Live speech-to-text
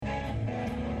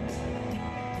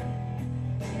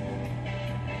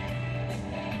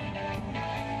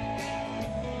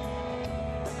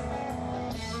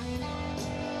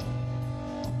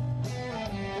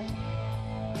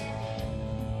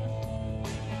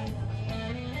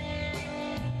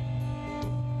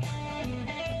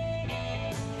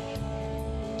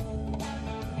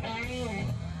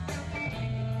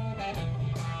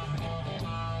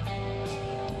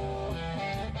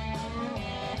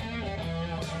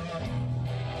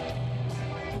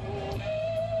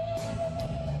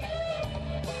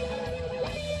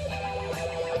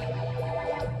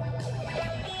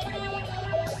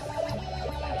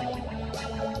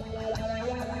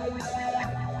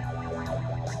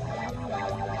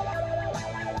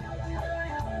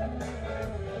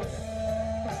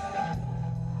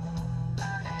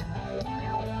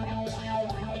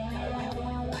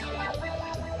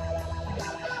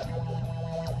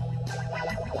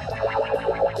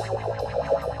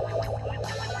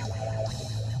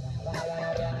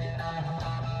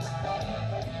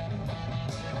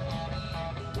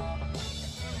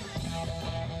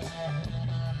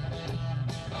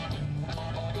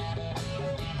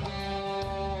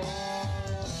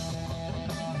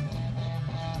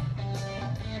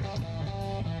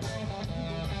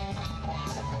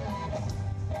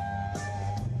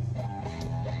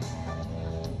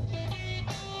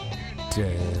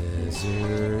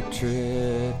Desert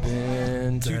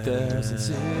Trippin'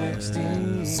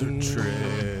 2016. Desert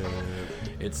Trip.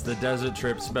 It's the Desert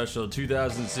Trip Special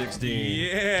 2016.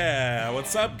 Yeah,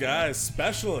 what's up, guys?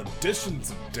 Special edition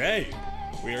today.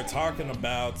 We are talking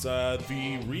about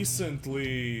the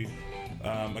recently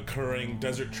occurring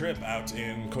desert trip out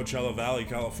in Coachella Valley,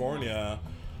 California.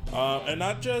 And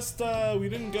not just, we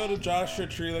didn't go to Joshua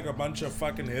Tree like a bunch of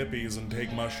fucking hippies and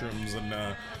take mushrooms and,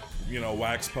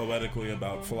 wax poetically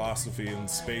about philosophy and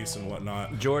space and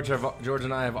whatnot. George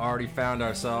and I have already found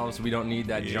ourselves. We don't need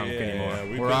that junk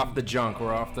anymore. We're off the junk.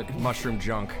 We're off the mushroom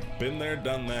junk. Been there,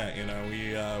 done that.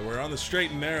 We're on the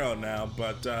straight and narrow now,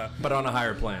 but on a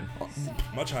higher plane.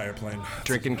 Much higher plane.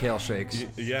 Drinking kale shakes.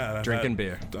 Drinking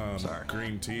beer. Sorry.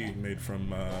 Green tea made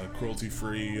from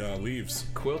cruelty-free leaves.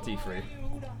 Quilty-free.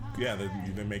 Yeah,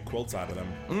 they make quilts out of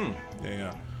them.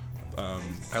 Yeah.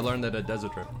 I learned that at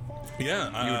Desert Trip. Yeah,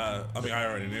 I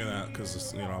already knew that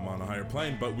because I'm on a higher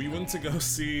plane. But we went to go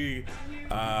see,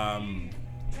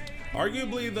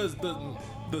 arguably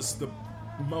the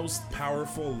most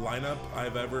powerful lineup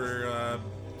I've ever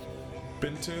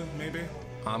been to. Maybe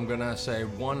I'm gonna say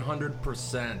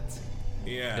 100%.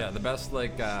 Yeah, the best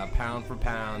pound for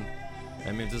pound.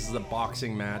 I mean, this is a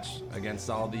boxing match against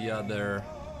all the other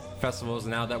festivals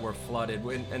now that we're flooded,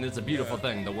 and it's a beautiful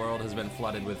thing. The world has been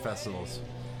flooded with festivals.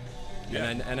 Yeah.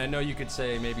 And I know you could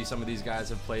say maybe some of these guys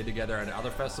have played together at other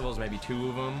festivals, maybe two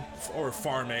of them. Or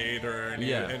Farm Aid or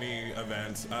any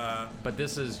event. But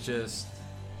this is just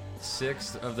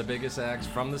 6 of the biggest acts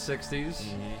from the 60s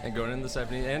and going into the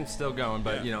 70s and still going.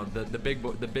 But,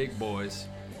 the big boys.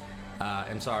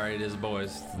 I'm sorry, it is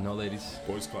boys, no ladies.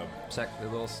 Boys Club. What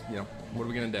are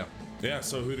we going to do? Yeah,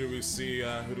 so who do we see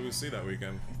that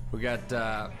weekend? We got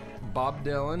Bob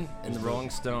Dylan and the Rolling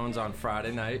Stones on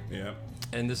Friday night. Yeah.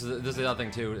 And this is the other thing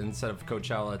too. Instead of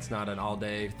Coachella, it's not an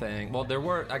all-day thing. Well, there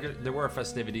were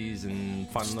festivities and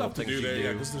fun little things to do there.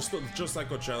 Yeah, because there's still, just like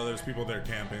Coachella, there's people there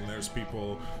camping. There's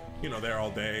people, there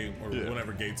all day or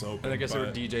whenever gates open. And I guess there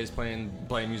were DJs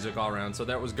playing music all around. So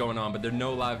that was going on. But there are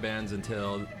no live bands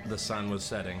until the sun was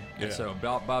setting. Yeah. And so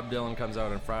Bob Dylan comes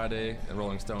out on Friday, and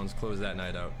Rolling Stones close that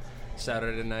night out.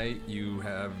 Saturday night, you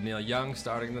have Neil Young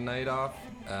starting the night off,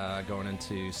 going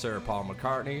into Sir Paul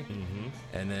McCartney.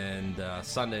 And then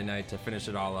Sunday night, to finish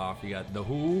it all off, you got The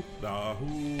Who.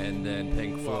 And then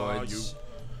Pink Floyd's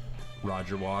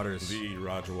Roger Waters. The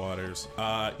Roger Waters.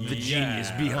 The genius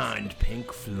behind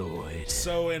Pink Floyd.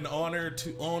 So in honor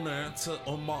to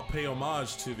pay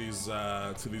homage to these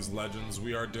legends,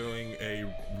 we are doing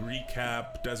a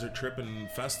recap Desert Trippin'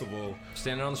 Festival.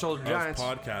 Standing on the shoulders of giants.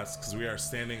 Podcast, because we are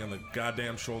standing on the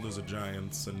goddamn shoulders of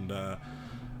giants. And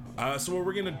so what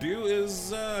we're gonna do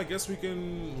is, I guess we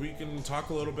can talk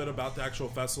a little bit about the actual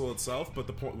festival itself. But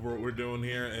the point what we're doing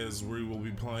here is we will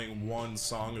be playing one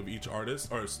song of each artist,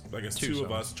 or I guess two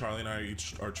of us. Charlie and I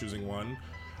each are choosing one,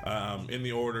 in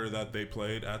the order that they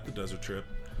played at the Desert Trip.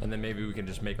 And then maybe we can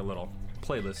just make a little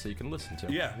playlist so you can listen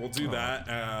to. Yeah, we'll do that.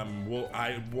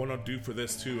 I want to do for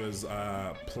this too is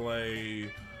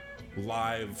play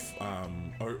live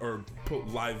or put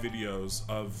live videos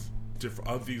of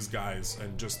these guys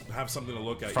and just have something to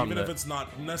look at, even if it's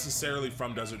not necessarily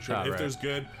from Desert Trip. If there's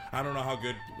good, I don't know how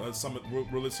good some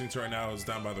we're listening to right now is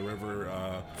Down by the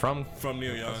River from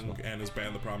Neil Young and his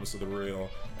band The Promise of the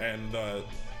Real, and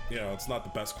it's not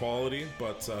the best quality,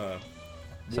 but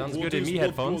sounds good to me.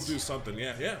 Headphones. We'll do something.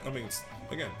 Yeah. I mean, it's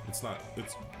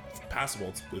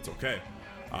passable. It's okay.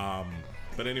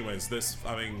 But anyways,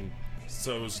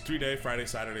 so it was 3-day, Friday,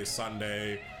 Saturday,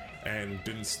 Sunday. And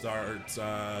didn't start.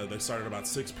 They started about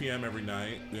 6 p.m. every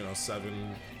night.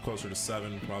 closer to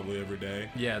 7 probably every day.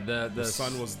 Yeah, the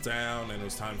sun was down and it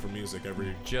was time for music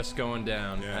just going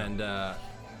down. Yeah.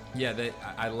 And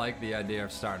I like the idea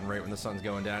of starting right when the sun's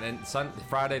going down. And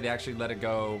Friday they actually let it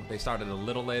go. They started a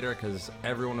little later because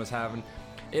everyone was having.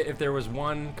 If there was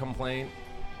one complaint.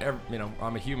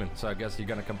 I'm a human, so I guess you're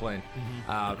gonna complain.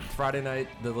 Friday night,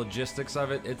 the logistics of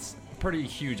it, it's pretty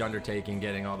huge undertaking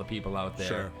getting all the people out there.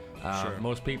 Sure.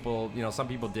 Most people, some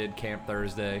people did camp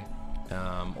Thursday,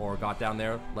 or got down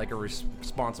there like a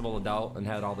responsible adult and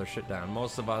had all their shit down.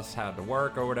 Most of us had to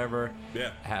work or whatever,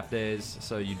 half days,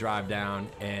 so you drive down,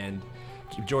 and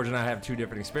George and I have 2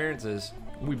 different experiences.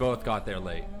 We both got there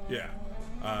late. Yeah.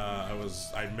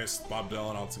 I missed Bob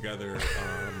Dylan altogether,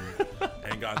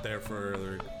 and got there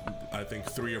for I think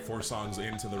 3 or 4 songs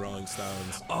into the Rolling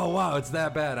Stones. Oh wow, it's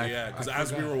that bad. Because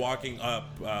as we were walking up,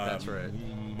 that's right.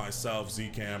 Myself,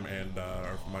 Zcam, and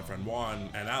my friend Juan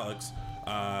and Alex,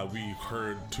 we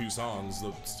heard 2 songs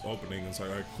the opening, and so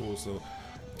all right, cool. So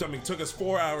I mean, it took us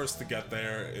 4 hours to get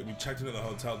there. We checked into the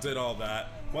hotel, did all that.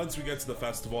 once we get to the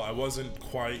festival, I wasn't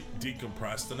quite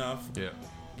decompressed enough. Yeah.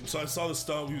 So I saw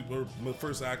the the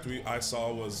first act I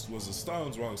saw was the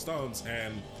Stones, Rolling Stones,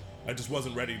 and I just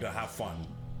wasn't ready to have fun.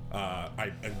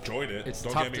 I enjoyed it.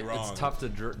 Don't get me wrong. It's tough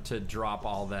to drop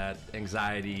all that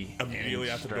anxiety immediately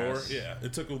and at the door. Yeah,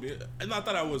 it took a bit. Not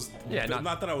that I was. Yeah,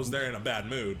 not that I was there in a bad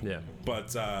mood. Yeah.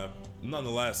 But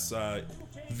nonetheless, the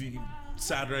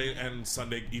Saturday and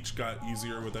Sunday each got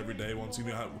easier with every day once you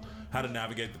knew how to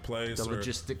navigate the place. The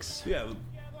logistics. Yeah.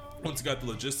 Once you got the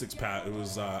logistics pat, it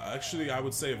was actually, I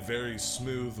would say, a very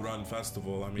smooth run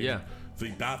festival. I mean,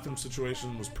 the bathroom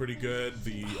situation was pretty good.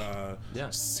 The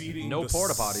seating, no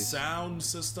porta potties. Sound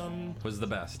system was the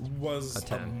best. Was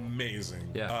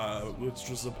amazing. Yeah.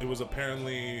 It was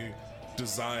apparently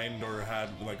designed or had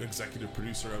like executive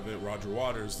producer of it, Roger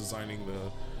Waters, designing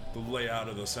the layout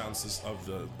of the sound system of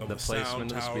the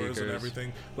sound towers and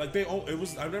everything. Like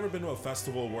I've never been to a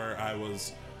festival where I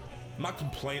wasn't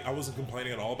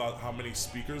complaining at all about how many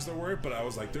speakers there were, but I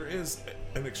was like, there is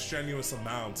an extraneous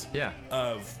amount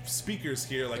of speakers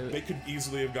here. Like they could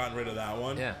easily have gotten rid of that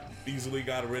one. Yeah. Easily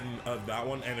got rid of that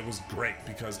one, and it was great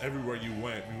because everywhere we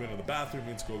went to the bathroom, we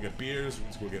went to go get beers, we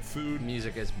went to go get food.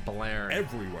 Music is blaring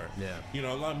everywhere. Yeah. You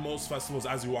know, like most festivals,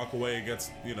 as you walk away, it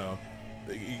gets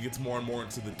more and more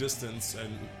into the distance,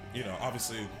 and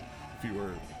obviously, if you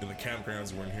were in the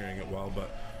campgrounds, you weren't hearing it well,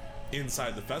 but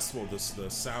inside the festival, the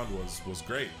sound was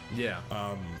great. Yeah.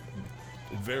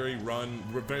 Very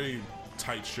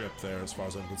tight ship there as far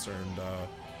as I'm concerned,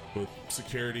 with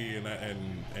security and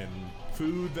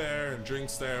food there and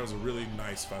drinks there. It was a really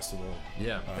nice festival.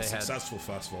 Yeah, successful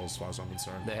festival as far as I'm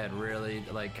concerned. They had really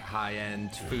like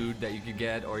high-end food that you could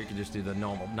get, or you could just do the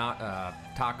normal, not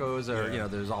tacos, or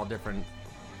there's all different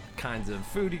kinds of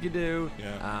food you could do.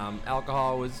 Yeah.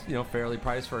 Alcohol was fairly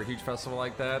priced for a huge festival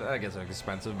like that. I guess it was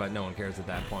expensive, but no one cares at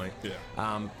that point.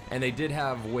 Yeah. And they did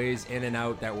have ways in and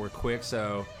out that were quick,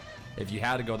 so if you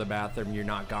had to go to the bathroom, you're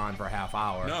not gone for a half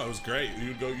hour. No, it was great.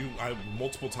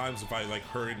 Multiple times, if I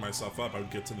hurried myself up, I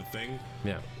would get to the thing.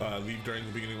 Yeah. Leave during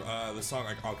the beginning of the song.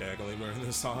 Like, okay, I can leave during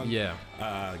this song. Yeah.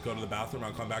 Go to the bathroom.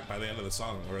 I'll come back by the end of the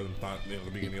song, or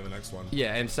the beginning of the next one.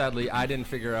 Yeah, and sadly, I didn't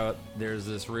figure out there's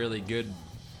this really good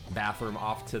bathroom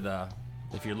off to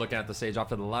if you're looking at the stage off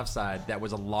to the left side, that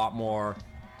was a lot more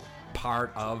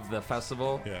part of the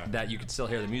festival. Yeah. That you could still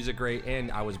hear the music great, and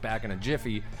I was back in a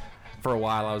jiffy. For a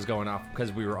while, I was going off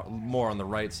because we were more on the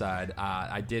right side.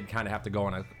 I did kind of have to go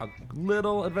on a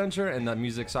little adventure, and the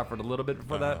music suffered a little bit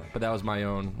for that. But that was my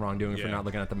own wrongdoing for not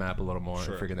looking at the map a little more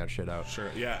and figuring that shit out. Sure,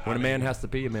 yeah. When a man has to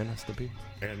pee, a man has to pee.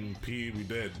 And pee, we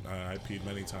did. I peed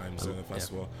many times in the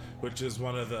festival, which is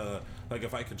one of the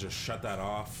if I could just shut that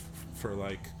off for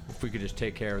if we could just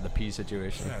take care of the pee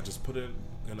situation. Yeah, just put it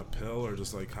in a pill or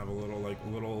just have a little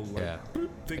boop,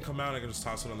 thing come out. I can just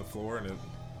toss it on the floor and it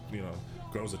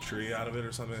grows a tree out of it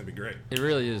or something. That'd be great. It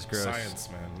really is gross. Science,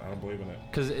 man. I don't believe in it.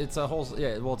 Because it's a whole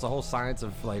it's a whole science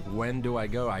of when do I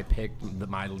go? I picked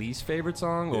my least favorite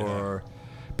song,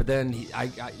 but then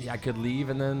I could leave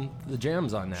and then the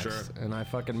jam's on next, and I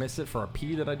fucking miss it for a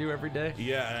pee that I do every day.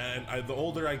 Yeah, and the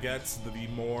older I get, the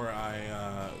more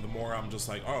I'm just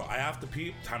like, oh, I have to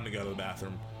pee. Time to go to the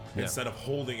bathroom. Instead of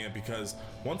holding it, because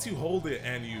once you hold it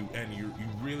and you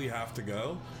really have to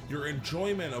go, your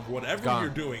enjoyment of whatever you're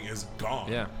doing is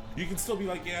gone. Yeah. You can still be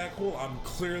like, yeah, cool, I'm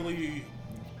clearly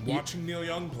watching Neil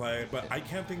Young play, but I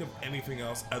can't think of anything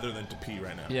else other than to pee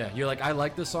right now. Yeah, you're like, I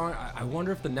like this song. I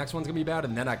wonder if the next one's gonna be bad,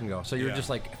 and then I can go. So you're just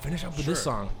like, finish up with this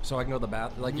song, so I can go to the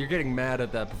bath. Like you're getting mad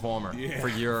at that performer for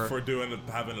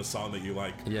having a song that you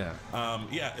like. Yeah.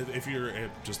 If you're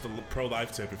just a pro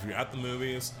life tip, if you're at the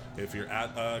movies, if you're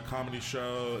at a comedy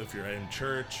show, if you're in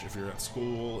church, if you're at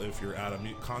school, if you're at a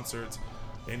concert,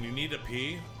 and you need to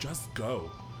pee, just go.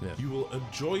 Yeah. You will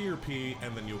enjoy your pee,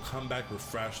 and then you'll come back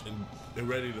refreshed and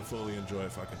ready to fully enjoy a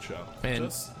fucking show. And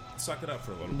just suck it up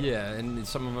for a little bit. Yeah, and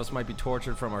some of us might be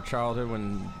tortured from our childhood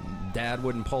when Dad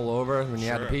wouldn't pull over when you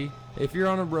had to pee. If you're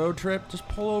on a road trip, just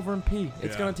pull over and pee.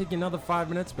 It's going to take you another 5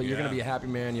 minutes, but you're going to be a happy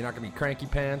man. You're not going to be cranky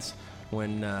pants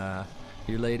when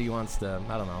your lady wants to,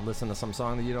 I don't know, listen to some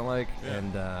song that you don't like,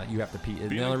 and you have to pee.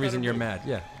 The only reason you're mad.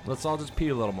 Yeah, let's all just pee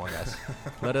a little more, guys.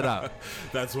 Let it out.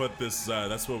 That's what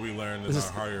we learned in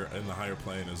the higher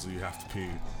plane is you have to pee.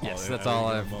 Yes, that's all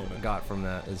I've got from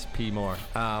that is pee more.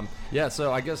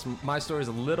 So I guess my story is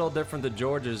a little different than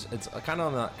George's. It's kind of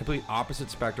on the complete opposite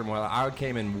spectrum where I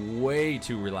came in way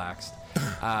too relaxed.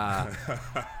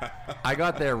 I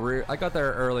got there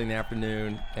early in the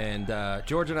afternoon, and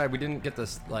George and I, we didn't get to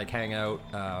like hang out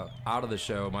of the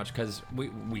show much because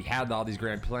we had all these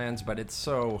grand plans, but it's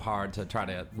so hard to try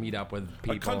to meet up with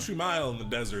people. A country mile in the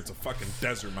desert's a fucking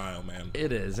desert mile, man.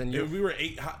 It is, and we were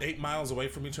 8 miles away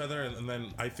from each other, and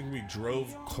then I think we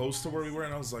drove close to where we were,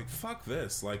 and I was like, "Fuck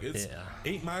this!" Like it's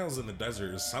 8 miles in the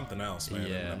desert is something else, man.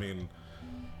 Yeah. I mean.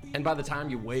 And by the time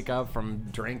you wake up from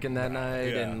drinking that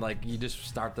night, and like you just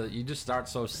start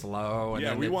so slow.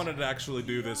 And we wanted to actually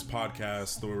do this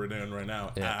podcast that we're doing right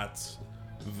now at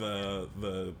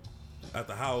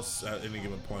the house at any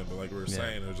given point, but like we were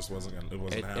saying, it just wasn't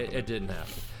happening. It didn't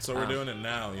happen. So we're doing it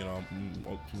now, you know,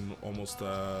 almost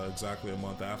exactly a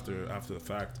month after the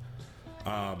fact.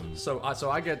 So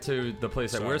I get to the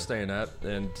place that we're staying at,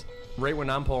 and right when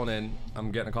I'm pulling in,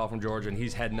 I'm getting a call from George, and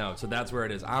he's heading out. So that's where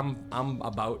it is. I'm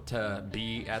about to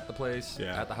be at the place,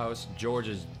 at the house. George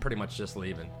is pretty much just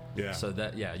leaving. Yeah. So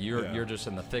that you're just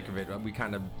in the thick of it. We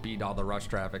kind of beat all the rush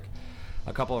traffic.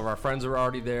 A couple of our friends are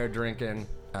already there drinking,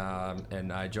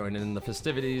 and I joined in the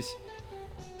festivities.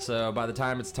 So by the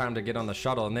time it's time to get on the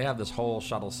shuttle, and they have this whole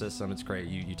shuttle system, it's great.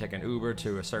 You take an Uber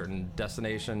to a certain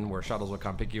destination where shuttles will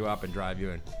come pick you up and drive you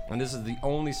in. And this is the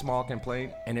only small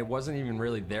complaint, and it wasn't even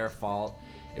really their fault.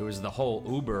 It was the whole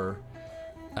Uber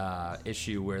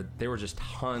issue where there were just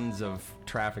tons of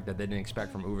traffic that they didn't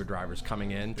expect from Uber drivers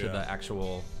coming in to the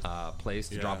actual place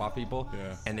to drop off people,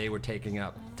 and they were taking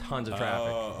up tons of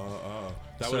traffic.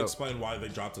 That would explain why they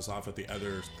dropped us off at the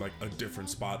other, like a different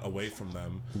spot away from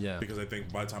them. Yeah. Because I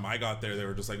think by the time I got there, they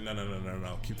were just like,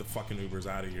 no, keep the fucking Ubers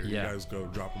out of here. You guys go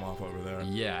drop them off over there.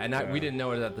 Yeah, and we didn't know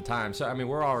it at the time. So I mean,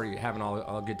 we're already having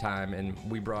a good time, and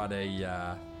we brought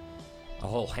a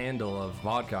whole handle of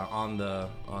vodka on the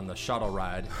shuttle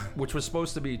ride, which was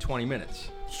supposed to be 20 minutes.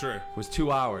 Sure. It was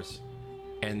 2 hours,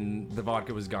 and the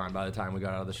vodka was gone by the time we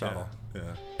got out of the shuttle. Yeah.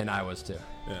 And I was too.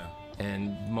 Yeah.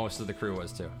 And most of the crew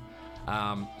was too.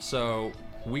 So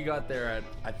we got there at,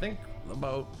 I think,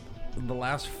 about the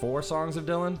last 4 songs of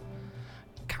Dylan.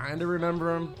 Kind of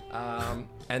remember them.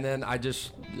 And then I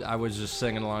was just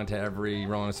singing along to every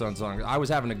Rolling Stones song. I was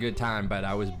having a good time, but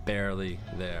I was barely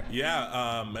there.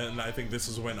 Yeah, and I think this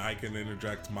is when I can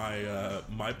interject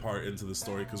my part into the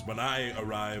story, because when I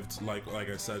arrived, like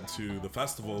I said, to the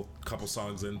festival, a couple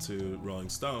songs into Rolling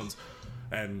Stones,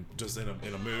 and just in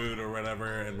a mood or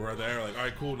whatever, and we're there like, all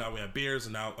right, cool, now we have beers,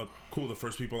 and now cool, the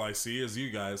first people I see is you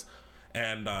guys,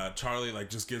 and Charlie like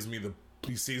just gives me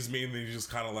he sees me, and then he just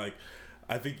kind of like,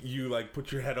 I think you like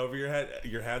put your hands over your head,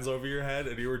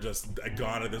 and you were just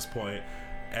gone at this point,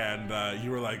 and you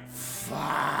were like, fuck,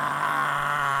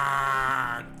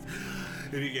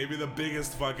 and he gave me the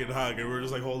biggest fucking hug, and we were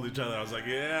just like holding each other. I was like,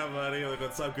 yeah, buddy, like,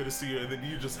 what's up, good to see you. And then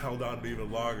you just held on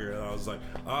even longer, and I was like,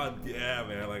 oh yeah,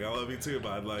 man, like, I love you too,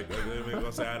 bud. Like let me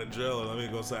go say hi to Jill, and let me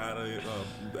go say hi to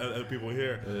other people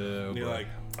here. And you're like,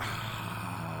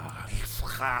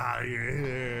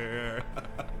 yeah.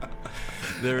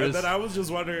 And then I was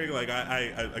just wondering, like, I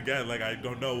again, like, I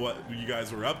don't know what you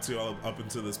guys were up to up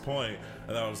until this point,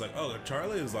 and I was like, oh,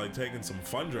 Charlie is like taking some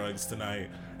fun drugs tonight,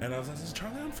 and I was like, is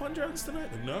Charlie on fun drugs tonight?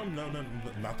 Like, no,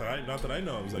 not that I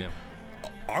know. I was like,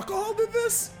 alcohol did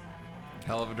this?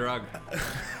 Hell of a drug.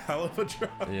 Hell of a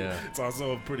drug. Yeah. It's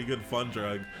also a pretty good fun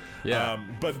drug. Yeah.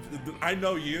 But I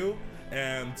know you,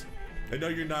 and I know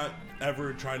you're not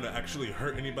ever trying to actually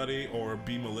hurt anybody or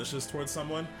be malicious towards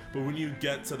someone, but when you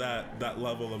get to that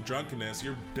level of drunkenness,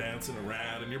 you're dancing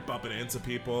around and you're bumping into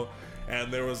people.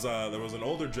 And there was an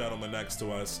older gentleman next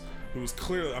to us who was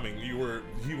clearly, I mean,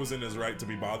 he was in his right to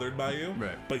be bothered by you,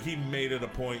 right? But he made it a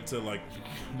point to like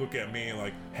look at me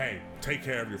like, hey, take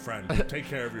care of your friend, take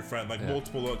care of your friend, like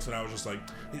multiple looks, and I was just like,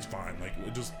 he's fine,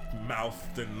 like just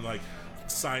mouthed and like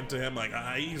signed to him like,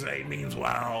 he means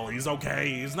well, he's okay,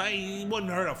 he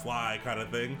wouldn't hurt a fly, kind of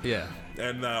thing. Yeah.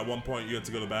 And at one point you had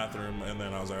to go to the bathroom, and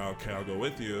then I was like, okay, I'll go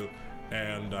with you.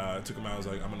 And I took him out. I was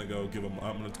like, I'm gonna go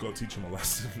teach him a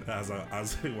lesson.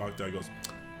 As he walked out, he goes,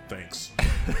 thanks.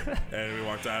 And we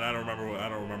walked out. I don't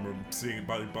remember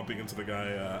bumping into the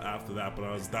guy after that,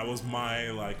 but that was my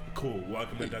like, cool,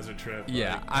 welcome to Desert Trip.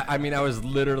 Yeah, like, I mean, I was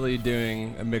literally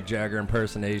doing a Mick Jagger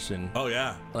impersonation. Oh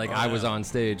yeah, I was on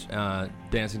stage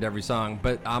dancing to every song,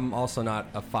 but I'm also not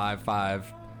a 5'5",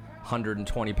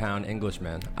 120-pound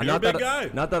Englishman. You're a big guy.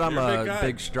 Not that I'm a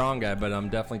big, strong guy, but I'm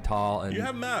definitely tall. And you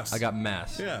have mass. I got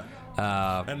mass. Yeah.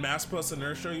 And mass plus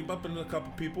inertia, you bump into a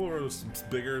couple people who are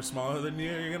bigger or smaller than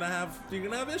you, you're gonna have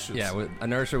issues. Yeah, with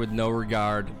inertia, with no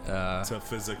regard to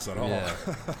physics at all.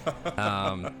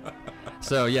 Yeah.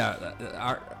 So yeah,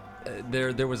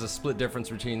 there was a split difference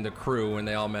between the crew when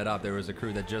they all met up. There was a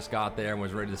crew that just got there and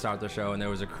was ready to start their show, and there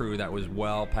was a crew that was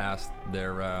well past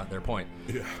their point.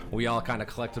 Yeah. We all kind of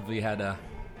collectively had to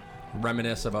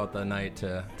reminisce about the night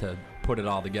to put it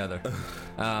all together.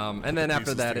 And then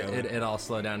after that, it all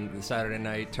slowed down. The Saturday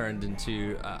night turned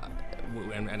into,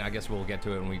 and I guess we'll get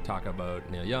to it when we talk about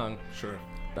Neil Young. Sure.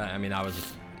 But I mean, I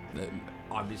was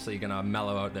obviously gonna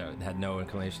mellow out there. Had no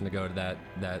inclination to go to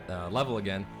that level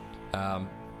again.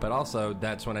 But also,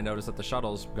 that's when I noticed that the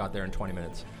shuttles got there in 20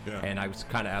 minutes. Yeah. And I was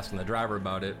kind of asking the driver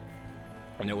about it,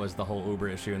 and it was the whole Uber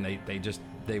issue. And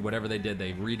they whatever they did,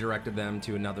 they redirected them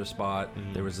to another spot.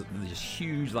 Mm-hmm. There was this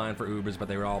huge line for Ubers, but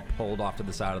they were all pulled off to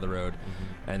the side of the road.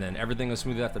 Mm-hmm. And then everything was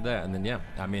smooth after that. And then, yeah,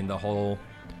 I mean, the whole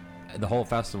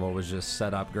festival was just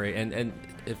set up great. And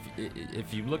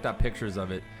if you looked at pictures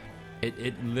of it,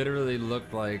 it literally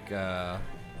looked like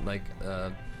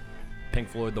Pink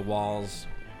Floyd, The Wall's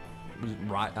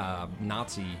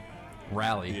Nazi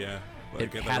rally. Yeah.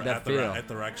 Like it had that feel. At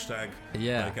the Reichstag.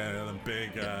 Yeah. Like a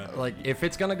big... like, if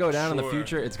it's going to go down in the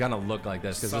future, it's going to look like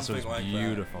this, because this was like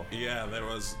beautiful. That. Yeah, there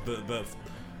was the...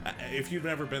 If you've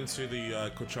never been to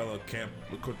the Coachella camp,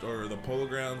 or the Polo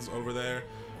Grounds over there,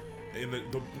 in the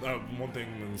one thing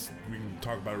we can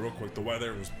talk about it real quick, the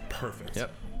weather was perfect.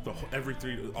 Yep.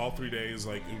 All 3 days,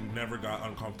 like, it never got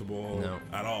uncomfortable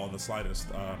at all in the slightest.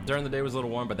 During the day was a little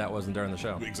warm, but that wasn't during the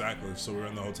show. Exactly. So we were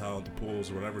in the hotel at the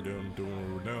pools or whatever, doing what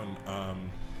we were doing.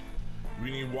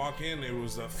 When you walk in, it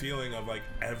was a feeling of like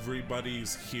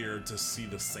everybody's here to see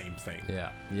the same thing.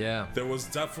 Yeah. Yeah. There was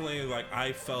definitely, like,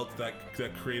 I felt that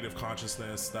creative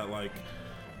consciousness, that like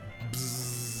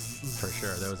bzzz, for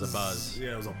sure, there was a buzz.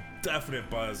 Yeah, it was a definite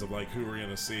buzz of like who we're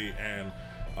gonna see. And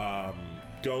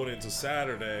going into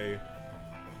Saturday,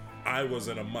 I was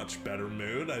in a much better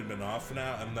mood. I'd been off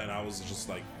now, and then I was just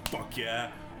like, fuck yeah,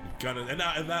 and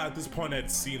at this point, I'd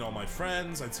seen all my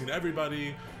friends, I'd seen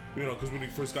everybody, you know, because when we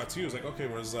first got to you, it was like, okay,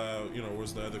 where's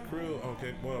the other crew?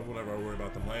 Okay, well, whatever, I'll worry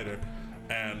about them later.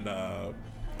 And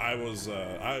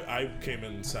I came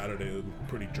in Saturday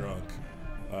pretty drunk,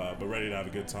 but ready to have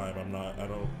a good time. I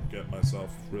don't get myself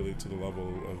really to the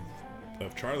level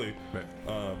of Charlie,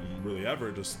 right. Really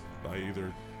ever. Just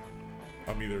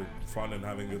I'm either fun and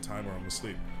having a good time, or I'm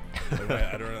asleep. I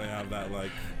don't really have that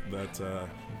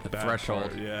the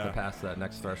threshold. To pass that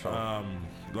next threshold.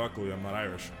 Luckily, I'm not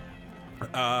Irish.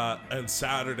 And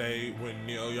Saturday, when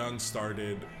Neil Young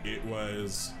started, it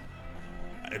was,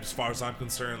 as far as I'm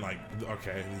concerned, like,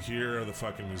 okay, here are the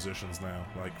fucking musicians now.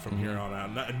 Like, from here on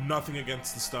out, nothing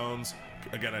against the Stones.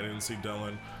 Again, I didn't see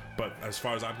Dylan, but as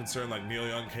far as I'm concerned, like, Neil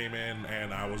Young came in,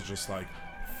 and I was just like,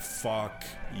 fuck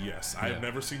yes. I've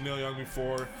never seen Neil Young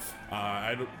before.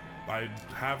 I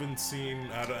haven't seen,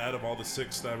 out of all the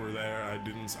 6 that were there,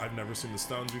 I've never seen the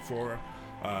Stones before.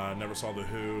 Never saw The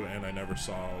Who, and I never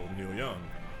saw Neil Young.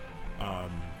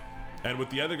 And with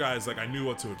the other guys, like, I knew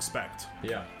what to expect.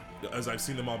 Yeah. As I've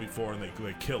seen them all before, and they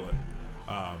kill it.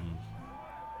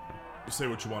 Say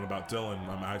what you want about Dylan.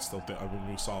 I still think, when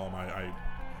we saw him, I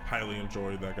highly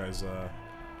enjoyed that guy's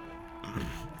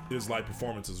his live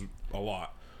performances a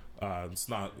lot. It's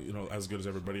not, you know, as good as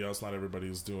everybody else. Not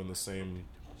everybody's doing the same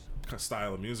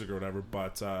style of music or whatever,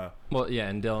 but well, yeah,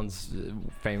 and Dylan's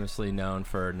famously known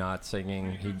for not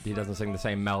singing. He doesn't sing the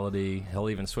same melody.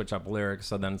 He'll even switch up lyrics,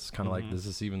 so then it's kind of like, is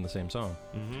this even the same song?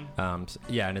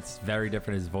 Yeah, and it's very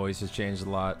different. His voice has changed a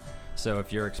lot. So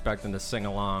if you're expecting to sing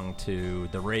along to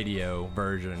the radio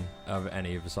version of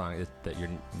any of the songs,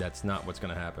 that's not what's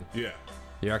going to happen. Yeah.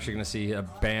 You're actually going to see a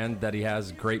band that he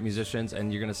has great musicians,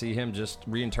 and you're going to see him just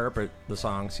reinterpret the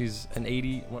songs. He's an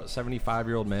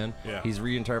 75-year-old man. Yeah. He's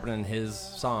reinterpreting his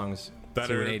songs to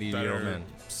an 80-year-old man.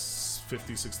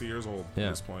 50, 60 years old at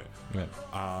this point.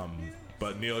 Yeah.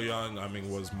 But Neil Young, I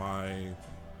mean, was my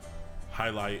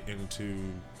highlight into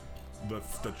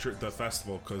the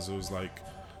festival, because it was like,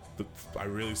 I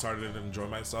really started to enjoy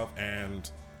myself, and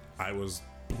I was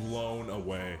blown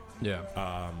away. Yeah.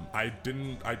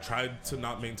 I tried to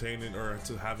not maintain it or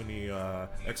to have any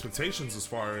expectations as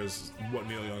far as what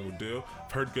Neil Young would do.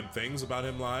 I've heard good things about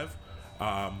him live,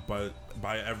 but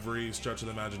by every stretch of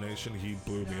the imagination, he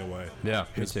blew me away. Yeah,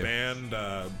 his band,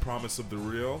 Promise of the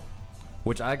Real,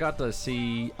 which I got to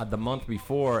see the month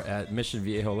before at Mission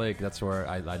Viejo Lake. That's where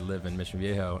I live, in Mission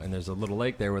Viejo, and there's a little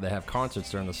lake there where they have concerts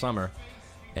during the summer.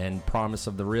 And Promise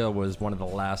of the Real was one of the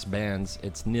last bands.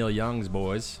 It's Neil Young's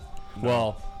boys. No.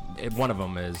 Well, one of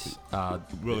them is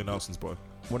Willie Nelson's boy.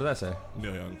 What did I say?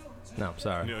 Neil Young. No,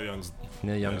 sorry. Neil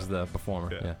Young's the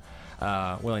performer.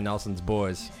 Yeah. Willie Nelson's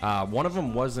boys. One of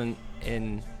them wasn't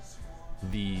in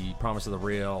the Promise of the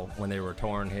Real when they were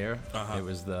touring here. It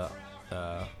was the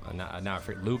now I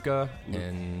forget Luca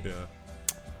and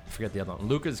I forget the other one.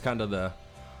 Luca's kind of the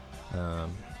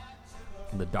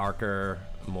darker,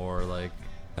 more like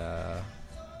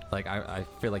I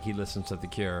feel like he listens to The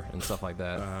Cure and stuff like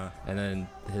that. And then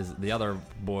the other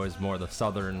boy's more the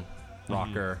southern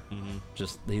rocker.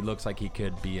 Just he looks like he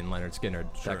could be in Leonard Skinner,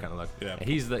 that kind of look. Yeah, and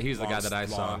he's the guy that I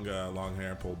saw. Long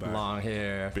hair pulled back. Long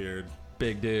hair, beard.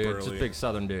 Big dude, burly. just big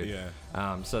southern dude.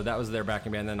 Yeah. So that was their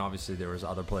backing band. Then obviously there was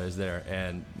other players there,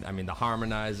 and I mean the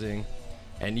harmonizing,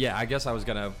 and yeah, I guess I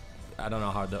don't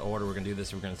know how the order we're gonna do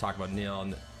this. We're gonna talk about Neil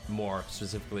and more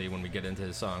specifically when we get into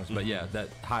his songs. But yeah, that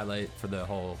highlight for the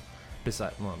whole.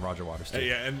 Besides Roger Waters too.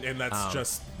 Yeah, and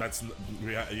that's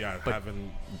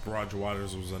having Roger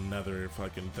Waters was another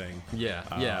fucking thing. Yeah.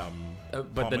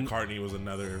 But Paul McCartney was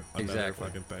another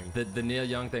fucking thing. The Neil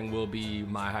Young thing will be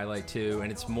my highlight too,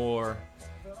 and it's more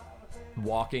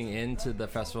walking into the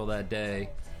festival that day.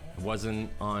 It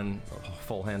wasn't on a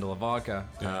full handle of vodka,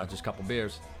 just a couple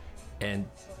beers, and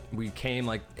we came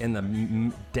like in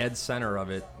the dead center of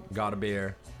it, got a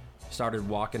beer. Started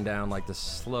walking down like the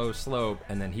slow slope,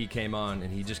 and then he came on, and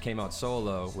he just came out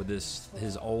solo with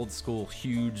his old school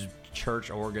huge church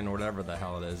organ or whatever the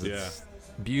hell it is. It's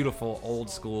beautiful old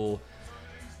school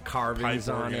carvings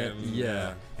on it.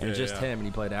 And just him, and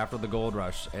he played After the Gold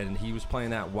Rush, and he was playing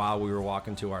that while we were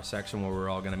walking to our section where we were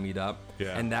all going to meet up.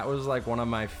 And that was like one of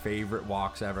my favorite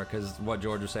walks ever, because what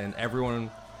George was saying, everyone,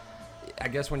 I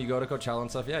guess when you go to Coachella and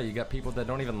stuff, you got people that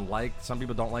don't even some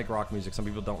people don't like rock music, some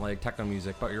people don't like techno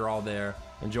music, but you're all there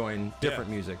enjoying different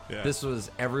music. This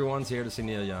was, everyone's here to see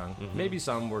Neil Young. Maybe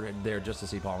some were there just to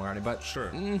see Paul McCartney, but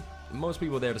most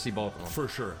people there to see both of them. For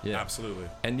sure. Absolutely.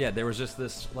 And there was just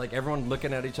this, like, everyone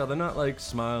looking at each other, not like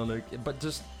smiling, but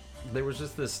just, there was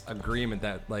just this agreement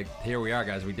that, like, here we are,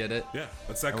 guys, we did it. Yeah,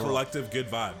 it's that collective good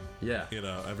vibe. Yeah. You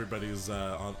know, everybody's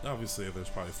on, obviously there's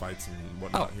probably fights and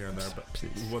whatnot here and there, but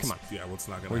come on. What's not going to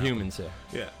happen? We're humans here.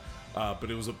 Yeah. But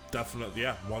it was a definite,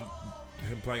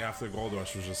 him playing After the Gold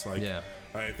Rush was just like,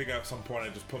 I think at some point I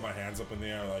just put my hands up in the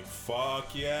air like,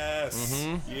 fuck yes,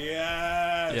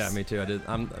 yes. Yeah, me too. I did.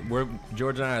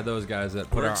 George and I are those guys that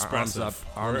put our arms up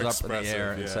in the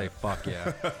air and say, fuck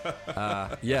yeah.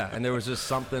 And there was just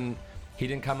something, he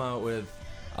didn't come out with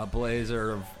a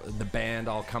blazer of the band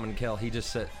all come and kill. He just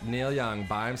said, Neil Young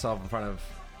by himself in front of,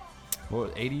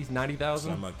 what, 80, 90,000?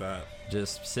 Something like that.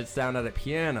 Just sits down at a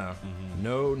piano,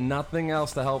 nothing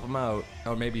else to help him out.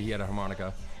 Or maybe he had a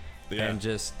harmonica. And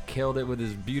just killed it with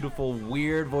his beautiful,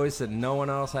 weird voice that no one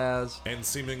else has. And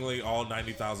seemingly all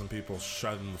 90,000 people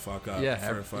shutting the fuck up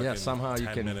for fucking somehow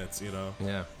 10 minutes, you know?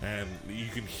 Yeah. And you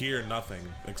can hear nothing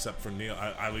except for Neil,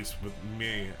 at least with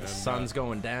me. And, the sun's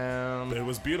going down. It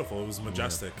was beautiful. It was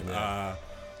majestic.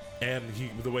 And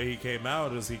the way he came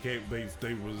out is it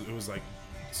was like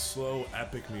slow,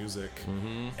 epic music.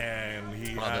 And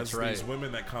he has these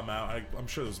women that come out. I'm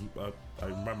sure there's, I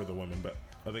remember the women, but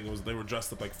I think they were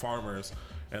dressed up like farmers,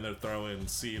 and they're throwing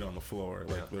seed on the floor,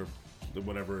 like they're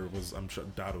whatever it was. I'm sure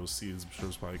doubt it was seeds. I'm sure it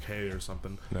was probably like hay or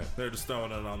something. They're just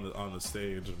throwing it on the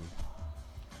stage, and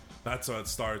that's how it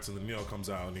starts. And then Neil comes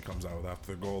out, and he comes out with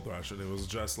After the Gold Rush, and it was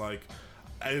just like,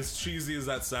 as cheesy as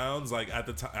that sounds, like at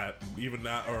the time, even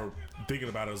that, or thinking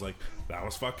about it, I was like, that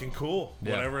was fucking cool.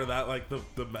 Whatever that, like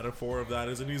the metaphor of that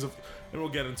is, and and we'll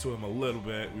get into him a little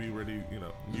bit. We already, you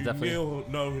know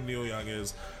who Neil Young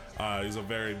is. He's a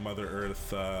very Mother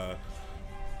Earth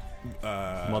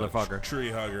motherfucker, tree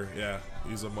hugger. Yeah,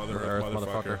 he's a Mother Earth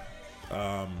motherfucker.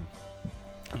 I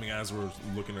mean, as we're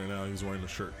looking right now, he's wearing a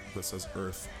shirt that says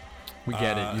Earth. We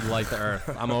get it. You like the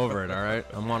Earth. I'm over it. All right.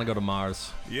 I want to go to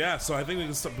Mars. Yeah. So I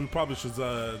think we probably should.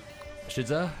 Should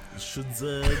go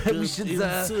into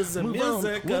the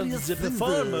music of the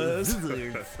farmers.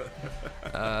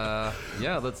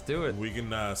 Let's do it. We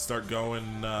can start going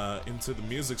into the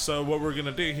music. So what we're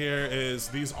gonna do here is,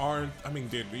 these aren't, I mean,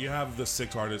 dude, you have the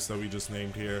 6 artists that we just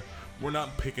named here. We're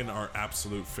not picking our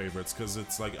absolute favorites, because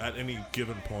it's like at any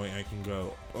given point I can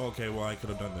go, okay, well, I could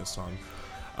have done this song.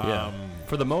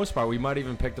 For the most part, we might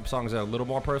even picked up songs that are a little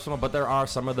more personal, but there are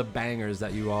some of the bangers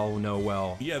that you all know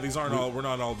well. Yeah, these aren't all. We're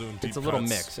not all doing deep It's a little cuts.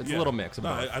 mix. It's a little mix.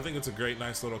 I think it's a great,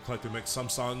 nice little collective mix. Some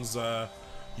songs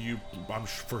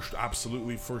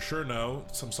absolutely for sure know.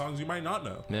 Some songs you might not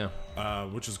know. Yeah.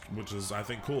 Which is I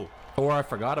think cool. Or I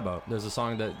forgot about. There's a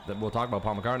song that we'll talk about,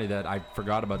 Paul McCartney, that I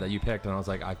forgot about that you picked, and I was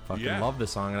like, I fucking love this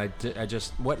song, and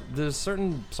there's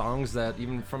certain songs that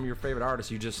even from your favorite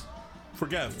artists you just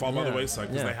fall by the wayside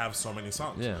because they have so many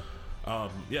songs.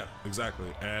 Yeah, exactly.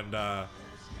 And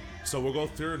so we'll go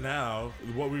through now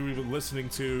what we were listening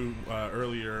to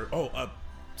earlier.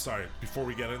 Sorry, before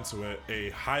we get into it, a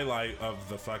highlight of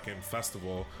the fucking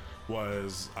festival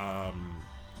was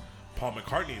Paul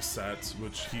McCartney's set,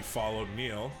 which he followed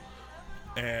Neil.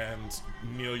 And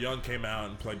Neil Young came out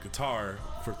and played guitar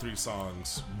for 3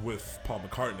 songs with Paul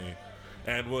McCartney.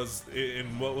 And was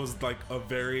in what was like a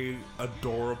very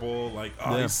adorable, like,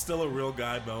 he's still a real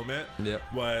guy moment. Yep.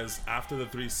 Was after the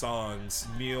 3 songs,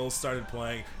 Neil started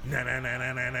playing na na na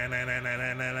na na na na na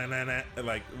na na na na,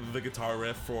 like the guitar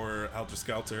riff for Helter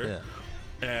Skelter. Yeah.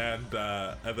 And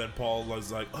then Paul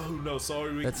was like, "Oh no,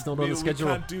 sorry, that's not on the schedule.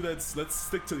 We can't do that. Let's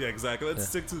stick to Let's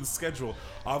stick to the schedule."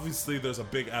 Obviously, there's a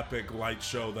big epic light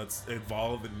show that's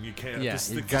involved, and you can't just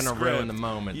stick to you're gonna ruin the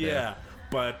moment. Yeah. There.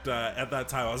 But at that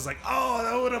time, I was like, "Oh,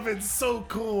 that would have been so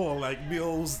cool!" Like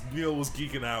Neil was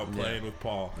geeking out playing with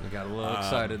Paul. You got a little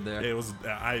excited there. It was.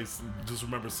 I just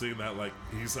remember seeing that. Like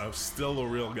he's still a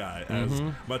real guy. As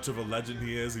much of a legend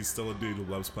he is, he's still a dude who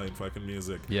loves playing fucking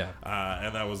music. Yeah.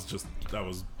 And that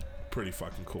was pretty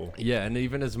fucking cool. Yeah, and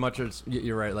even as much as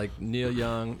you're right, like Neil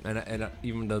Young and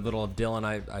even the little Dylan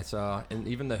I saw, and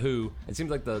even the Who, it seems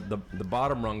like the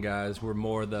bottom rung guys were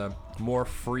more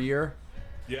freer.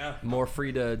 Yeah, more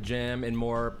free to jam and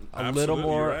a little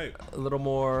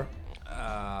more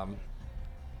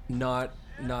not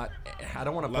I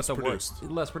don't want to put the produced.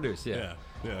 word less produced. Yeah.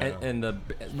 And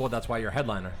that's why you're a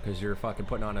headliner, because you're fucking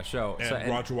putting on a show. And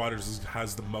Roger Waters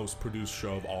has the most produced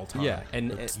show of all time. Yeah,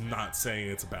 and it's not saying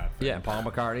it's a bad thing. Yeah, Paul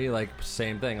McCartney, like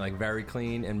same thing, like very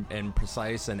clean and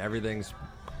precise, and everything's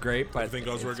great. But everything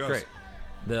goes where it goes. Great.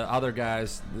 The other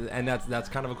guys, and that's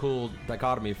kind of a cool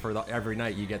dichotomy for every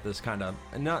night you get this kind of,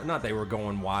 not they were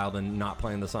going wild and not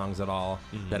playing the songs at all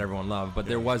that everyone loved, but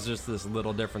there was just this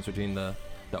little difference between the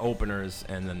openers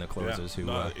and then the closers.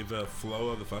 The flow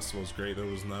of the festival was great. There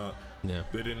was not. Yeah.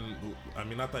 They didn't. I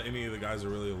mean, not that any of the guys are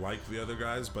really like the other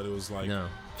guys, but it was like. No.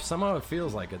 Somehow it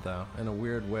feels like it though, in a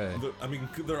weird way.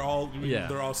 They're all.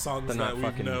 They're all songs that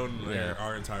we've known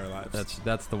our entire lives.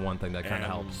 That's the one thing that kind of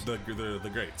helps. They're the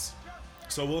greats.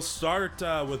 So we'll start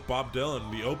with Bob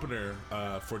Dylan, the opener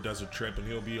for Desert Trip, and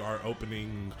he'll be our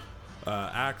opening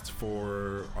act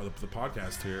for the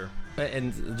podcast here.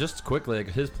 And just quickly, like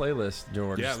his playlist,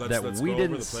 George, that we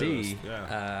didn't see, or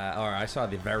I saw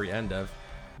the very end of,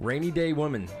 Rainy Day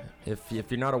Woman. If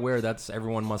you're not aware, that's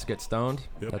Everyone Must Get Stoned.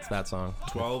 Yep. That's that song.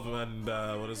 12 and,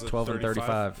 what is it? 12 and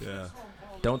 35. Yeah.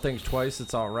 Don't Think Twice,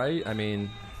 It's All Right. I mean,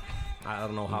 I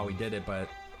don't know how he did it, but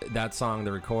that song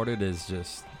they recorded is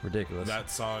just ridiculous.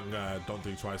 That song, Don't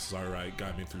Think Twice Is Alright,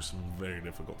 got me through some very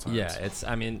difficult times. Yeah,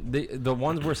 I mean, the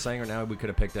ones we're saying right now, we could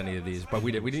have picked any of these, but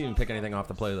we didn't even pick anything off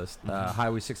the playlist.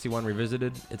 Highway 61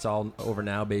 Revisited, It's All Over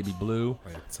Now, Baby Blue.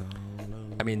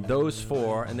 I mean, those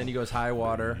 4, and then he goes High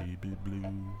Water. Baby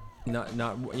Blue. Not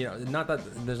that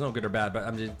there's no good or bad, but I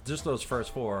mean, just those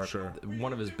first 4. Sure.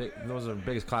 One of those are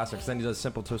biggest classics. Then he does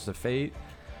Simple Twist of Fate.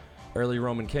 Early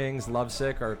Roman Kings,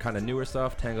 Lovesick are kind of newer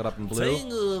stuff, Tangled Up in Blue.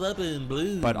 Tangled Up in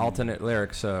Blue. But alternate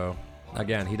lyrics, so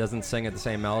again, he doesn't sing at the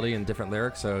same melody in different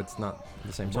lyrics, so it's not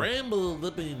the same song. Rambled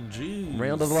Up in Jews.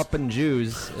 Rambled Up in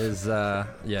Jews is,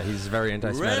 he's very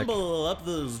anti-Semitic. Ramble Up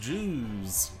Those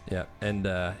Jews. Yeah, and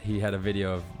he had a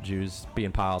video of Jews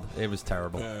being piled. It was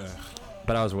terrible.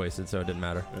 But I was wasted, so it didn't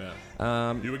matter.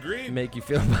 Yeah. You agreed. Make You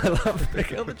Feel My Love, to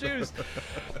Kill the Jews.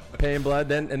 Pain, Blood.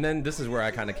 Then this is where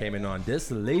I kind of came in on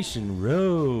Desolation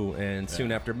Row. And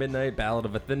Soon After Midnight, Ballad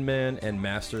of a Thin Man, and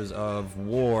Masters of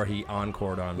War he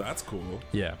encored on. That's cool.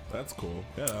 Yeah. That's cool.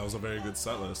 Yeah, that was a very good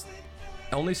set list.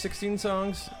 Only 16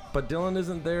 songs, but Dylan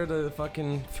isn't there to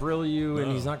fucking thrill you,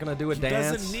 and he's not going to do a dance.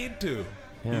 He doesn't need to.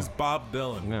 Yeah. He's Bob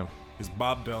Dylan. Yeah. He's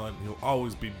Bob Dylan. He'll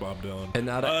always be Bob Dylan. And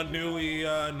not newly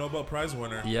Nobel Prize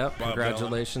winner. Yep. Bob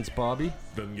Congratulations, Dylan. Bobby.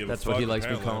 Doesn't give That's a fuck, what he likes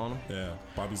apparently. me calling him. Yeah,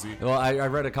 Bobby Z. Well, I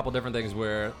read a couple different things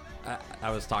where I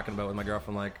was talking about with my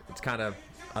girlfriend, like, it's kind of,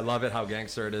 I love it how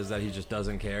gangster it is that he just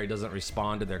doesn't care. He doesn't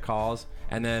respond to their calls.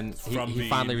 And then he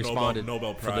finally responded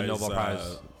Nobel Prize, for the Nobel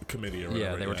Prize committee or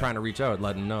whatever. Yeah, they were trying to reach out,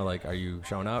 let him know, like, are you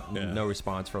showing up? Yeah. No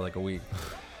response for like a week.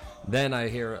 Then I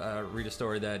read a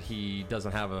story that he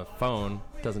doesn't have a phone,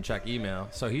 doesn't check email,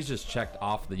 so he's just checked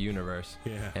off the universe.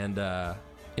 Yeah.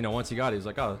 And once he got it, he was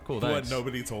like, "Oh, cool, thanks." What?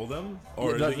 Nobody told him,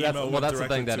 or that's the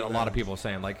thing that a him? lot of people are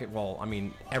saying. Like, well, I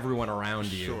mean, everyone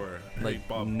around you, like,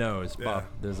 Bob. knows. Yeah.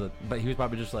 Bob, but he was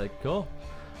probably just like, "Cool,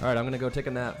 all right, I'm gonna go take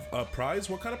a nap." A prize?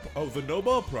 What kind of? Oh, the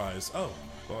Nobel Prize. Oh,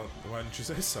 well, why didn't you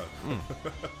say so?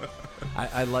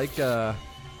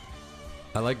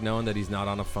 I like knowing that he's not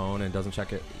on a phone and doesn't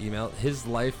check email. His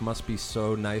life must be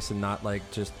so nice and not like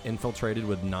just infiltrated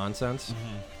with nonsense.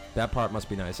 Mm-hmm. That part must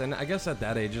be nice. And I guess at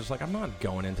that age, it's like, I'm not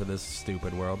going into this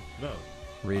stupid world. No.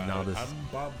 Reading all this. I'm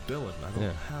Bob Dylan. I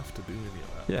don't have to do any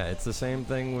of that. Yeah, it's the same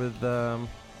thing with,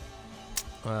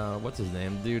 what's his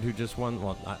name? Dude who just won.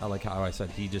 Well, I like how I said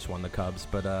he just won the Cubs,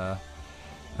 but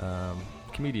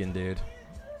Comedian dude.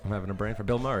 I'm having a brain for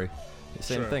Bill Murray.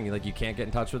 Same thing. Like, you can't get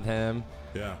in touch with him.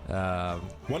 Yeah.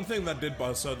 One thing that did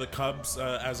buzz. So the Cubs,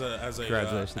 as a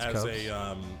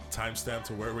timestamp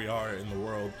to where we are in the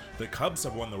world, the Cubs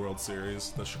have won the World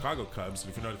Series. The Chicago Cubs.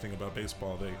 If you know anything about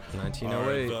baseball, they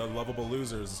 1908. are the lovable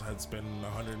losers. It's been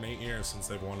 108 years since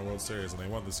they've won a World Series, and they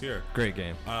won this year. Great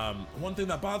game. One thing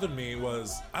that bothered me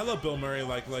was I love Bill Murray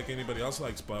like anybody else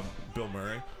likes Bill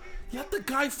Murray. Let the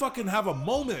guy fucking have a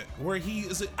moment where he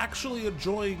is actually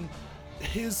enjoying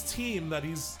his team that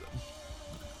he's,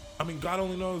 I mean, God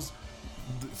only knows,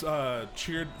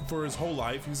 cheered for his whole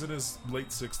life. He's in his late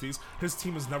 60s. His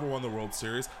team has never won the World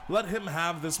Series. Let him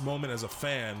have this moment as a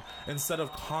fan instead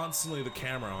of constantly the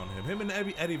camera on him. Him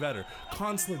and Eddie Vedder,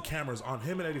 constantly cameras on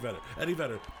him and Eddie Vedder. Eddie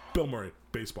Vedder, Bill Murray,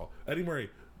 baseball. Eddie Murray.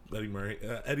 Eddie Murray.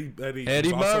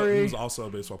 He was also a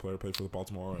baseball player, played for the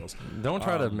Baltimore Orioles. Don't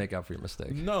try to make up for your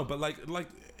mistake. No, but like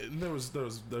there was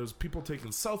people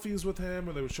taking selfies with him,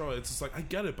 and they would show. It's just like, I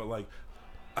get it, but like,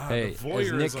 hey, the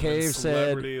as Nick Cave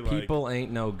said, like, people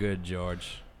ain't no good,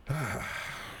 George.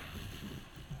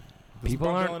 People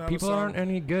aren't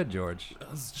any good, George.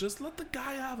 Just let the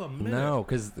guy have a minute. No,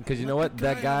 because you know what,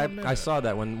 that guy, I saw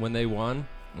that when they won.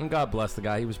 And God bless the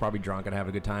guy. He was probably drunk and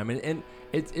having a good time. And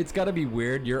it's got to be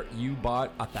weird. You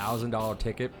bought $1,000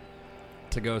 ticket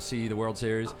to go see the World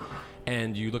Series,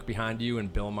 and you look behind you,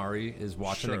 and Bill Murray is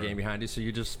watching the game behind you. So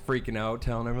you're just freaking out,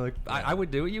 telling him like, I would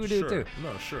do it. You would do it too.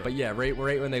 No, sure. But yeah, right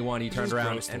when they won, he turned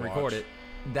around and recorded it.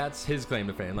 That's his claim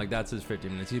to fame. Like, that's his 50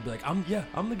 minutes. He'd be like, I'm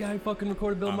the guy who fucking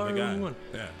recorded Bill Murray when he won.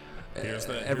 Yeah.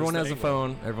 Everyone has a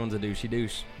phone. Everyone's a douchey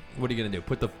douche. What are you gonna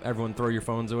do? Everyone throw your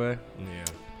phones away? Yeah.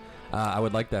 I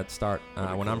would like that start. When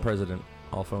cool. I'm president,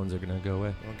 all phones are going to go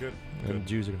away. Oh, good. And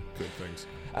Jews are good things.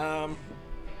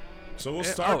 So we'll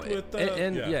start with...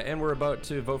 and we're about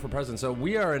to vote for president. So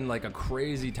we are in like a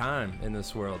crazy time in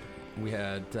this world. We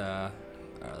had the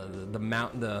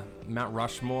Mount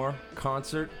Rushmore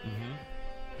concert.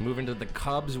 Mm-hmm. Moving to the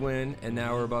Cubs win, and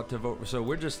now we're about to vote. So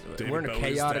we're in a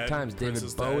chaotic times. David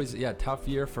Bowie's tough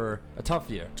year.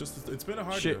 It's been a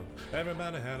hard year.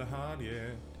 Everybody had a hard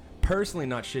year. Personally,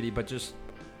 not shitty, but just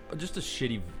a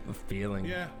shitty feeling.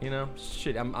 Yeah, you know,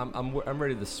 shit. I'm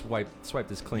ready to swipe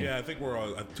this clean. Yeah, I think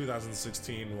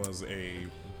 2016 was a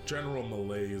general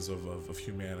malaise of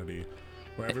humanity,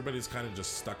 where everybody's kind of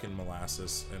just stuck in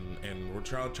molasses, and we're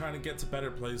trying to get to better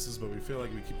places, but we feel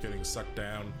like we keep getting sucked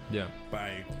down.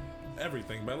 By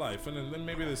everything, by life, and then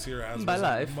maybe this year my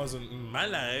life wasn't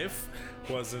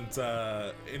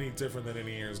any different than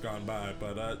any years gone by,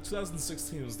 but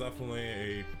 2016 was definitely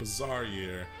a bizarre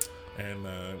year, and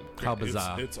how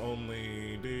bizarre! It's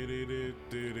only.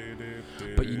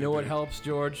 But you know what helps,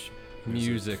 George?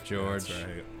 Music, George. That's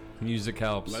right. Music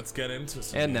helps. Let's get into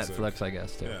some and music. Netflix, I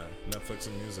guess too. Yeah, Netflix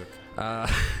and music.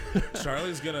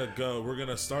 Charlie's gonna go. We're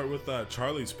gonna start with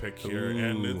Charlie's pick here,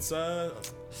 and it's a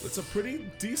pretty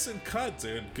decent cut,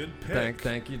 dude. Good pick.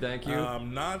 Thank you.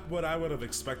 Not what I would have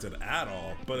expected at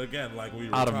all, but again, like we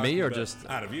were out of me or just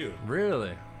out of you.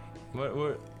 Really?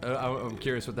 What? I'm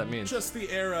curious what that means. Just the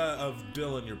era of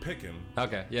Dylan you're picking.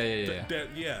 Okay. Yeah.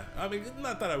 Yeah. I mean,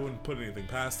 not that I wouldn't put anything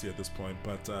past you at this point,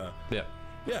 but yeah.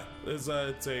 Yeah, it's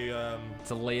a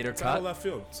later cut. Out of left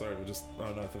field. Sorry, I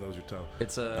thought that was your toe.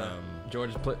 It's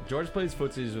George plays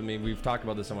footsies with me. We've talked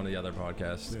about this on one of the other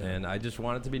podcasts, and I just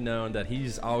want it to be known that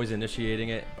he's always initiating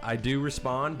it. I do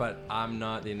respond, but I'm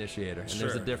not the initiator, and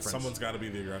there's a difference. Someone's got to be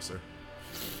the aggressor.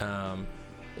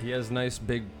 He has nice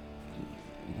big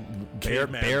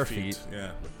bare feet.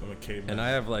 Yeah, I'm a caveman. And I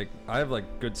have like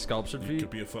good sculptured feet. You could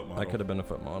be a foot model. I could have been a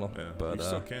foot model. Yeah, but you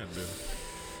still can, dude.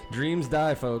 Dreams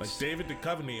die, folks. Like David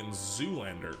Duchovny in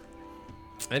Zoolander.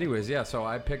 Anyways, yeah, so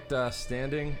I picked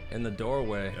Standing in the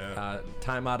Doorway,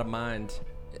 Time Out of Mind.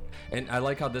 And I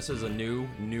like how this is a new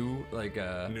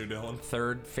Dylan.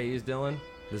 Third phase Dylan.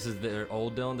 This is the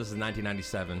old Dylan. This is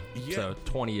 1997. Yeah. So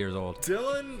 20 years old.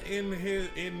 Dylan in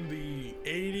the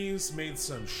 80s made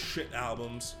some shit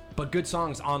albums. But good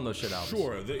songs on those shit albums.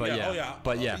 Sure.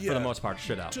 For the most part,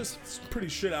 shit albums. Just pretty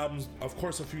shit albums. Of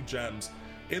course, a few gems.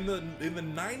 In the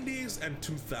 90s and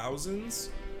 2000s,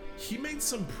 he made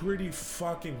some pretty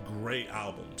fucking great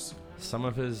albums. Some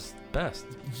of his best.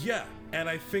 Yeah, and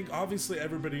I think obviously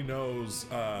everybody knows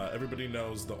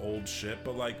the old shit,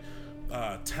 but like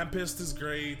Tempest is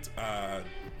great.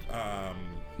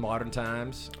 Modern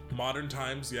Times. Modern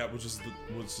Times, yeah, which is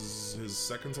his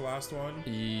second to last one.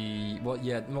 He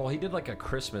did like a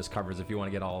Christmas covers if you want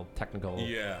to get all technical.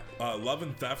 Yeah, Love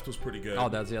and Theft was pretty good. Oh,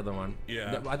 that's the other one.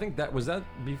 Yeah, I think that was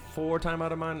before Time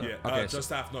Out of Mind. Yeah, okay,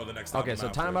 just after the next. Okay, so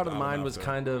Time Out of the Mind was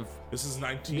kind of. This is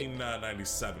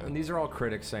 1997. And these are all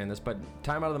critics saying this, but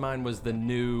Time Out of the Mind was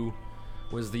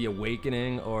the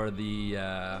awakening or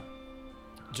the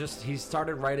he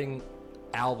started writing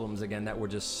albums again that were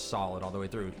just solid all the way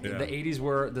through. Yeah. The 80s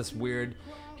were this weird.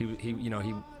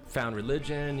 He found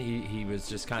religion. He was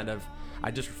just kind of.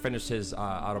 I just finished his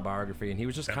autobiography, and he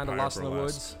was just kind of lost in the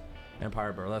woods.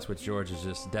 Empire Burlesque, which George is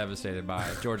just devastated by.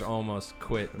 George almost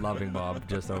quit loving Bob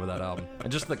just over that album,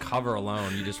 and just the cover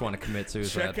alone, you just want to commit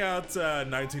suicide. Check out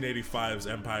 1985's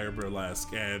Empire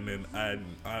Burlesque, and I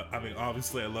mean,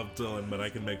 obviously I love Dylan, but I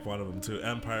can make fun of him too.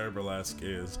 Empire Burlesque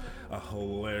is a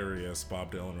hilarious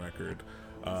Bob Dylan record.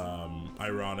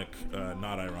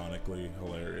 Not ironically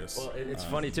hilarious. Well, it's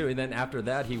funny too. And then after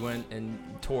that, he went and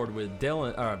toured with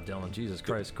Dylan, Jesus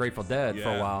Christ, Grateful Dead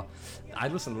for a while. I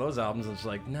listened to those albums and it's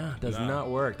like, does not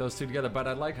work. Those two together. But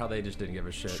I like how they just didn't give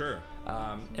a shit. Sure.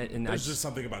 And there's just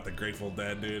something about the Grateful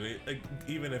Dead, dude.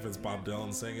 Even if it's Bob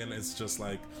Dylan singing, it's just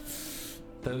like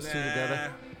those two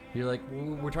together. You're like,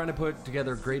 we're trying to put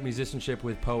together great musicianship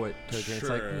with poet. Sure. It's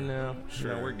like, no,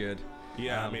 we're good.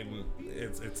 Yeah, I mean,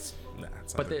 it's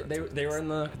but they were in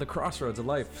the crossroads of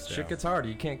life. Shit gets hard.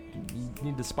 You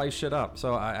need to spice shit up.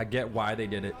 So I get why they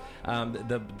did it.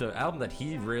 The album that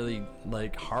he really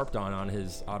like harped on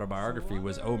his autobiography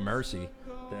was Oh Mercy,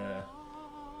 the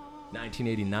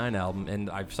 1989 album, and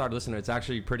I've started listening to it. It's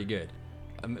actually pretty good.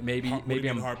 Maybe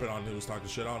I'm harping on. He was talking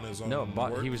shit on his own. No,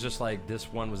 but work? He was just like,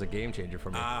 this one was a game changer for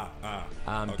me.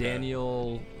 Okay.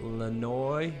 Daniel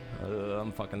Lanois,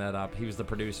 I'm fucking that up. He was the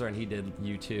producer, and he did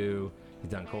U2.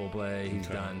 He's done Coldplay. He's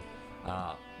done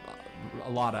a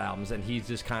lot of albums, and he's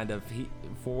just kind of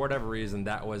for whatever reason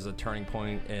that was a turning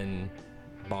point in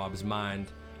Bob's mind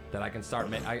that I can start.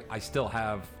 I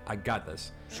got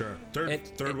this. Sure.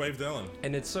 Third wave Dylan.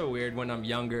 And it's so weird when I'm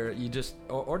younger, you just,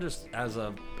 or just as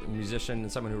a musician and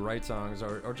someone who writes songs,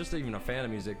 or just even a fan of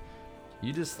music,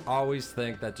 you just always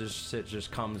think that shit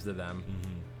just comes to them.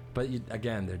 Mm-hmm. But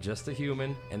again, they're just a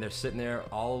human, and they're sitting there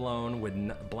all alone with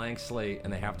blank slate,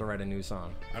 and they have to write a new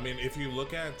song. I mean, if you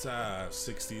look at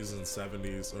 60s and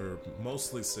 70s, or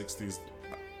mostly 60s,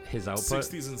 his output,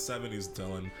 60s and 70s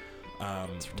Dylan,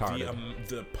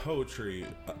 the poetry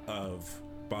of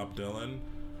Bob Dylan,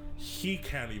 he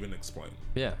can't even explain.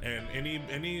 Yeah. And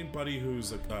anybody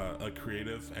who's a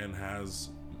creative and has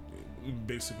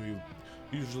basically,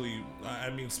 usually, I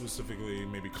mean specifically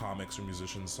maybe comics or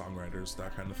musicians, songwriters,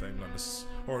 that kind of thing,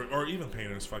 or even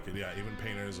painters, even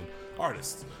painters and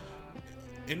artists.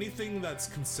 Anything that's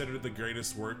considered the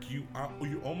greatest work, you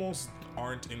almost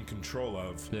aren't in control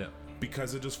of. Yeah.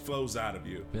 Because it just flows out of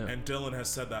you. Yeah. And Dylan has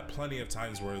said that plenty of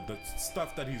times, where the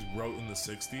stuff that he's wrote in the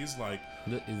 60s, like,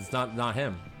 it's not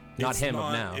him. Not him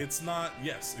of now. It's not,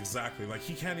 yes, exactly. Like,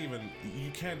 you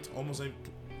can't almost like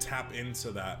tap into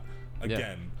that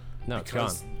again. Yeah. No,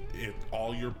 because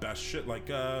all your best shit, like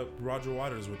Roger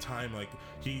Waters with Time, like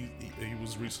he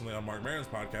was recently on Mark Maron's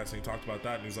podcast and he talked about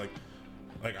that, and he's like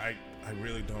I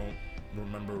really don't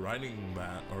remember writing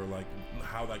that, or like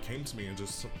how that came to me, and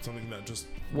just something that just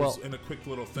was in a quick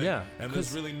little thing. Yeah, and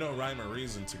there's really no rhyme or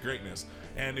reason to greatness.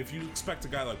 And if you expect a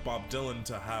guy like Bob Dylan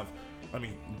to have, I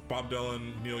mean, Bob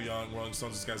Dylan, Neil Young, Rolling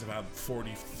Stones, these guys have had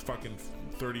 40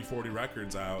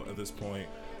 records out at this point.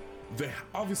 They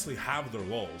obviously have their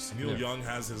lulls. Neil Young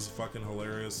has his fucking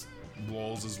hilarious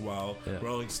lulls as well. Yeah.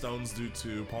 Rolling Stones do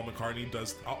too. Paul McCartney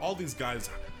does. All these guys,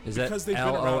 because they've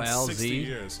been around 60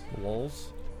 years.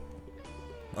 Lulls?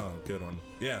 Oh, good one.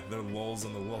 Yeah, they're lulls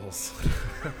and the lulls.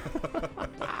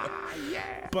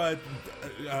 Yeah. But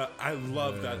I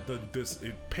love that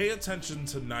pay attention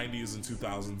to 90s and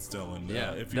 2000s Dylan.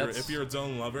 Yeah. If you're a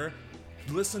Dylan lover,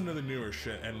 listen to the newer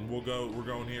shit, and we're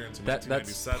going here into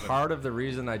 1997. That's part of the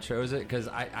reason I chose it, because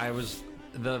I was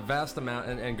the vast amount,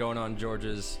 and going on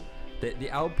George's, the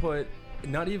output.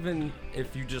 Not even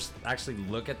if you just actually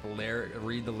look at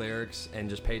read the lyrics, and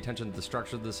just pay attention to the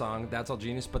structure of the song, that's all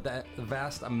genius. But that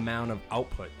vast amount of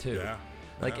output too. Yeah.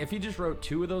 Like if he just wrote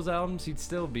 2 of those albums, he'd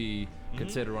still be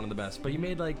considered one of the best. But he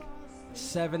made like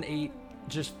 7, 8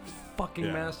 just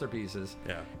fucking masterpieces.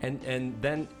 Yeah. And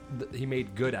then he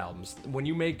made good albums. When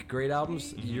you make great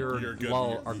albums, your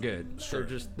lull are good. Sure.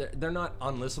 They're not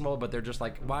unlistenable, but they're just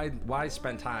like, why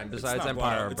spend time besides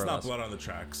Empire? It's not blood on the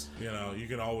tracks. You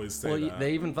can always say that.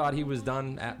 They even thought he was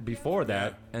done before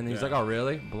that, and he's like, oh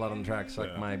really? Blood on the tracks,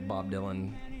 like my Bob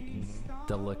Dylan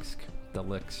deluxe.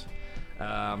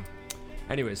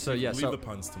 Anyways, so yeah, Leave the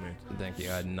puns to me. Thank you.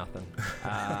 I had nothing.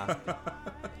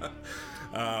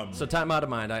 So Time Out of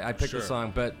Mind. I picked the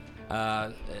song, but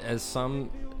as some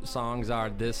songs are,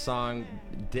 this song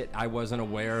I wasn't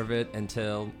aware of it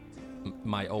until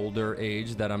my older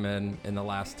age that I'm in the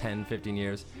last 10, 15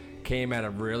 years. Came at a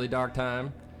really dark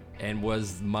time and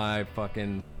was my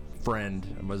fucking friend.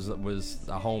 Was a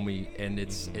homie, and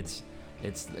it's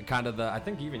kind of I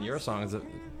think even your song is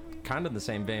kind of the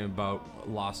same vein about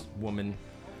lost woman.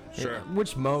 Sure.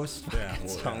 Which most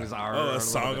songs are. Oh, a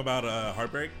song about a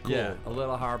heartbreak? Cool. Yeah, a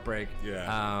little heartbreak.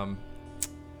 Yeah.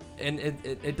 And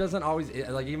it doesn't always,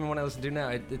 like, even when I listen to it now,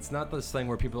 it's not this thing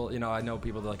where people, I know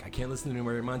people that are like, I can't listen to it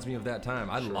anymore. It reminds me of that time.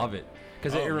 I love it.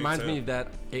 Because it reminds me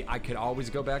that I could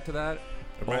always go back to that.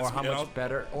 Or how much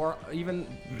better. Or even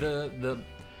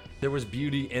there was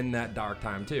beauty in that dark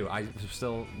time too.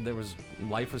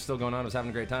 Life was still going on. I was having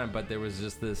a great time, but there was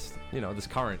just this, this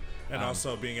current. And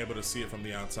also being able to see it from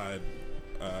the outside,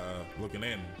 looking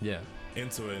in. Yeah.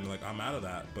 Into it, and like, I'm out of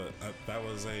that, but that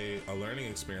was a learning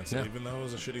experience. Yeah. Even though it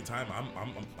was a shitty time,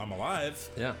 I'm alive.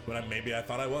 Yeah. But maybe I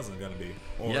thought I wasn't gonna be.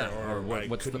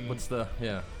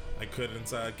 I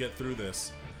couldn't get through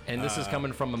this. And this is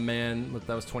coming from a man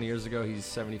that was 20 years ago. He's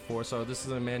 74. So this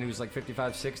is a man who's like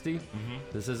 55, 60. Mm-hmm.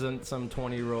 This isn't some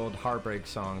 20-year-old heartbreak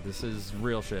song. This is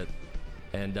real shit.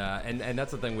 And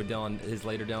that's the thing with Dylan. His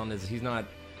later Dylan is he's not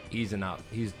easing up.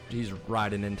 He's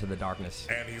riding into the darkness.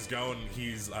 And he's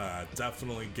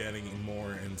definitely getting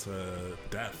more into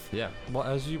death. Yeah. Well,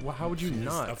 how would you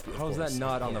not? How is that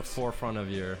not on the forefront of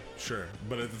your? Sure,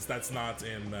 but that's not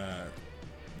in.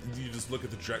 You just look at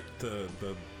the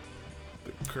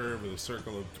curve or the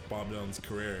circle of Bob Dylan's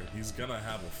career. He's gonna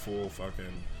have a full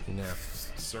fucking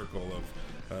circle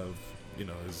of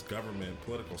his government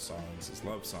political songs, his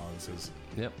love songs, his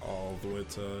all the way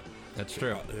to that's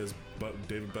true. His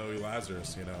David Bowie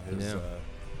Lazarus,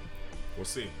 we'll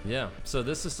see. Yeah. So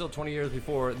this is still 20 years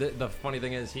before. The funny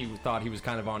thing is, he thought he was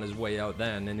kind of on his way out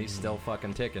then, and he's still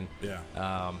fucking ticking. Yeah.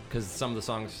 Because some of the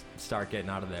songs start getting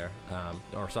out of there,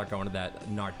 or start going to that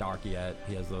not dark yet.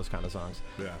 He has those kind of songs.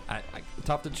 Yeah.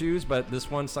 Tough to choose, but this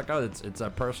one stuck out. It's a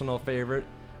personal favorite.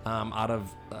 Out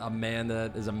of a man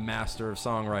that is a master of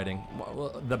songwriting,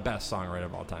 the best songwriter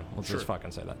of all time. Let's just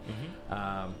fucking say that.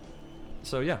 Mm-hmm.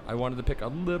 So yeah, I wanted to pick a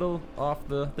little off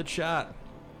the chat.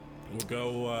 We'll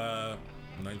go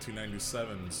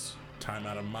 1997's Time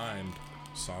Out of Mind.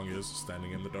 Song is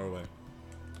Standing in the Doorway.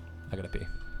 I gotta pee.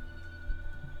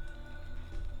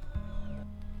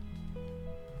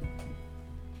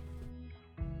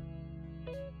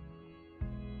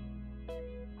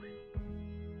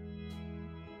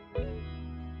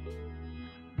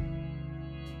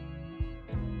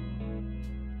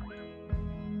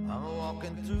 I'm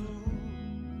walking through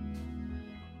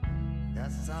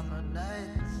that summer night,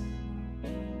 the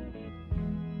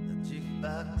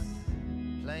jukebox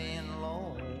playing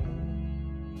low.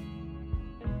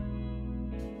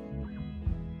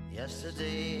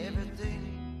 Yesterday everything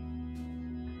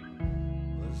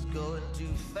was going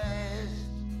too fast.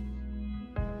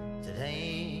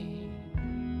 Today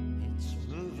it's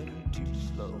moving too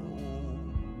slow.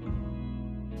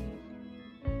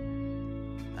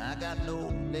 I got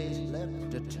no place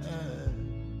left to turn.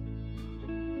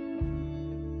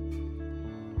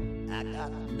 I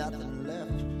got nothing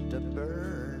left to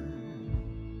burn.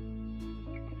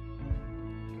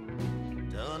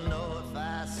 Don't know if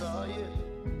I saw you,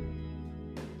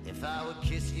 if I would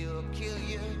kiss you or kill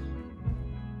you.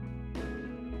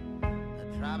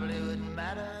 It probably wouldn't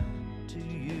matter to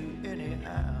you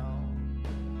anyhow.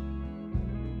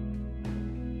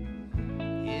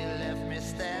 You left me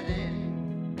standing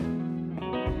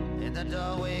in the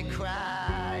doorway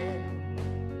crying.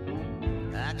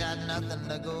 I got nothing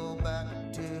to go back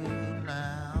to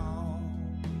now.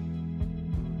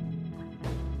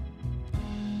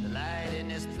 The light in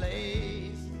this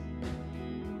place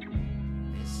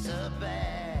is so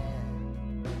bad,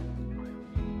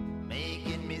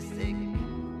 making me sick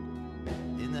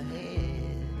in the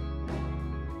head.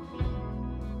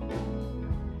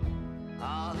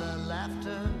 All the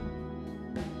laughter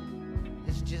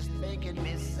is just making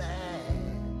me sad.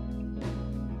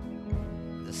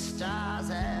 The stars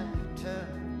have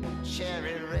turned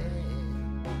cherry red.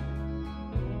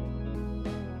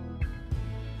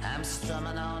 I'm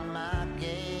strumming on my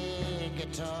gay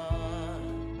guitar,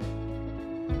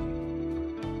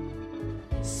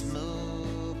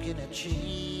 smoking a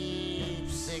cheap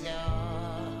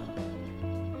cigar.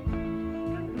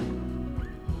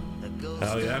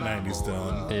 Hell yeah, 90s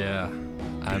Dylan. Yeah.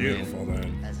 Beautiful,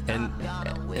 man. And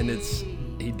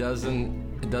he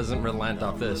doesn't relent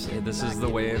off this. This is the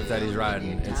wave that he's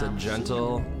riding. It's a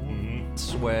gentle,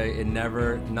 sway.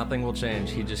 Nothing will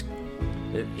change. He just,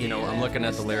 I'm looking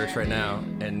at the lyrics right now,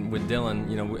 and with Dylan,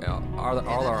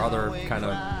 all our other kind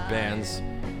of bands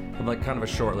have like kind of a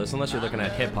short list, unless you're looking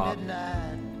at hip hop,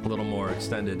 a little more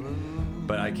extended.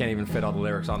 But I can't even fit all the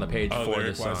lyrics on the page for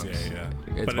this song. Yeah.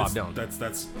 It's but Bob Dylan.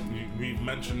 That's we've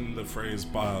mentioned the phrase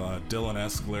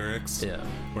Dylan-esque lyrics,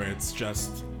 where it's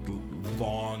just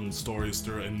long stories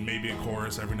through it, and maybe a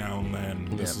chorus every now and then.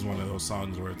 This is one of those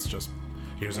songs where it's just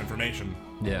here's information.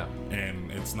 Yeah. And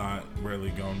it's not really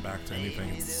going back to anything.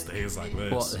 It stays like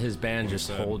this. Well, his band just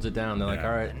holds it down. They're like,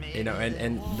 all right,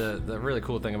 and the really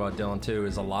cool thing about Dylan too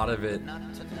is a lot of it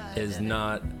is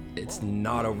it's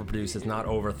not overproduced, it's not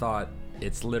overthought.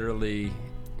 It's literally,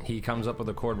 he comes up with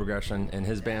a chord progression, and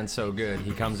his band's so good,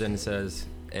 he comes in and says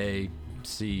A,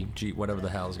 C, G, whatever the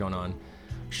hell is going on.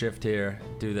 Shift here,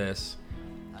 do this,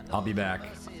 I'll be back.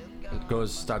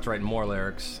 Starts writing more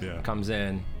lyrics, comes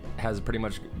in, has a pretty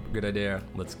much good idea,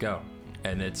 let's go.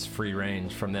 And it's free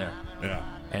range from there. Yeah.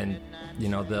 And,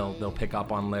 they'll pick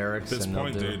up on lyrics. At this and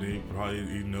point, dude, he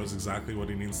knows exactly what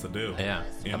he needs to do. Yeah.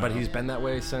 But he's been that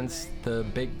way since the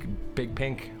Big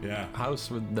Pink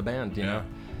house with the band, you know?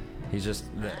 He's just,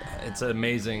 it's an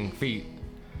amazing feat.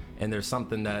 And there's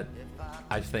something that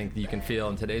I think you can feel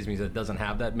in today's music that doesn't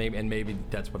have that. Maybe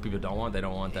that's what people don't want. They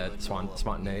don't want that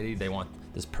spontaneity. They want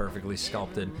this perfectly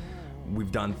sculpted.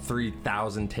 We've done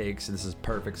 3,000 takes. This is a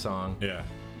perfect song. Yeah.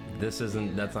 That's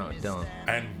not Dylan.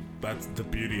 And that's the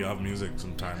beauty of music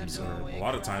sometimes, or a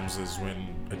lot of times, is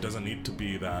when it doesn't need to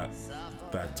be that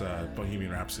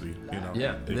Bohemian Rhapsody,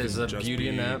 Yeah, there's a beauty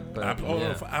in that. But,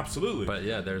 absolutely. But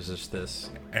there's just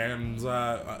this. And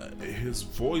his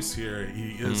voice here,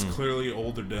 he is clearly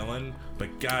older Dylan,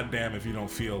 but goddamn if you don't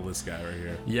feel this guy right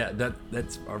here. Yeah,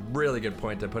 that's a really good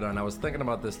point to put on. I was thinking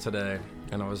about this today,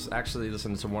 and I was actually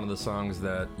listening to one of the songs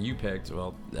that you picked.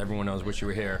 Well, everyone knows Wish You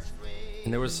Were Here.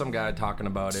 And there was some guy talking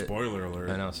about it. Spoiler alert.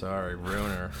 I know, sorry,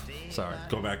 ruiner. Sorry.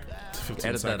 Go back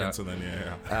 15 seconds and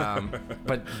then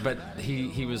but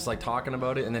he was like talking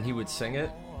about it, and then he would sing it,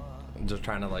 just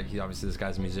trying to he obviously this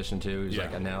guy's a musician too. He's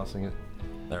like analyzing it,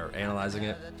 or analyzing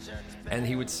it, and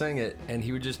he would sing it, and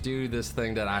he would just do this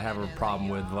thing that I have a problem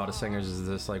with a lot of singers, is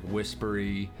this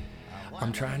whispery,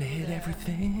 I'm trying to hit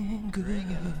everything good,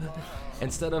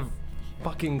 instead of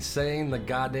fucking saying the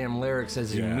goddamn lyrics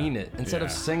as you mean it. Instead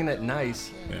of singing it nice,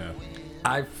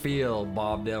 I feel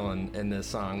Bob Dylan in this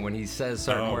song when he says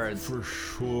certain words. For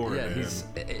sure.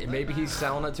 Yeah, maybe he's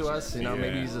selling it to us.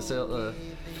 Maybe he's a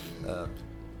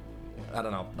I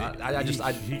don't know.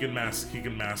 He can mask it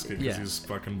because he's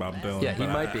fucking Bob Dylan. Yeah, he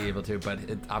might be able to, but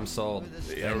I'm sold.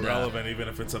 Irrelevant, even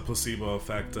if it's a placebo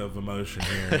effect of emotion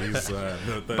here. He's,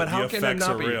 but how can it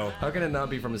not be? Real. How can it not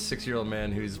be from a 6-year-old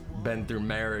man who's been through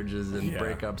marriages and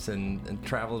breakups and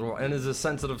travels the world and is a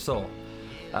sensitive soul?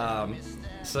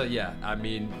 So yeah, I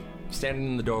mean, standing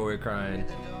in the doorway crying.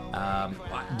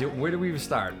 Where do we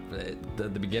start? The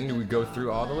beginning? Do we go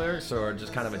through all the lyrics, or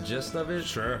just kind of a gist of it?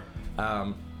 Sure.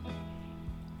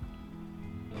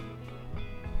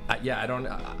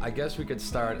 I guess we could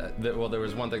start. Well, there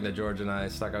was one thing that George and I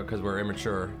stuck out because we're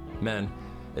immature men.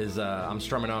 Is I'm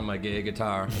strumming on my gay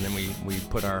guitar, and then we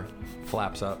put our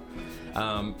flaps up.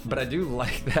 But I do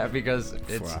like that because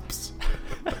it's flaps.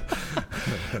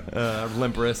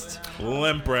 Limp wrist.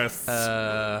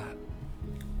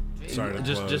 Sorry.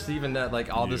 Just even that,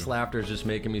 all this laughter is just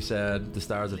making me sad. The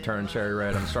stars have turned cherry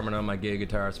red. I'm strumming on my gay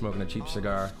guitar, smoking a cheap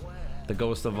cigar. The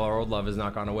ghost of our old love has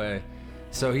not gone away.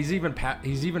 So he's even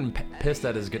pissed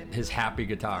at his happy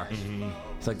guitar. Mm-hmm.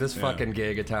 It's like this fucking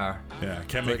gay guitar. Yeah,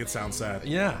 can't make it sound sad.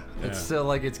 Yeah, it's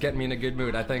still it's getting me in a good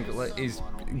mood. I think he's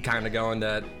kind of going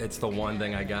that it's the one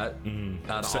thing I got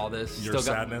out of all this. Your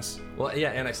sadness? Well,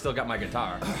 yeah, and I still got my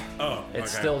guitar.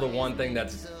 It's still the one thing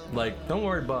that's don't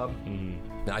worry, Bob.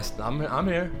 Mm-hmm. I'm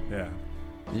here. Yeah.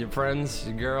 Your friends,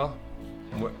 your girl.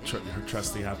 Her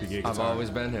trusty happy gay guitar. I've always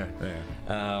been here.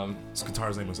 Yeah. His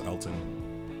guitar's name was Elton.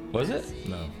 Was it?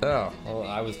 No. Oh, well,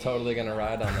 I was totally gonna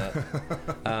ride on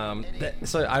that.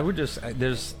 So I would just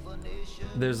there's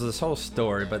this whole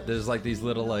story, but there's these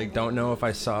little don't know if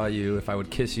I saw you, if I would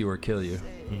kiss you or kill you.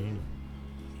 Mm-hmm.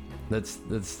 That's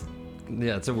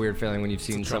it's a weird feeling when you've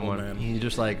seen someone. Man. You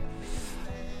just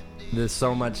there's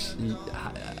so much.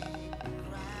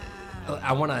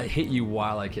 I want to hit you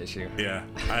while I kiss you. Yeah,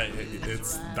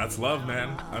 that's love,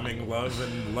 man. I mean,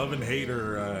 love and hate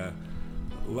are.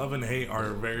 Love and hate are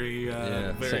very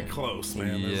close,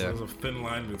 man. There's a thin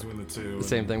line between the two.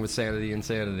 Same thing with sanity and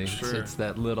insanity. Sure. It's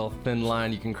that little thin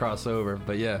line you can cross over.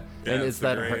 But and it's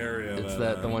that area. It's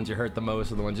the ones you hurt the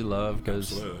most are the ones you love.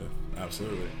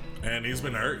 Absolutely. And he's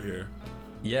been hurt here.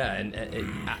 Yeah, and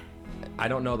I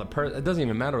don't know it doesn't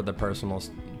even matter what the personal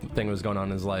thing was going on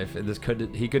in his life.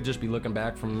 He could just be looking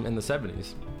back from in the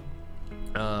 70s.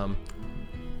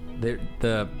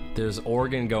 There's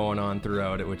organ going on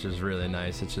throughout it, which is really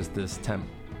nice. It's just this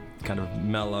kind of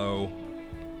mellow.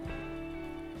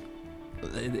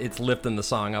 It's lifting the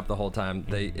song up the whole time.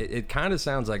 It kind of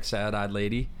sounds like Sad Eyed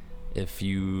Lady, if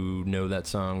you know that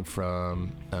song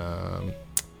from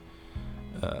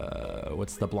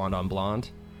what's the Blonde on Blonde.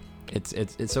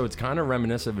 It's kind of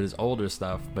reminiscent of his older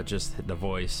stuff, but just the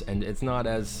voice, and it's not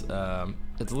as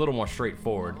it's a little more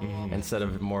straightforward instead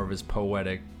of more of his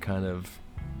poetic kind of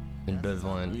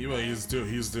ambivalent.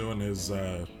 He's doing his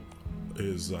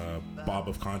Bob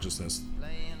of Consciousness,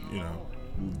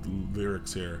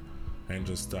 lyrics here, and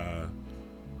just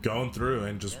going through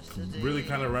and just really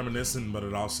kind of reminiscent, but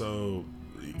it also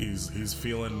he's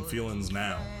feeling feelings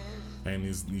now, and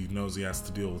he knows he has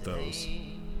to deal with those.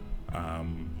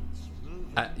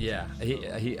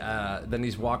 Then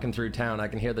he's walking through town. I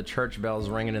can hear the church bells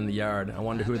ringing in the yard. I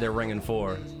wonder who they're ringing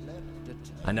for.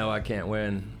 I know I can't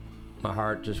win. My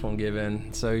heart just won't give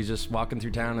in. So he's just walking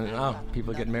through town, and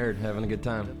people getting married, having a good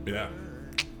time. Yeah.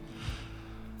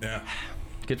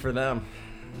 Good for them.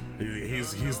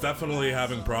 He's definitely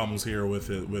having problems here with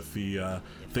the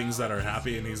things that are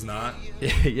happy, and he's not.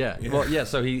 Yeah. Well, yeah.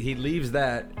 So he leaves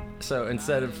that. So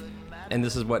instead of, and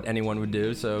this is what anyone would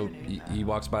do. So he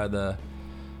walks by the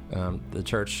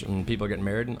church and people are getting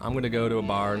married, and I'm going to go to a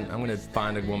bar and I'm going to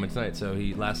find a woman tonight. So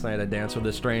last night I danced with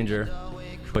a stranger,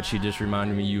 but she just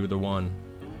reminded me you were the one.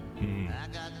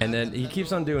 And then he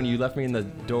keeps on doing, you left me in the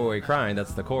doorway crying.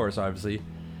 That's the chorus, obviously.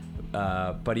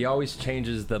 But he always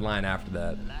changes the line after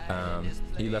that.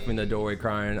 He left me in the doorway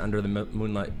crying under the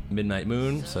midnight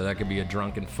moon. So that could be a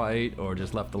drunken fight or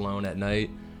just left alone at night.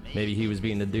 Maybe he was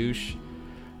being a douche.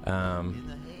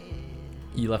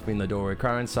 You left me in the doorway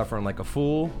crying, suffering like a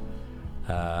fool.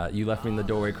 You left me in the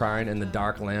doorway crying in the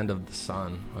dark land of the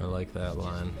sun. I like that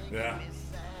line. Yeah.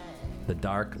 The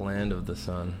dark land of the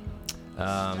sun.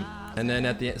 And then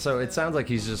at the end, so it sounds like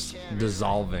he's just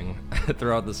dissolving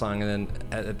throughout the song. And then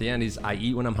at the end, I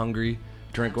eat when I'm hungry,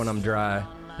 drink when I'm dry,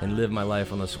 and live my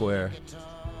life on the square.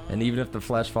 And even if the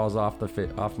flesh falls off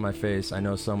my face, I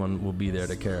know someone will be there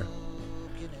to care.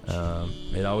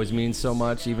 It always means so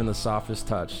much, even the softest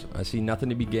touch. I see nothing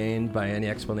to be gained by any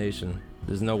explanation.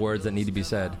 There's no words that need to be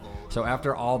said. So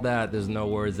after all that, there's no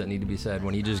words that need to be said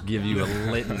when he just gives you a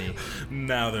litany.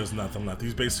 Now there's nothing left.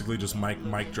 He's basically just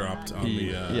mic dropped on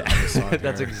the song.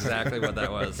 That's exactly what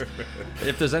that was.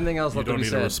 If there's anything else left to be said,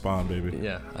 you don't need to respond, baby.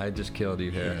 Yeah, I just killed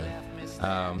you here.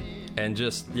 And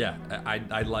just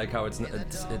I like how it's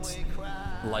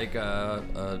like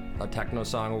a techno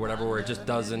song or whatever, where it just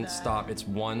doesn't stop. It's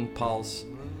one pulse.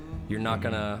 You're not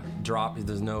gonna drop.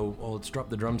 There's no, let's drop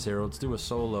the drums here. Let's do a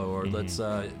solo, or let's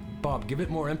Bob, give it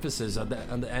more emphasis on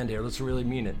the end here. Let's really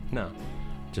mean it. No,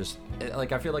 just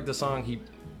I feel like the song,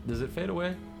 does it fade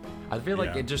away? I feel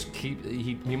like it just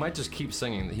he might just keep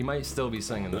singing. He might still be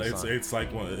singing this song. It's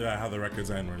like how the records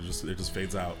end, where it just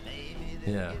fades out.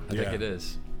 Yeah, I think it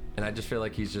is. And I just feel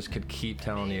like he's just could keep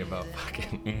telling you about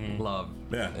fucking love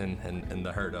and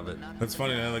the hurt of it. That's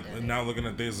funny. Now looking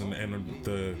at this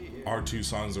and our two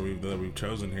songs that we've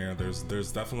chosen here,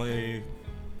 there's definitely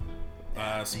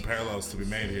some parallels to be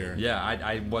made here. Yeah,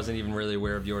 I wasn't even really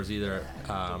aware of yours either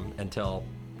until,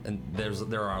 and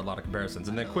there are a lot of comparisons.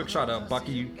 And then quick shot of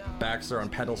Bucky Baxter on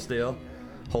pedal steel,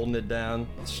 holding it down.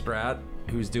 Strat,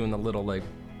 who's doing the little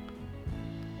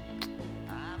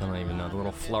I don't even know, the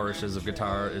little flourishes of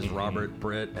guitar is Robert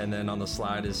Britt, and then on the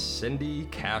slide is Cindy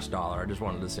Cash Dollar. I just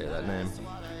wanted to say that name.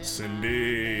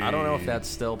 Cindy. I don't know if that's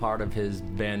still part of his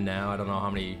band now. I don't know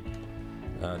how many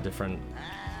different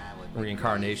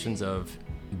reincarnations of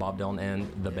Bob Dylan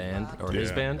and the band, or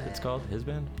his band. It's called his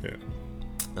band.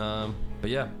 Yeah. But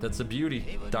yeah, that's the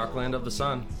beauty. Dark Land of the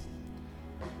Sun.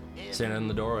 Santa in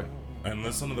the Doorway. And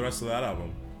listen to the rest of that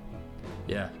album.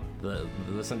 Yeah.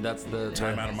 That's the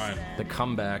Time Out of Mind. The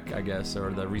comeback, I guess,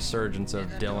 or the resurgence of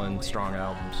Dylan strong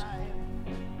albums.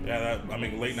 Yeah,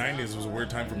 late '90s was a weird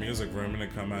time for music for him to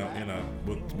come out,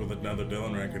 with another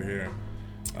Dylan record here.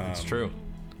 It's true.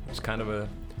 It's kind of a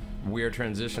weird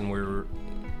transition where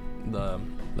the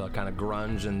kind of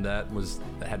grunge and that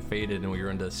had faded, and we were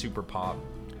into super pop,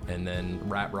 and then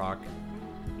rap rock.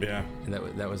 Yeah, and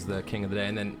that was the king of the day,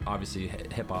 and then obviously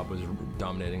hip hop was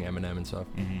dominating Eminem and stuff.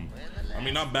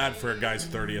 Not bad for a guy's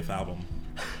 30th album.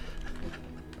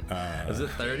 Is it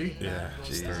 30? Yeah,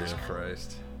 Jesus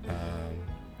Christ.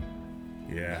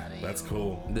 Yeah, that's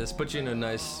cool. This puts you in a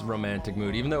nice romantic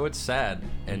mood, even though it's sad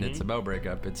and it's about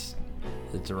breakup. It's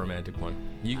a romantic one.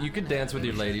 You could dance with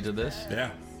your lady to this.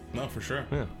 Yeah. No, for sure.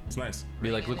 Yeah. It's nice.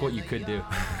 Be like, look what you could do.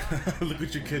 Look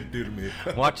what your kid do to me.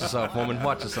 Watch yourself, woman.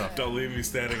 Watch yourself. Don't leave me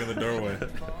standing in the doorway.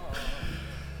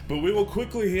 But we will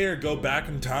quickly here go back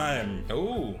in time.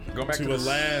 Ooh, go back to a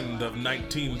land of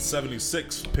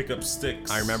 1976 pickup sticks.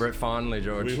 I remember it fondly,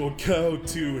 George. We will go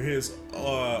to his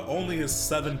only his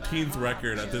 17th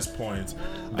record at this point.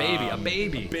 A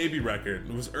baby record.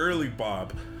 It was early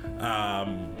Bob.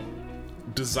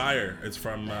 Desire. It's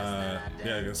from like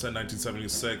I said,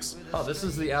 1976. Oh, this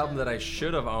is the album that I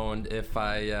should have owned if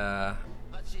I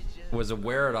was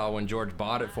aware at all when George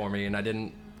bought it for me, and I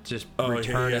didn't just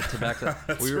return it to back to.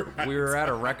 We were at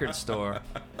a record store.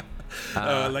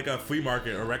 Like a flea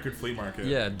market, a record flea market.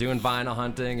 Yeah, doing vinyl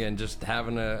hunting and just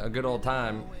having a good old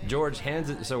time. George hands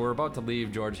it. So we're about to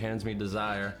leave. George hands me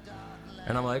Desire,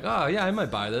 and I'm like, oh yeah, I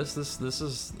might buy this. This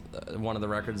is one of the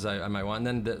records I might want.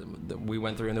 And then we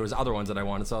went through, and there was other ones that I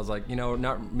wanted. So I was like,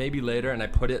 maybe later. And I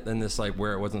put it in this like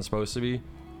where it wasn't supposed to be,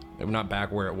 not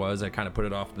back where it was. I kind of put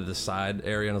it off to the side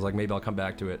area, and I was like, maybe I'll come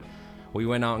back to it. We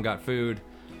went out and got food.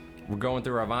 We're going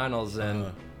through our vinyls,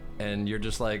 and you're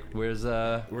just like, where's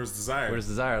Desire? Where's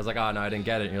Desire? I was like, oh no, I didn't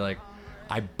get it. And you're like,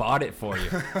 I bought it for you.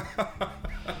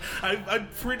 I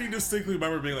pretty distinctly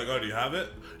remember being like, oh, do you have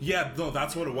it? Yeah, no,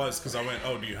 that's what it was, because I went,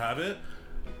 oh, do you have it?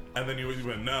 And then you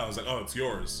went, no. I was like, oh, it's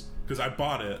yours, because I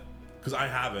bought it, because I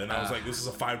have it. And I was like, this is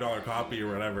a $5 copy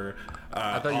or whatever.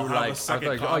 I thought you were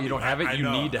like, oh, you don't have it? You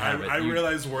need to have it. I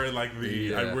realized where like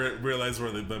realized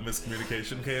where the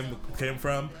miscommunication came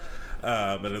from.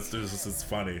 But it's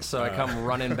funny. So I come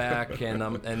running back,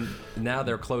 and now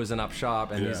they're closing up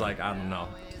shop, and he's like, I don't know,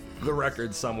 the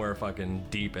record's somewhere fucking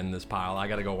deep in this pile. I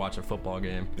gotta go watch a football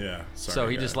game. Yeah. Sorry, so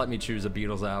he just let me choose a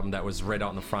Beatles album that was right out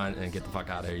in the front, and get the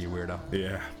fuck out of here, you weirdo.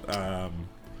 Yeah.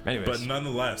 Anyways. But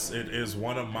nonetheless, it is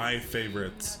one of my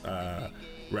favorite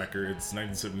records.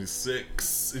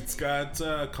 1976. It's got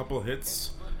a couple of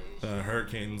hits.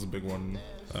 Hurricane's a big one.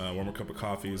 One More Cup of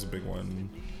Coffee is a big one.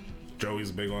 Joey's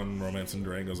a big one. Romance in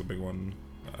Durango's a big one.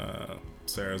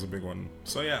 Sarah's a big one.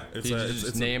 So yeah, it's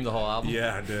just name the whole album.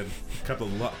 Yeah, I did.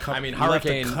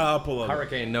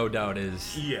 Hurricane, no doubt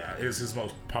is. Yeah, is his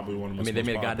probably one of the most. They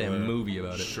made a goddamn movie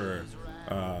about it. Sure.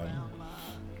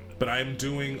 But I'm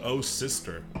doing Oh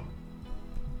Sister.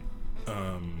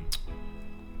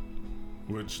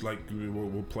 Which like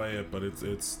we'll play it, but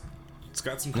it's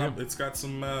got some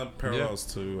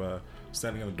parallels to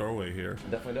Standing in the Doorway here.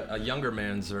 Definitely a younger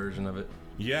man's version of it.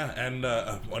 Yeah, and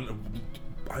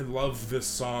I love this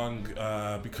song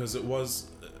because it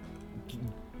was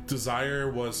Desire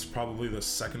was probably the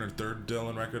second or third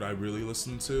Dylan record I really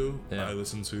listened to. Yeah. I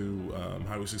listened to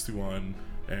Highway 61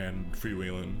 and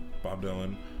Freewheelin', Bob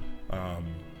Dylan.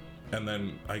 And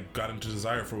then I got into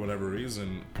Desire for whatever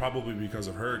reason, probably because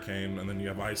of Hurricane, and then you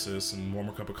have Isis and Warm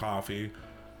a Cup of Coffee,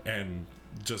 and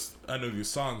just I know these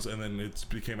songs, and then it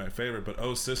became my favorite. But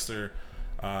Oh Sister,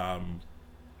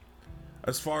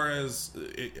 as far as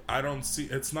I don't see,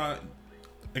 it's not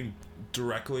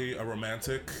directly a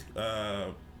romantic,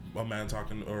 a man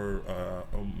talking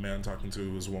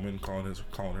to his woman, calling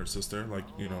her sister, like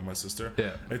my sister.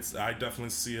 Yeah. I definitely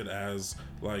see it as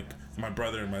like my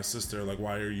brother and my sister. Like,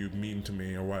 why are you mean to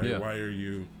me, or why are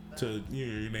you to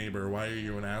your neighbor? Why are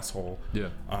you an asshole? Yeah.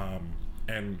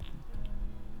 And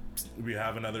we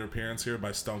have another appearance here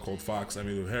by Stone Cold Fox,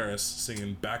 Emmylou Harris,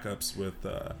 singing backups with.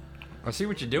 I see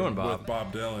what you're doing, Bob. With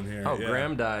Bob Dylan here. Oh, yeah.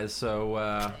 Graham dies, so.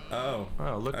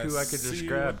 Look who I could just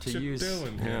grab to use.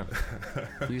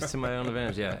 Use to my own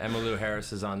advantage. Yeah, Emmylou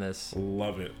Harris is on this.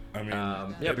 Love it. I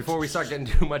mean, before we start getting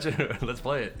too much into it, let's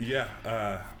play it.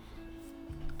 Yeah.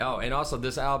 And also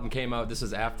this album came out. This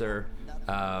is after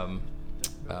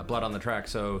Blood on the Track,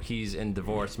 so he's in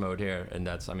divorce mode here, and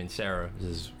Sarah is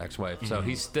his ex-wife. Mm-hmm. So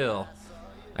he's still.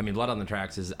 Blood on the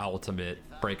Tracks is ultimate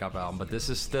breakup album, but this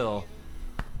is still.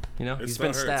 He's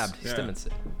been stabbed. Yeah.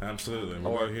 Absolutely.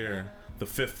 We'll go here. The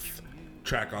 5th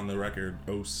track on the record,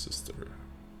 Oh Sister.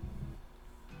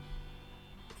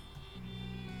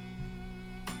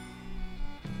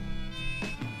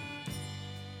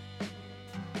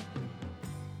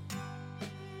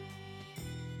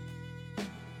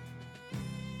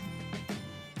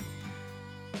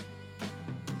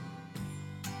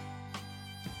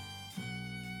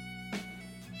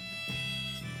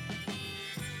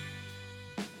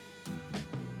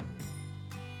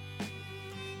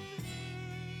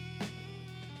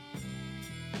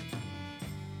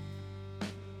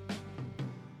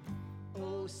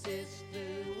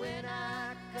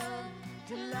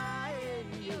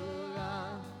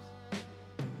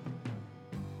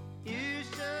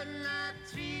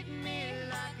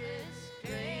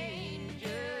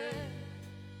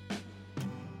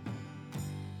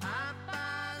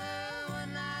 By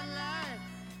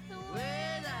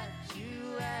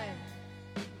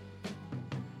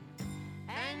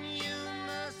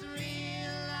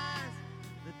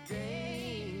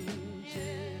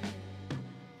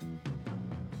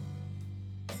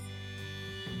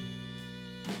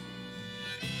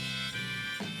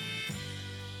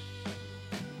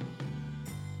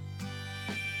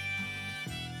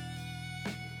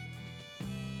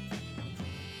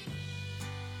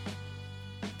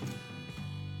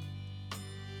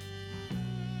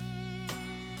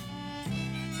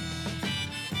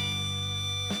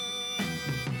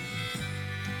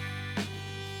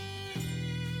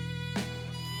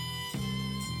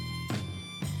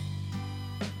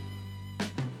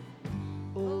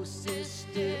Oh,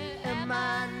 sister, am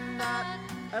I not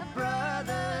a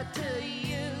brother to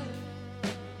you?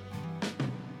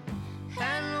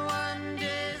 And one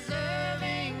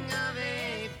deserving of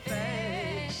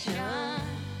affection.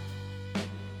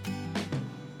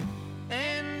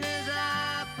 And is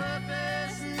our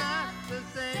purpose not the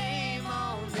same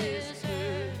on this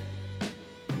earth?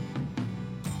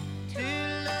 To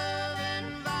love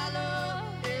and follow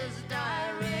his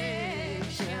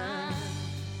direction.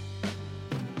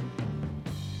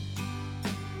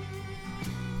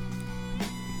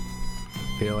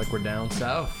 Feel like we're down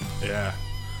south. Yeah.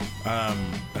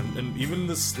 And even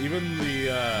the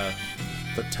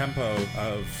tempo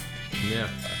of Yeah.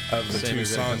 the Same two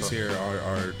exact songs tempo. here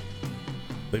are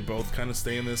they both kind of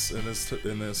stay in this mood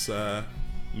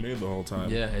the whole time.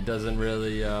 Yeah, it doesn't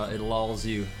really. It lulls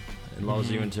you. It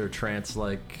lulls you into a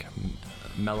trance-like,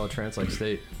 mellow trance-like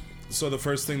state. So the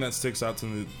first thing that sticks out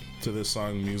to this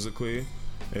song musically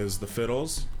is the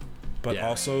fiddles, but Yeah.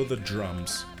 also the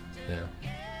drums. Yeah.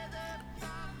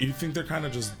 You think they're kind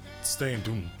of just staying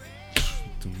doom.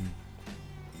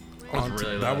 That was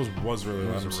really That loud. was really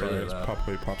loud. was I'm sorry. really It's loud.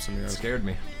 pops in the It ears. scared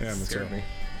me. Yeah, It me scared too. me.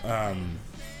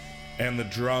 And the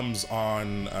drums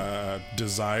on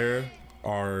Desire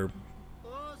are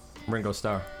Ringo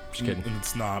Starr. Just kidding.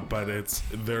 It's not, but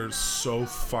they're so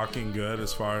fucking good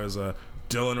as far as a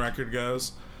Dylan record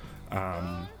goes.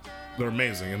 They're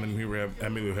amazing. And then we have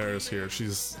Emmylou Harris here.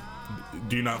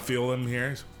 Do you not feel them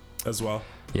here as well?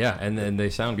 Yeah, and then they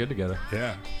sound good together.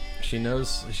 Yeah. She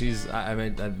knows she's. I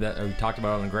mean, we talked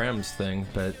about it on Graham's thing,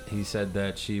 but he said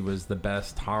that she was the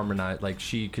best harmonized. Like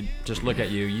she could just look at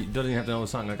you. You don't even have to know the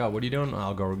song. Like, oh, what are you doing?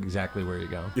 I'll go exactly where you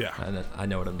go. Yeah. and I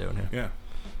know what I'm doing here, Yeah.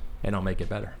 and I'll make it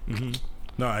better. Mm-hmm.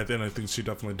 No, I think she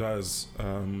definitely does.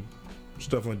 She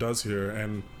definitely does here.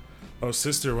 And oh,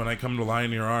 sister, when I come to lie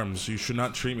in your arms, you should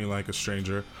not treat me like a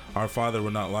stranger. Our Father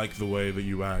would not like the way that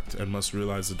you act, and must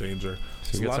realize the danger.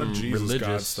 So There's you a get lot of some Jesus religious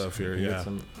God stuff here. you Yeah. get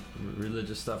some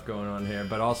religious stuff going on here,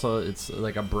 but also it's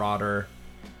like a broader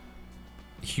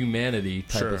humanity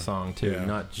type Sure. of song too, Yeah.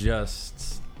 not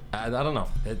just. I don't know.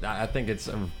 I think it's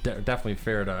definitely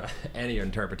fair to any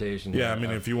interpretation. Yeah, I here.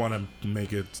 mean, if you want to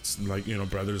make it like,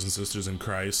 brothers and sisters in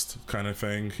Christ kind of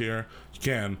thing here, you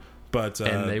can. But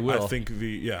And they will. I think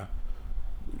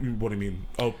what do you mean?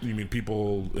 Oh, you mean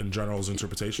people in general's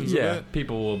interpretations of yeah, it?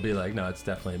 people will be like, no, it's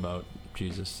definitely about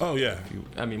Jesus. Oh yeah,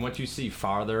 I mean, once you see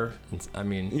farther, I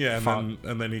mean, yeah,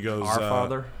 and then he goes, our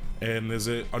Father. and is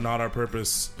it not our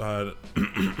purpose?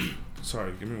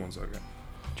 Sorry, give me 1 second.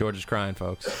 George is crying,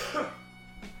 folks. I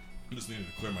just needed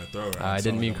to clear my throat. I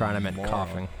didn't mean crying. I meant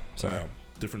coughing. Sorry. Yeah,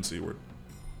 different C word.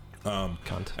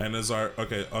 Cunt. And is our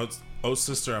oh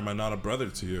sister, am I not a brother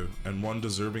to you, and one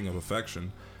deserving of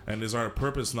affection? And is our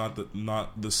purpose not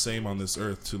the same on this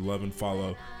earth, to love and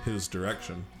follow His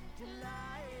direction?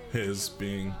 His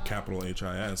being capital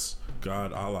H-I-S,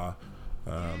 God, Allah,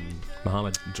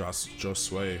 Muhammad.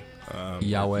 Josue,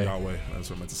 Yahweh. Yahweh. That's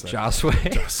what I meant to say. Joshua.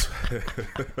 Josue.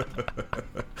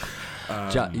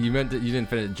 You didn't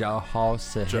finish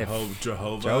Jehoshaphat.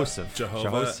 Jehovah, Joseph. Jehovah,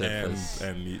 Joseph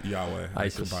and Yahweh.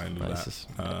 ISIS. Combined with ISIS.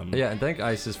 that. Yeah, and thank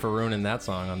ISIS for ruining that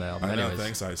song on the album. I know, Anyways.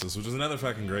 thanks ISIS, which is another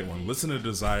fucking great one. Listen to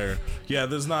Desire. Yeah,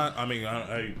 there's not. I mean,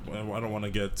 I don't want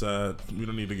to get. We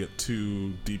don't need to get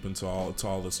too deep into all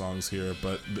the songs here,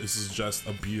 but this is just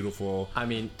a beautiful. I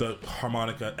mean, the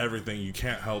harmonica, everything. You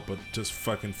can't help but just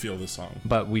fucking feel this song.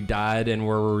 but we died and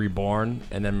were reborn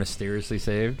and then mysteriously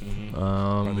saved.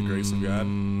 By the grace of God.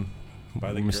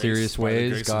 By the mysterious grace, ways,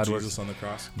 by the grace God of works. Jesus on the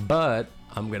cross. But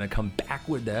I'm gonna come back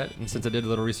with that since I did a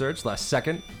little research last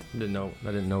second. I didn't know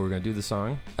we were gonna do the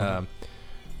song.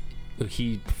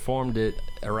 He performed it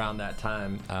around that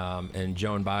time, and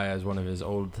Joan Baez, one of his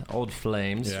old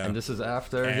flames, Yeah. and this is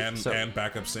after And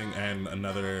backup sing and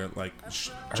another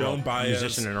Joan Baez,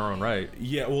 musician in her own right.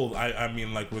 Yeah, well, I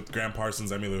mean, like with Graham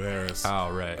Parsons, Emmylou Harris.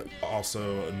 Oh right.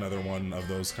 Also, another one of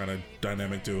those kind of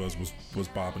dynamic duos was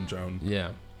Bob and Joan.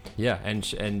 Yeah,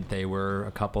 and they were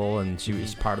a couple, and she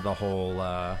was part of the whole.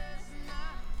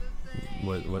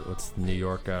 What's New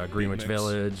York Greenwich Mix.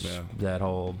 Village? Yeah. That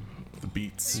whole. The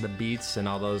Beats. And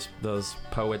all those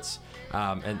poets,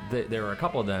 and there were a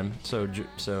couple of them.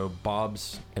 So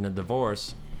Bob's in a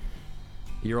divorce.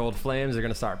 Your old flames are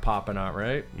gonna start popping out,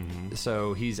 right? Mm-hmm.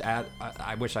 So he's at.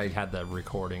 I wish I had the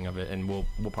recording of it, and we'll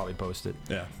probably post it.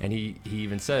 Yeah. And he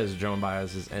even says Joan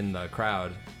Baez is in the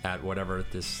crowd at whatever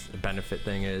this benefit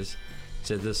thing is. He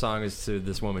says this song is to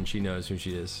this woman. She knows who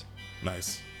she is.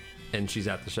 Nice. And she's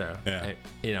at the show. Yeah.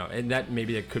 And, and that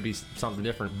maybe it could be something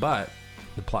different, but.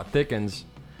 The plot thickens.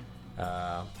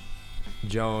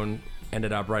 Joan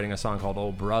ended up writing a song called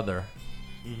 "Old Brother,"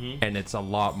 and it's a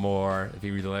lot more. If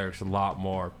you read the lyrics, a lot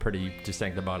more pretty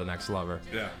distinct about an ex-lover.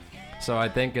 Yeah. So I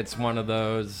think it's one of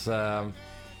those.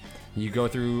 You go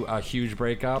through a huge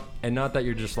breakup, and not that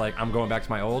you're just like, I'm going back to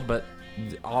my old, but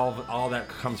all that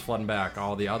comes flooding back,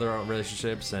 all the other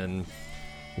relationships, and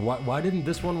why didn't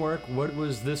this one work? What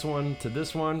was this one to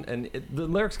this one? And the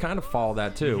lyrics kind of follow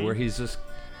that too, where he's just,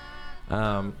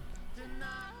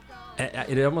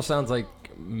 it almost sounds like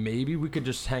maybe we could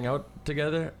just hang out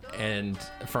together. And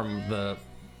from the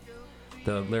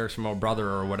lyrics from old brother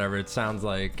or whatever, it sounds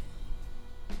like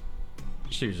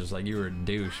she was just like, you were a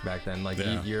douche back then. Like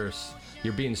you're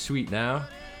being sweet now,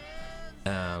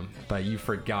 but you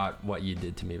forgot what you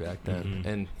did to me back then.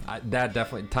 And that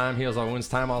definitely, time heals all wounds.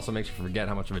 Time also makes you forget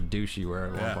how much of a douche you were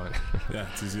at one point. Yeah,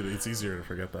 it's easier to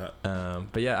forget that.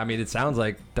 But yeah, I mean, it sounds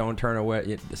like don't turn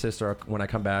away, sister. When I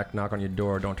come back, knock on your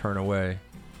door. Don't turn away.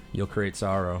 You'll create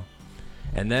sorrow.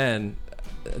 And then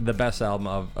the best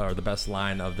the best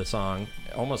line of the song,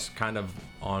 almost kind of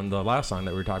on the last song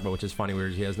that we were talking about, which is funny, where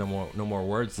he has no more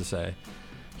words to say.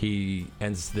 He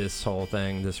ends this whole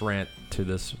thing, this rant to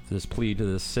this plea to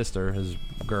this sister, his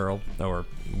girl, or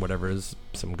whatever is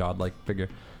some godlike figure.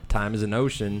 Time is an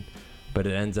ocean, but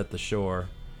it ends at the shore.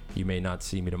 You may not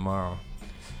see me tomorrow.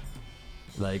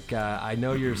 Like, I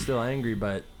know you're still angry,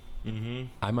 but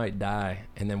I might die,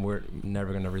 and then we're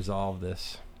never going to resolve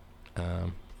this.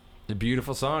 The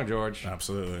beautiful song, George.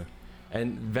 Absolutely.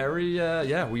 And very,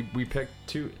 we picked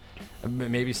two.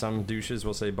 Maybe some douches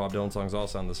will say Bob Dylan songs all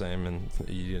sound the same, and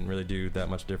you didn't really do that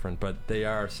much different, but they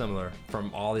are similar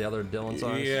from all the other Dylan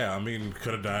songs. Yeah, I mean,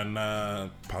 could have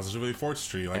done Positively 4th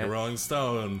Street, like a Rolling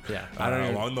Stone. Yeah,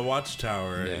 Along the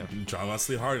Watchtower, John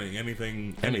Wesley Harding,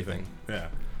 anything. Yeah.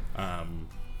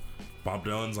 Bob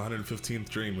Dylan's 115th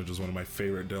Dream, which is one of my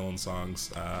favorite Dylan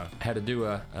songs. Had to do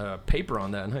a paper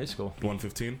on that in high school.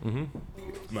 115?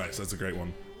 Mm-hmm. Nice, that's a great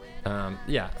one.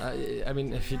 I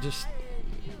mean, if you just...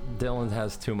 Dylan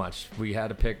has too much. We had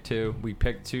to pick two. We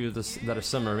picked two that are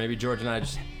similar. Maybe George and I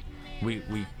just... We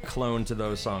cloned to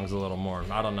those songs a little more.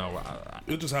 I don't know.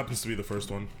 It just happens to be the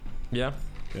first one. Yeah?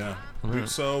 Yeah. Mm-hmm.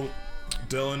 So,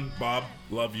 Dylan, Bob,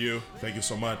 love you. Thank you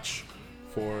so much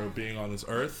for being on this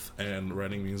earth and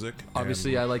writing music.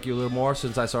 Obviously, I like you a little more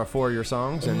since I saw 4 of your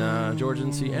songs, and George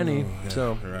didn't see any. Yeah,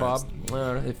 so, right. Bob,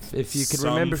 if you could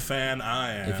Some remember, fan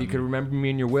I am. if you could remember me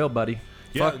in your will, buddy.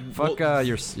 Yeah, fuck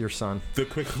your son. The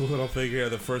quick little thing here.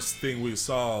 The first thing we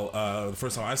saw, the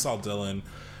first time I saw Dylan,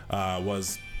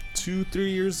 was 2-3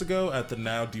 years ago at the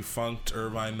now defunct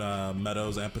Irvine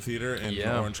Meadows Amphitheater in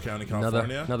Orange County,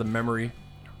 California. Another memory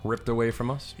ripped away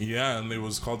from us. Yeah, and it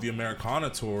was called the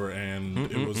Americana Tour,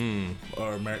 and it was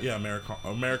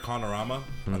Americanarama,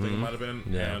 I think it might have been.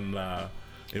 Yeah. And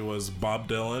it was Bob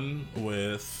Dylan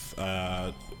with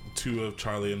two of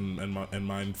Charlie and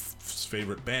mine's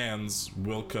favorite bands,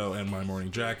 Wilco and My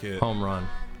Morning Jacket. Home run.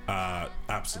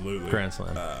 Absolutely. Grand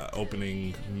slam.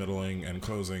 Opening, middling, and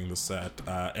closing the set,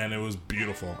 and it was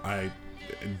beautiful.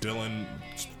 Dylan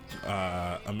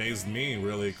amazed me,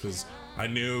 really, because I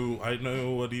knew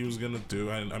what he was gonna do.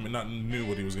 I mean, not knew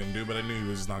what he was gonna do, but I knew he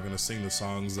was not gonna sing the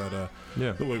songs that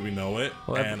the way we know it.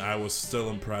 Well, and I was still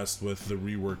impressed with the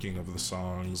reworking of the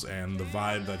songs and the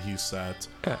vibe that he set.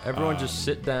 Yeah, everyone just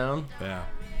sit down. Yeah,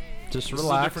 just relax.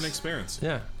 It's a different experience.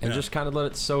 Yeah, and just kind of let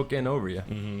it soak in over you.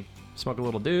 Mm-hmm. Smoke a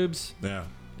little doobs. Yeah.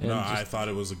 No, I thought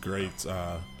it was a great.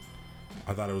 I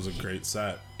thought it was a great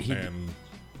set. And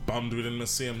bummed we didn't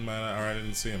see him I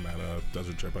didn't see him at a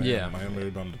Desert Trip. I am very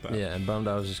bummed at that. Yeah, and bummed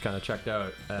I was just kind of checked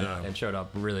out and showed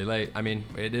up really late. I mean,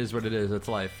 it is what it is. It's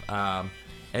life. And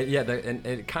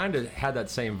it kind of had that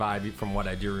same vibe from what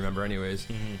I do remember anyways.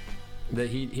 Mm-hmm. That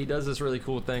he does this really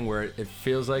cool thing where it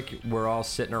feels like we're all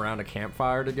sitting around a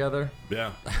campfire together.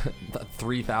 Yeah.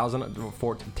 3,000,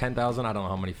 10,000, I don't know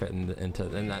how many fit into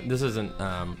that. This isn't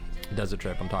Desert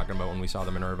Trip I'm talking about when we saw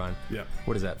them in Irvine. Yeah.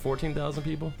 What is that, 14,000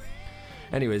 people?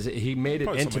 Anyways, he made it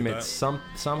probably intimate.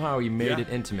 Somehow he made it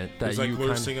intimate. That it's like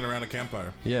we're singing around a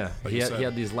campfire. Yeah, like he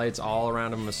had these lights all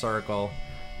around him in a circle,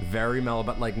 very mellow,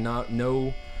 but like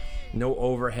no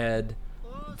overhead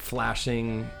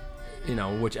flashing,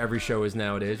 which every show is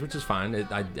nowadays, which is fine.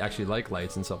 I actually like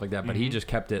lights and stuff like that, but he just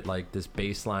kept it like this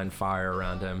baseline fire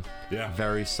around him. Yeah,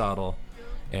 very subtle,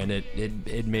 and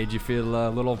it made you feel a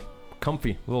little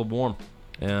comfy, a little warm.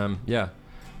 Yeah.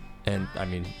 And I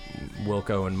mean,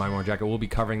 Wilco and My Morning Jacket, we'll be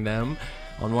covering them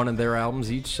on one of their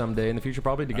albums each someday in the future,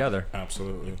 probably together.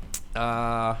 Absolutely.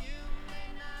 Oh,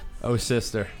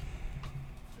 sister.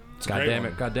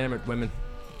 God damn it, women.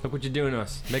 Look what you're doing to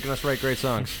us, making us write great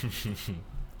songs.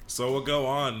 So we'll go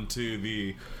on to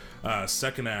the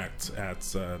second act at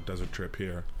Desert Trip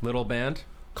here. Little band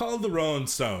called the Rolling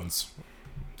Stones.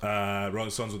 Rolling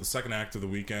Stones were the second act of the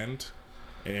weekend,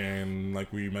 and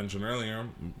like we mentioned earlier,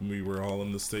 we were all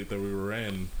in the state that we were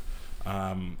in.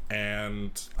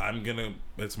 And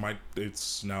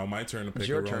it's now my turn to pick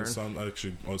a Rolling Stone.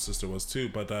 Actually, my sister was too,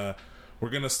 but we're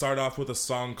gonna start off with a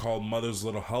song called "Mother's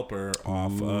Little Helper"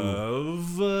 off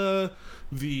of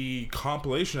the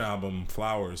compilation album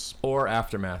 "Flowers" or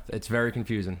Aftermath. It's very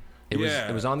confusing. It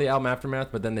was on the album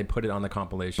Aftermath, but then they put it on the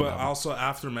compilation album. Also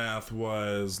Aftermath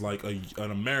was like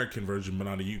an American version, but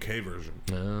not a UK version.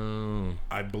 Oh.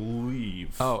 I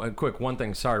believe. Oh, and quick, one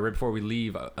thing. Sorry, right before we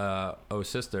leave Oh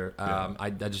Sister,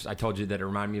 I told you that it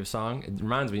reminded me of a song. It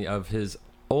reminds me of his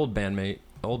old band,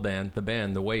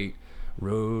 The Weight.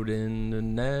 Rode into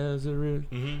Nazareth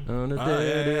on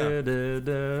a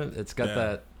It's got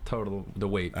that total, The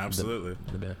Weight. Absolutely.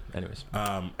 The band. Anyways.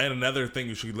 And another thing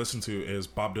you should listen to is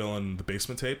Bob Dylan, The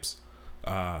Basement Tapes.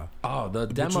 The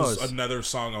demos. Which was another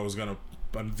song I was going to...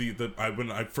 when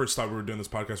I first thought we were doing this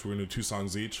podcast, we were going to do 2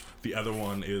 songs each. The other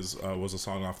one was a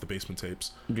song off The Basement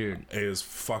Tapes. Dude. It is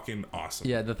fucking awesome.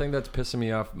 Yeah, the thing that's pissing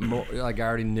me off, like I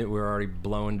already knew we were already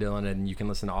blowing Dylan, and you can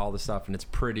listen to all the stuff, and it's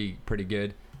pretty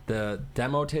good. The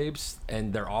demo tapes,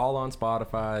 and they're all on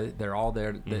Spotify. They're all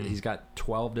there. He's got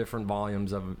 12 different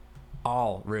volumes of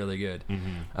all really good.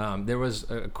 There was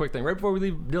a quick thing. Right before we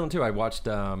leave Dylan, too, I watched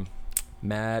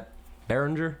Matt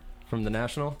Berenger from The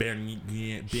National.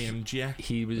 Berenger.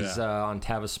 He was on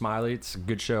Tavis Smiley. It's a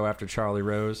good show after Charlie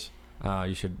Rose.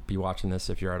 You should be watching this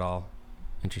if you're at all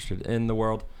interested in the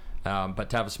world. But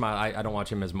Tavis Smiley, I don't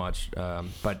watch him as much.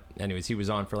 But anyways, he was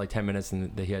on for like 10 minutes,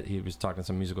 and he was talking to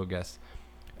some musical guests.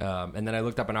 And then I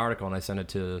looked up an article and I sent it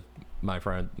to my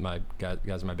friend, my guys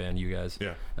in my band, you guys.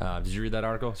 Yeah. Did you read that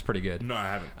article? It's pretty good. No,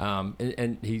 I haven't.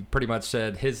 And he pretty much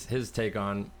said his take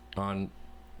on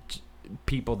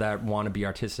people that want to be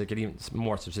artistic, and even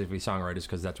more specifically songwriters,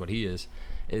 because that's what he is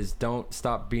don't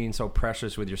stop being so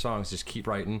precious with your songs. Just keep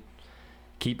writing,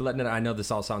 keep letting it. I know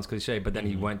this all sounds cliche, but then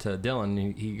he went to Dylan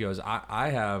and he goes, I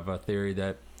have a theory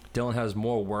that Dylan has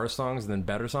more worse songs than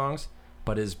better songs,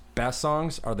 but his best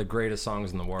songs are the greatest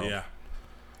songs in the world. Yeah.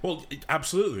 Well,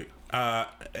 absolutely.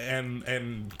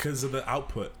 And because of the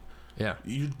output. Yeah.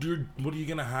 What are you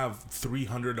gonna have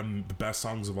 300 of the best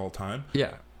songs of all time?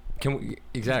 Yeah.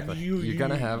 Exactly.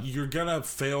 You're gonna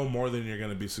fail more than you're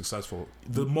gonna be successful.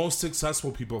 The most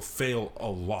successful people fail a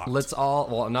lot.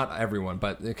 Not everyone,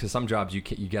 but because some jobs you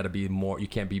got to be more. You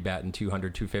can't be batting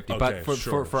 200, 250. Okay,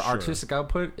 but for artistic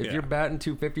output, if you're batting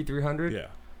 250, 300, yeah.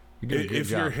 If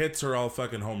your hits are all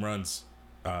fucking home runs,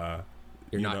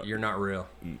 you're not real.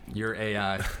 You're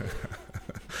AI.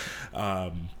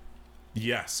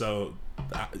 Yeah. So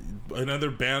another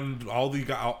band,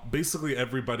 basically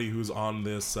everybody who's on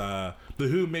this, the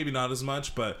Who maybe not as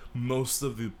much, but most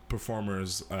of the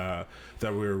performers that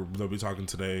we'll be talking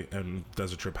today and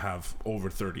Desert Trip have over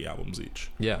 30 albums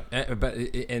each. Yeah,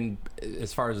 and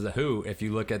as far as the Who, if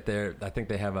you look at I think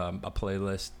they have a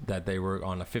playlist that they were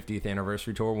on a 50th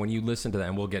anniversary tour. When you listen to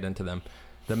them, we'll get into them.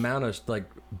 The amount of like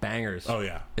bangers,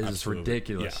 is absolutely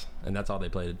ridiculous, and that's all they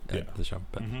played at the show.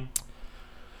 But.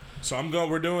 So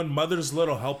we're doing Mother's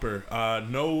Little Helper.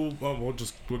 We'll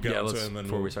get into it and then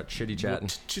before we start chitty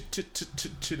chatting.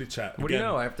 Chitty chat. What do you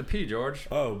know? I have to pee, George.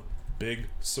 Oh, big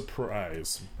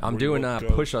surprise! I'm doing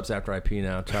push-ups after I pee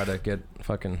now. Try to get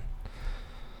fucking.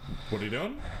 What are you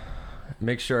doing?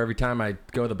 Make sure every time I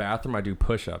go to the bathroom, I do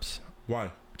push-ups.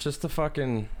 Why? Just to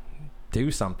fucking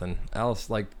do something else,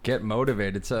 like get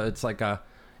motivated. So it's like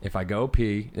if I go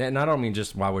pee, and I don't mean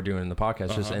just while we're doing the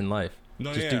podcast, just in life.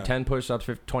 No, just do 10 push-ups,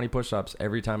 20 push-ups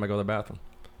every time I go to the bathroom.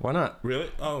 Why not? Really?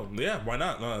 Oh, yeah. Why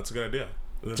not? No, that's a good idea.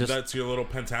 That's your little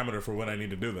pentameter for when I need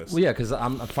to do this. Well, yeah, because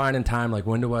I'm finding time. Like,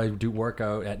 when do I do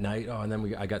workout at night? Oh, and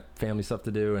then I got family stuff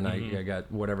to do, and I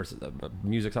got whatever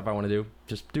music stuff I want to do.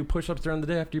 Just do push-ups during the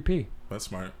day after you pee. That's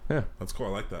smart. Yeah, that's cool. I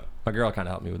like that. My girl kind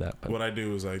of helped me with that. But. What I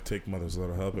do is I take Mother's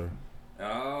Little Helper.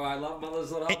 Oh, I love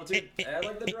Mother's Little Helper too. I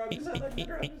like the drugs.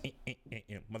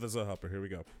 Mother's Little Helper. Here we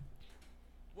go.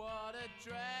 What a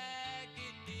drag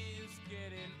it is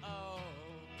getting old.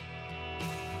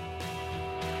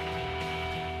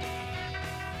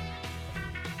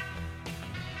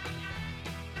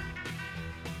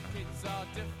 Kids are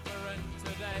different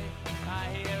today. I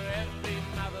hear every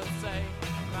mother say,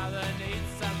 mother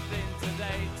needs something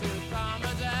today to calm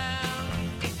her down.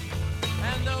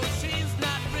 And though she's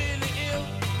not really ill,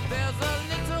 there's a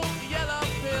little yellow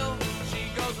pill. She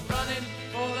goes running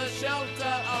for the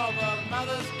shelter of her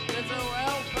mother's little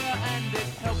helper, and it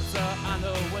helps her on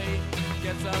her way,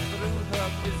 gets her through her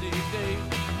busy day.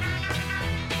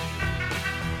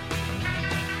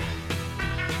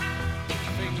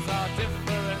 Things are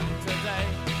different today.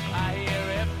 I hear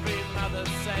every mother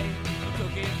say,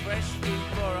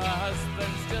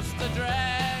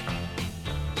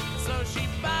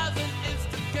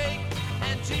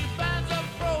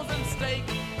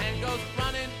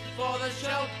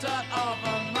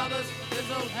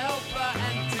 little helper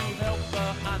and to help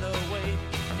her on her way,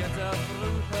 get her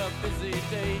through her busy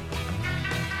day.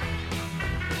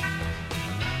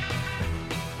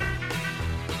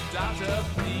 Doctor,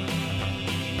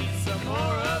 please, some more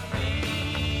of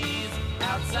these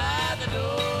outside the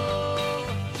door.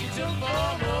 She took more.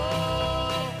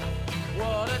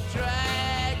 What a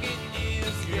drag it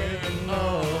is getting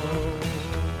old.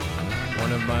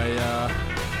 One of my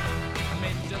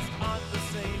Men just aren't the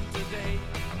same today.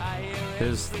 I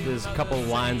hear there's a couple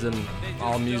lines in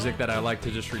all music that I like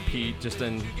to just repeat, just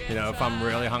in, you know, if I'm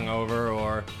really hungover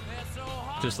or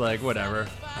just like whatever,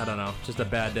 I don't know, just a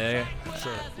bad day.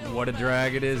 Sure. What a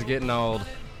drag it is getting old.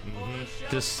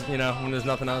 Just, you know, when there's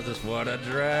nothing else, just what a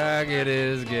drag it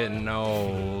is getting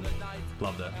old.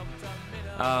 Love that.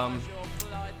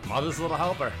 Mother's Little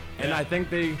Helper. And I think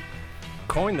they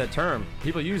coined that term.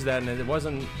 People use that, and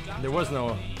there was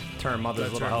no term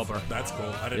Mother's Little Helper. That's cool.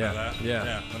 I didn't know that.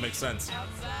 Yeah. That makes sense.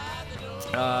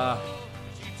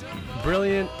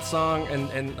 Brilliant song, and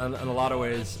in a lot of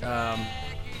ways,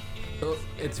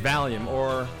 it's Valium,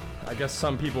 or I guess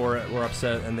some people were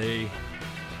upset, and they,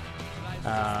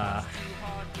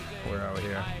 where are we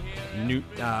here?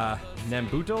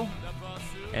 Nembutol,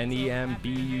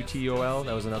 Nembutol.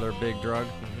 That was another big drug.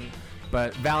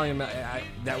 But Valium,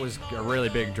 that was a really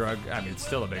big drug. I mean, it's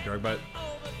still a big drug, but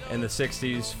in the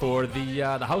 '60s for the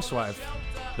housewife,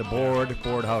 the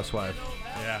bored housewife.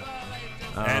 Yeah.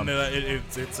 And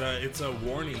it's a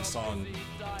warning song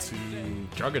to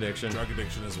Drug addiction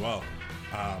as well.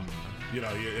 You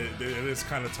know, it is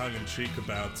kind of tongue in cheek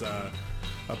about.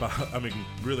 I mean,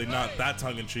 really not that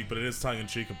tongue in cheek, but it is tongue in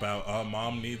cheek about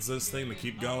mom needs this thing to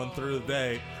keep going through the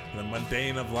day, the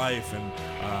mundane of life, and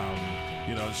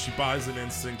you know, she buys an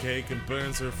instant cake and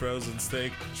burns her frozen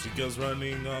steak. She goes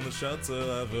running on the shelter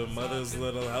of her mother's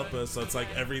little helper. So it's like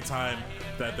every time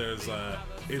that there's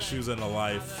issues in a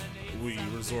life, we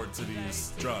resort to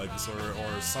these drugs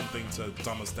or something to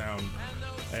dumb us down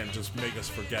and just make us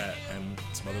forget, and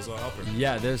it's Mother's Little Helper.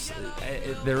 Yeah,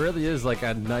 there really is like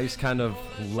a nice kind of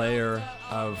layer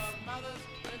of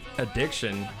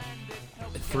addiction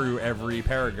through every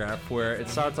paragraph, where it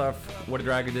starts off, what a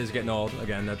drag it is getting old.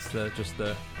 Again, that's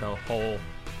the whole,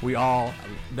 we're all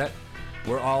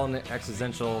in the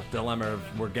existential dilemma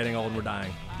of we're getting old and we're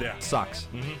dying. Yeah. Sucks.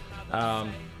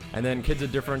 And then kids are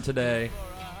different today.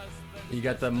 You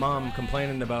got the mom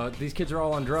complaining about, these kids are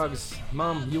all on drugs.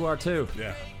 Mom, you are too.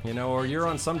 Yeah. You know, or you're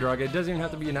on some drug. It doesn't even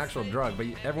have to be an actual drug, but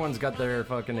everyone's got their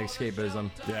fucking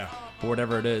escapism. Yeah. Or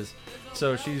whatever it is.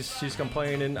 So she's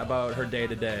complaining about her day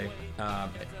to day.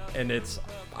 And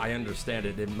I understand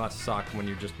it. It must suck when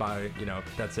you just buy, you know,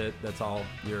 that's it. That's all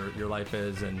your life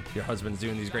is. And your husband's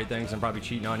doing these great things and probably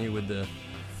cheating on you with the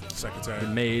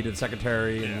maid and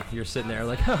secretary, and you're sitting there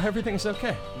like, oh, everything's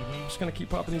okay. I'm just gonna keep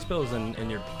popping these pills,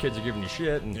 and your kids are giving you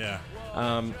shit.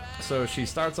 And so she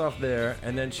starts off there,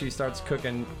 and then she starts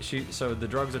cooking. So the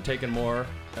drugs are taking more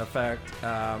effect.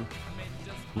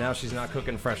 Now she's not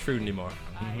cooking fresh food anymore.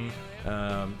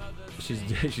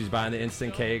 She's buying the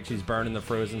instant cake. She's burning the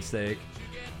frozen steak.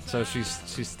 So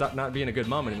she's not being a good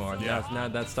mom anymore. Now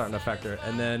that's starting to affect her.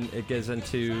 And then it gets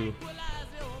into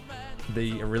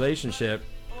the relationship.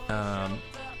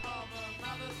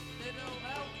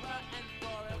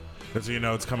 Because you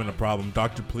know it's coming a problem.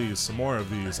 Doctor, please, some more of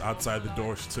these. Outside the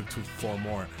door, she took 4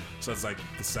 more. So it's like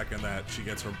the second that she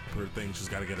gets her thing, she's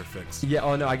got to get her fixed. Yeah.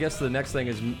 Oh no. I guess the next thing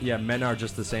is men are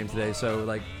just the same today. So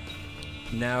like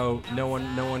now, no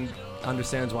one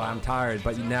understands why I'm tired,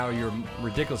 but now you're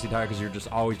ridiculously tired because you're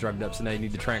just always drugged up. So now you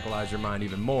need to tranquilize your mind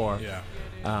even more. Yeah.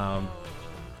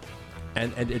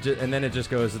 And then it just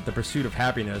goes that the pursuit of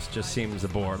happiness just seems a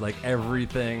bore. Like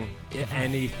anything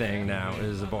now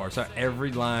is a bore. So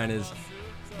every line is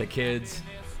the kids,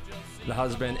 the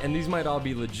husband, and these might all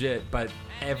be legit, but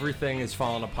everything is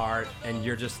falling apart, and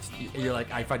you're like,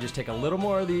 if I just take a little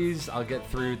more of these, I'll get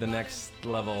through the next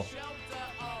level.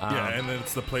 And then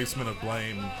it's the placement of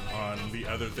blame on the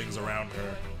other things around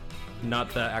her, not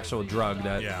the actual drug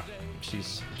that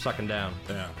she's sucking down.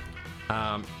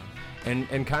 Yeah.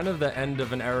 And kind of the end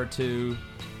of an era too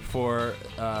for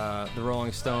the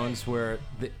Rolling Stones, where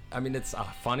it's a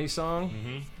funny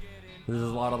song. There's a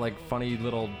lot of like funny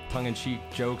little tongue-in-cheek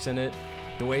jokes in it.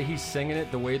 The way he's singing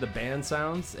it, the way the band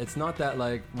sounds, it's not that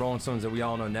like Rolling Stones that we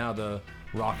all know now, the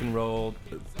rock and roll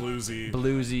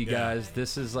bluesy guys.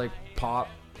 This is like pop,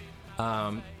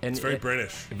 and it's very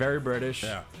British. Very British.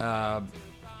 Yeah.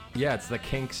 It's the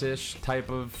Kinks-ish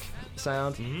type of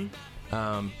sound.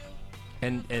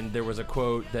 And there was a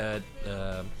quote that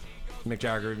Mick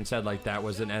Jagger even said, like, that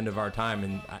was an end of our time,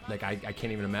 and like I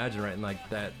can't even imagine writing like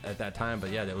that at that time.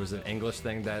 But yeah, there was an English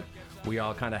thing that we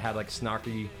all kind of had like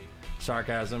snarky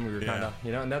sarcasm. We were kind of,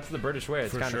 you know, and that's the British way.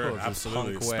 It's For kind of sure, cool. It's this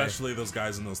absolutely. punk way. Especially those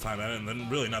guys in those times. And then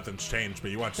really nothing's changed,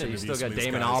 but you watch Yeah, you interviews still got of these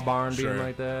Damon guys. Albarn Sure. being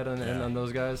like that, and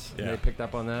those guys. Yeah. They picked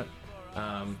up on that.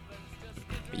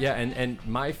 And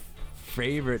my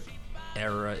favorite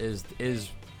era is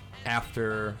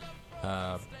after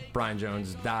Brian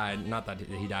Jones died. Not that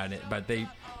he died, but they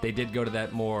did go to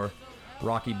that more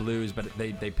rocky blues, but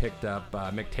they picked up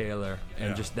Mick Taylor,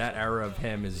 and just that era of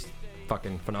him is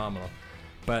fucking phenomenal.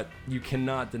 But you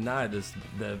cannot deny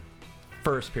the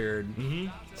first period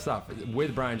stuff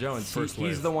with Brian Jones. First He's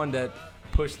wave. the one that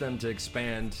pushed them to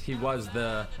expand. He was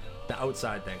the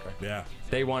outside thinker. Yeah.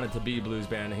 They wanted to be a blues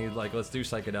band, and he's like, let's do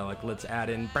psychedelic. Let's add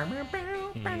in.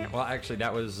 Well, actually,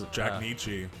 that was Jack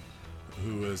Nietzsche,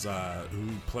 who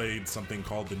played something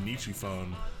called the Nietzsche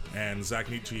phone, and Jack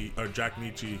Nietzsche,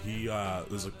 he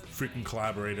was a freaking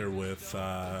collaborator with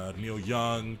Neil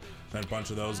Young and a bunch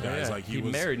of those guys. Yeah, Like he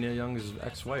was married Neil Young's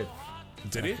ex-wife.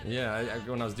 Did he? Yeah,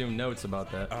 when I was doing notes about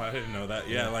that. Oh, I didn't know that.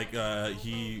 Yeah, like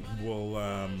he will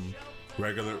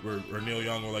Neil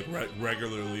Young will like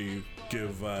regularly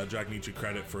give Jack Nietzsche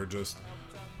credit for just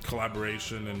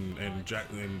collaboration,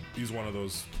 and he's one of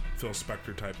those Phil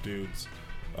Spector type dudes.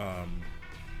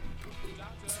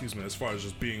 Excuse me, as far as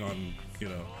just being on, you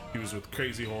know, he was with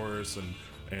Crazy Horse and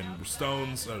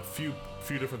Stones a few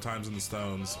different times in the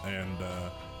Stones, and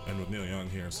with Neil Young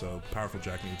here. So powerful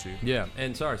Jack Nietzsche. Yeah,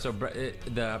 and sorry, so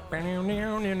the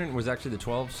was actually the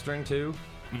 12-string too,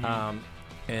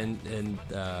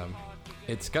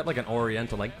 it's got like an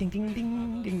Oriental like ding ding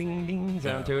ding ding ding ding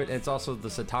sound to it. It's also the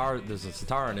sitar. There's a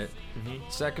sitar in it.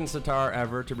 Second sitar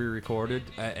ever to be recorded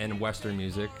in Western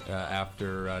music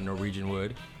after Norwegian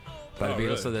Wood by the Beatles.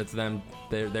 Really? So that's them.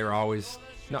 They were always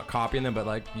not copying them, but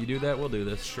like, you do that, we'll do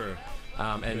this. Sure.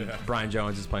 Brian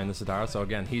Jones is playing the sitar. So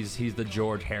again, he's the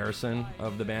George Harrison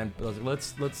of the band.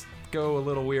 Let's go a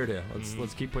little weird here.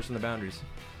 Let's keep pushing the boundaries.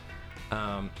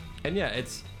 And yeah,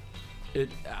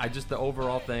 the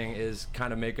overall thing is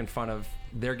kind of making fun of,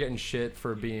 they're getting shit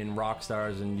for being rock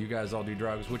stars and you guys all do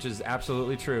drugs, which is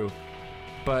absolutely true.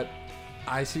 But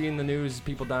I see in the news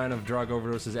people dying of drug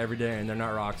overdoses every day, and they're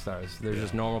not rock stars. They're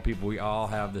just normal people. We all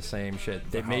have the same shit.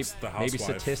 Maybe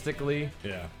statistically,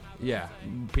 yeah,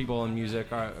 people in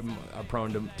music are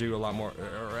prone to do a lot more.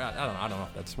 I don't know.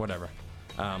 That's whatever.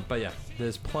 But yeah,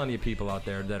 there's plenty of people out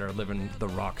there that are living the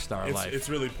rock star life. It's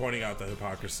really pointing out the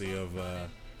hypocrisy of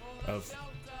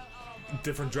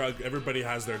different drug. Everybody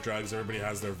has their drugs. Everybody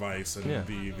has their vice, and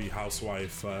the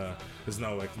housewife is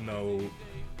no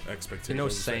expectations. No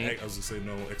saint. I was gonna say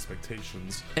no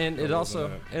expectations. And it also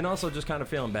just kind of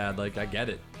feeling bad. Like, I get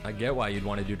it. I get why you'd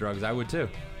want to do drugs. I would too.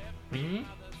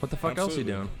 What the fuck else are you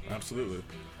doing? Absolutely.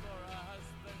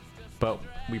 But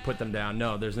we put them down.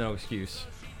 No, there's no excuse.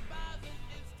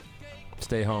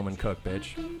 Stay home and cook,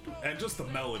 bitch. And just the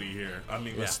melody here. I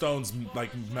mean, the Stones, like,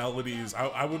 melodies.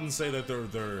 I wouldn't say that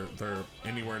they're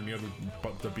anywhere near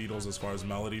the Beatles as far as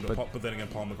melody, but then again,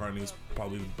 Paul McCartney is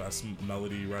probably the best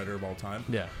melody writer of all time.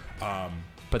 Yeah.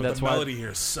 But that's the why melody here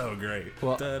is so great.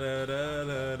 Well,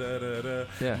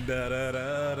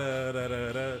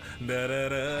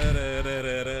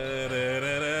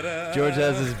 George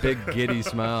has this big giddy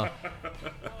smile.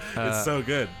 It's so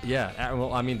good. Yeah.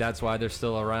 Well, I mean, that's why they're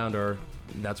still around, or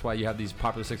that's why you have these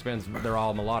popular six bands. They're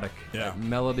all melodic. Yeah.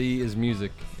 Melody is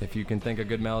music. If you can think of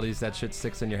good melodies, that shit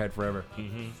sticks in your head forever.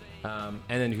 And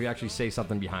then if you actually say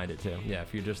something behind it too. Yeah.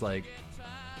 If you're just like,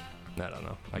 I don't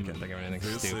know. I can't think of anything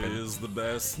stupid. This is the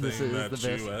best thing that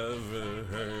you ever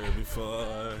heard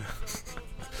before.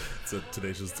 It's a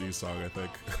Tenacious D song, I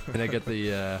think. And I get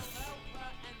the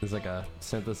there's like a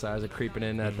synthesizer creeping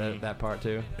in at that part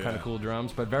too. Kind of cool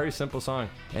drums, but very simple song.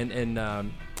 And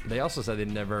they also said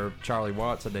Charlie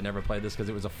Watts said they never played this because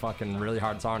it was a fucking really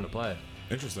hard song to play.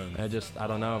 Interesting. I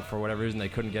don't know, for whatever reason they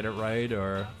couldn't get it right,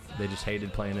 or they just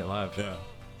hated playing it live. Yeah.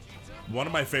 One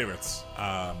of my favorites.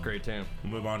 Great tune.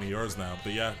 We'll move on to yours now.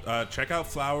 But yeah, check out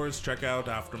Flowers, check out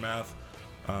Aftermath,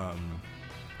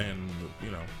 and,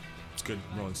 you know, it's good.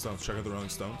 Rolling Stones. Check out the Rolling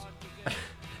Stones.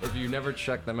 If you never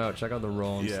check them out, check out the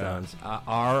Rolling Stones.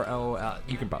 R-O-L.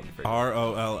 You can probably figure it out.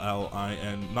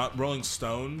 R-O-L-L-I-N. Not Rolling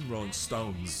Stone, Rolling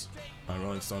Stones.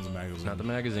 Rolling Stones magazine. Not the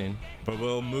magazine. But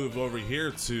we'll move over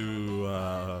here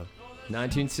to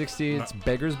 1960, it's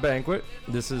Beggar's Banquet.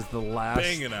 This is the last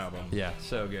banging album. Yeah,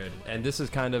 so good. And this is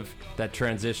kind of that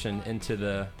transition into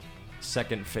the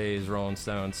second phase Rolling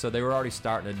Stones. So they were already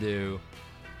starting to do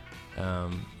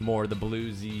more the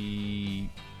bluesy,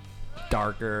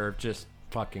 darker, just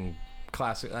fucking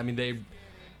classic. I mean,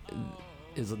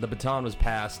 the baton was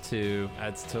passed to,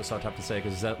 it's so tough to say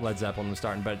because Led Zeppelin was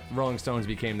starting, but Rolling Stones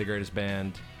became the greatest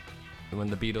band when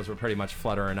the Beatles were pretty much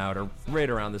fluttering out, or right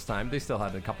around this time. They still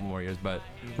had a couple more years, but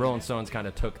Rolling Stones kind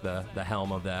of took the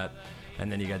helm of that.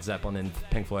 And then you got Zeppelin and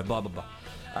Pink Floyd, blah, blah,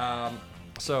 blah.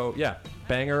 So, yeah,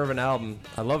 banger of an album.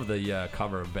 I love the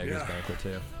cover of Beggar's Banquet,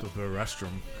 too. The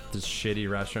restroom. This shitty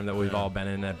restroom that we've all been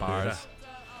in at bars. Yeah.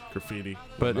 Graffiti.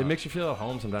 But it makes you feel at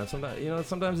home sometimes.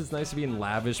 Sometimes it's nice to be in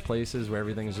lavish places where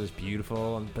everything's just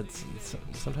beautiful. But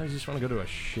sometimes you just want to go to a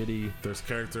shitty... There's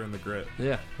character in the grit.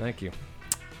 Yeah, thank you.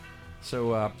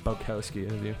 So, Bukowski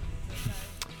of you.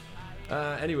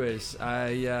 Anyways,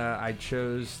 I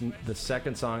chose the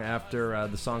second song after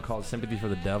the song called "Sympathy for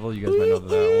the Devil." You guys might know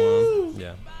that one.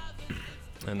 Yeah.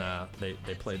 And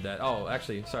they played that. Oh,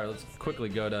 actually, sorry. Let's quickly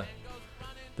go to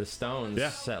the Stones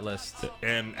set list.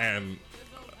 And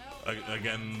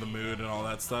again, the mood and all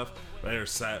that stuff. Their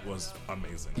set was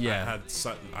amazing. Yeah.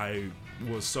 I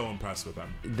was so impressed with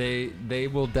them. They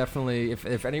will definitely,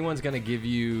 if anyone's gonna give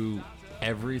you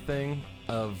everything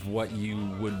of what you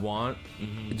would want,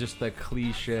 just the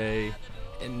cliche,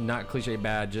 and not cliche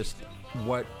bad, just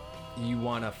what you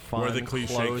want to fun. Where the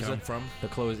cliche come from? The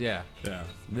close, yeah.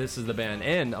 This is the band,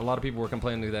 and a lot of people were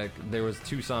complaining that there was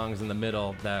 2 songs in the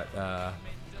middle that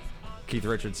Keith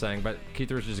Richards sang, but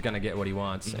Keith Richards is gonna get what he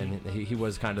wants, and he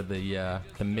was kind of the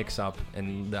mix-up,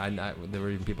 and there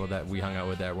were even people that we hung out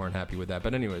with that weren't happy with that.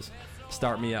 But anyways,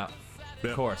 "Start Me Up,"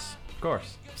 of course,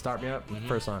 "Start Me Up,"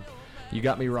 first song. "You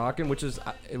Got Me Rockin'," which is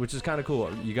kind of cool.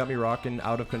 "You Got Me Rockin',"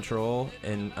 "Out of Control,"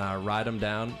 and "Ride 'Em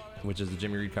Down," which is the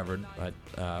Jimmy Reed covered,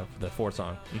 the 4th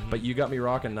song. But "You Got Me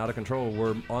Rockin'," and "Out of Control"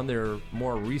 were on their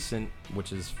more recent,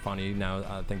 which is funny now.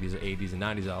 I think these are 80s and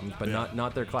 90s albums, but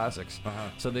not their classics.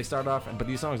 So they start off, but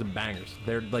these songs are bangers.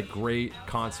 They're like great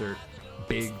concert,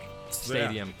 big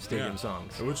stadium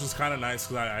songs. Which is kind of nice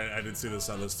because I did see this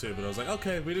on list too, but I was like,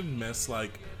 okay, we didn't miss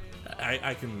like.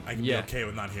 I can be okay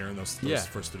with not hearing those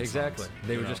first 3 exactly. songs.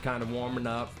 They were just kind of warming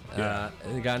up.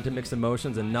 They got into Mixed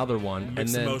Emotions, another one.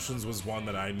 Mixed Emotions was one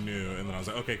that I knew, and then I was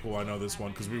like, okay, cool, I know this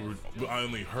one because I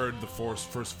only heard the first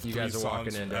 3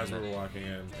 songs as we were walking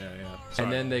in. Yeah. And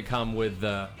then they come with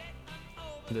the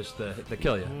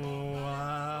Kill Ya.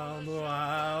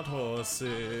 Wild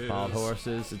horses. Wild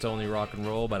Horses. It's only rock and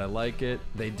roll, but I like it.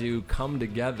 They do Come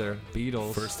Together.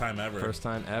 Beatles. First time ever.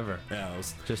 Yeah,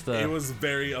 it was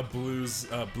very a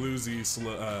bluesy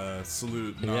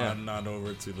salute. Not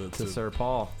over to Sir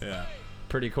Paul. Yeah,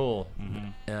 pretty cool.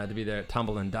 To be there.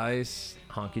 Tumblin' Dice,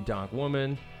 Honky Tonk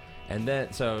Woman. And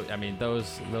then, so I mean,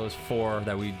 those 4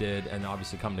 that we did, and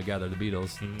obviously Come Together, the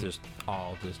Beatles, just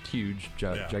huge,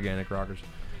 gigantic rockers.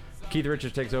 Keith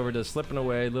Richards takes over to Slippin'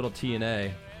 Away, Little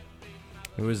T&A.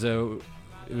 It was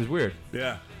weird.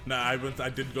 Yeah. No, I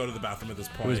did go to the bathroom at this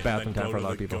point. It was bathroom time for a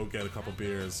lot of people. Go get a couple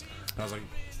beers. And I was like,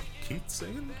 Keith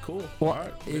singing? Cool. Well, all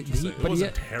right. It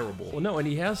wasn't terrible. Well, no, and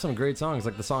he has some great songs.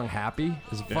 Like the song "Happy"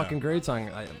 is a fucking great song.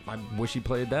 I wish he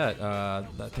played that. I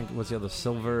think what's the other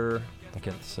Silver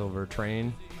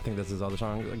Train. I think that's his other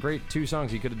song. A great 2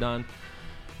 songs he could have done.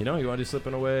 You want to do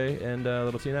 "Slipping Away" and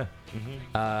 "Little Tina."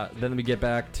 Then we get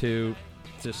back to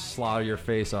just slaughter your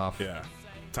face off. Yeah,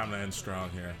 time to end strong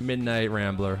here. "Midnight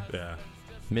Rambler." Yeah.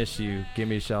 "Miss You,"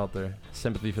 "Gimme Shelter,"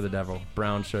 "Sympathy for the Devil,"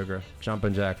 "Brown Sugar,"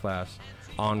 "Jumpin' Jack Flash,"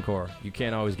 "Encore," "You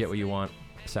Can't Always Get What You Want,"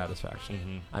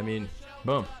 "Satisfaction." I mean,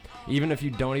 boom. Even if you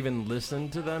don't even listen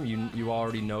to them, you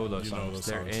already know those songs.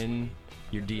 They're in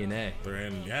your DNA. They're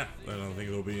in, I don't think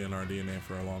they'll be in our DNA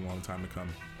for a long, long time to come.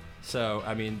 So,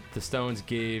 I mean, the Stones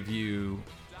gave you...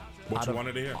 What you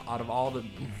wanted to hear. Out of all the...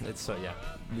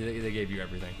 They gave you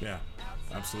everything. Yeah,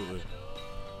 absolutely.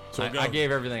 So I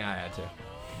gave everything I had to.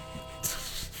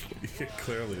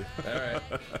 Clearly. All right.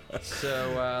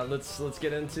 So let's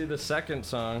get into the second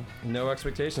song, "No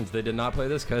Expectations." They did not play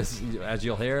this because, as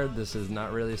you'll hear, this is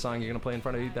not really a song you're going to play in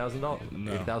front of $80,000.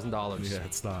 No. $80,000. Yeah,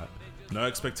 it's not. "No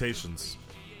Expectations."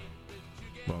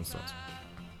 Rolling Stones.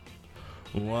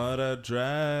 What a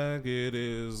drag it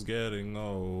is getting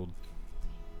old.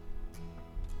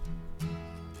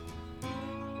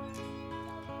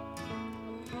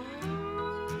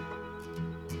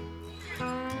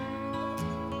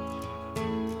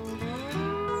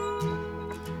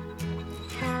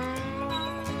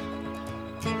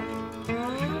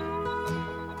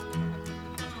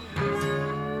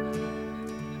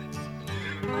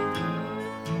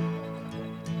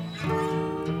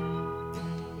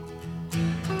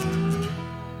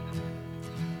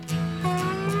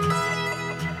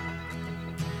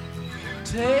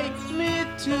 Take me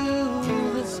to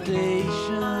the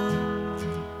station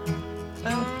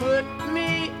and put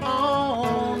me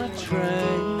on a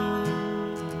train.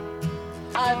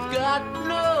 I've got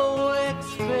no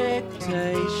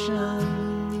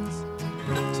expectations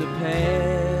to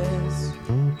pass.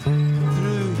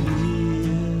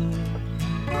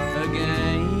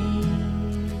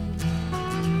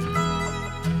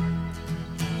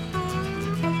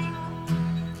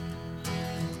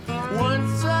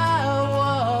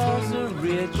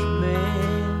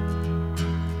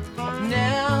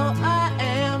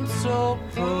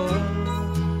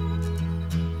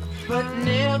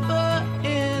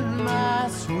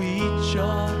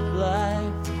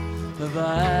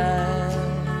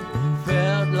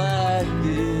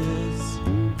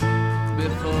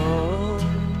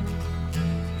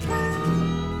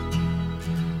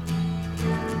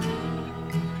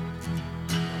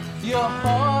 Your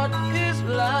heart is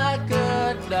like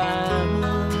a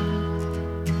diamond.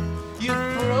 You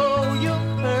throw your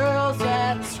pearls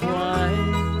at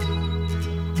swine.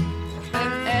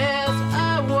 And as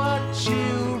I watch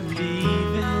you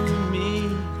leaving me,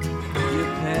 you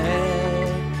pack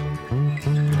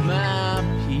my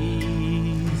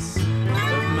peace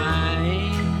of mind.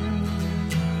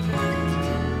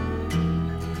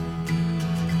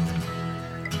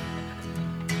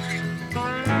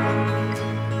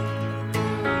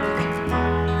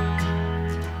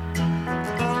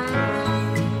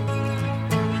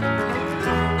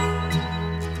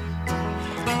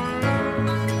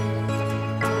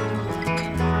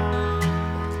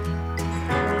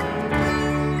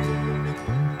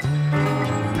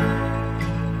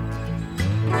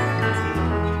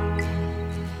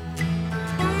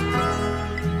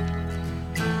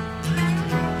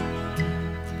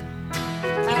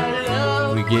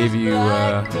 We gave you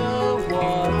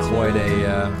quite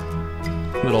a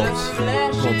little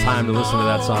time to listen to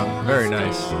that song. Very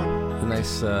nice. A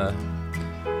nice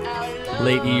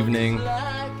late evening,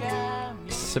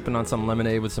 sipping on some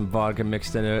lemonade with some vodka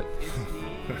mixed in it.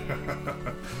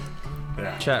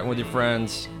 Yeah. Chatting with your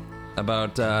friends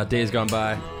about days gone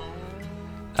by.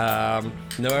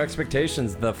 No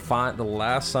Expectations, the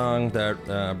last song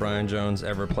that Brian Jones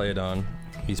ever played on.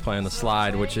 He's playing the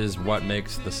slide, which is what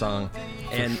makes the song,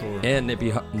 and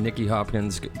Nicky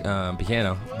Hopkins'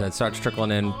 piano that starts trickling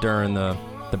in during the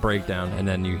breakdown, and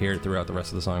then you hear it throughout the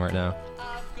rest of the song right now.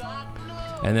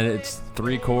 And then it's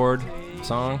 3-chord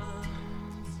song.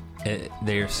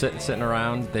 They're sitting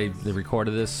around. They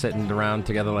recorded this sitting around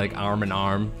together like arm in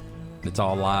arm. It's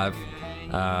all live.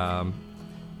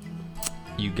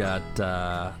 You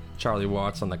got Charlie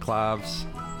Watts on the claves.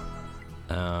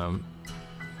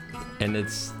 And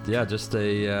it's, just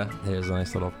a, here's a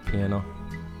nice little piano,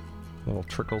 little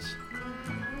trickles.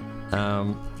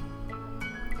 Kind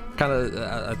of,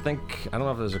 I think, I don't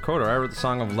know if there's a quote, or I wrote the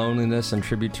song of Loneliness in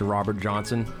tribute to Robert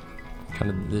Johnson. Kind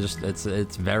of,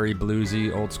 it's very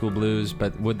bluesy, old school blues,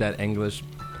 but with that English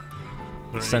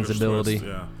sensibility.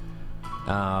 English twist,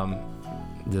 yeah.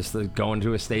 Just going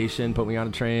to a station, put me on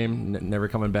a train, never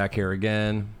coming back here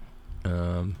again.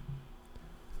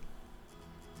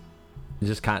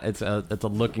 Just kind of, it's a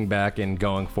looking back and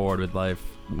going forward with life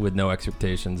with no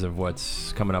expectations of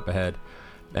what's coming up ahead.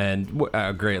 And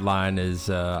a great line is,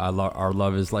 our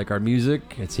love is like our music.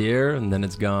 It's here and then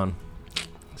it's gone.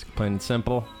 It's plain and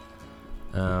simple.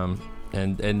 We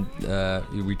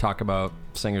talk about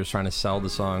singers trying to sell the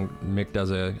song. Mick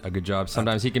does a good job.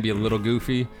 Sometimes he can be a little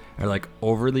goofy or like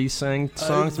overly sing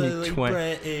songs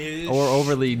Overly or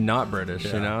overly not British.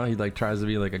 Yeah. You know, he like tries to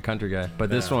be like a country guy. But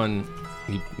this one,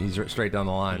 he's straight down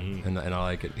the line, and I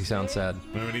like it. He sounds sad.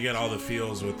 When you get all the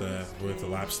feels with the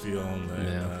lap steel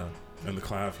and the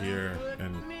clav here,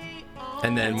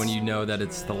 and then when you know that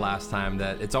it's the last time,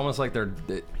 that it's almost like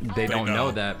they don't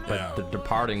know that, but they're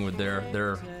departing with their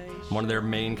one of their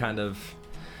main kind of.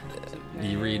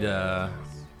 You read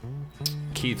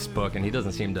Keith's book, and he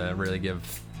doesn't seem to really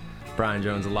give Brian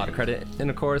Jones a lot of credit. And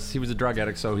of course, he was a drug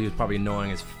addict, so he was probably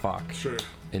annoying as fuck. Sure.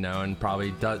 You know, and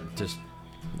probably just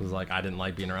was like, I didn't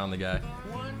like being around the guy.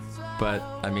 But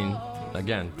I mean,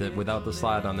 again, without the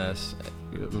slide on this,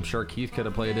 I'm sure Keith could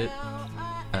have played it.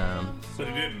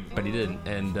 But he didn't.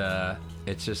 And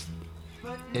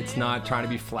it's not trying to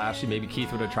be flashy. Maybe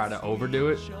Keith would have tried to overdo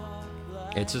it.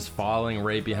 It's just falling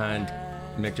right behind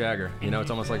Mick Jagger. You know, it's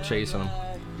almost like chasing him.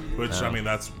 Which, I mean,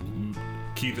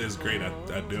 Keith is great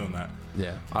at doing that.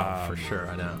 Yeah, for sure,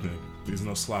 I know. He's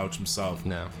no slouch himself.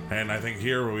 No. And I think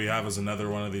here what we have is another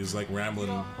one of these like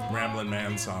rambling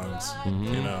man songs.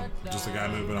 Mm-hmm. You know, just a guy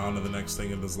moving on to the next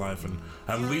thing in his life, and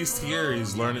at least here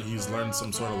he's learned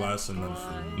some sort of lesson of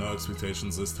no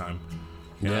expectations this time.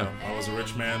 You know, I was a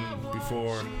rich man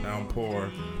before, now I'm poor.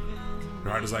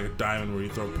 Your heart is like a diamond where you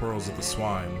throw pearls at the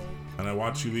swine. And I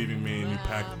watch you leaving me and you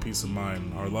pack the peace of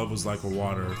mind. Our love was like a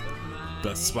water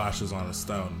that splashes on a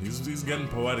stone. He's getting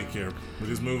poetic here, but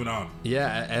he's moving on.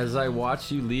 Yeah, as I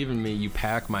watch you leaving me, you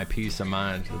pack my peace of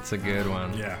mind. That's a good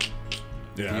one. Yeah.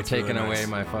 You're taking really away nice.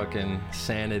 my fucking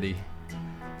sanity.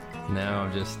 Now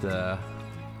I'm just kind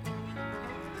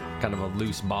of a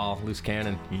loose ball, loose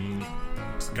cannon.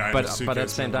 Guy But in a at suitcase the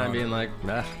same moving time on. being like,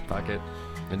 fuck it.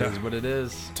 It is what it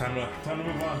is. Time to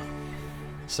move on.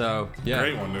 So, yeah.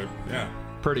 Great one, dude. Yeah.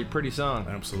 Pretty song.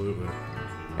 Absolutely.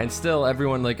 And still,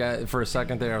 everyone, like, for a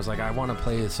second there, I was like, I want to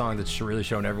play a song that's really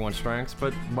showing everyone's strengths,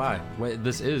 but why? Wait,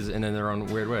 this is in their own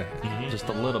weird way. Just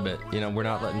a little bit. You know, we're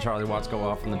not letting Charlie Watts go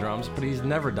off on the drums, but he's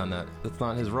never done that. That's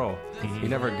not his role. He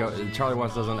never Charlie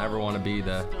Watts doesn't ever want to be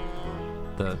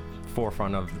the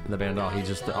forefront of the band at all. He's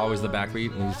just always the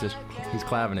backbeat, and he's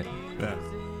claving it. Yeah.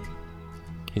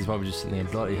 He's probably just sitting there,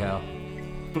 bloody hell.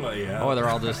 Bloody hell. Or they're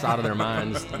all just out of their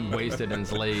minds, wasted, and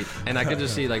it's late. And I could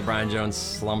just see like Brian Jones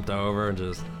slumped over and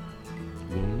just.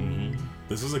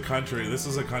 This is a country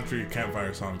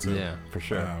campfire song too. Yeah, for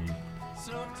sure.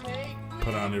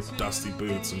 Put on your dusty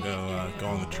boots and go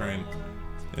on the train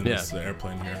in this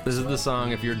airplane here. This is the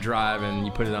song. If you're driving,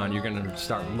 you put it on, you're gonna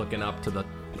start looking up to the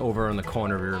over in the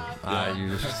corner of your eye.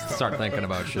 You just start thinking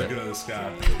about shit. Looking at the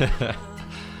sky.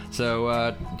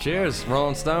 So, cheers,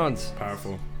 Rolling Stones.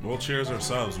 Powerful. We'll cheers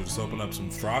ourselves. We just opened up some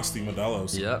frosty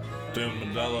Modelo's. Yep. Doing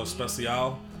Modelo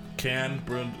Especial,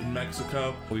 brewed in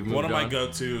Mexico. One of my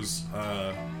go-tos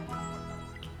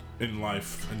in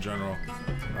life in general.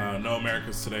 No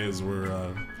Americas today as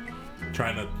we're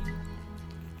trying to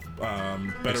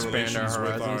better Expand relations our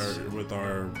with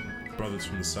our brothers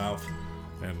from the South,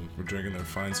 and we're drinking their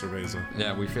fine cerveza.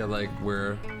 Yeah, we feel like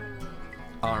we're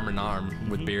arm in arm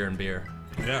with beer and beer.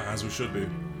 Yeah, as we should be.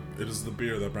 It is the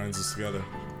beer that binds us together.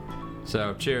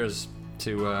 So, cheers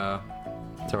to our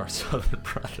Southern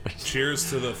brothers. Cheers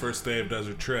to the first day of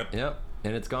Desert Trip. Yep,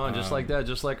 and it's gone just like that,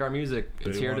 just like our music.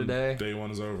 It's here today. Day one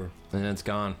is over, and it's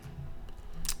gone.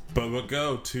 But we'll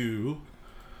go to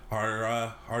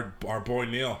our boy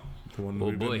Neil, the one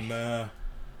we've been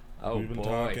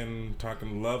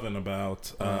talking loving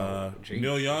about.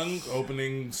 Neil Young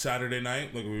opening Saturday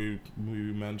night, like we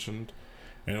mentioned,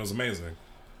 and it was amazing.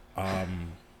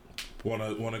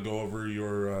 Want to go over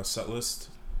your set list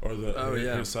or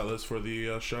your set list for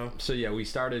the show? So yeah, we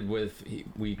started with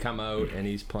we come out and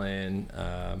he's playing.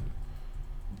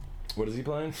 What is he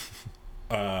playing?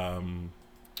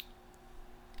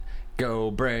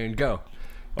 Go Brain Go.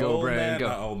 Go Brain man, Go.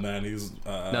 Not old man. He's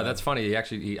no, that's funny.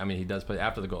 He does play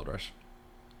after the Gold Rush.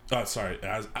 Oh, sorry.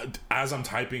 As I'm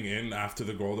typing in after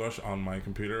the Gold Rush on my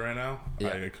computer right now,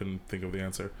 I couldn't think of the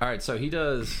answer. All right, so he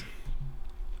does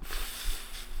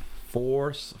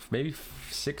 4, maybe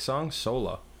 6 songs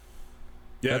solo.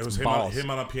 Yeah, That's it was him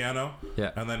on a piano,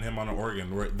 and then him on an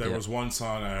organ. Where there was one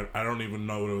song I don't even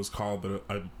know what it was called, but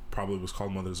it probably was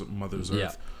called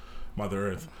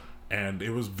Mother Earth, and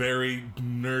it was very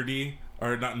nerdy,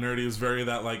 or not nerdy. It was very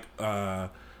that like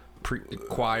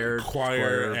choir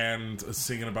and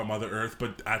singing about Mother Earth.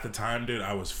 But at the time, dude,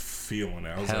 I was feeling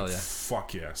it. I was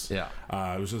fuck yes. Yeah.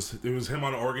 It was him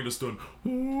on an organ just doing.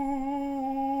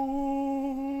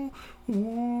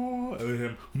 And then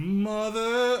him,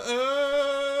 Mother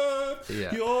Earth,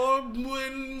 your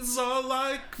wings are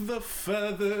like the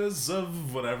feathers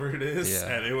of whatever it is.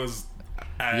 And it was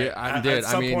at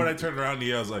some point I turned around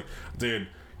and I was like, dude,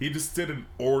 he just did an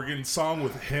organ song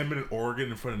with him and an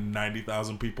organ in front of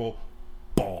 90,000 people.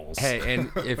 Balls. Hey,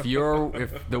 and if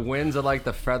the winds are like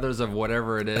the feathers of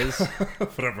whatever it is,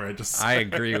 whatever I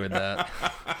agree with that.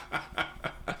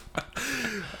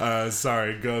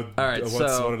 Sorry, go. All right,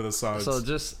 what's one of the songs? So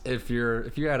just if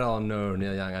you at all know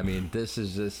Neil Young, I mean, this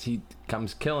is just he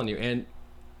comes killing you, and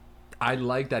I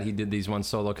like that he did these ones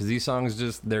solo because these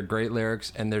songs they're great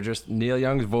lyrics and they're just Neil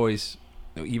Young's voice,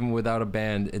 even without a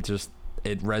band, it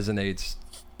resonates.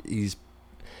 He's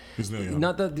Neil Young.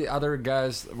 Not that the other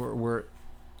guys were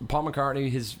Paul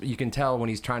McCartney. You can tell when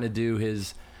he's trying to do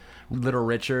his Little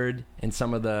Richard and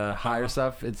some of the higher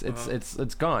stuff. It's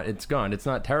gone. It's gone. It's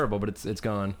not terrible, but it's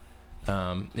gone.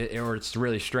 Or it's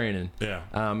really straining. Yeah.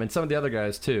 And some of the other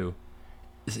guys too.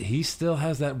 He still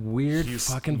has that weird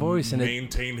fucking voice, and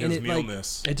maintain his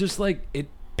Neilness. It just it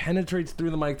penetrates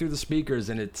through the mic, through the speakers,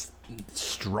 and it's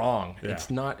strong. Yeah. It's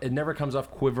not. It never comes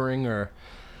off quivering or.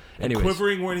 Anyways.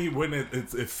 Quivering when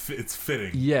it's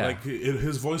fitting. Yeah, like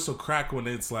his voice will crack when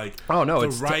it's like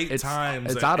it's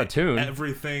times. It's out of tune.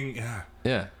 Everything.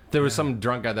 Yeah. There was some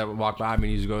drunk guy that would walk by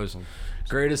me and he goes,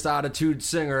 "Greatest attitude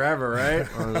singer ever," right?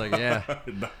 I was like, "Yeah,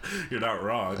 you're not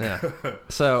wrong." Yeah.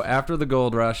 So after the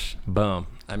Gold Rush, boom.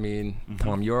 I mean,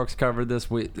 Tom York's covered this.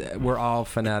 We're all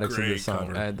fanatics of this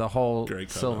song. The whole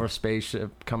silver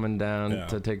spaceship coming down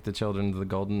to take the children to the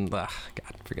golden. God,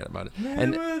 forget about it.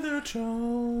 And the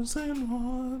chosen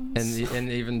ones. And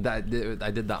even that,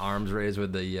 I did the arms raise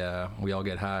with the "We All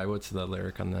Get High." What's the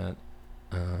lyric on that?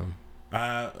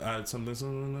 I had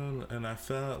something and I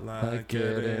felt like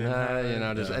getting high,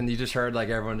 and you just heard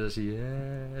everyone just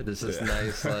this is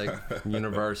nice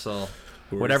universal.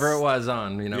 Whatever it was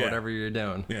on, whatever you're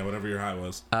doing. Yeah, whatever your high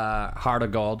was. Heart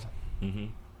of Gold.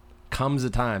 Comes a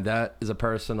Time. That is a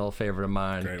personal favorite of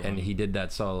mine, Great and one. he did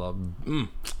that solo.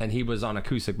 And he was on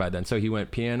acoustic by then, so he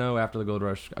went piano after the Gold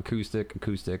Rush, acoustic,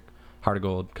 Heart of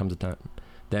Gold, Comes a Time.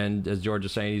 Then, as George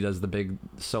was saying, he does the big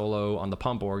solo on the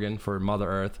pump organ for Mother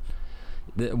Earth.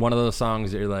 One of those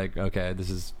songs that you're like, okay, this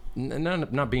is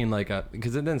not being like a,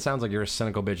 because it then sounds like you're a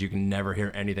cynical bitch. You can never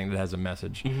hear anything that has a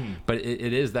message, but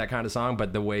it is that kind of song.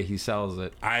 But the way he sells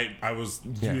it, I was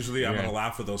usually I'm gonna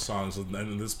laugh at those songs, and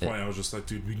at this point I was just like,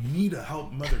 dude, we need to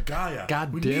help Mother Gaia.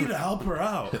 God we damn need it. to help her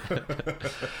out.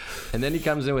 and then he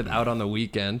comes in with Out on the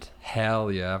Weekend. Hell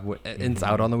yeah, and it's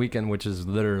Out on the Weekend, which is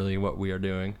literally what we are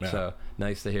doing. Yeah. So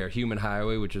nice to hear. Human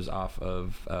Highway, which is off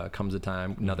of Comes a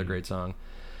Time, another great song.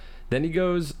 Then he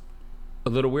goes a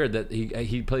little weird that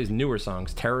he plays newer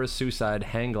songs: Terrorist, Suicide,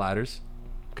 Hang Gliders.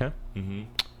 Okay.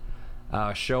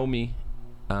 Show Me.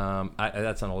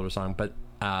 That's an older song, but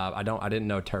I didn't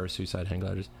know Terrorist, Suicide, Hang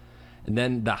Gliders. And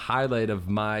then the highlight of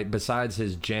besides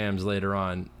his jams later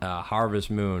on, Harvest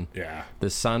Moon. Yeah. The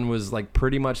sun was like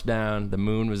pretty much down, the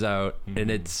moon was out, and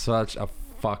it's such a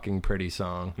fucking pretty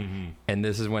song. And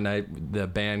this is when the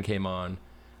band came on.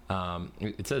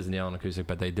 It says Neil on acoustic,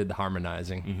 but they did the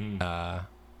harmonizing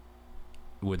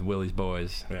with Willie's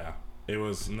Boys. Yeah, it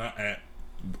was not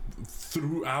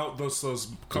throughout those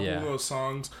couple of those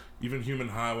songs, even Human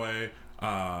Highway,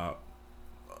 the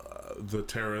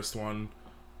Terrorist one,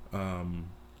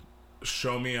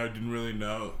 Show Me, I didn't really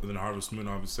know. Then Harvest Moon,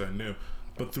 obviously, I knew.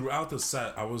 But throughout the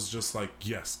set, I was just like,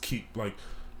 yes, keep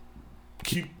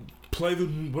play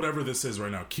whatever this is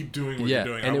right now. Keep doing what you're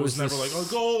doing. And I it was was never like, oh,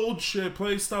 gold shit.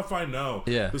 Play stuff I know.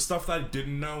 Yeah. The stuff that I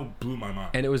didn't know blew my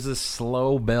mind. And it was this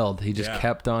slow build. He just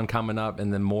kept on coming up,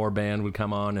 and then more band would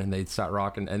come on, and they'd start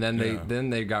rocking. And then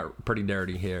they got pretty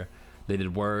dirty here. They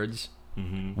did Words,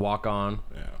 Walk On,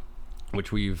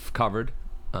 which we've covered.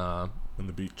 On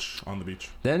the beach.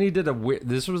 Then he did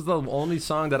this was the only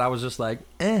song that I was just like,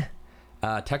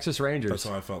 Texas Rangers. That's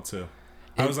how I felt too.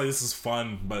 I was like, this is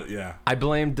fun, but yeah. I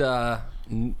blamed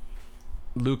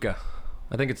Luca.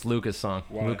 I think it's Luca's song.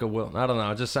 Why? Luca Will. I don't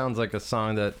know. It just sounds like a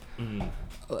song that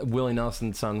Willie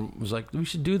Nelson's son was like, we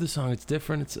should do the song. It's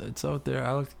different. It's out there.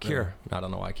 I like The Cure. I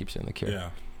don't know why I keep saying The Cure. Yeah.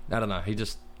 I don't know. He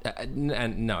just...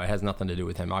 and no, it has nothing to do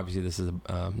with him. Obviously, this is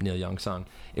a Neil Young song.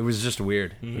 It was just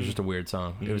weird. It was just a weird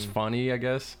song. It was funny, I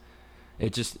guess.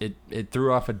 It just... It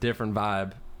threw off a different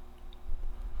vibe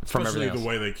from Especially everything the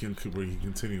else. way where he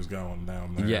continues going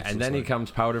down there. Yeah, It's and just then he like-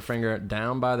 comes Powderfinger,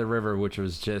 Down by the River, which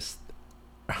was just...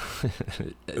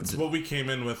 It's what we came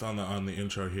in with on the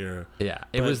intro here. Yeah,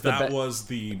 it But was that was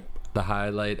the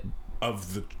highlight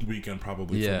of the weekend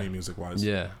probably for me music wise.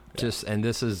 Yeah, just and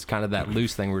this is kind of that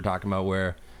loose thing we were talking about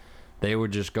where they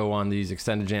would just go on these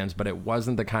extended jams, but it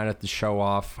wasn't the kind of to show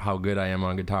off how good I am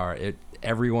on guitar.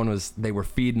 They were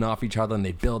feeding off each other, and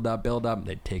they build up,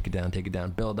 they'd take it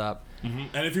down, build up.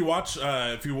 And if you watch,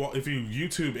 if you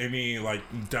YouTube any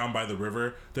like Down by the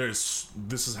River, this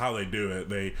is how they do it.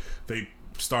 They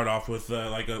start off with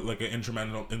like an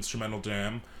instrumental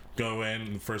jam, go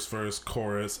in first verse,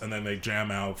 chorus, and then they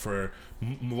jam out for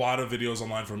a lot of videos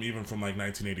online from like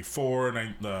 1984,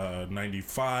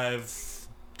 95,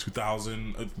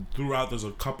 2000. Throughout, there's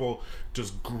a couple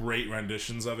just great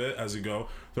renditions of it as you go.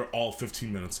 They're all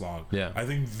 15 minutes long. Yeah. I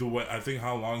think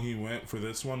how long he went for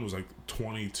this one was like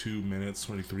 22 minutes,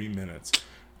 23 minutes.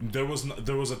 There was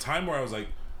a time where I was like,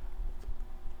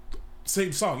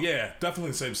 same song, yeah,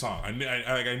 definitely same song. I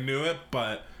knew it,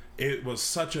 but it was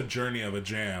such a journey of a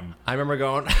jam. I remember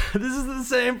going, this is the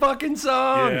same fucking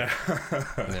song.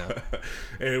 Yeah.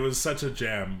 It was such a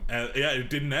jam. And yeah, it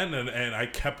didn't end, and I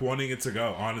kept wanting it to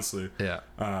go, honestly. Yeah.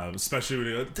 Especially when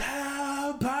you go,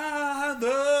 down by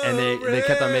the And they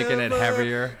kept on making it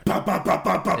heavier.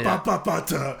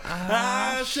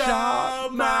 I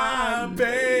shot my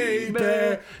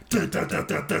baby.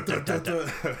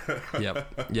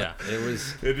 Yep. Yeah.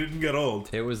 It didn't get old.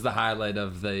 It was the highlight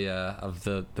of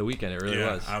the weekend. It really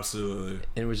was. Absolutely.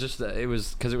 It was just it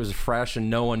was because it was fresh and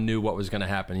no one knew what was going to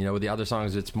happen. You know, with the other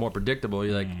songs, it's more predictable.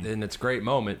 You're like, and it's a great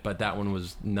moment, but that one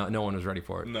was no one was ready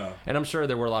for it. No. And I'm sure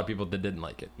there were a lot of people that didn't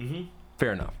like it. Mm-hmm.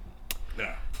 Fair enough.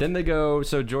 Yeah. Then they go.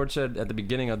 So George said at the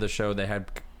beginning of the show they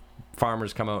had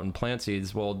farmers come out and plant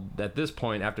seeds. Well, at this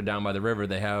point, after Down by the River,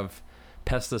 they have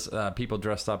people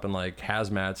dressed up in like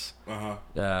hazmats,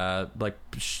 like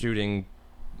shooting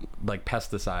like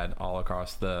pesticide all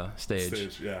across the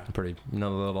stage. Yeah. Pretty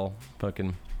another little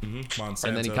fucking. Monsanto.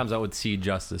 And then he comes out with Seed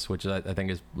Justice, which I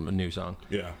think is a new song.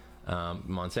 Yeah.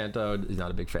 Monsanto, he's not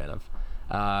a big fan of.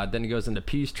 Then he goes into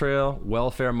Peace Trail,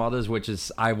 Welfare Mothers, which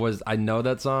is I know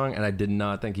that song, and I did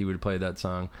not think he would play that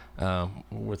song.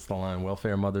 What's the line?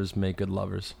 Welfare mothers make good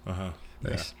lovers. Yeah.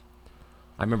 Nice.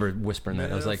 I remember whispering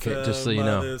that. I was like, hey, Welfare just so you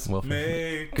know, mothers welfare.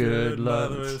 make Good good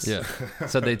mothers. mothers. Yeah.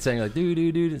 So they'd sing like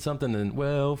do something and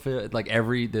welfare, like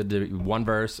the one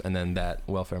verse and then that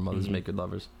welfare mothers make good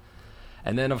lovers.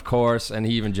 And then of course, and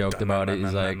he even joked about it.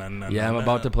 He's like, yeah, I'm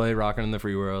about to play Rockin' in the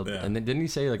Free World. Yeah. And then didn't he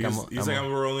say like, He's like,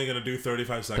 we're only gonna do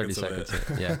 35 seconds 30 of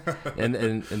seconds. it. Yeah.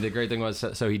 And the great thing was,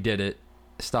 so he did it.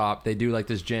 Stop. They do like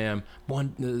this jam.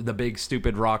 The big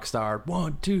stupid rock star.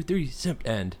 1, 2, 3,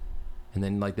 end. And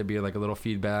then like there'd be like a little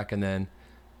feedback, and then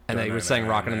they would sing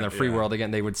 "Rockin' in the Free World"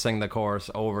 again. They would sing the chorus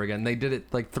over again. They did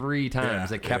it like 3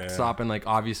 times. Yeah, They kept stopping. Like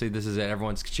obviously this is it.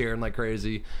 Everyone's cheering like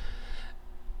crazy.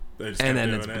 And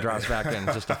then it drops back in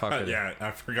just to fuck with it. Yeah,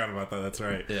 I forgot about that. That's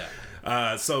right.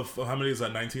 Yeah. So how many is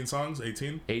that? 19 songs?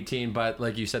 18? 18, but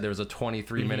like you said, there was a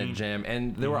 23-minute jam,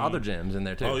 and there were other jams in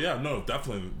there too. Oh yeah, no,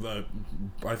 definitely.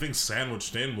 I think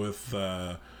sandwiched in with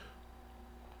Down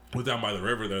by the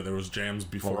River there was jams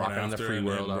before Rockin' and in the after. Free And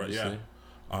World, then, obviously.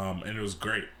 Yeah. And it was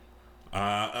great.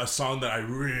 A song that I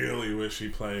really wish he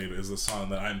played is the song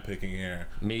that I'm picking here.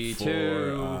 Me for,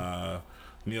 too.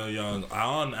 Neil Young,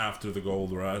 on After the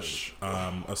Gold Rush,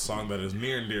 a song that is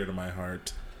near and dear to my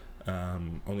heart.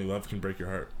 Only Love Can Break Your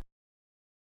Heart.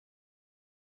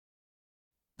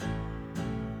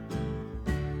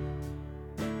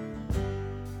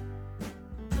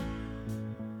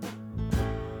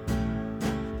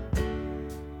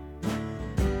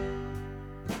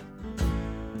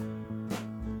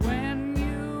 When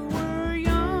you were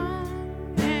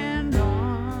young and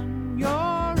on your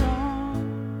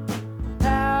own,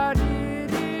 how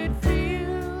did it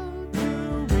feel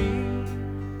to be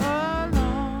alone?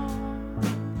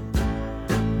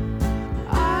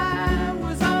 I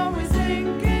was always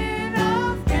thinking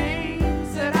of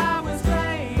games that I was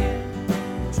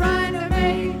playing, trying to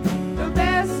make the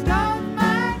best of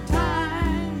my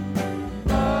time,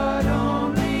 but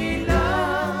only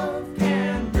love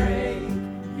can break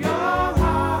your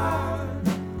heart.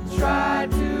 Try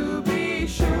to be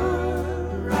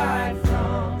sure right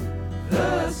from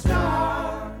the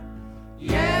start.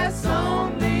 Yes,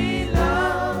 only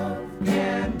love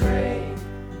can break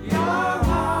your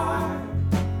heart.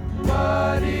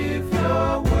 What if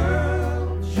your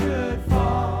world should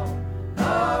fall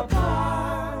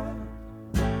apart?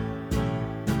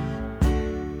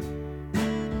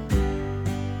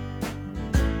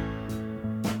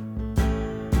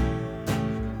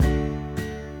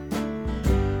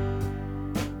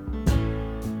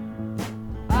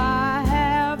 I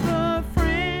have a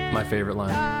friend My favorite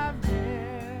line. I've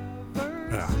never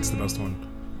Yeah, it's the best one.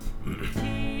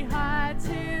 He hides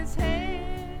his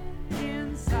head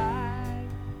inside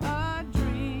a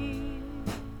dream.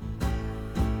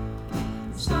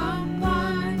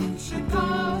 Someone should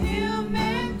call him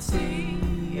and see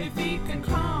if he can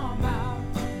come out.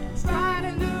 Try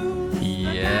to lose the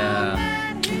Yeah. down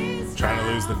that he's Trying to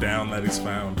lose the down that he's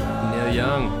found. Neil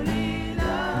Young,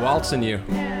 waltzing you.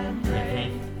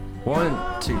 1,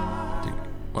 2, 3.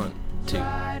 1, 2,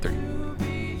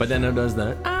 3. But then it does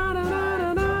that.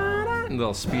 And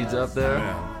little speeds up there.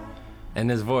 Yeah. And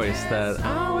his voice that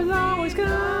I was always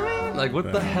coming. Like,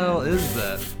 what the hell is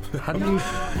that? How do you.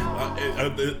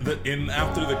 In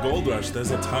After the Gold Rush,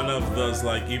 there's a ton of those,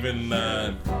 like, even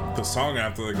the song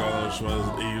After the Gold Rush he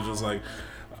was just like,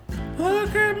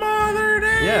 look at Mother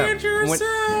Nature, when-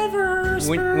 silver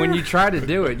When you try to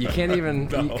do it, you can't even.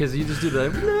 No. Because you just do the.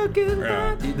 Look at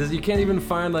Yeah. that. You can't even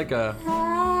find, like, a.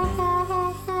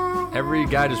 Every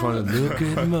guy just wants to look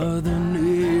at Mother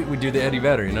Nature. We do the Eddie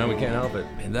Vedder, you know? We can't help it.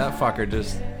 And that fucker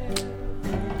just.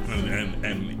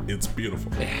 and it's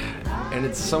beautiful. And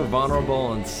it's so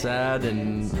vulnerable and sad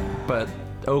but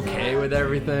okay with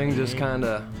everything. Just kind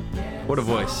of. What a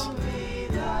voice.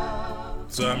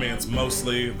 So I mean, it's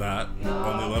mostly that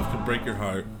only love can break your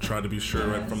heart. Try to be sure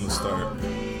right from the start.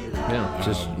 Yeah,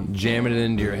 just jamming it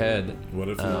into your head. What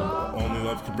if only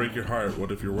love can break your heart?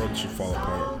 What if your world should fall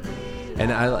apart?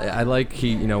 And I like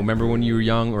remember when you were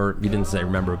young, or you didn't say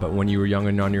remember, but when you were young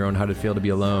and on your own, how did it feel to be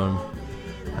alone?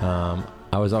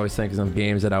 I was always thinking of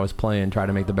games that I was playing, try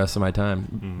to make the best of my time.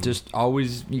 Mm-hmm. Just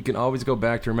always, you can always go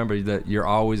back to remember that you're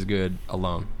always good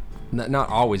alone. Not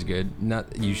always good.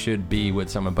 Not you should be with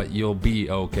someone, but you'll be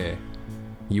okay.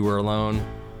 You were alone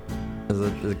as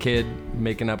a kid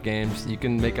making up games. You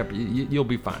can make up. You'll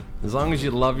be fine as long as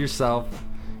you love yourself.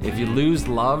 If you lose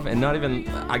love, and not even,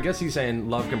 I guess he's saying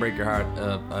love can break your heart,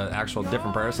 an actual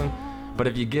different person. But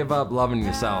if you give up loving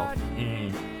yourself,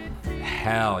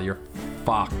 hell, you're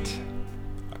fucked.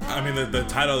 I mean, the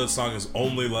title of the song is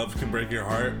 "Only Love Can Break Your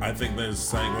Heart." I think they're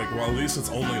saying like, well, at least it's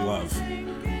only love.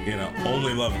 You know,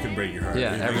 only love can break your heart.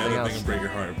 Yeah, Anything everything other else can break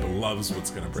your heart, but love's what's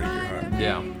gonna break your heart.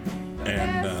 Yeah.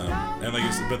 and like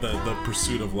you said, but the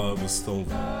pursuit of love is still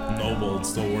noble and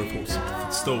still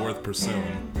worth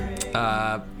pursuing.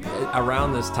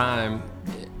 Around this time,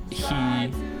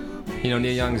 Neil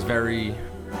Young's very,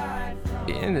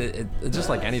 and just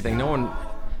like anything,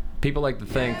 people like to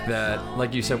think that,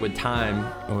 like you said with Time,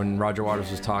 when Roger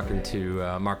Waters was talking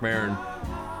to Mark Maron,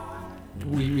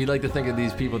 we like to think of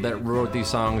these people that wrote these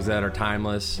songs that are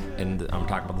timeless, and I'm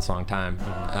talking about the song Time,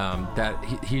 that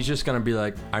he's just going to be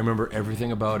like, I remember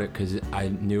everything about it because I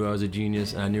knew I was a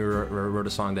genius, and I knew I wrote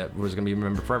a song that was going to be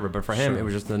remembered forever. But for him, it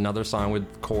was just another song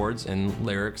with chords and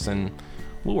lyrics, and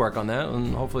we'll work on that,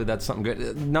 and hopefully that's something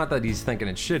good. Not that he's thinking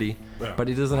it's shitty, but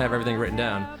he doesn't have everything written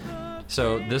down.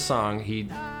 So this song, he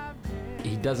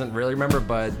doesn't really remember,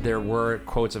 but there were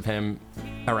quotes of him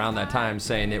around that time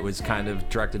saying it was kind of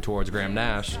directed towards Graham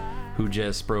Nash, who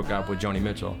just broke up with Joni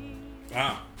Mitchell.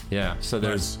 Ah. Yeah, so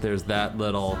there's that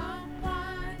little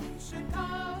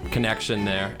connection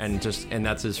there, and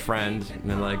that's his friend, and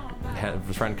then like have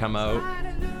his friend come out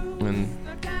and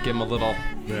give him a little,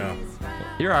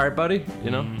 you're all right, buddy,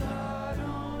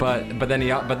 But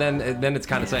then it's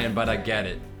kind of saying, but I get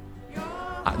it.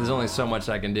 There's only so much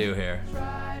I can do here.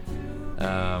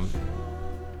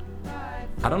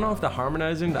 I don't know if the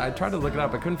harmonizing, I tried to look it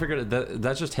up, I couldn't figure it.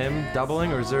 That's just him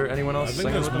doubling, or is there anyone else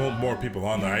singing? I think there's more people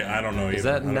on there. I don't know either. Is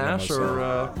that Nash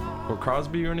or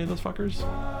Crosby or any of those fuckers?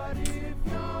 I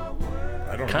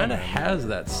don't know. Kind of has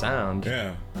that sound.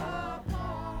 Yeah.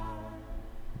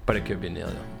 But it could be Neil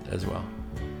Young as well.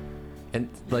 And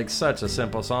like such a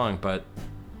simple song, but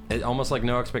it almost like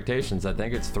No Expectations. I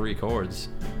think it's 3 chords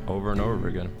over and over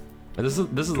again. And this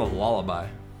is a lullaby.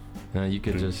 You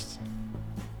could just...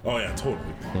 Oh yeah, totally.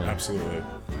 Yeah. Absolutely.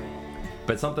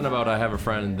 But something about I Have a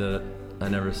Friend that I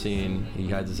never seen, he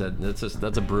hides his head.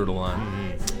 That's a brutal line.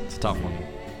 Mm-hmm. It's a tough one.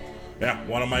 Yeah,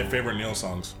 one of my favorite Neil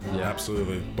songs. Yeah.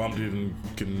 Absolutely. Bummed you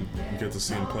didn't get to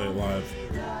see him play it live.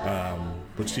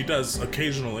 Which he does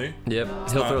occasionally. Yep.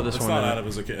 He'll throw this one in. It's not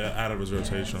out of his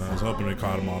rotation. I was hoping we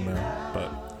caught him on there,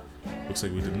 but looks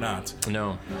like we did not.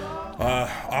 No.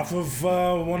 Off of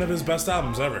one of his best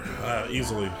albums ever,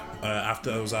 easily.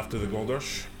 After the Gold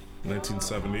Rush,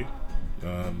 1970.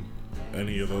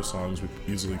 Any of those songs we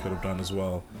easily could have done as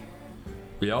well.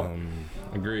 Yep.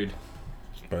 Agreed.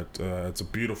 But it's a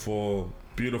beautiful,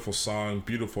 beautiful song,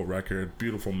 beautiful record,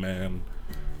 beautiful man,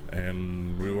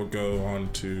 and we will go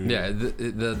on to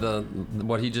the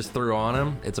what he just threw on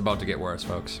him. It's about to get worse,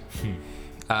 folks.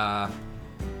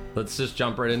 Let's just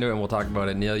jump right into it, and we'll talk about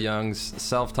it. Neil Young's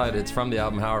self-titled. It's from the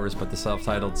album Harvest, but the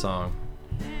self-titled song,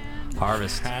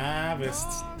 Harvest.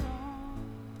 Harvest.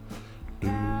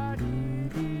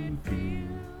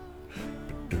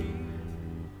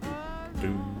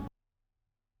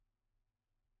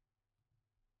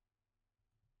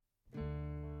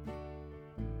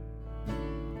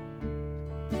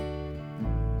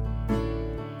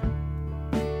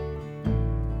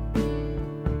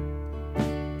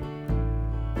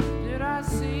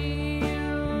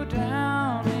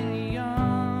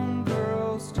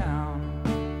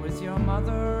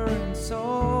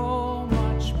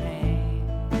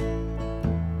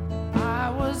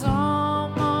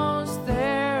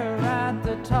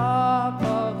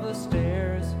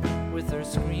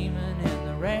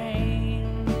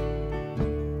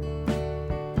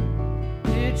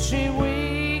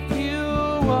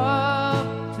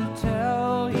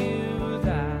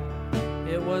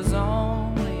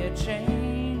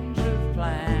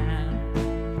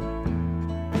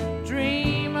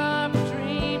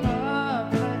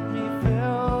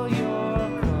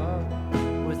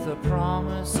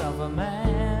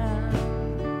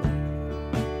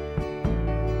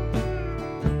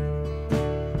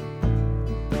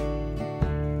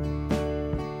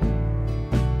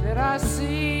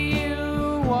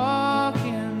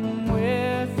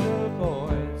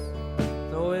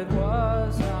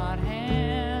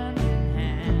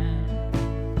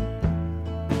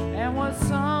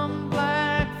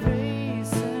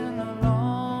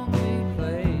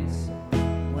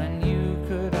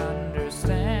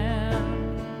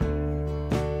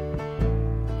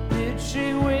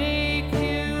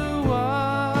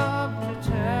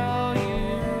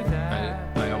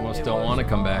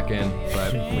 Come back in,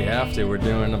 but we have to. We're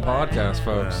doing a podcast,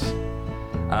 folks.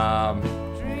 I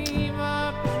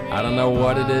don't know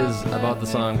what it is about the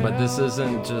song, but this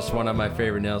isn't just one of my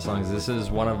favorite Neil songs. This is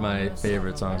one of my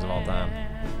favorite songs of all time.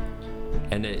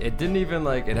 And it didn't even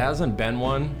it hasn't been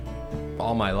one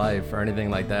all my life or anything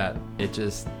like that. It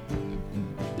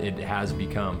has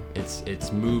become.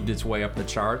 It's moved its way up the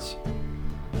charts.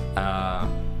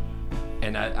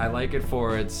 And I like it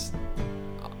for its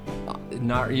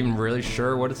not even really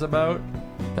sure what it's about,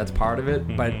 That's part of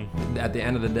it. But at the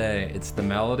end of the day, it's the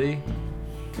melody.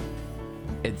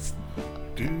 It's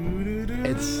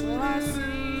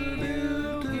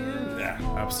yeah,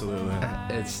 absolutely.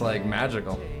 It's like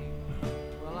magical.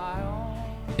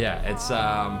 Yeah, it's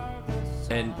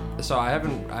and so I have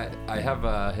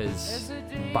his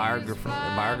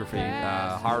biography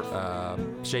Heart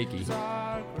Shaky,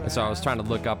 and so I was trying to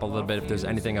look up a little bit if there's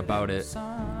anything about it,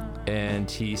 and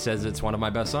he says it's one of my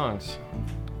best songs.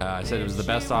 I said it was the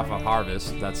best off of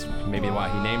Harvest. That's maybe why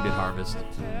he named it Harvest.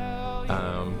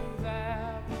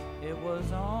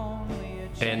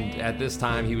 And at this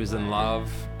time, he was in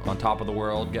love, on top of the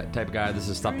world type of guy. This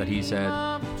is stuff that he said.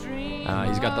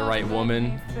 He's got the right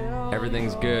woman.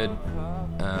 Everything's good.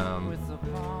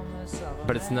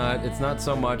 But it's not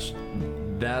so much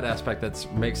that aspect that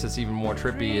makes this even more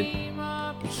trippy.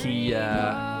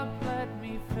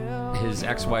 His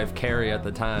ex-wife Carrie at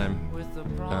the time.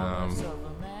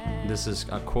 This is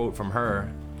a quote from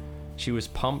her. She was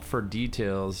pumped for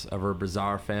details of her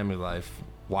bizarre family life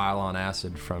while on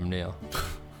acid from Neil.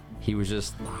 He was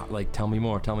just like, tell me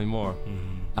more.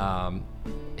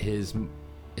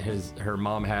 Her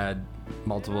mom had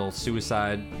multiple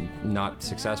suicide, not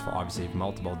successful, obviously. If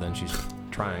multiple, then she's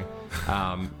trying.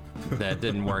 That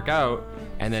didn't work out,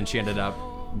 and then she ended up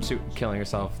killing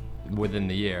herself within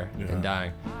the year and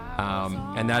dying.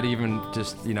 And that even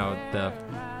just, did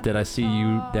I see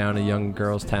you down a young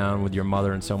girl's town with your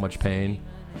mother in so much pain?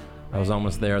 I was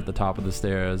almost there at the top of the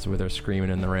stairs with her screaming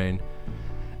in the rain.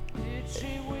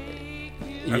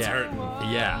 That's hurting.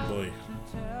 Yeah. Boy.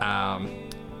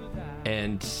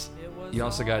 And you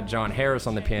also got John Harris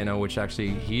on the piano, which actually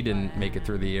he didn't make it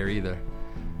through the year either.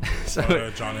 So,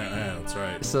 John, yeah, that's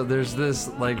right. So there's this.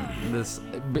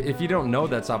 If you don't know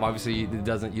that stuff, obviously you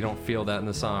don't feel that in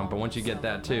the song. But once you get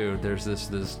that too, there's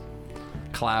this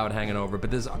cloud hanging over.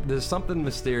 But there's something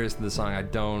mysterious to the song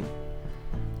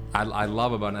I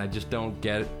love about it, and I just don't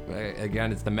get it.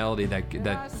 Again, it's the melody that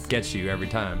gets you every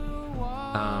time.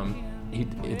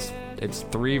 It's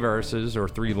 3 verses or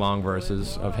 3 long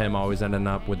verses of him always ending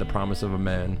up with the promise of a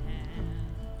man.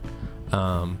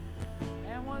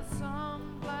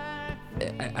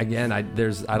 Again, I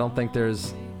don't think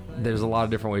there's a lot of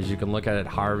different ways you can look at it.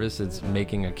 Harvest, it's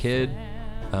making a kid.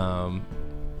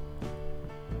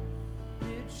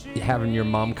 Having your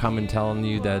mom come and telling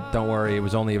you that, don't worry, it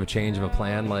was only a change of a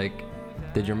plan. Like,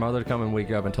 did your mother come and wake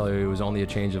you up and tell you it was only a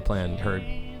change of plan, her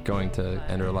going to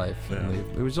end her life? Yeah. And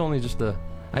it was only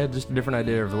I had just a different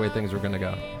idea of the way things were going to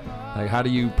go. Like, how do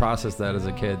you process that as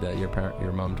a kid, that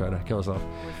your mom tried to kill herself?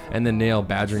 And then Neil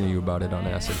badgering you about it on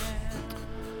acid.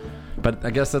 But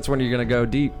I guess that's when you're going to go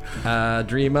deep.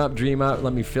 Dream up,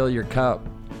 let me fill your cup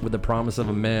with the promise of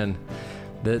a man.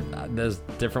 There's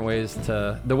different ways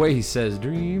to... The way he says,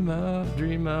 dream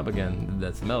up, again,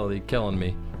 that's the melody killing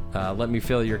me. Let me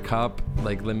fill your cup,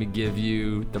 like, let me give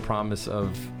you the promise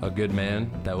of a good man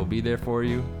that will be there for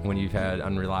you when you've had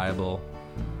unreliable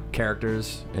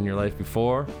characters in your life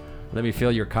before. Let me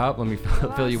fill your cup, let me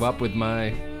fill you up with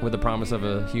the promise of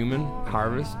a human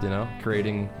harvest,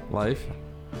 creating life.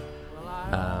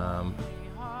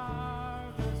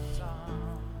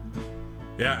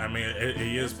 Yeah, I mean,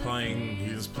 he is playing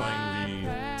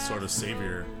the sort of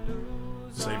savior,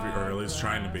 or at least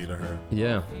trying to be to her.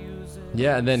 Yeah,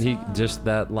 and then he just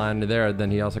that line there.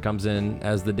 Then he also comes in,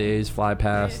 as the days fly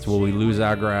past, will we lose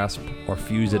our grasp or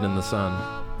fuse it in the sun?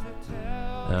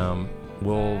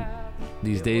 Will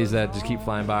these days that just keep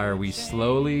flying by, are we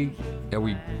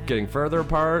getting further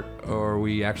apart, or are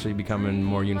we actually becoming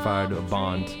more unified, a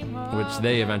bond, which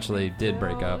they eventually did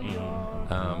break up.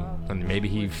 And maybe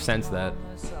he sensed that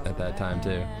at that time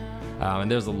too. And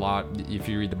there's a lot, if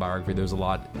you read the biography, there's a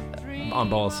lot on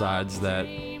both sides that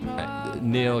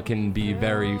Neil can be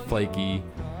very flaky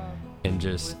and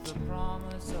just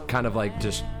kind of like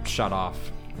just shut off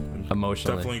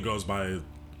emotionally. Definitely goes by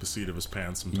the seat of his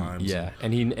pants sometimes. Yeah,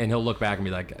 and he'll look back and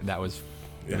be like, that was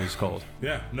cold.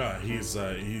 Yeah, no, he has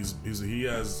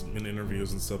in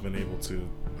interviews and stuff been able to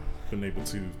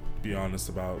be honest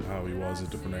about how he was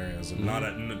at different areas, and not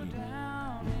a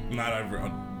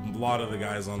lot of the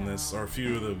guys on this, or a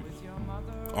few of the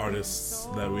artists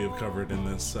that we have covered in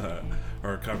this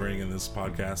or covering in this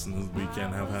podcast and this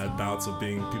weekend have had bouts of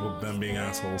them being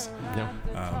assholes.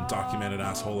 Documented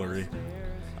assholery.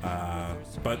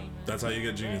 But that's how you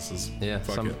get geniuses. Yeah,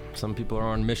 some people are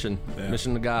on mission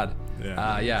to God.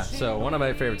 So one of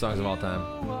my favorite songs of all time,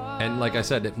 and like I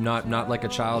said, not like a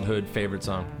childhood favorite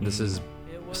song. This is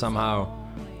somehow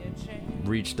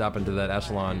reached up into that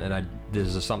echelon, and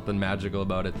there's just something magical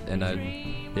about it, and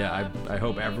I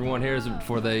hope everyone hears it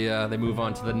before they move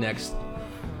on to the next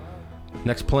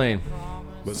plane.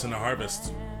 Listen to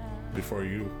Harvest before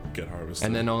you get harvested.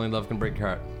 And then Only Love Can Break Your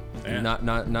Heart. Yeah.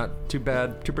 Not too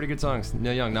bad. Two pretty good songs.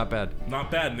 Neil Young, not bad.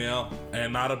 Not bad, Neil,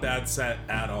 and not a bad set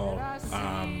at all.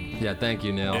 Yeah, thank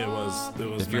you, Neil. It was.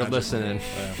 If you're magical. listening.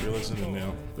 Yeah, if you're listening,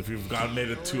 Neil. If you've made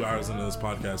it 2 hours into this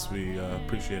podcast, we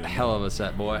appreciate it. Hell of a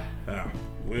set, boy. Yeah.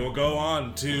 We will go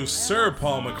on to Sir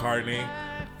Paul McCartney.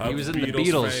 He was in the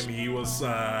Beatles. Fame. He was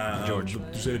George. Did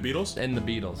you say the Beatles? In the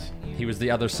Beatles. He was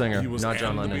the other singer, He was not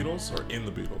John the Lennon. Beatles or in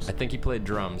the Beatles? I think he played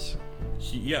drums.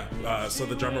 So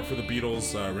the drummer for the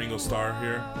Beatles, Ringo Starr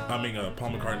here.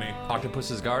 Paul McCartney.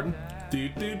 Octopus's Garden?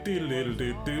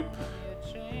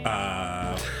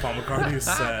 Paul McCartney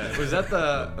said. Was that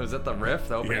the riff?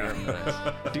 The opening riff?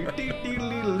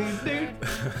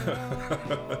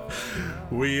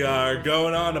 We are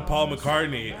going on to Paul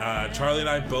McCartney. Charlie and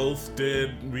I both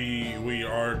did. We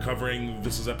are covering.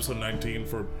 This is episode 19.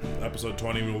 For episode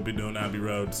 20, we will be doing Abbey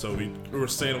Road. So we're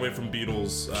staying away from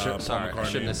Beatles. Paul Sorry, I McCartney.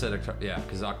 shouldn't have said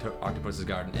because Octopus's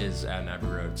Garden is at Abbey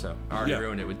Road, so I already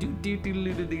ruined it with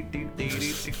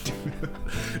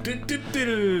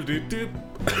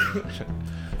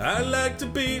I like to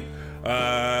be.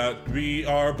 We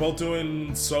are both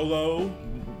doing solo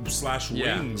 /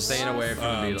 wings. staying away from the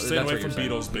Beatles. Staying That's away what from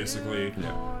you're Beatles, basically.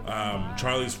 Yeah.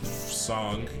 Charlie's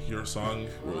song, your song.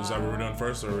 Is that what we're doing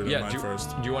first, or are we doing mine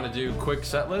first? Do you want to do quick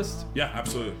set list? Yeah,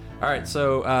 absolutely. All right,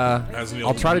 so As Neil-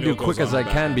 I'll try to Neil do quick goes as on I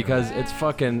back. can because it's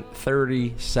fucking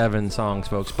 37 songs,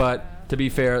 folks. But to be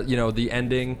fair, the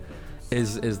ending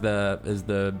is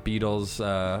the Beatles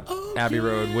Abbey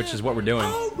Road, which is what we're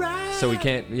doing. So we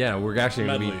can't. Yeah, we're actually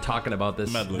going to be Medley. talking about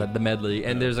this Medley. the medley,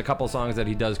 and there's a couple songs that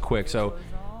he does quick. So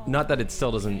not that it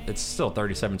still doesn't. It's still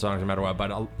 37 songs no matter what.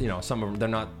 But some of them, they're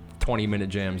not 20-minute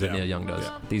jams that Yeah. Neil Young does.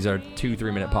 Yeah. These are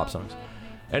 2-3-minute pop songs.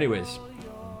 Anyways,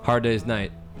 Hard Day's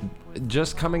Night.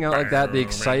 Just coming out like that, the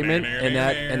excitement in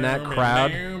that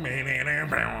crowd,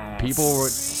 people were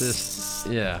just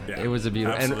it was a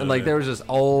beautiful, and absolutely. like there was just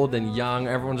old and young,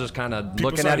 everyone just kind of People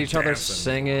looking at started each other, dancing.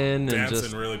 singing, and Dancing,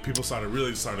 just really. People started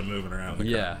moving around.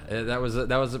 The crowd. that was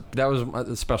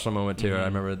a special moment too. I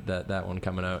remember that one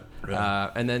coming out. Really?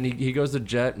 And then he goes to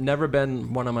Jet. Never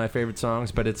been one of my favorite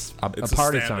songs, but it's a It's a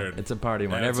party song. standard. It's a party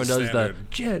one. Yeah, it's Everyone a does the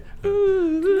standard. Jet.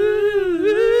 Ooh.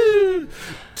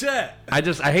 Jet.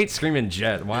 I hate screaming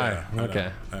Jet. Why? Yeah, I know.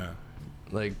 Okay. Yeah.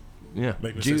 Like, yeah.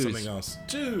 Make me Jews. say something else.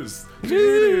 Jews.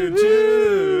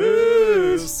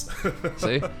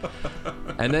 See?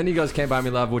 And then he goes Can't Buy Me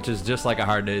Love, which is just like a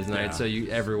Hard Day's Night. Yeah. So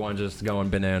everyone just going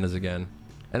bananas again.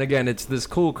 And again, it's this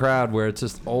cool crowd where it's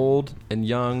just old and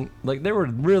young. Like, there were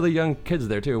really young kids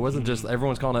there, too. It wasn't just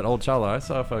everyone's calling it Oldchella. I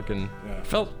saw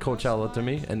felt Coachella to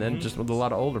me. And then just with a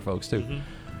lot of older folks, too.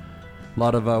 A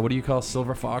lot of, what do you call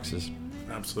silver foxes?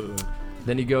 Absolutely.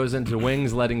 Then he goes into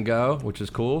Wings Letting Go, which is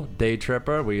cool. Day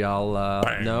Tripper, we all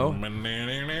know. And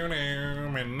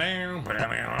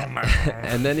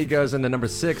then he goes into number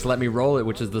 6, Let Me Roll It,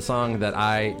 which is the song that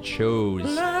I chose.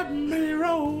 Let me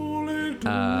roll it.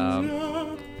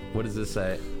 What does this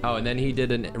say? Oh, and then he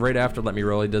did right after Let Me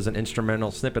Roll, he does an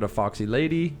instrumental snippet of Foxy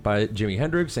Lady by Jimi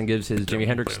Hendrix and gives his Jimi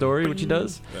Hendrix story, which he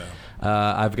does.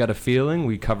 I've Got a Feeling,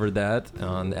 we covered that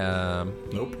on...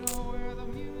 Nope.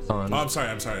 on I'm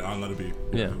sorry. On Let It Be.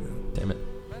 yeah, damn it.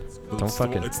 It's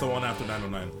it's the one after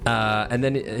 909. And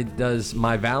then it does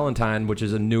My Valentine, which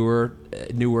is a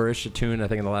newer-ish tune, I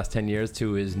think, in the last 10 years,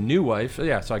 to his new wife.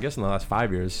 Yeah, so I guess in the last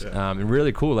 5 years. Yeah. And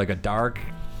really cool, like a dark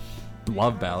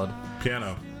love ballad.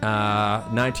 Piano.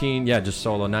 Just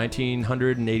solo.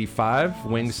 1985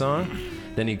 Wing song.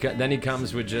 Then he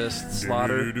comes with just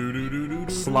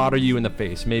slaughter you in the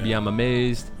face. Maybe I'm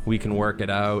amazed. We can work it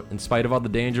out. In spite of all the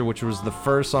danger, which was the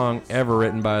first song ever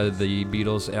written by the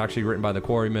Beatles, actually written by the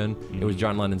Quarrymen. It was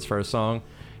John Lennon's first song,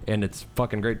 and it's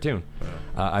fucking great tune.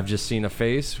 I've Just Seen a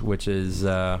Face, which is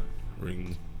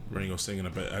Ringo singing a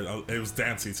bit. It was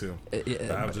dancey too.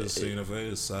 I've just seen a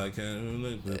face. I can't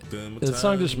look at them. the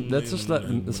song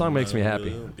the song makes me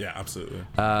happy. Yeah, absolutely.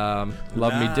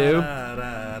 Love Me Do.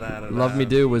 Love Me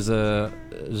Do was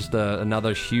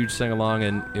another huge sing along,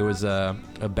 and it was a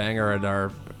banger at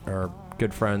our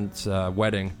good friend's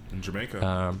wedding In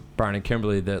Jamaica. Brian and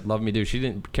Kimberly, that Love Me Do.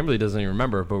 Kimberly doesn't even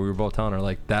remember, but we were both telling her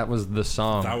like that was the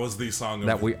song That was the song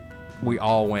that we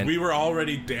all went. We were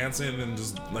already dancing, and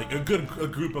just like a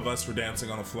group of us were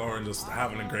dancing on the floor and just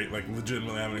having a great, like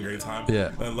legitimately having a great time.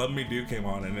 Yeah. And Love Me Do came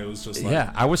on, and it was just like,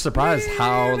 Yeah, I was surprised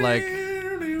how like.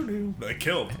 It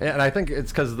killed. Yeah, and I think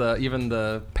it's because even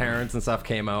the parents and stuff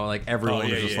came out. Like everyone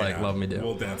was just like, "Love Me Do."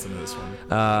 We'll dance into this one.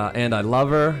 And I Love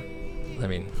Her. I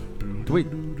mean,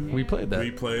 we played that.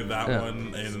 We played that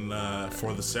one in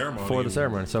for the ceremony. For the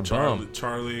ceremony, so boom.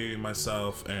 Charlie,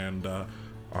 myself, and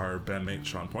our bandmate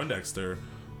Sean Poindexter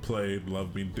played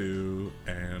 "Love Me Do"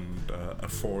 and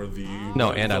for the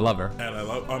and "I Love Her." And I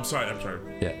love. I'm sorry.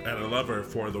 Yeah. And "I Love Her"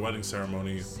 for the wedding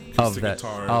ceremony Of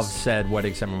guitars, said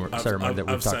wedding ceremony that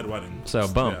we've of said talked. wedding. So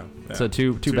boom. Yeah. So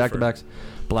two back to backs.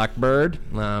 Blackbird.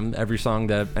 Every song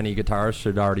that any guitarist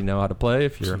should already know how to play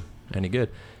if you're any good.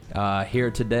 Here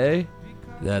Today.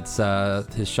 That's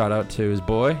his shout out to his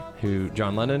boy,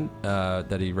 John Lennon,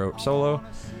 that he wrote solo.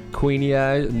 Queenie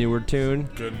Eye, newer tune.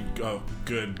 Good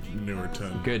newer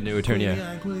tune. Good newer tune,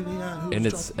 yeah. And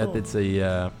it's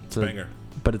a banger.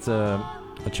 But it's a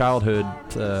childhood.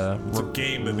 It's a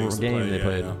game that they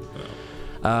played.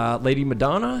 Yeah. Lady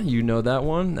Madonna, you know that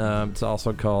one. It's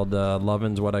also called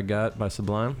 "Lovin's What I Got" by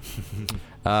Sublime.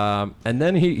 And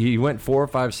then he went 4 or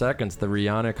 5 seconds. The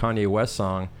Rihanna Kanye West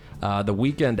song. The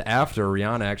weekend after,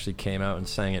 Rihanna actually came out and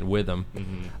sang it with him.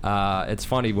 It's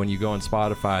funny when you go on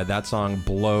Spotify, that song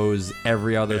blows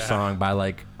every other song by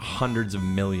like hundreds of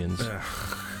millions.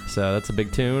 So that's a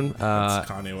big tune. That's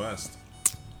Kanye West.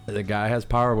 The guy has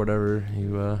power, whatever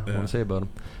you want to say about him.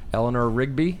 Eleanor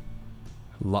Rigby,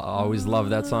 always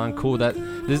love that song. Cool that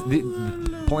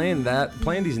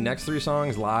playing these next 3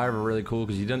 songs live are really cool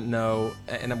because you didn't know,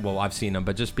 and well, I've seen them,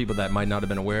 but just people that might not have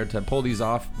been aware to pull these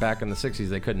off back in the 60s,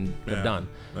 they couldn't have done.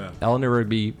 Yeah. Eleanor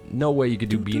Rigby, no way you could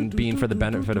do Bean for the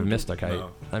benefit of Mystic.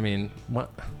 I mean, what?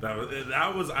 I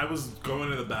was going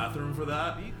to the bathroom for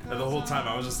that, and the whole time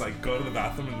I was just like going to the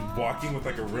bathroom and walking with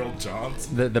like a real jaunt.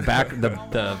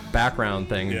 The background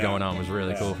thing going on was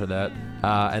really cool for that.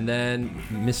 And then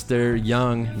Mr.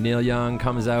 Neil Young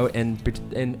comes out and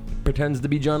pretends to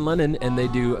be John Lennon, and they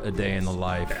do "A Day in the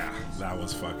Life." Yeah, that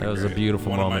was fucking. That was great. a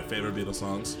beautiful moment. One of my favorite Beatles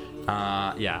songs.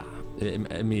 Yeah,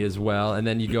 me as well. And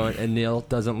then you go, and Neil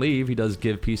doesn't leave. He does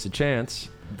give Peace a chance.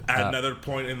 At another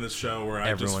point in the show where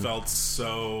I just felt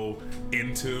so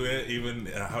into it, even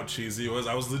how cheesy it was,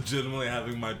 I was legitimately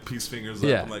having my peace fingers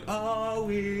up. I'm like, oh,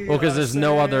 because there's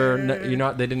no other,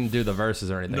 they didn't do the verses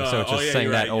or anything, so it's just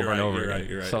saying that over and over again.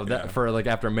 You're right, so that for like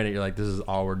after a minute, you're like, this is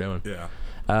all we're doing. Yeah.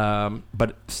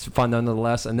 But it's fun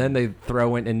nonetheless. And then they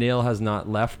throw in, and Neil has not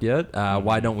left yet.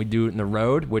 Why don't we do it in the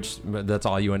road? Which that's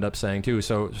all you end up saying too.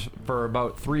 So for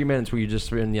about 3 minutes, where you just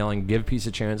been yelling, "Give Peace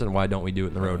a chance," and "Why don't we do it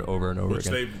in the road?" over and over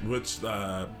again. Which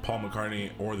Paul McCartney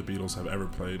or the Beatles have ever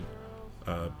played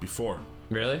before.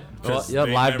 Really? Well, yeah,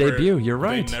 live debut. You're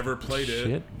right. They never played it.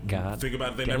 Shit, God. Think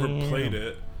about it. They never played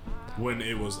it when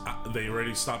it was. They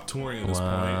already stopped touring at this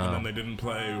point, and then they didn't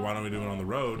play "Why Don't We Do It on the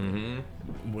Road"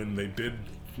 when they did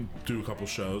do a couple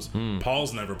shows.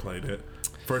 Paul's never played it.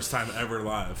 First time ever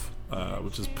live,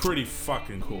 which is pretty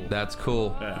fucking cool. That's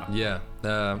cool. Yeah.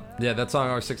 That song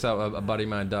always sticks out. A buddy of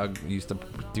mine, Doug, used to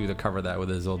do the cover of that with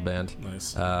his old band.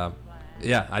 Nice.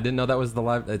 Yeah, I didn't know that was the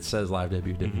live. It says live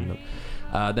debut. Didn't know.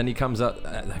 Then he comes up.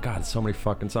 God, so many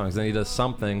fucking songs. Then he does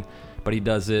something, but he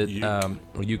does it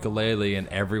ukulele, and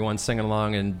everyone's singing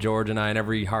along. And George and I and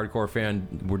every hardcore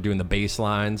fan were doing the bass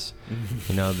lines.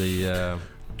 You know the.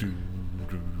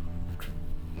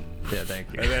 Yeah,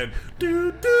 thank you. And then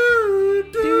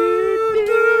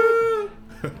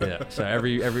yeah. So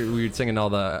every we were singing all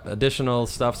the additional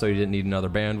stuff, so you didn't need another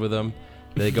band with them.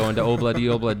 They go into Obla Di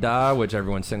Obla Da, which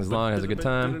everyone sings along, has a good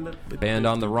time. Band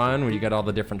on the Run, where you got all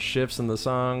the different shifts in the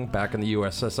song. Back in the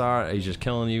USSR, he's just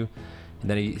killing you. And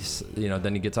then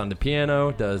he gets on the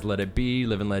piano, does Let It Be,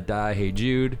 Live and Let Die, Hey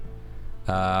Jude.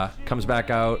 Comes back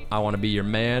out, I Want to Be Your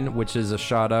Man, which is a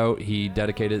shout out. He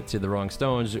dedicated it to the Rolling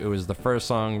Stones. It was the first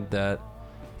song that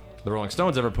the Rolling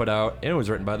Stones ever put out, and it was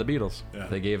written by the Beatles. Yeah.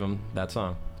 They gave him that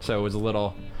song. So it was a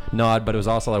little nod, but it was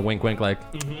also a wink wink, like,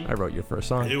 I wrote your first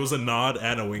song. It was a nod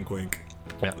and a wink wink.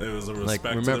 Yeah. It was a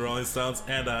respect to the Rolling Stones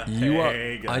and a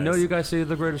hey guys. I know you guys say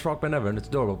the greatest rock band ever, and it's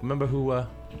adorable. Remember who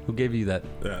gave you that?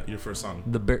 Yeah, your first song.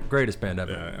 The greatest band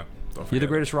ever. Yeah. You're the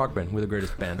greatest rock band. We're the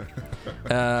greatest band.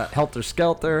 Helter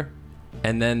Skelter,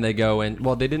 and then they go in.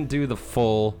 Well, they didn't do the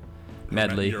full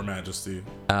medley. Your Majesty.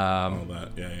 All that.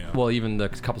 Yeah. Well, even the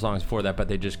couple songs before that, but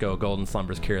they just go Golden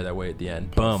Slumbers Carry That Way at the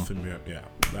end. Boom. Yeah,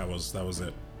 that was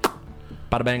it.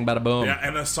 Bada bang, bada boom. Yeah,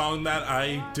 and a song that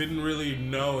I didn't really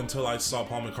know until I saw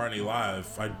Paul McCartney live.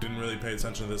 I didn't really pay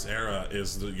attention to this era.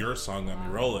 Is your song "Let Me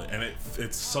Roll It," and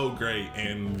it's so great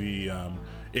in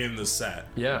the set.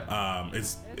 Yeah.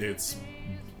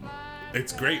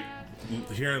 It's great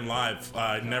hearing live.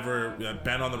 I never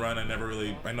Band on the Run. I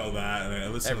know that, and I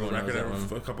listened to the record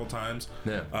a couple times.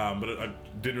 Yeah. But I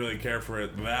didn't really care for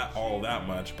it that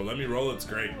much. But Let Me Roll It's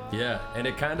great. Yeah, and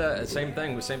it kind of same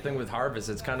thing with Harvest.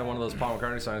 It's kind of one of those Paul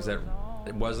McCartney songs that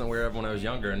it wasn't aware of when I was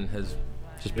younger, and has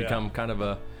just become kind of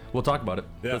a. We'll talk about it.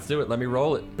 Yeah. Let's do it. Let Me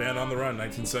Roll It. Band on the Run,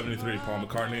 1973. Paul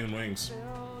McCartney and Wings.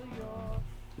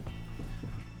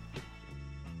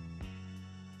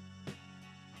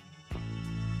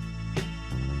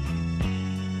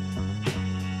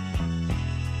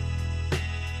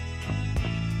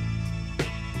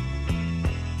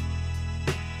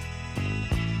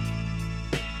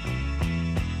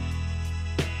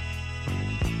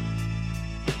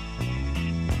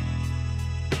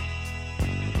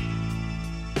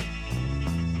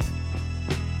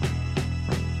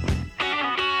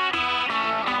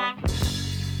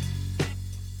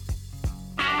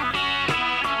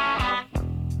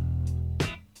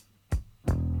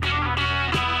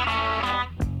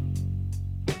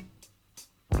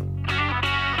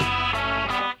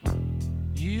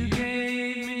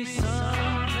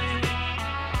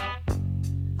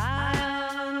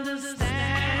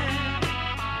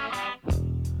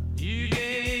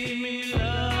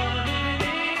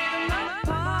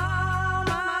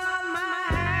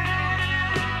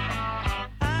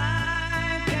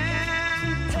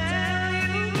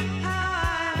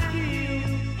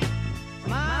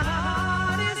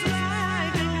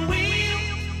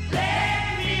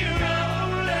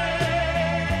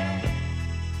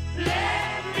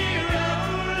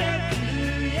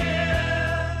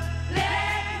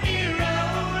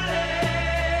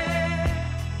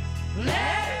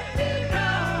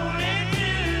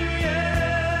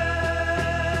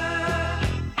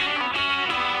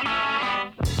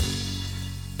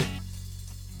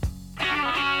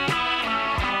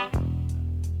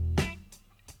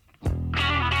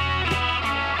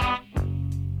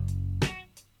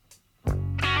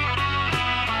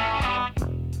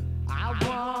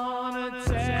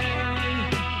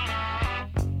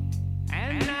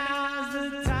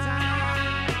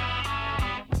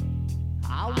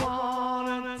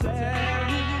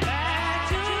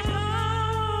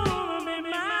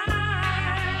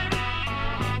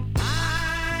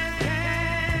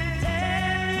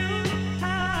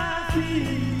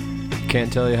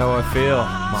 can't tell you how I feel.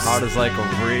 My heart is like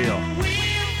a reel.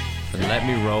 And let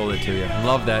me roll it to you.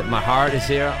 Love that. My heart is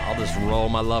here. I'll just roll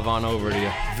my love on over to you.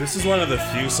 This is one of the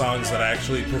few songs that I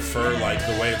actually prefer, like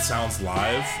the way it sounds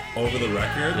live over the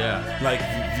record. Yeah. Like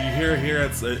you hear here,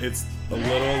 it's a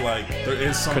little like there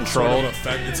is some Controlled. sort of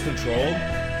effect. It's controlled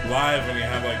live, and you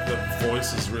have like the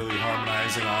voices really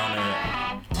harmonizing on it.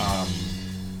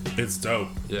 It's dope.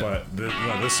 Yeah. But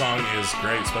this song is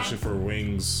great, especially for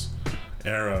Wings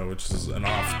era, which is an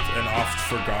oft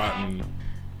forgotten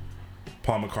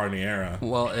Paul McCartney era.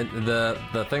 Well,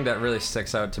 the thing that really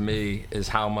sticks out to me is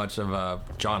how much of a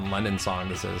John Lennon song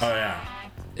this is. Oh yeah.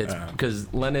 It's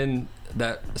because Lennon,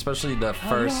 that especially the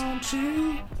first,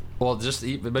 well,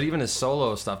 but even his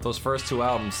solo stuff, those first two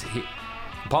albums,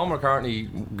 Paul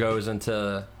McCartney goes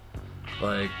into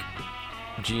like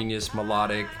genius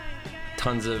melodic,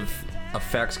 tons of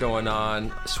effects going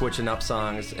on, switching up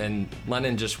songs, and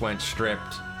Lennon just went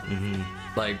stripped. Mm-hmm.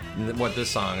 Like what this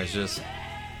song is just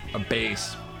a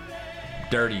bass,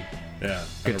 dirty, Yeah.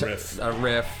 And a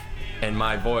riff. and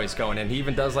my voice going, and he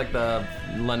even does like the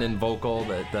Lennon vocal,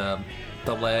 the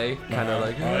delay, kind of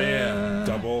like oh yeah,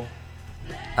 double.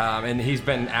 And he's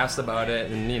been asked about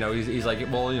it, and he's like,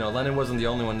 well, Lennon wasn't the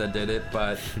only one that did it,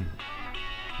 but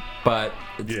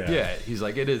he's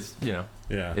like, it is,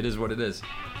 it is what it is.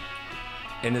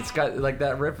 And it's got like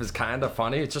that riff is kind of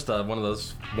funny. It's just one of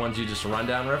those ones you just run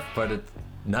down riff, but it's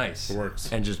nice. It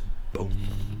works. And just boom,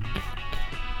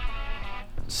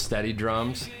 steady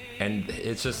drums, and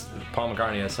it's just Paul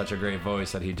McCartney has such a great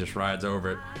voice that he just rides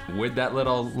over it with that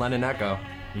little Lennon echo.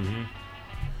 Mm-hmm.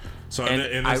 So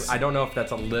and I don't know if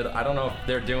that's a little. I don't know if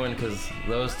they're doing, because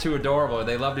those two adorable.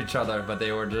 They loved each other, but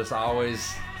they were just always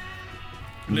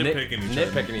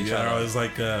nitpicking each other. other. Always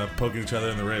like poking each other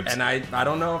in the ribs. And I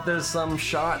don't know if there's some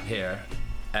shot here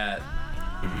at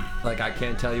like I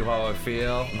can't tell you how I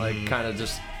feel. Like kind of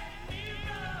just.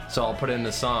 So I'll put in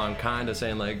the song, kind of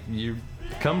saying like you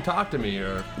come talk to me,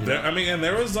 or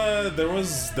there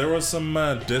was some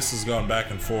disses going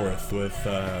back and forth with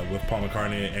Paul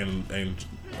McCartney and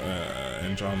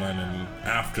John Lennon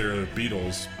after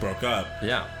Beatles broke up.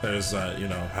 Yeah. There's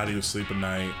how do you sleep at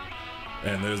night,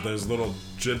 and there's little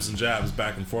jibs and jabs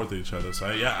back and forth at each other. So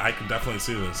I can definitely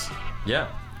see this. Yeah.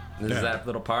 There's that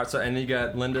little part. So and you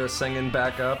got Linda singing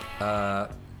back up,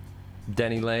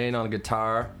 Denny Lane on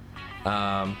guitar.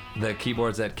 The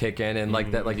keyboards that kick in, and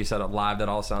like that, like you said, live, that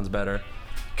all sounds better.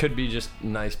 Could be just a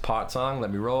nice pot song.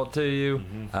 Let me roll it to you.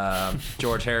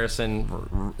 George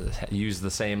Harrison used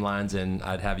the same lines in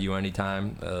 "I'd Have You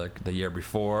Anytime" the year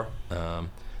before.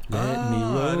 Let me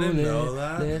roll it.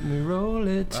 Let me roll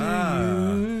it to you.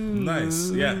 Nice.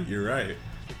 Yeah, you're right.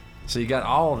 So you got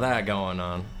all of that going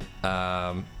on.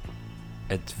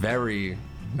 It's very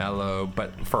mellow,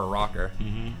 but for a rocker.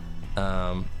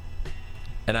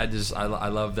 And I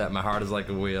love that my heart is like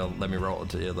a wheel. Let me roll it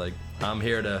to you. Like I'm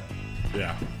here to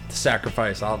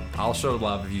sacrifice. I'll show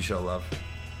love if you show love.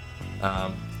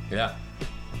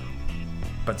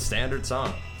 But standard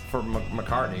song for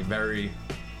McCartney, very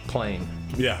plain.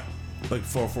 Yeah, like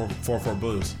 4/4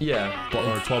 blues. Yeah,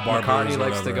 or 12-bar blues. McCartney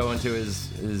likes to go into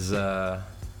his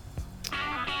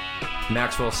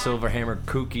Maxwell Silverhammer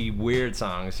kooky weird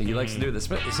songs. He likes to do this.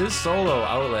 His solo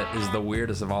outlet is the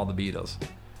weirdest of all the Beatles.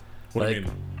 What do you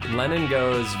mean? Lennon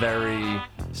goes very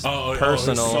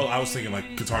personal. I was thinking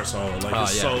like guitar solo, like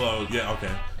his solo. Yeah,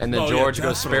 okay. And then George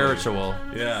goes spiritual.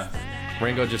 Yeah.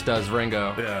 Ringo just does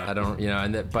Ringo. Yeah. I don't,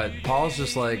 but Paul's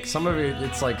just like, some of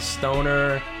it's like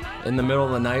stoner in the middle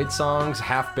of the night songs,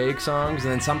 half-baked songs,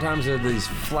 and then sometimes they're these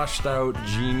fleshed out,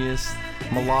 genius,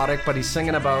 melodic, but he's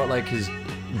singing about like his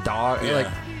dog, like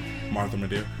Martha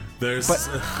Medea. But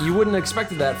you wouldn't have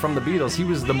expected that from the Beatles. He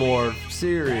was the more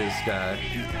serious guy.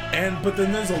 But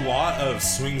then there's a lot of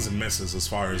swings and misses as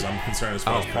far as I'm concerned, as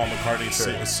far as Paul McCartney's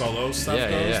solo stuff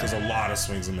goes. There's a lot of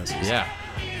swings and misses. Yeah,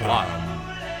 a lot.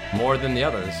 More than the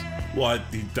others. Well,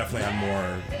 he definitely had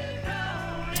more.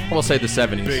 We'll say the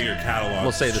 70s. Bigger catalog.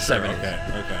 We'll say the 70s.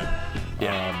 Okay.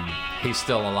 Yeah. He's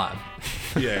still alive.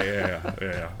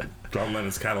 Yeah. John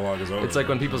Lennon's catalog is over. It's like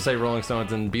when people say Rolling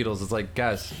Stones and Beatles, it's like,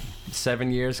 guys,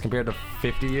 7 years compared to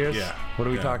 50 years? Yeah. What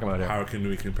are we talking about here? How can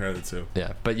we compare the two?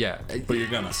 Yeah, but you're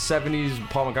gonna. 70s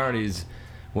Paul McCartney's,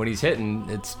 when he's hitting,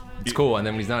 it's cool, and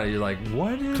then when he's not, you're like,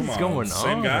 what is going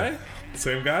on?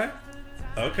 Same guy?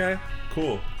 Okay,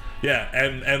 cool. Yeah,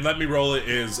 and Let Me Roll It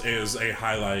is a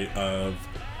highlight of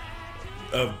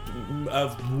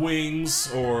Wings,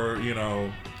 or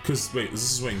because wait, this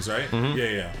is Wings, right? Mm-hmm.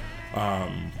 Yeah.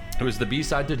 It was the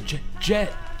B-side to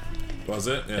Jet. Was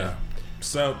it? Yeah.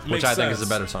 So which I think is a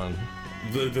better song.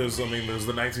 There's the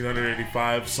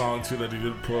 1985 song too that he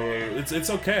did play. It's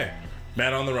okay.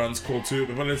 Band on the Run's cool too,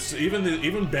 but it's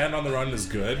even Band on the Run is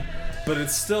good, but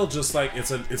it's still just like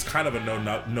it's kind of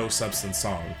a no substance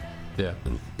song. Yeah,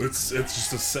 it's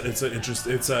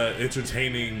a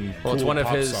entertaining. Well, it's cool one of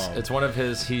pop his. song. It's one of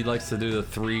his. He likes to do the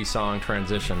 3-song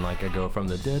transition. Like I go from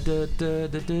the da da da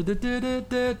da da da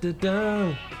da da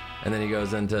da, and then he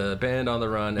goes into Band on the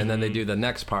Run, and then they do the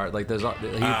next part. Like there's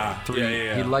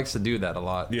three. He likes to do that a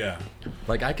lot. Yeah,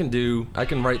 like I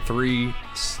can write 3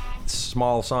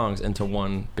 small songs into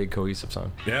one big cohesive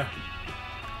song. Yeah.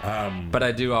 But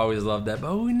I do always love that.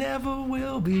 But we never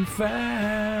will be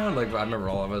found. Like I remember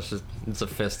all of us just it's a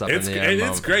fist up in the air.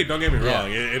 It's great. Don't get me Yeah.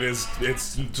 wrong. It is.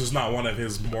 It's just not one of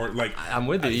his more like. I'm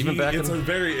with you. Even back it's in a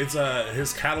very. It's a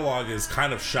his catalog is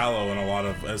kind of shallow in a lot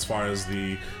of as far as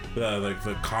the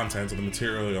content of the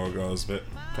material goes. But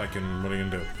fucking what are you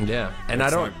gonna do? Yeah, and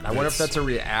I wonder if that's a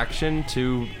reaction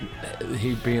to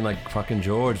he being like fucking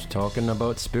George talking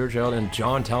about spirituality and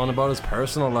John telling about his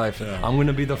personal life. Yeah. I'm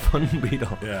gonna be the fun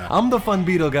Beatle. Yeah. I'm the fun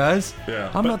Beatle, guys.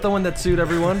 Yeah, I'm not the one that sued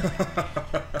everyone.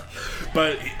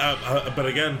 But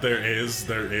again, there is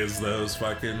those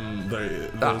fucking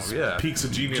those peaks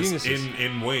of genius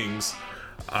in Wings,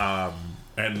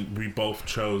 and we both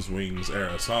chose Wings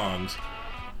era songs.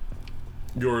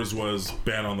 Yours was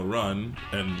Band on the Run,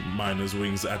 and mine is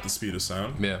Wings at the Speed of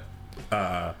Sound. Yeah.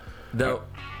 Though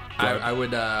I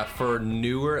would for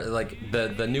newer like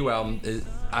the new album.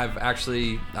 I've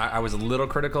actually I was a little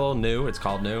critical. It's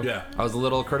called New. Yeah. I was a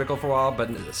little critical for a while, but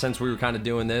since we were kind of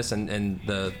doing this and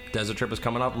the desert trip was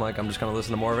coming up, I'm like I'm just gonna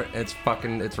listen to more of it. It's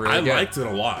really good. I liked it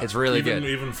a lot. It's really good.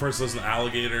 Even first listen to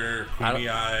Alligator, Queenie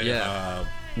Eye. Yeah.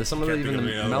 There's some of the even the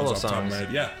mellow songs.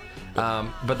 Yeah.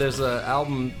 But there's an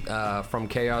album from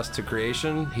Chaos to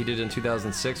Creation he did in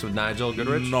 2006 with Nigel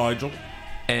Goodrich.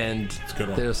 And it's a good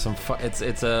one. There's some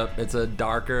it's a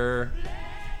darker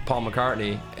Paul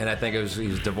McCartney, and I think he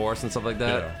was divorced and stuff like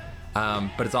that. Yeah.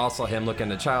 But it's also him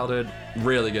looking at childhood.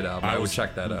 Really good album. I would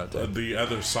check that out. The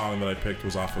other song that I picked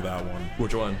was off of that one.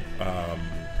 Which one?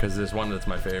 Because there's one that's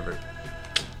my favorite.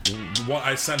 Well,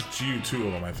 I sent you 2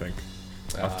 of them, I think.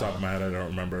 Off the top of my head, I don't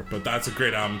remember. But that's a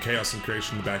great album. Chaos and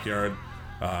Creation in the Backyard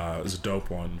is a dope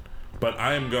one. But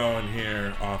I am going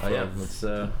here off of...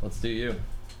 let's do you.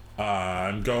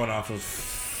 I'm going off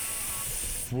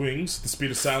of Wings, The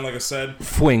Speed of Sound, like I said.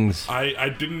 Wings. I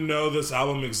didn't know this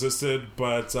album existed,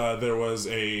 but there was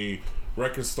a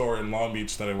record store in Long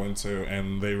Beach that I went to,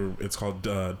 and it's called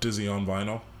Dizzy on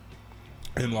Vinyl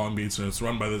in Long Beach, and it's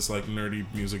run by this like nerdy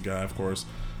music guy, of course.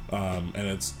 And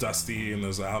it's dusty, and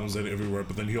there's albums everywhere,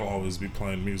 but then he'll always be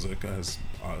playing music as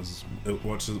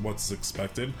what's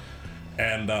expected.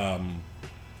 And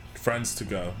Friends to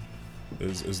Go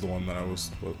is the one that I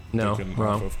was thinking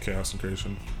off of Chaos and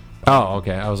Creation. Oh,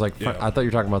 okay. I was like, I thought you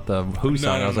were talking about the Who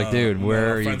song. I was like, dude,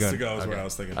 where are you going? Friends to Go is where I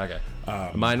was thinking. Okay.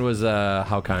 Mine was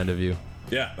How Kind of You.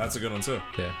 Yeah, that's a good one too.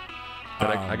 Yeah.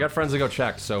 But I got Friends to Go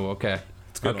checked, so okay.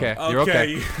 Okay. You're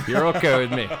okay. You're okay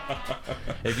with me.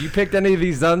 If you picked any of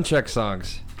these unchecked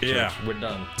songs, yeah, we're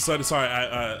done. So sorry.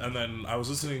 And then I was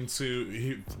listening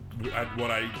to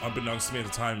what unbeknownst to me at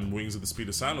the time, Wings at the Speed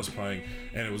of Sound was playing,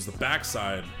 and it was the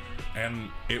backside, and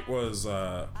it was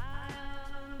like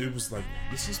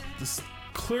this.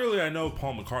 Clearly, I know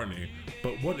Paul McCartney,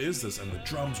 but what is this? And the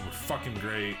drums were fucking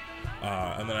great.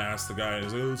 And then I asked the guy,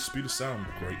 he's like, "Oh, Speed of Sound,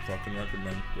 great fucking record,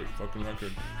 man, great fucking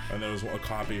record." And there was a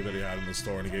copy that he had in the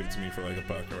store, and he gave it to me for like $1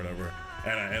 or whatever.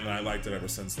 And I liked it ever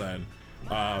since then.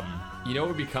 You know what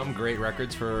would become great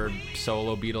records for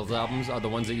solo Beatles albums are the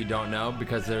ones that you don't know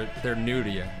because they're new to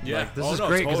you. Yeah. Like, this is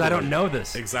great because I don't know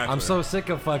this. Exactly. I'm so sick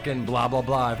of fucking blah blah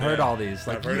blah. I've heard all these.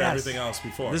 Like, I've heard everything else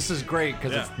before. This is great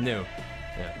because it's new.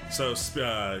 Yeah. So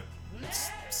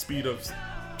Speed of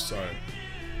Sound,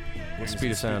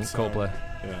 Coldplay.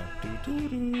 Yeah.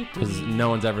 Because no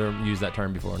one's ever used that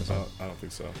term before in a song. I don't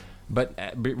think so. But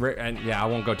I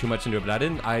won't go too much into it. But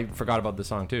I forgot about the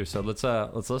song too. So let's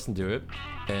listen to it.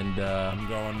 And I'm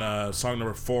going song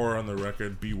number 4 on the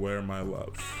record. Beware My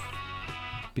Love.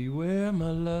 Beware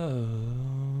my love.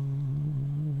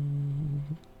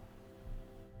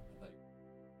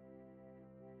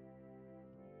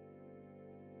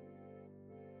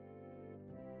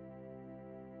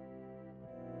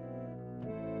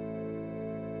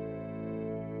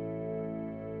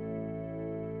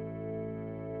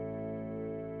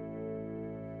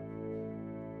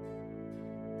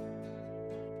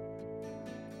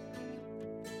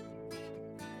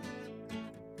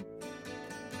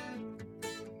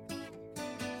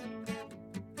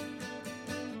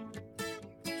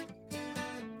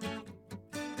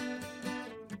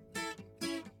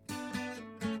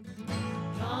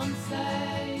 Don't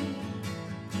say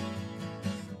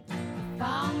I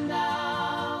found out.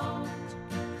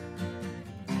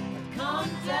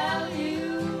 tell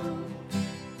you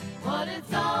what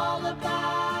it's all about.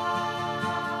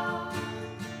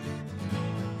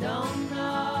 Don't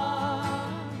know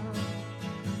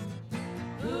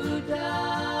who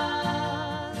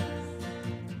does.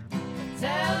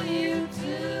 Tell you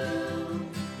to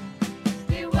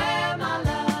beware my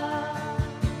love.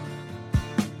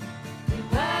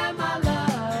 Beware my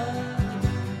love.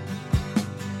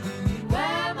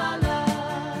 Beware my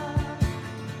love.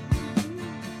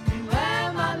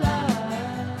 Beware my love.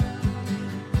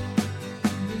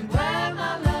 Beware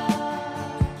my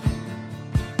love.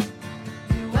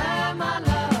 Beware my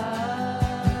love.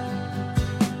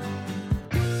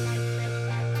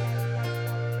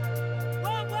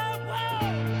 Whoa, whoa,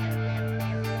 whoa!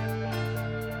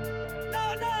 No,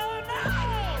 no, no!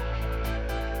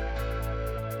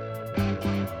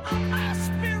 I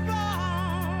must be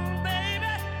wrong,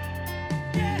 baby.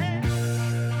 Yeah,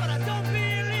 but I don't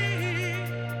believe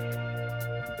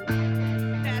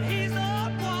that he's the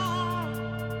one.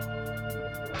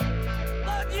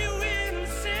 But you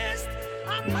insist I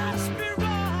must be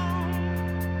wrong.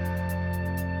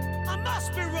 I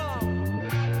must be wrong.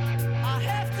 I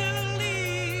have to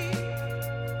leave.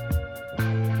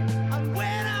 And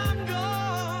when I'm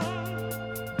gone,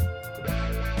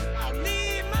 I'll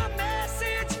leave my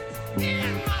message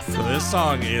in my So soul. this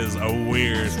song is a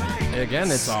weird. Again,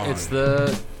 it's Song. it's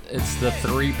the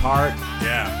 3-part.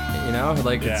 Yeah. You know,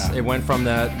 like Yeah. it went from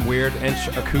that weird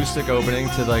acoustic opening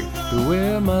to like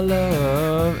 "Beware my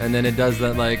love," and then it does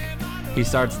that like he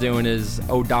starts doing his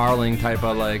 "Oh darling" type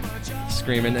of like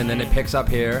screaming, and then it picks up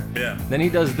here. Yeah. Then he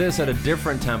does this at a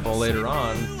different tempo later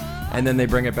on, and then they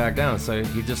bring it back down. So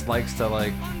he just likes to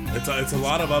like. It's a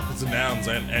lot of ups and downs,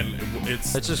 and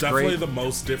it's It's just definitely great. the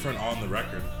most different on the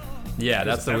record. Yeah,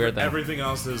 that's the weird thing. Everything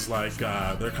else is like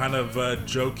they're kind of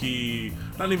jokey,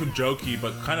 not even jokey,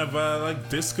 but kind of like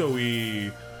disco-y.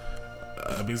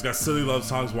 I mean, he's got silly love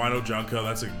songs, Wino Junko.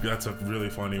 That's a really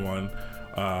funny one.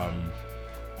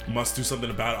 Must do something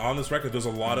about it. On this record, there's a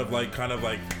lot of like kind of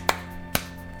like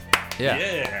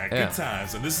Yeah. good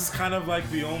times, and this is kind of like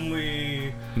the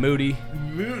only Moody.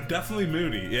 definitely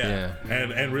moody, yeah,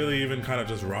 and really even kind of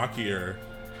just rockier.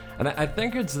 And I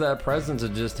think it's that presence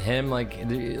of just him, like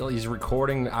he's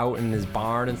recording out in his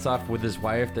barn and stuff with his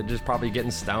wife. They're just probably getting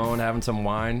stoned, having some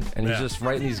wine, and he's Yeah. just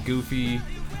writing these goofy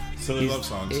Silly love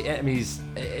songs. I mean,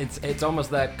 it's almost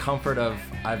that comfort of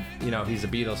he's a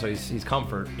Beatle, so he's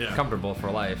comfortable for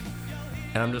life,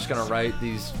 and I'm just gonna write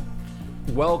these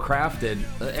well crafted.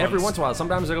 Every once in a while,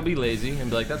 sometimes it'll be lazy and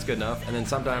be like that's good enough, and then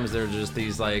sometimes they're just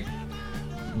these like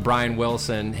Brian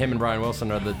Wilson. Him and Brian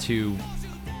Wilson are the two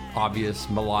obvious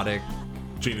melodic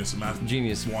Genius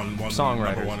one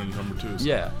songwriters. number one and number twos.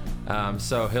 Yeah.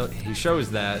 So he shows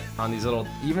that on these little,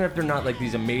 even if they're not like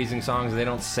these amazing songs, they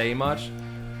don't say much.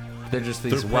 They're just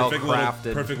these They're well perfect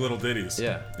crafted, perfect little ditties.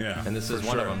 Yeah. Yeah. And this is for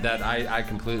one of sure. them that I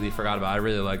completely forgot about. I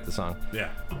really like the song. Yeah.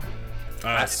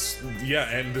 Yeah,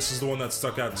 and this is the one that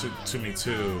stuck out to me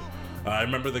too. I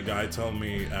remember the guy telling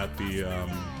me at the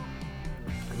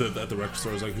record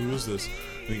store, I was like, "Who is this?"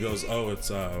 And he goes, "Oh, it's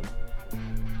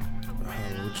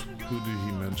who did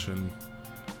he mention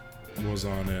was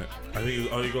on it? I think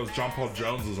he goes, John Paul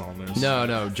Jones was on this.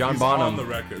 No, John He's Bonham. on the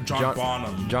record. John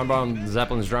Bonham. John Bonham,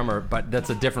 Zeppelin's drummer, but that's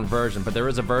a different version. But there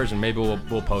is a version. Maybe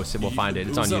we'll post it. We'll find it.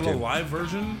 It's on Was that a YouTube. live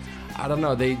version? I don't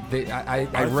know. I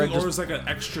I read think, or was like an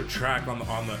extra track on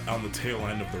the tail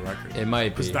end of the record. it might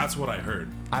Because be. that's what I heard.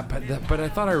 But I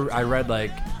thought I read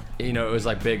like it was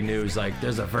like big news. Like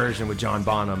there's a version with John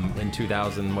Bonham in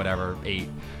 2008.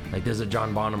 Like there's a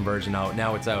John Bonham version out.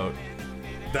 Now it's out.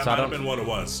 That So I might have don't- been what it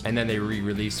was. And then they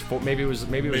re-released. Maybe it was a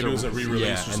re-release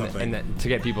or and something. And then, to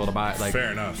get people to buy it. Like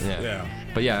Fair enough. Yeah.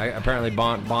 But yeah, apparently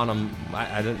Bonham.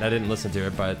 I didn't listen to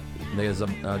it, but there's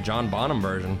a John Bonham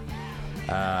version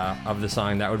of the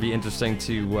song that would be interesting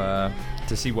to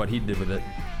see what he did with it.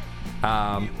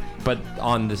 But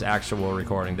on this actual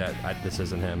recording, this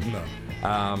isn't him.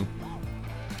 No.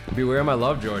 Beware my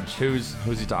love, George. Who's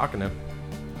he talking to?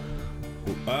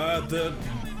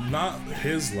 Not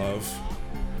his love.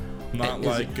 Not Is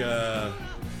like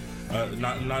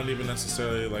not even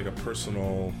necessarily like a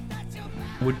personal.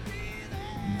 Would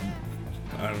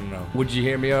I don't know. Would you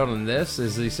hear me out on this?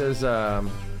 Is he says No.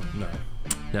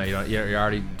 no, you don't. You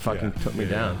already fucking Yeah, took me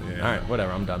yeah, down. yeah. All right,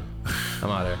 whatever. I'm done. I'm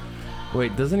out of there.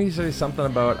 Wait, doesn't he say something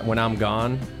about when I'm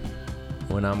gone?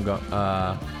 When I'm gone,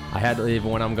 I had to leave.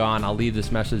 When I'm gone, I'll leave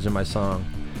this message in my song.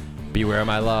 Beware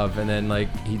my love. And then like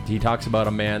he talks about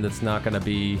a man that's not gonna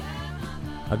be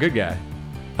a good guy.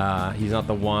 He's not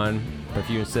the one. But if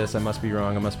you insist, I must be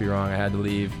wrong. I must be wrong. I had to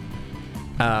leave.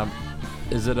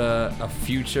 Is it a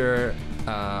future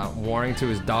warning to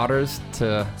his daughters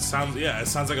to. It sounds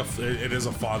like it is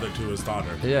a father to his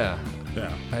daughter. Yeah.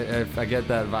 Yeah. I get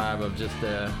that vibe of just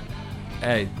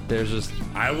hey, there's just.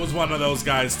 I was one of those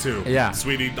guys too. Yeah.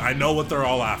 Sweetie, I know what they're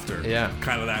all after. Yeah.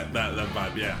 Kind of that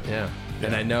vibe. Yeah. Yeah.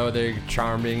 And I know they're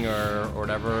charming or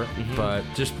whatever, but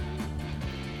just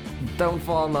don't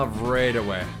fall in love right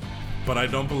away. But I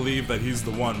don't believe that he's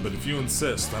the one. But if you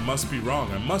insist, I must be wrong.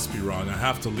 I must be wrong. I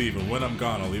have to leave. And when I'm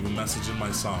gone, I'll leave a message in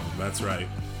my song. That's right.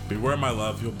 Beware my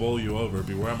love, he'll bowl you over.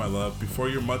 Beware my love, before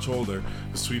you're much older,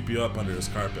 he'll sweep you up under his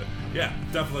carpet. Yeah,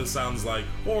 definitely sounds like,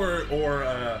 or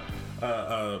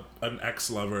an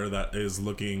ex-lover that is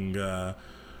looking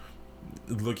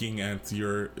at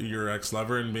your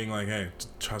ex-lover and being like, hey,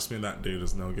 trust me, that dude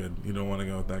is no good. You don't want to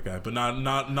go with that guy. But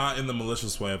not in the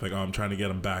malicious way of like, oh, I'm trying to get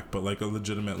him back, but like a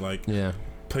legitimate like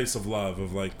place of love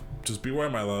of like, just beware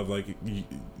my love. Like,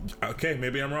 okay,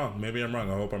 maybe I'm wrong.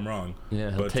 I hope I'm wrong. Yeah,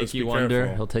 he'll take you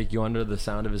under. He'll take you under the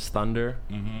sound of his thunder.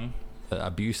 Mm-hmm.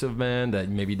 Abusive man that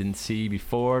maybe didn't see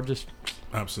before. Just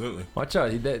absolutely watch out.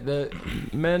 The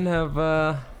men have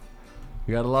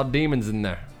you got a lot of demons in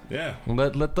there. Yeah.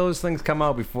 Let those things come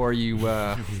out before you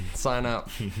sign up.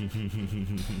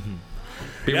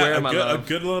 Beware, my love. A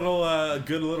good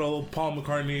little Paul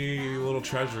McCartney little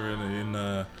treasure in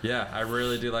Yeah, I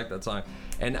really do like that song.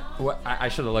 And I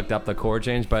should have looked up the chord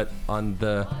change, but on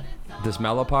this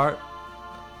mellow part,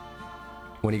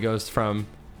 when he goes from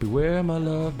beware my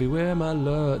love,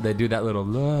 they do that little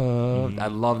love. I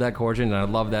love that chord change and I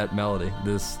love that melody.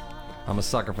 I'm a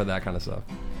sucker for that kind of stuff.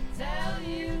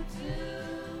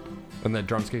 And that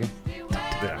drums kicking.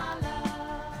 Yeah.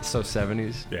 So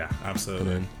 70s. Yeah,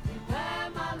 absolutely.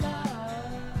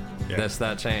 Yeah. That's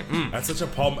that chain. That's such a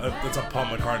Paul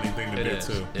McCartney thing to do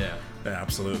too. Yeah. Yeah,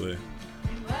 absolutely.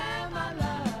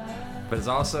 But it's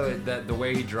also that the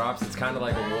way he drops, it's kind of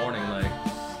like a warning,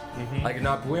 like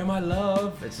not beware my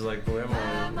love. It's like beware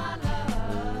my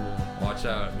love. Watch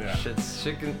out. Yeah.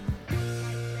 Shit can.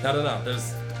 I don't know.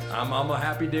 I'm a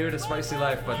happy dude, a spicy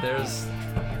life, but there's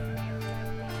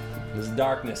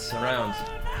darkness around.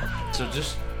 So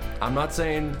I'm not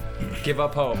saying give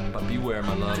up hope, but beware,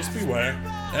 my love. Just beware.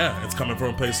 Yeah, it's coming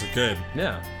from a place of good.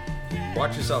 Yeah.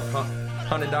 Watch yourself,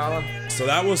 honey, darling. So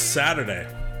that was Saturday.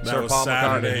 That was Paul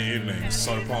Saturday McCartney. evening.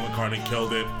 So Paul McCartney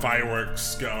killed it.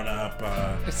 Fireworks going up.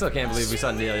 I still can't believe we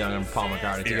saw Neil Young and Paul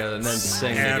McCartney together and then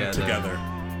sing together.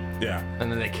 Yeah.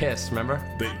 And then they kissed, remember?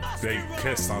 They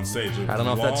kissed on stage. I don't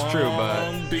know if that's true,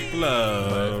 but... Long, deep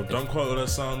love. Don't quote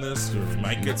us on this. You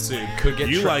might get sued. Could get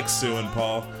you like suing,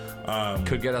 Paul.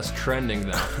 Could get us trending,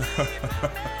 though.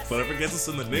 Whatever gets us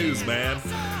in the news, man.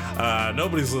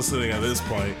 Nobody's listening at this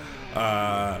point.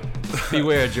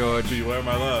 Beware, George. Beware,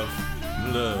 my love.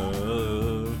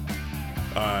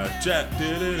 Jet.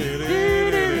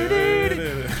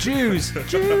 Jews.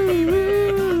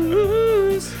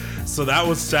 So that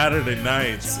was Saturday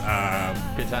night.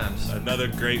 Good times. Another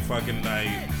great fucking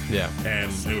night. Yeah.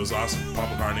 And it was awesome. Paul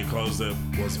McCartney closed it.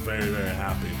 Was very, very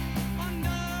happy.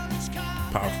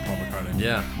 Powerful Paul McCartney.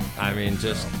 Yeah. I mean,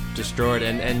 just destroyed.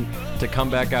 And to come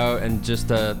back out and just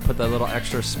put that little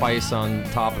extra spice on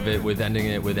top of it with ending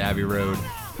it with Abbey Road.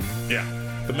 Yeah.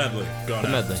 The medley. The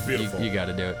medley. It's beautiful. You got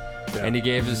to do it. Yeah. And he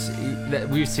gave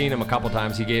we've seen him a couple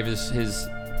times. He gave his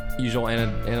usual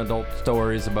anecdotal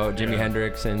stories about Jimi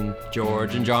Hendrix and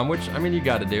George and John, which, I mean, you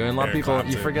got to do. And a lot of people,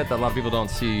 you forget that a lot of people don't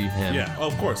see him. Yeah,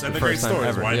 of course. And the great stories.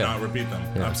 Ever. Why not repeat them?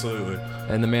 Yeah. Absolutely.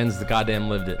 And the man's the goddamn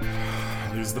lived it.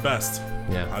 He's the best.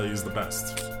 Yeah. He's the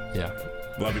best. Yeah.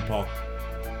 Love you, Paul.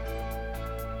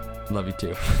 Love you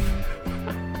too.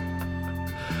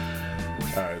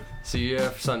 All right. See you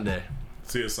Sunday.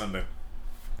 See you Sunday.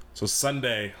 So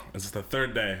Sunday is the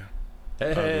third day.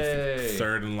 Hey. The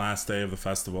third and last day of the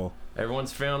festival.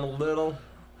 Everyone's feeling a little.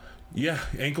 Yeah,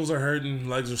 ankles are hurting,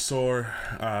 legs are sore,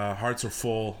 hearts are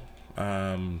full.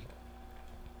 Of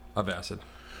acid.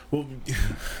 Well,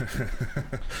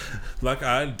 like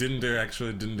I didn't do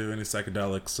any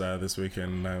psychedelics this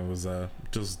weekend. I was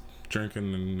just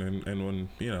drinking and when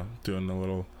doing a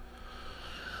little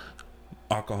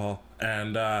alcohol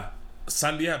and.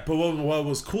 Sunday, yeah, but what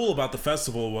was cool about the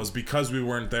festival was because we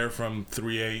weren't there from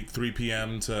 3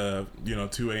 p.m. to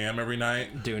 2 a.m. every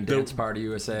night. Doing Dance Party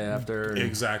USA after.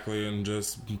 Exactly, and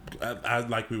just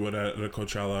like we would at a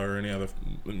Coachella or any other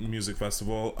music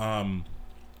festival. I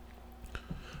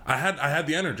had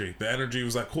the energy. The energy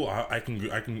was like, cool. I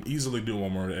can easily do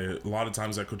one more day. A lot of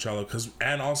times at Coachella,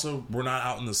 and also we're not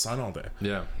out in the sun all day.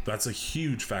 Yeah, that's a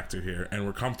huge factor here, and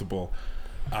we're comfortable.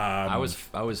 I was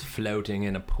floating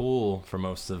in a pool for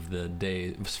most of the day.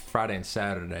 It was Friday and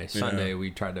Saturday. Sunday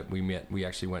we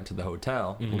actually went to the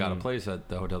hotel and got a place at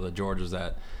the hotel that George was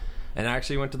at. and I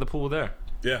actually went to the pool there.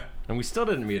 Yeah. And we still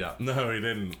didn't meet up. No, he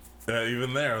didn't.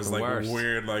 Even there, it was like worst.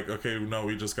 weird. Like, okay, no,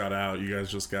 we just got out. You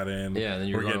guys just got in. Yeah, and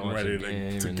then we're getting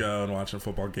ready to go and watch a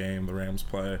football game. The Rams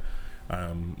play,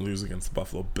 lose against the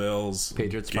Buffalo Bills.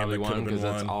 Patriots probably won because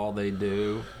that's all they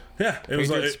do. Yeah, it was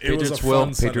a Patriots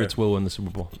fun Sunday. Patriots will win the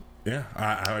Super Bowl. Yeah,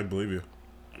 I believe you.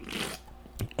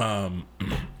 So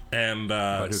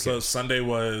Sunday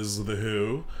was The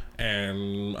Who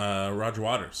and Roger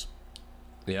Waters.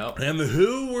 Yep. And The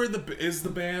Who is the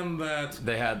band that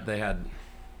they had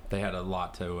a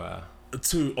lot to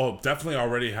definitely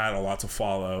already had a lot to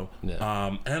follow.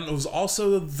 Yeah. And it was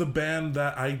also the band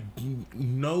that I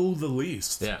know the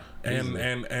least. Yeah.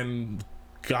 And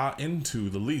got into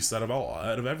the least out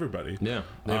of everybody. Yeah.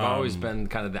 They've always been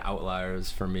kind of the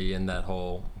outliers for me in that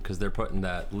whole, because they're putting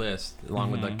that list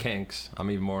along with the Kinks.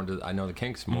 I'm even more into, I know the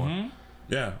Kinks more. Mm-hmm.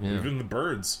 Yeah. Even the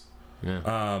Birds.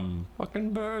 Yeah.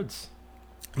 Fucking Birds.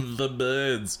 The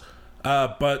Birds.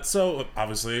 But so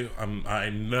obviously I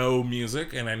know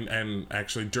music, and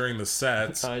actually during the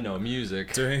sets, I know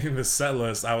music. During the set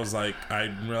list, I realized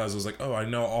I was like, oh, I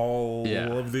know all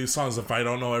of these songs. If I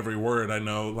don't know every word, I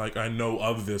know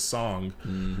of this song.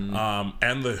 Mm-hmm.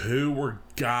 And the Who were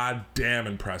goddamn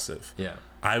impressive. Yeah,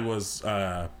 I was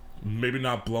maybe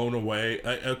not blown away.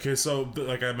 Okay, so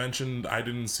like I mentioned, I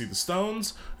didn't see the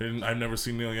Stones. I've never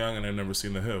seen Neil Young, and I've never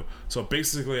seen the Who. So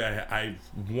basically, I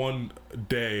one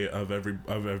day of every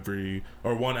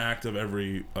or one act of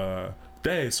every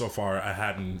day so far, I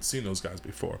hadn't seen those guys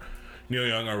before. Neil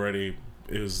Young already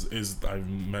is I've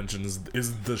mentioned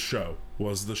is the show,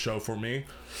 was the show for me.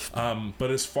 But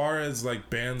as far as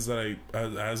like bands that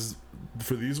as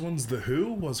for these ones, the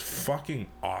Who was fucking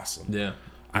awesome. Yeah.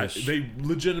 They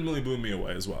legitimately blew me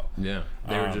away as well. Yeah,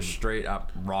 they were just straight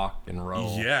up rock and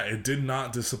roll. Yeah, it did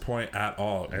not disappoint at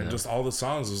all, and just all the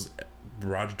songs was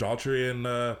Roger Daltrey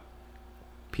and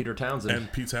Peter Townsend and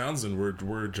Pete Townsend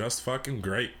were just fucking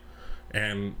great,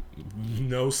 and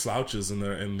no slouches in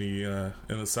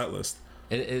the set list.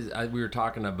 It is. We were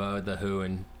talking about the Who,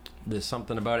 and there's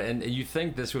something about it, and you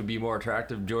think this would be more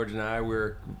attractive. George and I,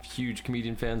 we're huge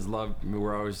comedian fans.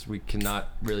 We cannot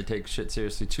really take shit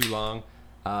seriously too long.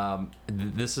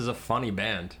 This is a funny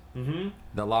band. Mm-hmm.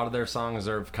 A lot of their songs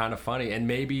are kind of funny, and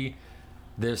maybe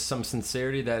there's some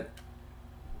sincerity that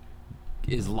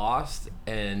is lost,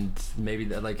 and maybe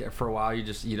that, like, for a while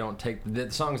you don't take the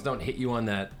songs don't hit you on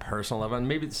that personal level, and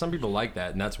maybe some people like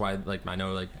that, and that's why, like, I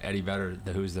know, like, Eddie Vedder,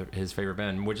 the Who's his favorite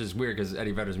band, which is weird because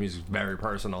Eddie Vedder's music is very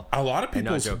personal. A lot of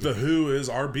people's the Who is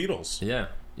our Beatles. Yeah.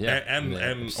 Yeah, and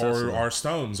or our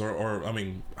Stones, or I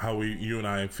mean, how you and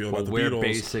I feel about the Beatles. We're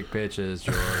basic bitches,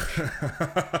 George.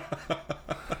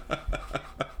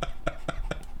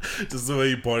 Just the way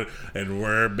you put it, and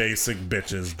we're basic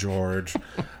bitches, George.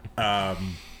 But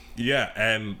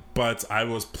I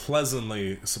was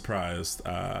pleasantly surprised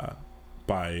by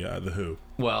the Who.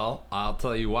 Well, I'll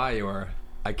tell you why you were.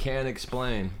 I can't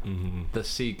explain. Mm-hmm. The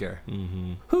Seeker.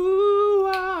 Mm-hmm. Who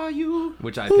are you?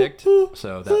 Which I picked,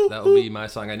 so that will be my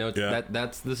song. I know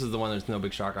this is the one that's no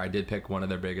big shocker. I did pick one of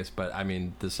their biggest, but I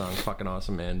mean, the song's fucking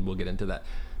awesome, and we'll get into that.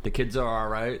 The kids are all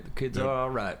right. The kids are all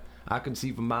right. I can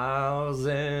see for miles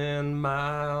and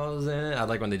miles, and I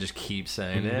like when they just keep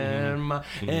saying and miles,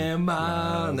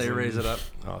 and they raise it up.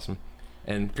 Awesome.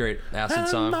 And great acid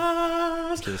song.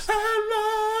 Just,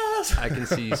 I can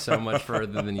see so much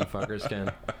further than you fuckers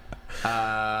can.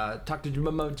 Talk to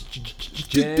Mama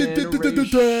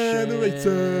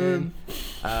Generation.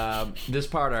 This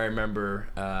part I remember.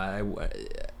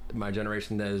 My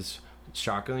generation does.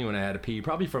 Shockingly, when I had to pee,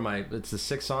 probably it's the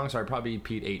 6th song, so I probably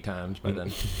peed 8 times by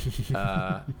then.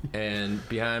 And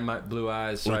Behind My Blue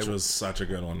Eyes, which was such a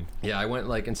good one. Yeah, I went,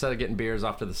 like, instead of getting beers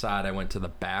off to the side, I went to the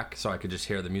back so I could just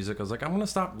hear the music. I was like, I'm gonna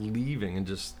stop leaving and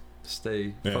just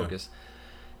stay focused.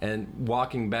 And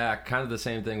walking back, kind of the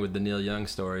same thing with the Neil Young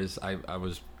stories. I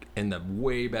was in the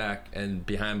way back, and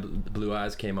Behind Blue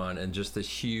Eyes came on, and just this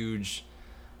huge.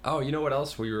 Oh, you know what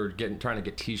else? We were trying to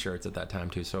get T-shirts at that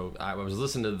time too. So I was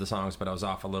listening to the songs, but I was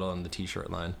off a little on the T-shirt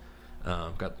line.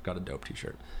 Got a dope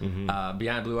T-shirt. Mm-hmm.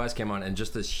 Behind Blue Eyes came on, and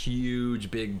just this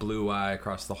huge, big blue eye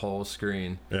across the whole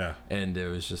screen. Yeah, and it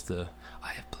was just I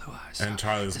have blue eyes. And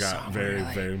Charlie's got very,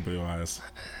 very blue eyes.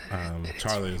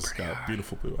 Charlie's got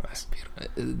beautiful blue eyes.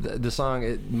 The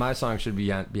song, my song should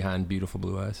be Behind Beautiful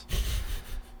Blue Eyes.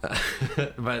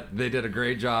 But they did a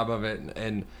great job of it,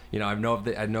 and you know, I know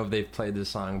if they've played this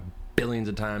song billions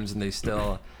of times, and they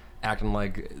still acting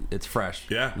like it's fresh.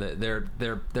 Yeah.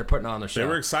 They're putting on the show. They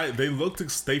were excited.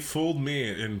 They fooled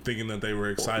me in thinking that they were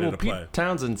excited to play. Pete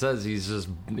Townsend says he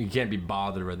can't be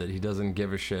bothered with it. He doesn't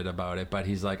give a shit about it, but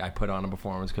he's like, I put on a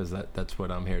performance because that's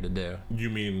what I'm here to do. You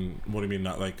mean, what do you mean,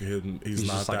 not like him? He's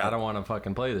not just like, I don't want to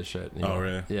fucking play this shit. You know? Oh,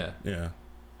 really? Yeah. Yeah.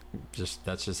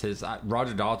 That's just his.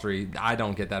 Roger Daltrey, I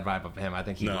don't get that vibe of him. I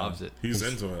think he loves it. He's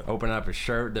into it. Open up his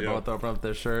shirt. They both open up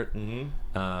their shirt.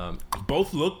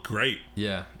 Both look great.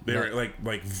 Yeah. They're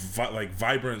like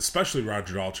vibrant, especially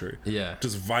Roger Daltrey. Yeah.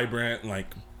 Just vibrant,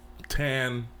 like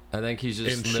tan. I think he's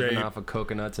just living off of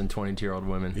coconuts and 22-year-old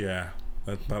women. Yeah.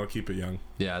 That'll keep it young.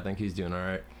 Yeah, I think he's doing all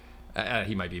right.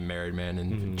 He might be married, man,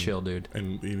 and chill, dude.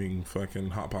 And eating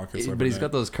fucking Hot Pockets. But he's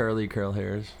got those curly curl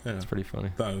hairs. Yeah. It's pretty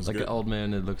funny. That was like good. An old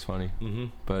man, it looks funny. Mm-hmm.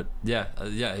 But yeah,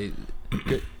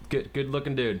 good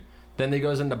looking dude. Then he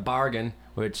goes into Bargain,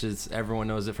 which is everyone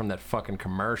knows it from that fucking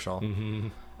commercial. Mm-hmm.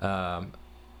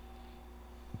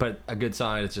 But a good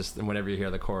song is just whenever you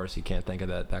hear the chorus, you can't think of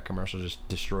that commercial just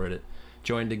destroyed it.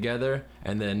 Joined together,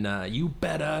 and then you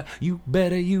better. I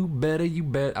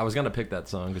was gonna pick that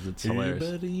song because it's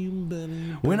hilarious. You better.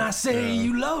 When I say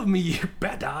you love me, you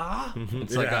better.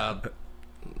 It's like a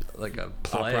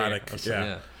play. Operatic.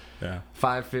 Yeah.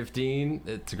 5:15.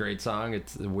 It's a great song.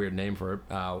 It's a weird name for it.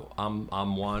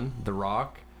 I'm One. The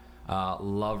Rock.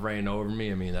 Love Reign Over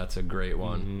Me. I mean, that's a great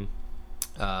one.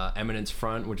 Eminence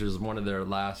Front, which is one of their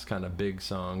last kind of big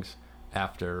songs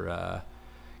after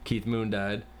Keith Moon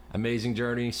died. Amazing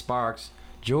Journey, Sparks.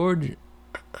 George,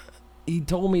 he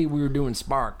told me we were doing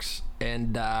Sparks,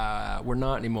 and we're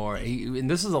not anymore.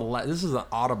 And this is an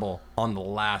audible on the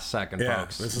last second,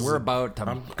 folks. We're about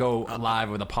to go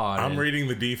live with a pod. I'm reading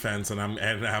the defense, and I'm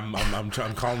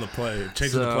calling the play,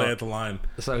 changing the play at the line.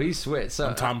 So he switched. So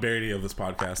I'm Tom Brady of this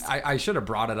podcast. I should have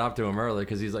brought it up to him early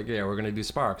because he's like, yeah, we're gonna do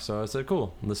Sparks. So I said,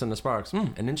 cool, listen to Sparks.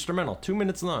 An instrumental, 2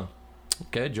 minutes long.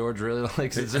 Okay, George really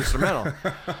likes his instrumental.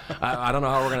 I don't know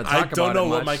how we're going to talk about it. I don't know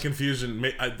what my confusion.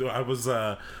 I was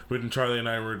when Charlie and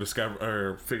I were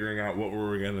figuring out what we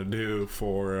were going to do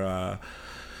for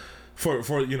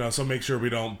so make sure we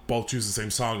don't both choose the same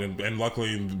song, and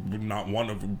luckily not one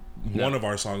of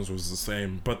our songs was the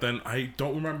same. But then I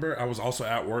don't remember. I was also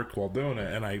at work while doing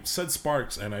it, and I said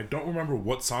Sparks, and I don't remember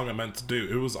what song I meant to do.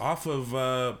 It was off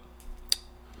of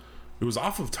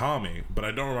Tommy, but I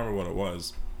don't remember what it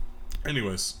was.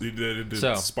 Anyways, they did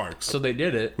Sparks. So they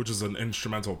did it, which is an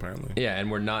instrumental apparently. Yeah,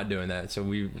 and we're not doing that. So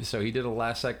he did a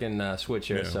last second switch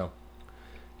here. Yeah. So,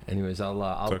 anyways,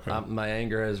 my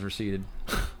anger has receded.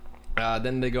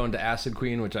 Then they go into Acid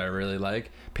Queen, which I really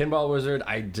like. Pinball Wizard,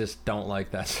 I just don't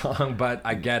like that song, but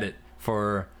I get it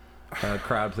for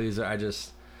crowd pleaser.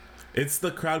 It's the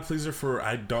crowd pleaser for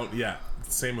I don't. Yeah,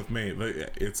 same with me.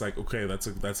 It's like, okay, that's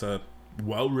a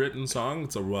well written song.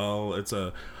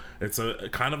 It's a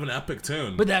kind of an epic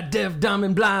tune. But that deaf, dumb,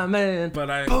 and blind man.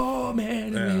 But poor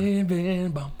man.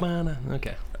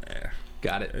 Okay. Yeah.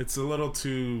 Got it. It's a little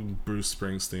too Bruce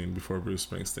Springsteen before Bruce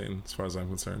Springsteen, as far as I'm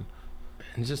concerned.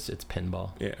 It's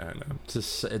pinball. Yeah, I know.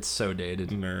 It's so dated.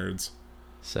 Nerds.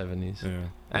 70s. Yeah.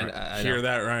 And I hear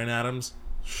that, Ryan Adams?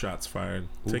 Shots fired.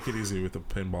 Oof. Take it easy with the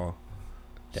pinball.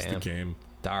 Damn. It's the game.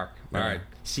 Dark. All right.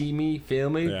 See Me,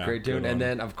 Feel Me. Yeah, great tune. And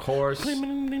then, of course, you're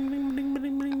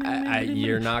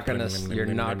not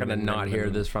gonna not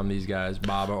hear this from these guys,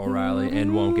 Baba O'Reilly,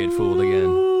 and Won't Get Fooled Again.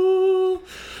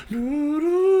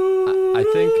 I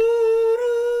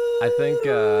think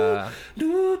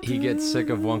he gets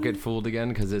sick of Won't Get Fooled Again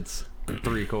because it's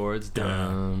 3 chords,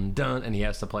 dun dun, and he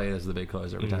has to play it as the big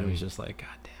closer every time. He's just like, God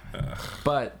damn it.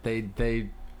 But they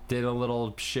did a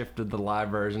little shift of the live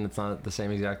version. It's not the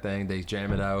same exact thing. They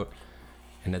jam it out,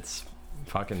 and it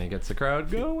gets the crowd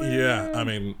going. Yeah, I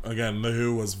mean, again, The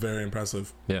Who was very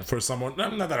impressive. Yeah. For someone,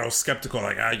 not that I was skeptical,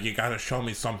 like, you gotta show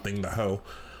me something, The Who.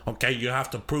 Okay, you have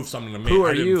to prove something to me. Who are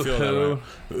I didn't you, feel Who?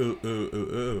 That way.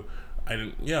 Ooh. I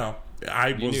didn't, you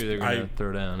knew they were going to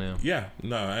throw down, yeah. Yeah,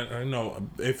 no, I know.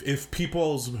 If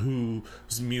people's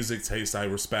whose music taste I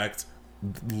respect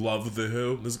love The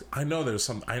Who, I know there's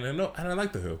some, I know, and I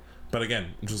like The Who. But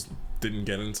again, just didn't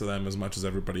get into them as much as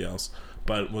everybody else.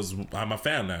 But I'm a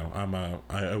fan now.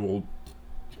 I will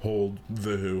hold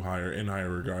The Who in higher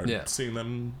regard. Yeah. Seeing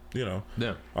them,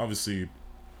 obviously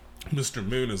Mr.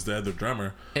 Moon is the other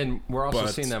drummer. And we're also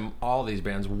seeing them, all these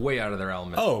bands, way out of their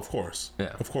element. Oh, of course.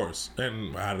 Yeah. Of course.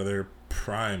 And out of their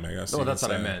prime, I guess. Oh, that's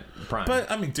what I meant. Prime.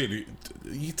 But, I mean, dude,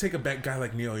 you take a guy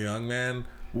like Neil Young, man.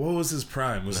 what was his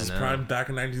prime? Was his prime back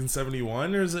in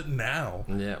 1971, or is it now?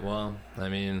 Yeah, well, I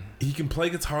mean, he can play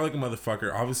guitar like a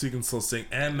motherfucker. Obviously, he can still sing,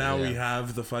 and now we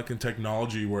have the fucking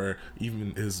technology where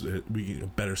even we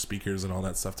get better speakers and all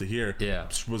that stuff to hear. Yeah,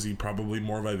 was he probably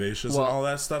more vivacious and all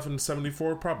that stuff in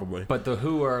 '74? Probably. But the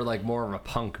Who are like more of a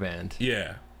punk band.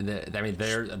 Yeah, I mean,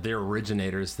 they're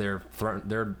originators.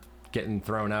 They're getting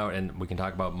thrown out, and we can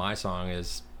talk about my song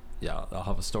is. Yeah, I'll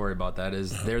have a story about that.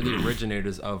 They're the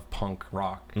originators of punk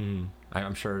rock. Mm-hmm.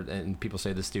 I'm sure, and people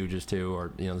say the Stooges too,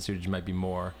 or the Stooges might be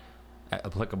more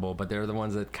applicable, but they're the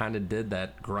ones that kind of did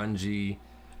that grungy,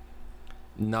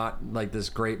 not like this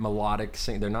great melodic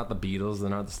sing. They're not the Beatles,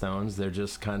 they're not the Stones. They're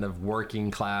just kind of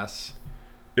working class,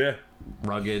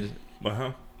 rugged,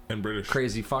 and British,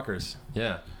 crazy fuckers.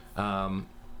 Yeah.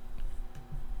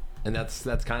 And that's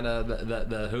kind of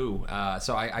the Who.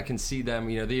 So I can see them.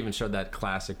 They even showed that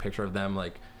classic picture of them,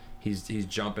 like he's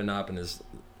jumping up and he's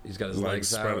got his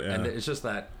legs out, and it's just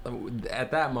that at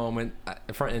that moment,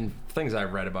 and things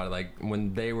I've read about it, like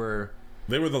when they were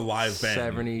the live band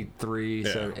 73,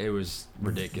 so it was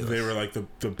ridiculous. They were like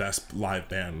the best live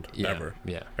band ever.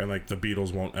 Yeah, and like the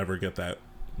Beatles won't ever get that.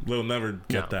 They'll never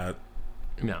get that.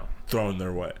 No. Thrown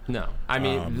their way. No. I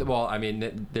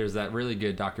mean, there's that really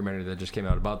good documentary that just came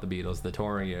out about the Beatles, the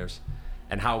touring years,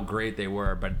 and how great they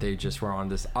were, but they just were on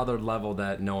this other level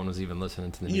that no one was even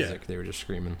listening to the music. They were just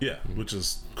screaming. Yeah, which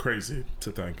is crazy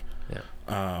to think.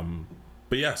 Yeah.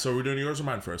 But yeah, so we're doing yours or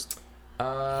mine first?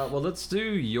 Well, let's do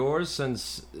yours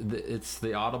since it's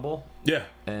the Audible. Yeah.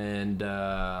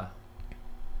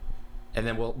 And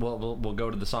then we'll go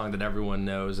to the song that everyone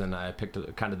knows, and I picked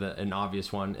kind of an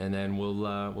obvious one, and then we'll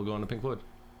go on to Pink Floyd.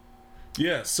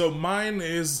 Yeah, so mine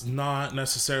is not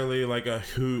necessarily like a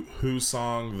Who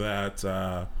song that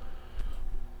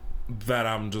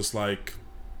I'm just like,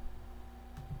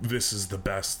 this is the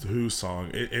best Who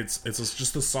song. It's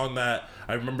just a song that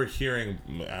I remember hearing.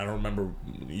 I don't remember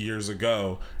years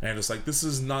ago, and it's like this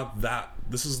is not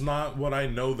what I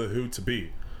know the Who to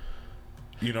be.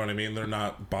 You know what I mean? They're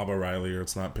not Bob O'Reilly or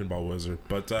it's not Pinball Wizard.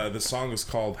 But the song is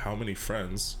called How Many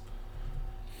Friends?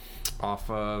 Off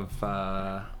of...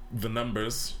 The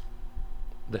Numbers.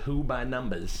 The Who by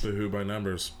Numbers. The Who by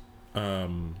Numbers.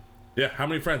 Yeah, How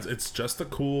Many Friends? It's just a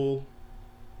cool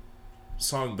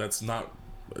song that's not...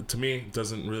 To me,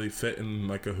 doesn't really fit in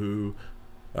like a Who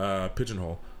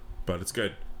pigeonhole. But it's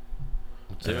good.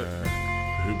 Who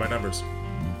by Numbers.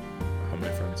 How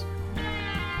Many Friends?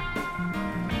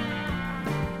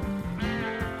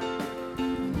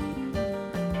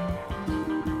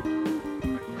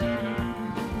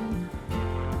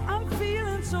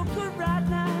 So good right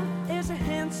now is a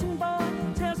handsome boy.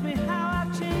 Tells me how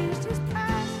I've changed his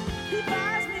past. He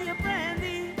buys me a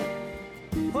brandy.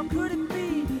 What could it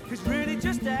be? He's really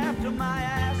just after my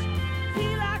ass.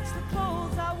 He likes the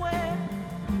clothes I wear.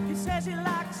 He says he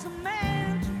likes a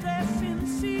man to dress in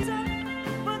season,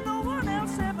 but no one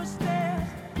else ever stares.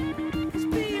 He's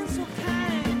being so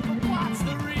kind, but what's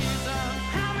the reason?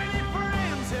 How many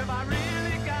friends have I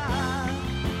really got?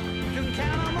 Can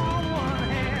count them on one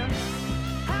hand.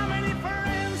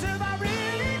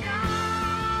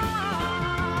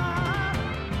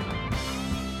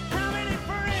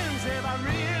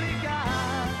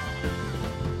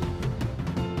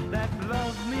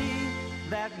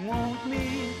 That want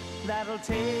me, that'll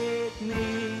take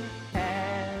me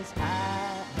as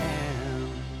I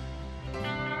am.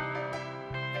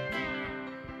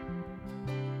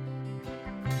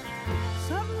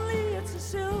 Suddenly it's a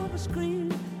silver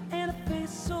screen and a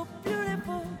face so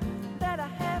beautiful that I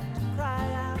have to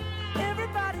cry out.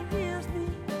 Everybody hears me,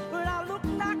 but I look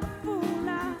like a fool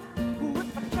now.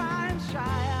 If I try and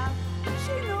shy out,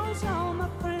 she knows all my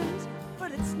friends,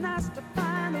 but it's nice to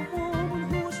find a woman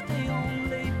who will stay on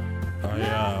late.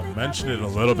 I mentioned it a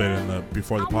little bit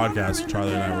before the podcast.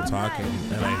 Charlie and I were talking,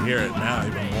 and I hear it now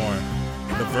even more.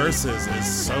 The verses is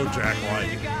so Jack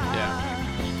White.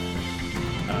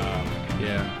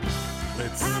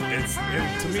 It's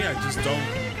to me. I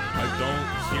don't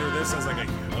hear this as like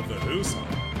the Who song.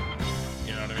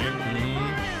 You know what I mean?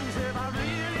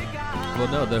 Well,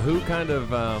 no, the Who kind of.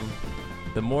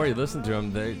 The more you listen to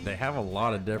them, they have a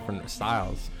lot of different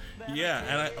styles. Yeah,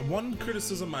 and one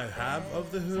criticism I have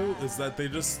of the Who is that they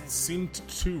just seem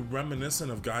too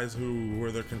reminiscent of guys who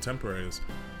were their contemporaries.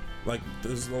 Like,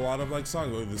 there's a lot of like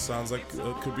songs. This sounds like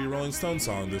it could be a Rolling Stone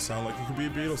song. This sounds like it could be a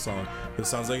Beatles song. This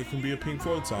sounds like it can be a Pink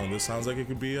Floyd song. This sounds like it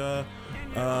could be a,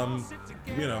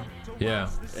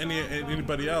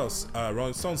 anybody else.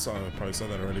 Rolling Stone song. I probably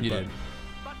said that already.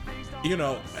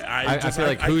 I feel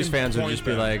like Who's fans would just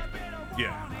be like,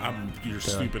 yeah, you're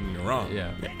stupid and you're wrong.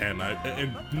 Yeah. And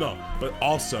no, but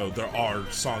also there are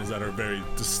songs that are very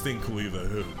distinctly the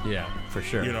Who. Yeah, for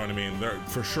sure. You know what I mean? They're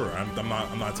for sure. I'm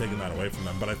not taking that away from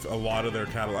them. But a lot of their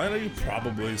catalog, I know you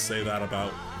probably say that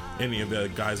about any of the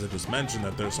guys I just mentioned,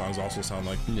 that their songs also sound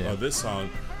like this song.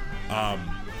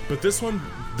 But this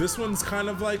one's kind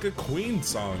of like a Queen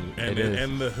song,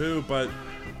 and the Who, but.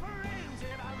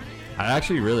 I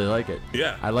actually really like it.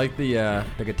 Yeah. I like the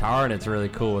guitar, and it's really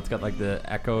cool. It's got like the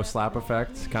echo slap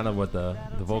effect, kind of what the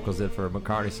vocals did for a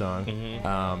McCartney song.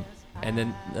 Mm-hmm. And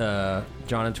then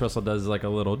John Entwistle does like a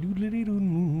little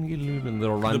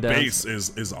rundown. The bass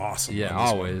is awesome. Yeah,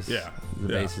 always. Yeah. The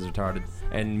bass is retarded.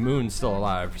 And Moon's still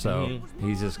alive, so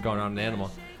he's just going on an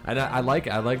animal. And I like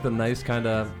the nice kind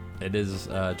of, it is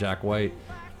Jack White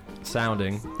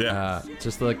sounding. Yeah.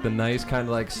 Just like the nice kind of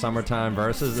like summertime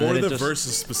verses. For the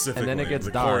verses specifically. And then it gets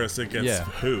the dark. chorus, it gets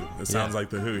Who. It sounds like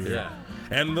the Who here. Yeah.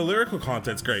 And the lyrical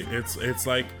content's great. It's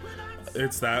like,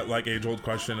 it's that like age-old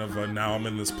question of now I'm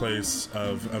in this place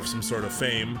of some sort of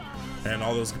fame, and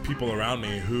all those people around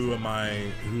me, who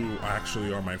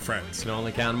actually are my friends? You can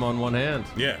only count them on one hand.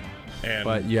 Yeah.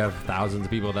 But you have thousands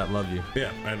of people that love you.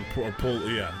 Yeah, and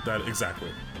that exactly.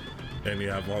 And you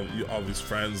have all these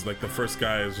friends. Like the first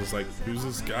guy is just like, who's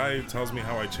this guy? He tells me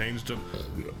how I changed him.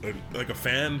 Like a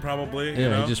fan, probably. Yeah, you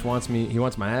know? He just wants me. He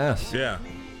wants my ass. Yeah.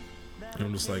 And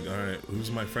I'm just like, all right,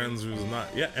 who's my friends? Who's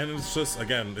not? Yeah, and it's just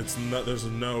again, it's not. There's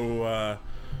no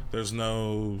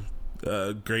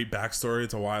great backstory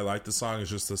to why I like the song. It's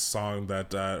just a song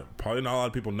that probably not a lot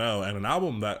of people know, and an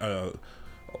album that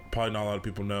probably not a lot of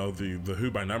people know. The Who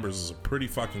by Numbers is a pretty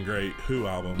fucking great Who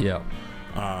album. Yeah.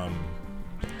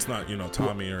 It's not,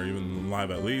 Tommy or even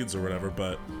Live at Leeds or whatever,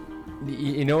 but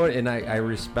you know what? And I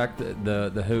respect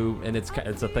the Who, and it's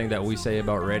a thing that we say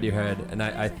about Radiohead, and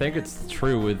I think it's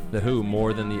true with the Who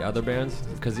more than the other bands,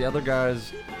 because the other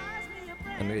guys,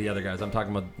 I'm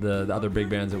talking about the other big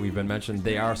bands that we've been mentioned,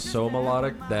 they are so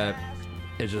melodic that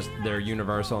it's just, they're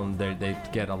universal and they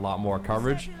get a lot more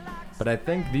coverage. But I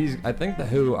think the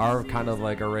Who are kind of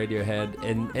like a Radiohead,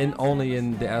 and only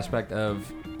in the aspect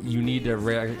of you need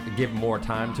to give more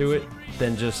time to it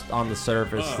than just on the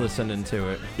surface listening to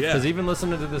it. Yeah. Because even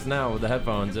listening to this now with the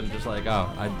headphones, I'm just like,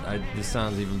 this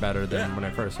sounds even better than when I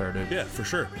first heard it. Yeah, for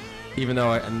sure. Even though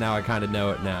I kind of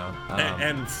know it now.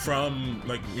 And from,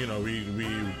 like, we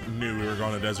knew we were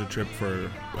going on a desert trip for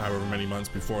however many months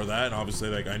before that, and obviously,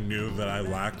 like, I knew that I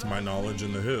lacked my knowledge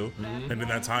in the Who, and in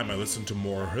that time I listened to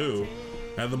more Who,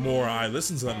 and the more I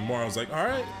listened to them, the more I was like, all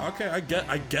right, okay, I get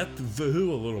the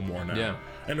Who a little more now. Yeah.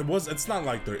 And it's not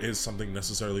like there is something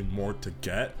necessarily more to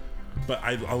get, but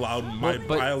I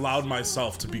allowed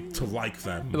myself to like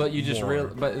them. But you just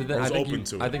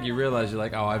I think you realize, you're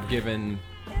like, I've given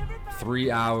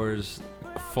 3 hours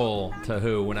full to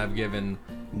Who when I've given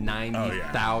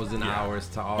 90,000 hours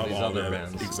to all these other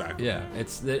bands. Exactly. Yeah,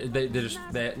 it's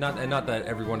not that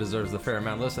everyone deserves the fair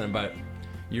amount listening, but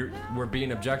we're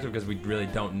being objective because we really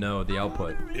don't know the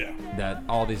output. Yeah. That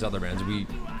all these other bands, we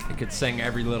could sing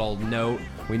every little note.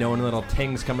 We know when little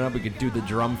ting's coming up. We could do the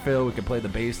drum fill. We could play the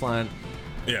bass line.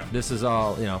 Yeah. This is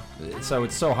all, so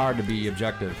it's so hard to be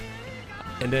objective.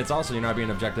 And it's also, you're not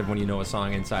being objective when you know a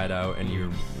song inside out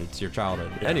and it's your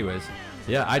childhood. Yeah. Anyways,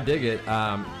 yeah, I dig it.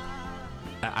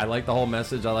 I like the whole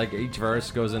message. I like each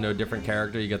verse goes into a different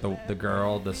character. You get the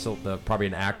girl, the probably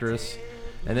an actress.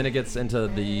 And then it gets into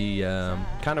the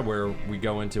kind of where we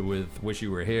go into with Wish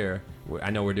You Were Here. I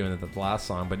know we're doing it the last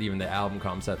song, but even the album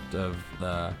concept of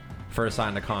the first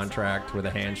sign a contract with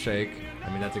a handshake. I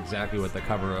mean, that's exactly what the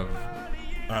cover of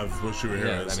Wish You Were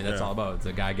Here is. I mean, that's all about. It's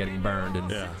a guy getting burned,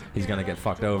 and he's going to get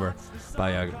fucked over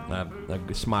by a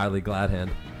smiley glad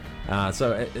hand.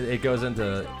 So it goes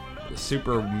into a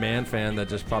super man fan that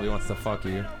just probably wants to fuck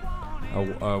you.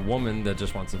 A woman that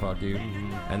just wants to fuck you,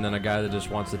 and then a guy that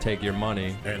just wants to take your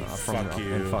money and fuck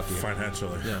you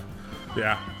financially.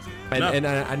 Yeah. And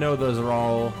I know those are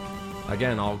all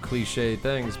cliche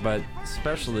things, but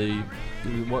especially,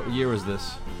 what year was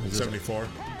this? 74.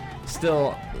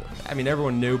 Still, I mean,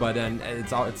 everyone knew by then.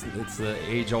 It's the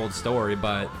age-old story,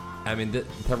 but I mean,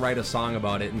 to write a song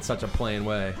about it in such a plain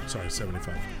way. Sorry,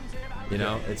 75.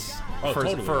 It's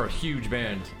totally. For a huge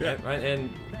band. Yeah. And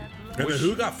then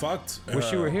Who got fucked?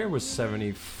 Wish You Were Here was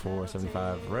 74,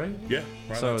 75, right? Yeah.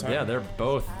 So yeah, they're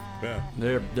both. Yeah.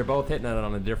 They're both hitting at it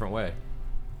on a different way.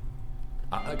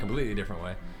 A completely different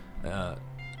way.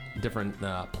 Different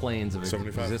planes of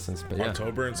 75. existence. But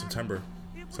October and September,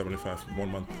 75.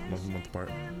 1 month apart.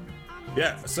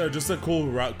 Yeah, so just a cool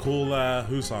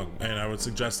Who song, and I would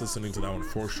suggest listening to that one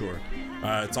for sure.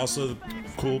 It's also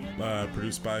cool,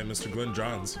 produced by Mr. Glenn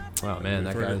Johns. Oh man,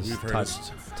 that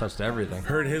guy's touched everything.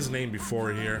 Heard his name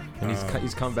before here. And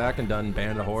he's come back and done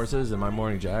Band of Horses and My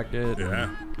Morning Jacket. Yeah.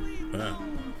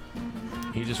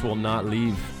 He just will not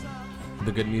leave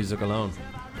the good music alone.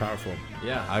 Powerful.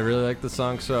 Yeah, I really like the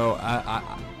song. So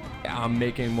I'm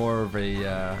making more of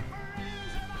a,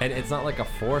 and it's not like a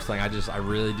forced thing. I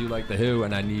really do like the Who,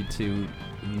 and I need to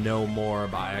know more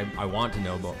about. I want to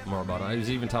know more about it. I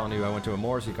was even telling you I went to a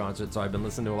Morrissey concert, so I've been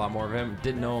listening to a lot more of him.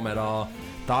 Didn't know him at all.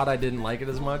 Thought I didn't like it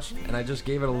as much, and I just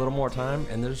gave it a little more time.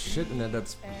 And there's shit in it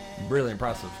that's really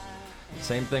impressive.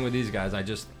 Same thing with these guys.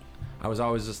 I was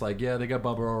always just like, yeah, they got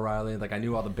Bubba O'Reilly. Like, I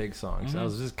knew all the big songs. Mm-hmm. I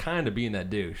was just kind of being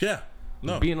that douche. Yeah.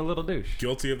 No. Being a little douche.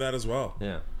 Guilty of that as well.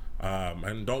 Yeah.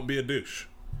 And don't be a douche.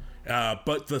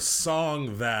 But the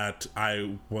song that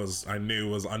I knew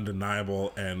was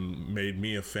undeniable and made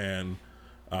me a fan,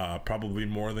 probably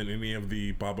more than any of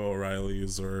the Bubba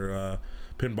O'Reillys or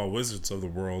Pinball Wizards of the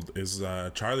world, is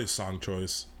Charlie's song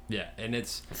choice. Yeah, and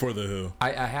it's... For the Who.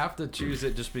 I have to choose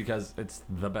it just because it's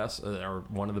the best, or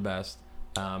one of the best.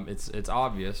 It's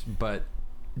obvious, but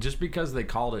just because they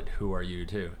called it "Who Are You"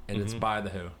 too, and it's by the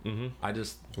Who, I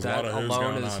just that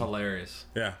alone is hilarious.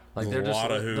 Yeah, like they're just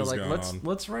they're like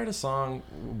let's write a song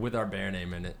with our band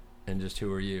name in it and just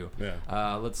 "Who Are You."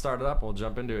 Yeah. Let's start it up. We'll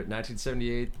jump into it.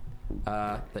 1978,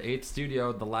 the 8th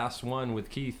studio, the last one with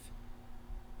Keith.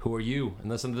 "Who Are You?" And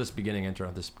listen to this beginning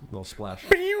intro, this little splash.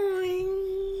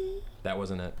 That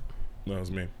wasn't it. That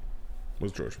was me. It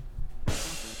was George.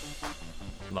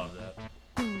 Love that.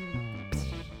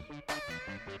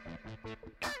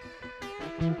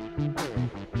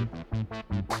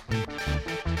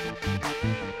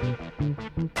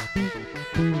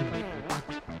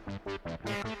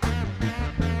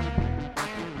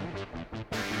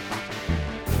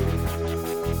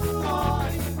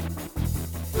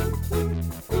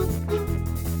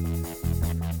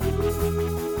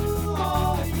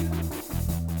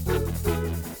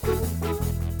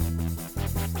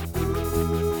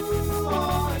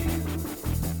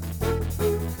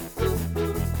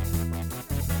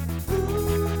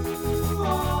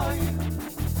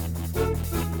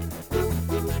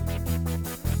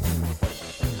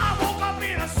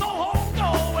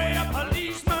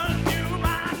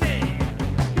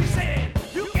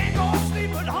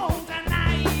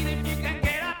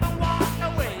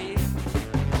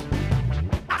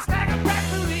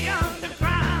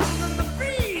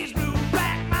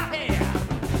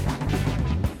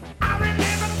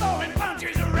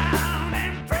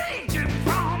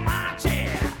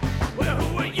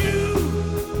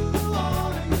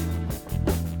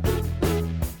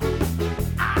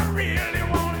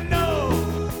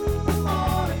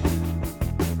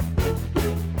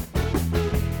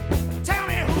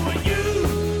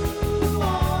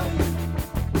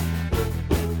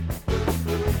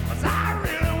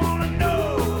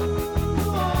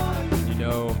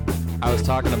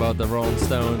 Talking about the Rolling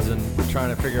Stones and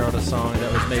trying to figure out a song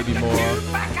that was maybe more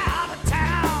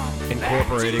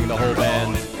incorporating the whole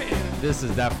band. This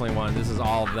is definitely one. This is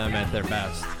all of them at their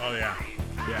best. Oh yeah,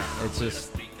 yeah. It's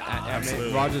just, I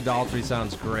mean, Roger Daltrey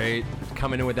sounds great.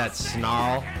 Coming in with that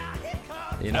snarl,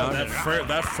 you know. Oh,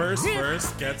 that first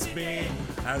verse gets me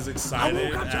as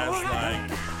excited as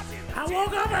like. I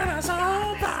woke up and I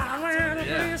saw power in the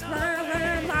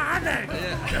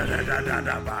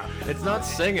It's not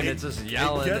singing, it's just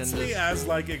yelling. It gets me as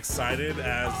like excited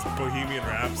as Bohemian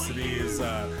Rhapsody's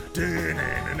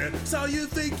so you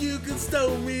think you can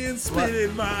stone me and spit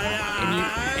in my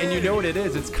eye. And you know what it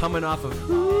is, it's coming off of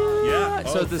yeah.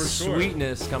 So the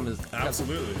sweetness comes.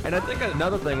 Absolutely. And I think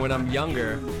another thing when I'm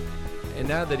younger, and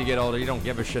now that you get older, you don't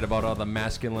give a shit about all the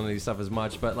masculinity stuff as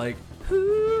much, but like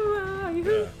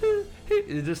yeah.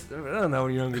 It just, I don't know,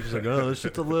 when you're younger, just like, oh, this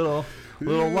shit's a little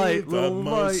light, little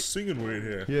light. Singing weight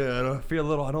here. Yeah, I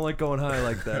don't like going high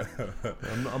like that.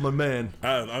 I'm a man.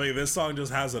 I mean, this song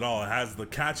just has it all. It has the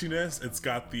catchiness. It's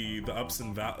got the ups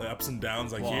and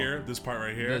downs, like here, this part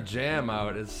right here. The jam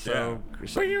out is so.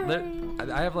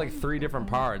 I have like 3 different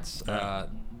parts that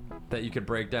you could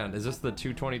break down. Is this the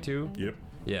 222? Yep.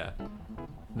 Yeah.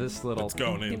 This little. It's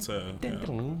going into.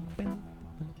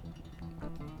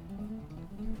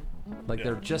 Like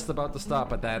they're just about to stop,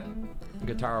 but that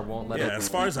guitar won't let it. Yeah, as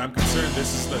far as I'm concerned,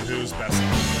 this is the Who's best song.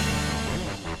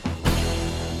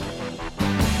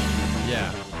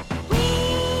 Yeah.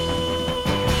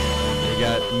 You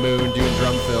got Moon doing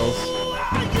drum fills.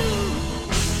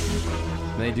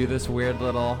 And they do this weird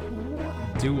little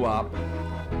doo-wop.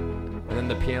 And then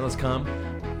the pianos come.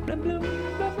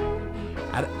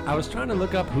 I was trying to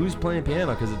look up who's playing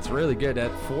piano because it's really good.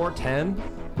 At 4:10,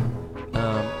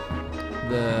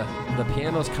 the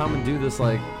pianos come and do this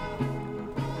like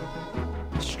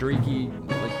streaking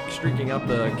up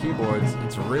the keyboards.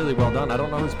 It's really well done. I don't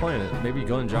know who's playing it. Maybe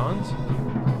Glenn Johns.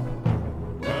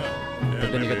 Yeah,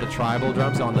 But then you get the tribal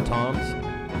drums on the toms.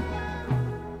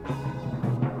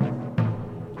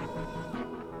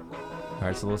 All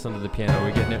right, so listen to the piano. Are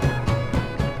we getting it?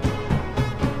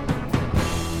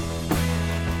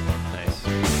 Nice.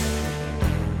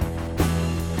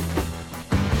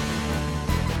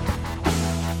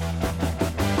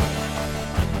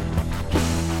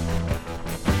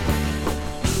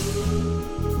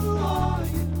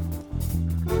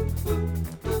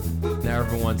 Now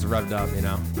everyone's revved up, you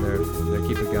know. They're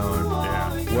keep it going.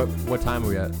 Yeah. What time are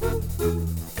we at?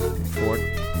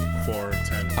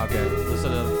 4:10. Okay,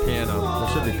 listen to the piano. There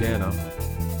should be piano. Right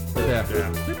there. Yeah.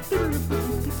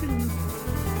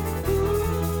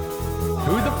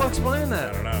 Who the fuck's playing I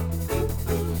that? don't know.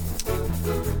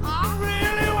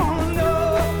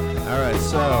 Alright,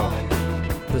 so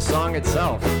the song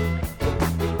itself.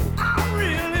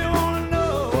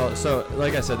 Well, so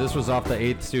like I said, this was off the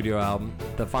 8th studio album.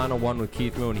 The final one with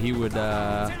Keith Moon. He would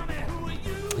die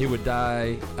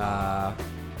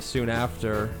soon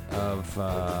after of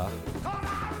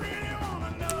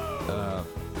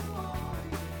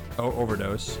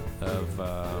overdose of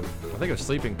I think it was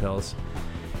sleeping pills.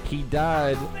 He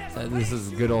died. This is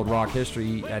good old rock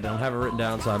history. I don't have it written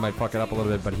down, so I might fuck it up a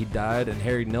little bit. But he died in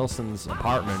Harry Nilsson's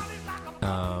apartment.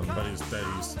 But he's dead.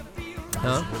 He's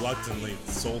reluctantly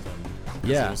sold him.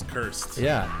 Yeah. It was cursed.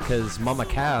 Yeah, because Mama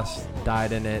Cass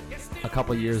died in it a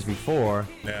couple years before.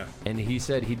 Yeah. And he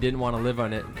said he didn't want to live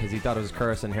on it because he thought it was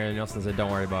cursed. And Harry Nilsson said,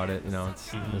 "Don't worry about it. You know,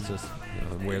 it's just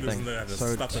a weird thing."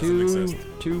 So stuff doesn't exist.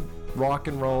 two rock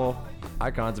and roll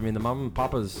icons. I mean, the Mama and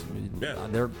Papas. Yeah.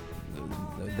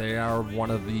 They are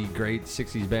one of the great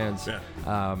 '60s bands. Yeah.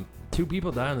 Two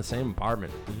people died in the same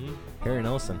apartment. Harry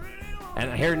Nilsson. And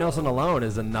Harry Nilsson alone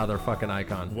is another fucking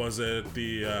icon. Was it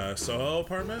the Soho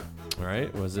apartment?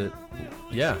 Right? Was it?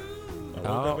 Yeah. I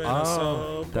woke up in a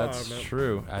Soho That's apartment.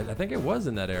 true. I think it was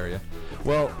in that area.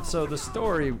 Well, so the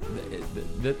story,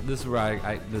 this is where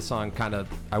the song kind of,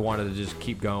 I wanted to just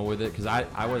keep going with it because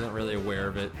I wasn't really aware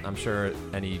of it. I'm sure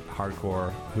any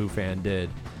hardcore Who fan did.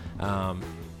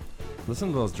 Listen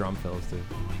to those drum fills, dude.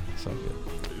 So good.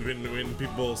 When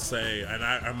people say, and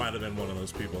I might have been one of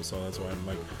those people, so that's why I'm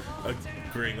like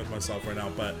agreeing with myself right now,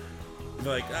 but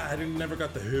like I never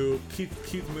got the Who.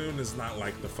 Keith Moon is not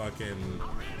like the fucking,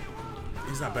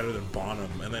 he's not better than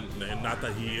Bonham, and not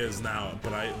that he is now,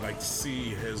 but I like see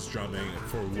his drumming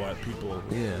for what people.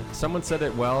 Yeah. Someone said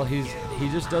it well. He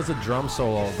just does a drum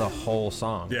solo the whole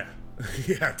song. Yeah.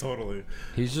 Yeah, totally.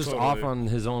 He's just off on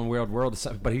his own weird world,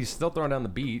 but he's still throwing down the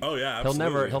beat. Oh yeah, He'll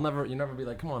absolutely. never, you never be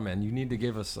like, come on, man, you need to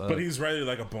give us. But he's really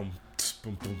like a boom,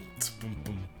 boom, boom, boom,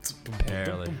 boom, boom,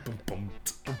 Barely. boom, boom, boom,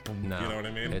 boom, boom. No, You know what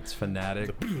I mean? It's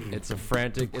fanatic. It's a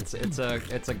frantic. It's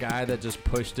a guy that just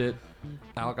pushed it.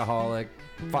 Alcoholic.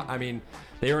 I mean,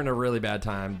 they were in a really bad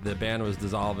time. The band was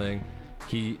dissolving.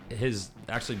 His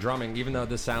actually drumming, even though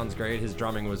this sounds great, his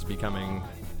drumming was becoming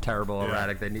terrible,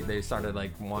 erratic. They started like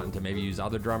wanting to maybe use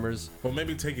other drummers. Well,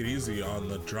 maybe take it easy on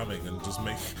the drumming and just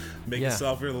make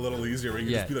yourself feel a little easier. Where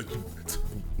you can just be like,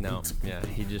 no, yeah,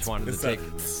 he just wanted to take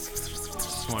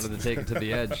it to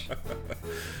the edge.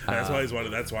 That's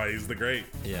why he's the great.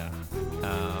 Yeah.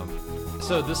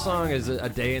 So this song is a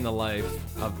day in the life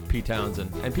of Pete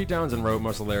Townsend, and Pete Townsend wrote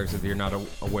most of the lyrics. If you're not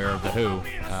aware of the Who,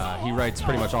 he writes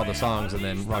pretty much all the songs, and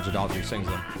then Roger Daltrey sings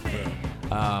them.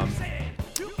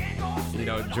 You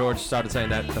know, George started saying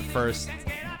that the first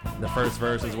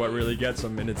verse is what really gets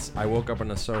him, and it's, I woke up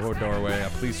in a Soho doorway, a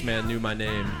policeman knew my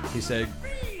name. He said,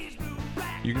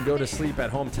 you can go to sleep at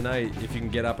home tonight if you can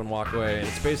get up and walk away. And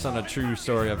it's based on a true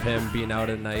story of him being out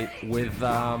at night with,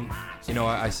 you know,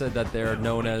 I said that they're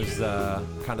known as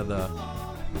kind of the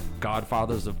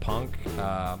godfathers of punk.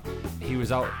 He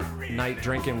was out night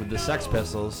drinking with the Sex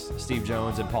Pistols, Steve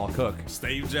Jones and Paul Cook.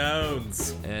 Steve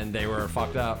Jones. And they were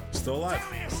fucked up. Still alive.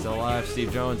 Still alive.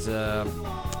 Steve Jones, his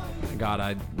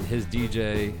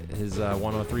DJ, his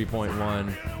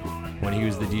 103.1 when he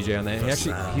was the DJ on that.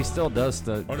 He still does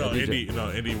the. Oh no, DJ.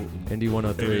 Indie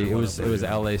 103. Indie It was 103.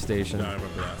 LA station. No, I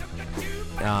remember that.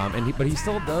 But he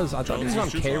still does. I thought he was on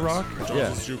K Rock.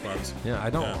 Jones's Jukebox. Yeah, I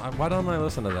don't. Yeah. Why don't I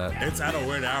listen to that? It's at a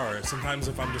weird hour. Sometimes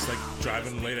if I'm just like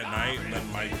driving late at night and then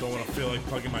I don't want to feel like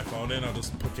plugging my phone in, I'll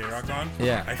just put K Rock on.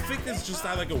 Yeah. I think it's just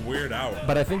at like a weird hour.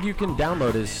 But I think you can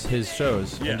download his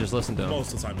shows Yeah, and just listen to them.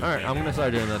 most of the time you All right, can. I'm gonna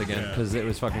start doing that again because it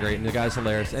was fucking great and the guy's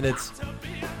hilarious and it's.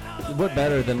 what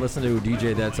better than listen to a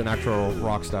DJ that's an actual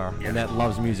rock star and that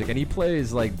loves music, and he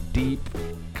plays like deep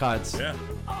cuts. Yeah.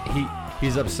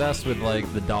 He's obsessed with like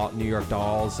the New York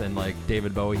Dolls and like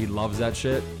David Bowie. He loves that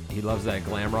shit. He loves that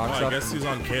glam rock stuff. I guess he's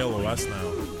on KLOS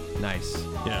now. Nice.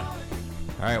 Yeah.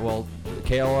 All right, well,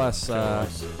 KLOS,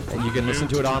 you can listen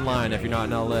to it online if you're not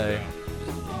in LA.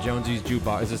 Jonesy's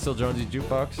Jukebox. Is it still Jonesy's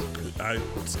Jukebox? I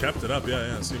kept it up,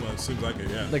 yeah. Seems like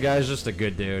it, yeah. The guy's just a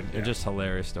good dude. They're just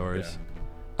hilarious stories.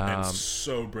 And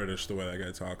so British the way that guy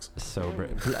talks. So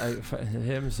British.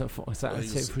 Him,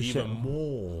 He's even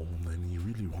more than he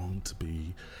really wants to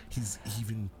be. He's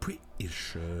even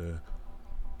Britisher.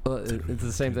 Well, it's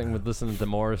the same thing with listening to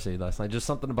Morrissey last night. Just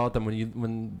something about them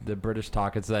when the British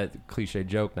talk. It's that cliche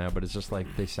joke now, but it's just like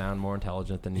they sound more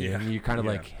intelligent than you. Yeah. And you're kind of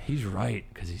like, he's right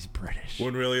because he's British.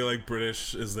 When really like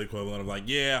British is the equivalent of like,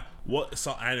 yeah, what?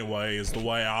 So anyway, is the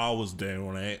way I was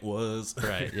doing it was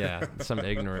right. Yeah, some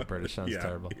ignorant British sounds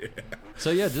terrible. Yeah. So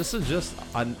yeah, this is just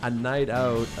a night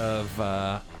out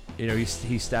of he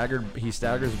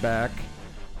staggers back.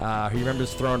 He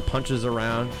remembers throwing punches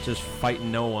around, just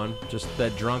fighting no one. Just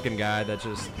that drunken guy that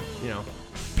just,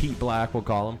 Pete Black, we'll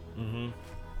call him.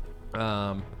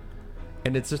 Mm-hmm.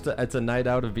 And it's just it's a night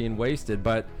out of being wasted.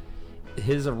 But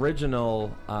his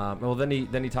original, then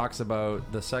he talks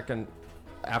about the second,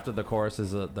 after the chorus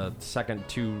is the second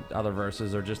two other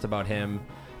verses are just about him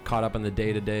caught up in the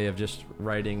day to day of just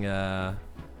writing.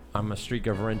 I'm a streak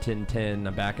of Rin Tin Tin.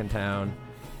 I'm back in town.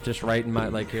 Just writing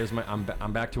here's my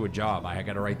I'm back to a job. I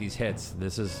got to write these hits.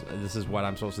 This is what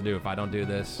I'm supposed to do. If I don't do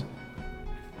this,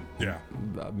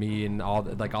 me and all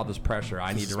this pressure.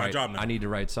 I need to write. I need to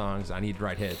write songs. I need to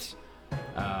write hits.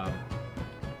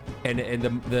 And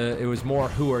it was more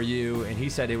who are you? And he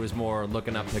said it was more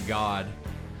looking up to God.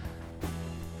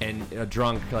 And a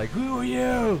drunk who are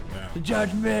you to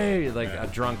judge me? A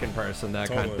drunken person.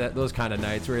 Those kind of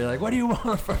nights where you're like, what do you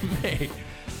want from me?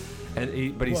 And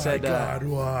he said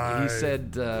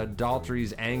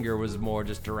Daltrey's anger was more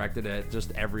just directed at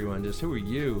just everyone, just who are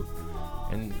you,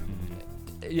 and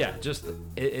just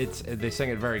it's they sing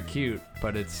it very cute,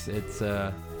 but it's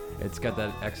got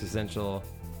that existential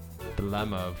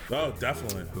dilemma of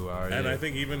definitely who are you. And I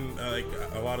think even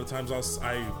a lot of times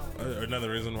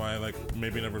another reason why I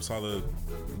maybe never saw the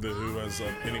Who as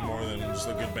any more than just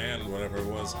a good band, whatever it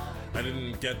was. I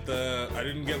didn't get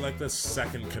the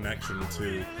second connection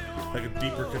to a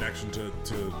deeper connection to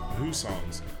Who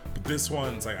songs. But this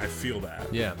one's I feel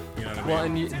that. Yeah. You know what I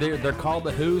mean? Well, and they're called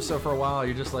the Who, so for a while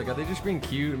you're just like, are they just being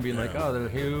cute and being like, oh, they're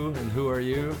Who and who are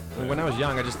you? And when I was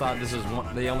young, I just thought this is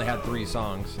one. They only had 3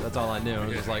 songs. That's all I knew. I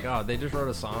was just like, oh, they just wrote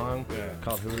a song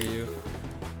called Who Are You?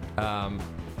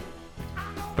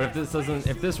 But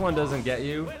if this one doesn't get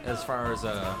you as far as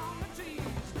a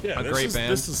great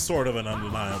band, this is sort of an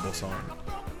undeniable song.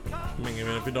 I mean,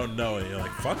 even if you don't know it, you're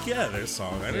like, fuck yeah, their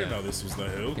song. I didn't know this was the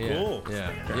Who. Cool.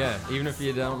 Yeah. Even if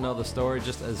you don't know the story,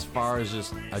 just as far as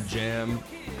just a jam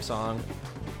song,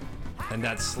 and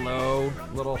that slow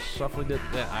little shuffly bit,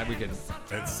 we could.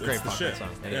 It's great the shit. Song.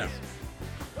 It is.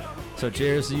 So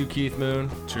cheers to you, Keith Moon.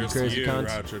 Cheers you crazy to you,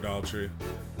 cunts. Roger Daltrey.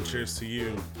 And cheers to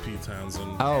you, Pete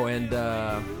Townsend. Oh, and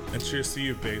cheers to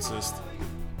you, bassist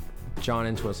John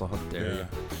Entwistle. How dare you?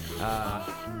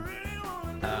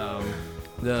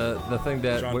 The thing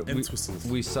that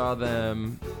we saw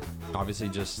them obviously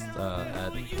just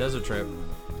at Desert Trip.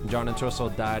 John Entwistle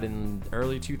died in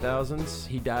early 2000s.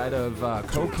 He died of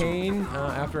cocaine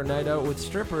after a night out with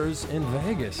strippers in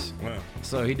Vegas. Wow.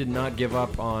 So he did not give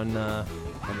up on the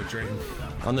dream.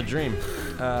 On the dream.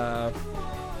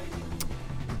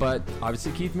 But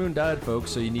obviously Keith Moon died, folks,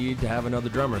 so you need to have another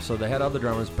drummer. So they had other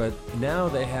drummers, but now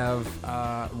they have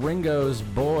Ringo's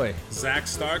boy. Zach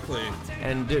Starkley.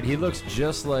 And dude, he looks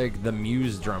just like the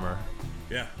Muse drummer.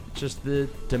 Yeah. Just the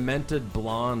demented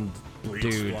blonde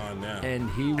dude. Blonde, yeah. And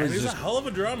he was he's just a hell of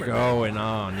a drummer. Going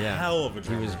on, yeah. Hell of a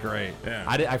drummer. He was great. Yeah.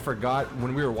 I forgot,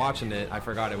 when we were watching it, I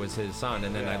forgot it was his son,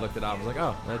 and then I looked it up, I was like,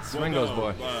 oh, that's Ringo's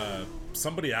boy.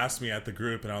 Somebody asked me at the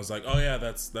group, and I was like, oh yeah,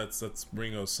 that's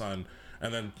Ringo's son.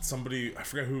 And then somebody, I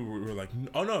forget who, were like,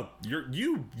 oh no,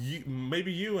 you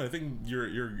maybe you, and I think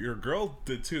your girl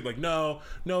did too. Like, no,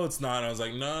 it's not. And I was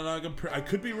like, no, I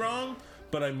could be wrong,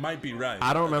 but I might be right.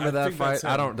 I don't remember that fight.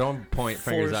 Don't point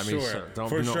fingers at me. Sure. Don't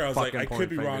for sure. I was like, I could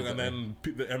be wrong, and me.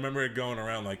 then I remember it going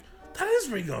around like, that is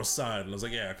Ringo's son. And I was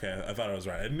like, yeah, okay, I thought I was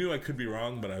right. I knew I could be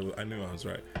wrong, but I knew I was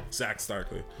right. Zach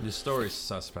Starkley. The story's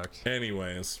suspect.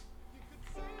 Anyways,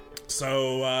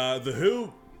 so the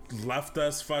Who left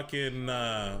us fucking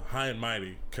high and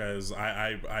mighty, because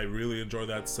I really enjoyed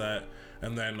that set.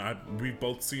 And then we've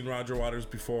both seen Roger Waters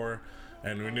before,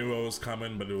 And we knew what was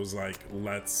coming, but it was like,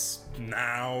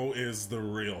 now is the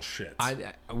real shit.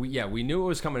 We knew it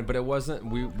was coming, but it wasn't.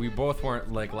 We both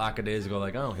weren't like lackadaisical,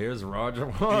 like, oh, here's Roger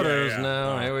Waters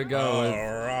now. Here we go.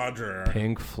 Oh, Roger.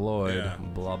 Pink Floyd.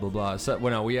 Blah blah blah. So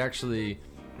we actually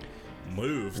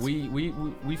moved.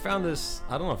 We found this.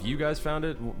 I don't know if you guys found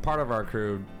it. Part of our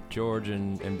crew, George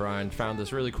and Brian, found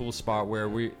this really cool spot where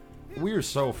we were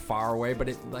so far away, but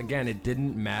it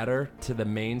didn't matter to the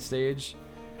main stage.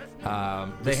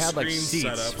 They had like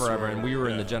seats forever, and we were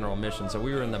in the general admission, so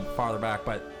we were in the farther back.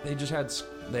 But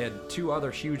they had two other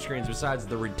huge screens besides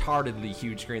the retardedly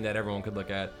huge screen that everyone could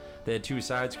look at. They had two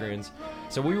side screens,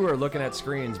 so we were looking at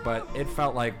screens, but it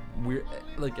felt like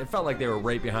they were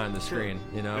right behind the screen.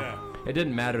 You know, it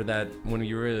didn't matter that when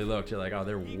you really looked, you're like, oh,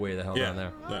 they're way the hell down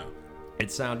there. Yeah.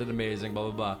 It sounded amazing, blah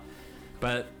blah blah.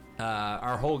 But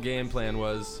our whole game plan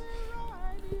was,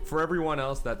 for everyone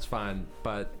else, that's fine,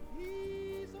 but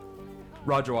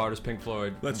Roger Waters, Pink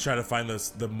Floyd. Let's try to find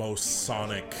the most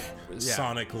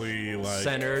sonically like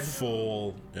centered,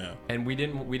 full. Yeah. And we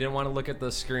didn't want to look at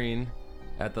the screen,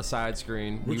 at the side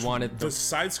screen. We wanted the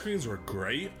side screens were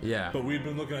great. Yeah. But we'd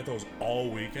been looking at those all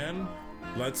weekend.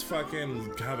 Let's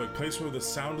fucking have a place where the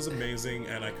sound is amazing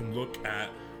and I can look at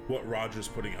what Roger's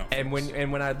putting out. And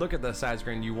when I look at the side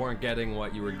screen, you weren't getting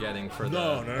what you were getting for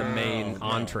the main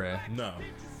entree. No.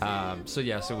 So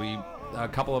we. A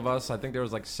couple of us, I think there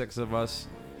was like 6 of us,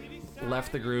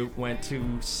 left the group, went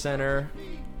to center,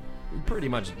 pretty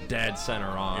much dead center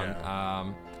on.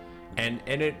 Yeah. And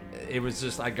it was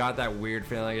just, I got that weird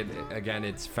feeling.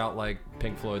 It felt like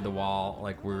Pink Floyd, The Wall,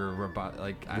 like we're about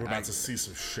to see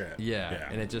some shit. Yeah.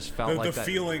 And it just felt like the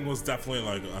feeling was definitely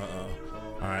like, all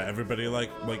right, everybody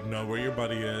like know where your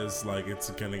buddy is. Like it's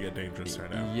gonna get dangerous right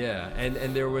now. Yeah,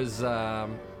 and there was.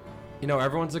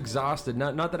 Everyone's exhausted.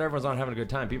 Not that everyone's not having a good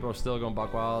time. People are still going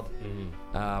buck wild.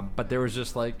 Mm-hmm. But there was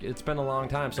just like, it's been a long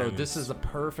time. So this is the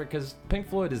perfect, because Pink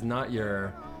Floyd is not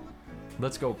your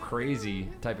let's go crazy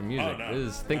type of music. It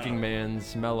is thinking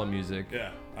man's mellow music.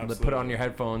 Yeah, absolutely. Put on your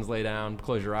headphones, lay down,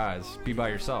 close your eyes, be by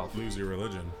yourself. Lose your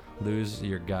religion. Lose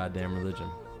your goddamn religion.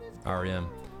 R.E.M.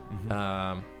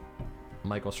 Mm-hmm.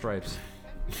 Michael Stripes.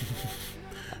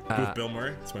 With Bill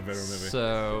Murray. It's my favorite movie.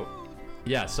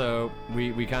 So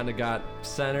we kind of got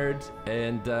centered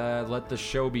and let the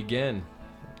show begin.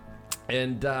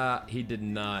 And he did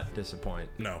not disappoint.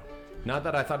 No. Not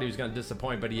that I thought he was going to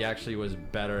disappoint, but he actually was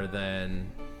better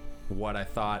than what I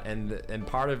thought. And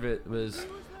part of it was,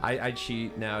 I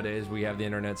cheat nowadays. We have the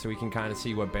internet, so we can kind of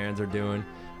see what bands are doing.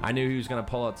 I knew he was going to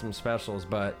pull out some specials,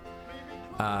 but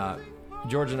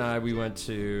George and I, we went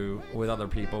to, with other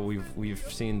people, we've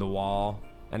seen The Wall,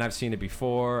 and I've seen it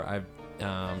before. I've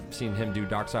seen him do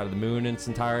Dark Side of the Moon in its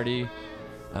entirety.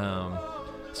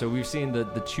 So we've seen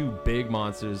the two big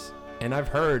monsters, and I've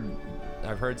heard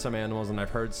some Animals, and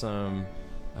I've heard some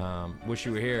Wish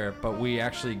You Were Here, but we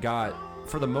actually got,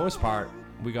 for the most part,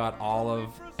 we got all of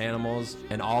Animals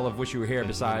and all of Wish You Were Here,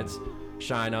 besides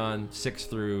Shine On 6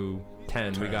 through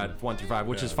 10. We got 1 through 5,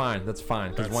 which is fine. That's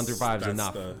fine, because 1 through 5 is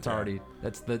enough. It's already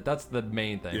that's the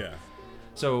main thing. Yeah.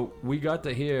 So we got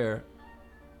to hear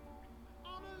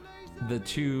the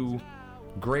two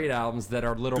great albums that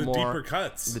are a little more deeper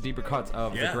cuts. The deeper cuts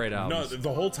of the great albums. No,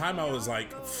 the whole time I was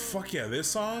like, fuck yeah, this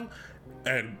song.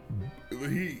 And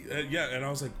and I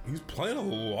was like, he's playing a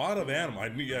lot of Animals. I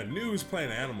knew he was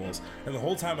playing Animals. And the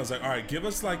whole time I was like, all right, give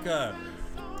us like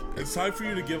it's time for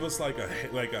you to give us like a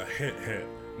hit.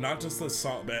 Not just a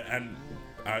song. And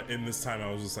in this time,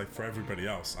 I was just like, for everybody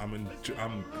else,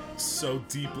 I'm so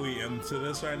deeply into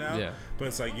this right now. Yeah. But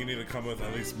it's like, you need to come with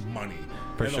at least money.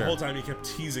 The whole time he kept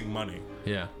teasing money.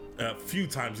 Yeah. A few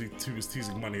times he was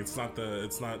teasing money. It's not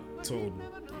till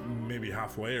maybe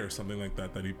halfway or something like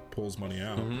that he pulls money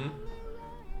out. Mm-hmm.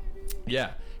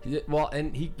 Yeah. Well,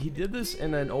 and he did this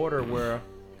in an order where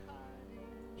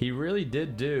he really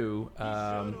did do.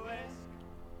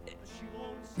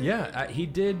 He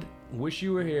did Wish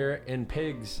You Were Here and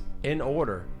Pigs in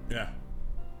order. Yeah.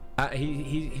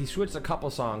 He switched a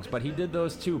couple songs, but he did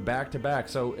those two back to back.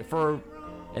 So for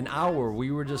an hour,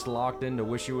 we were just locked into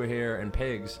Wish You Were Here and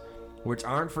Pigs, which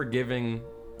aren't forgiving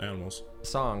Animals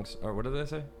songs. Or what did they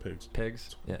say?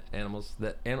 Pigs. Yeah, Animals.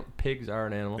 Pigs are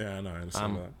an animal. Yeah, I know. I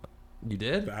understand that. You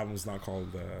did? The album's not called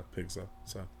Pigs though,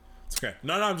 so it's okay.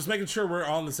 No, I'm just making sure we're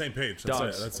all on the same page.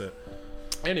 That's it.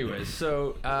 Anyways,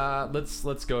 so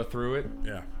let's go through it.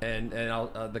 Yeah. And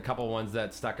I'll, the couple ones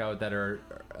that stuck out that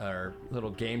are little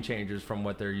game changers from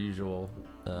what their usual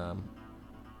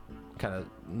kind of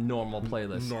normal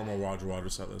playlist. Normal Roger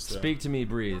Waters set list. Speak to Me,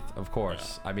 Breathe, of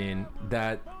course. Yeah. I mean,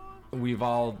 that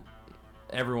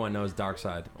everyone knows Dark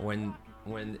Side. When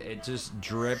when it just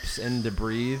drips into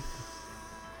Breathe.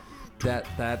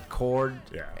 That chord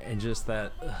and just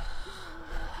that a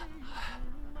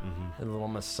little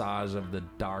massage of the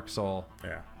dark soul.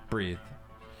 Yeah. Breathe.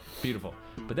 Beautiful.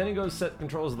 But then he goes Set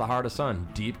Controls of the Heart of Sun.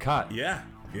 Deep cut. Yeah.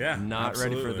 Yeah. Not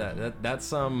absolutely. ready for that. That's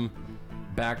some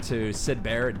back to Syd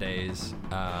Barrett days.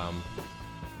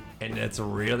 And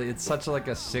it's such like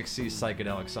a 60s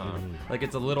psychedelic song. Like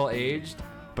it's a little aged,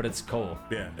 but it's cool.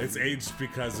 Yeah, it's aged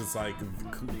because it's like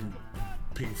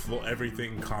Pink Floyd,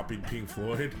 everything copied Pink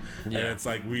Floyd, and it's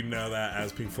like we know that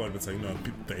as Pink Floyd, but it's like no,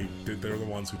 they're the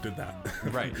ones who did that.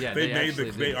 Right? Yeah,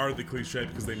 they are the cliche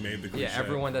because they made the cliche. Yeah,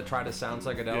 everyone that tried to sound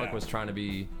psychedelic was trying to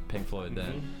be Pink Floyd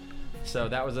then. So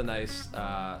that was a nice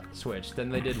switch. Then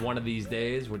they did One of These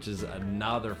Days, which is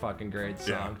another fucking great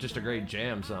song, just a great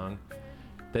jam song.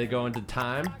 They go into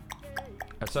Time.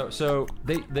 So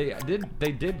they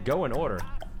did go in order.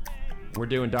 We're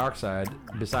doing Dark Side.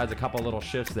 Besides a couple little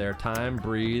shifts there, Time,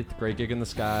 Breathe, Great Gig in the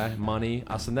Sky, Money,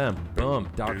 Us and Them. Boom,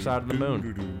 Dark Side of the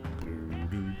Moon.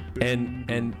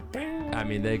 And I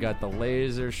mean, they got the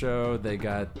laser show, they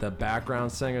got the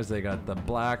background singers, they got the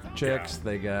black chicks,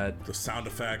 they got the sound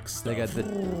effects stuff. They got the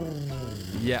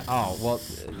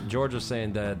George was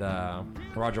saying that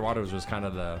Roger Waters was kind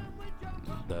of the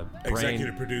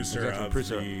executive producer of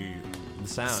the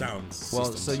sounds.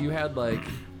 Well, so you had like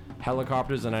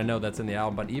helicopters, and I know that's in the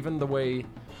album, but even the way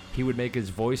he would make his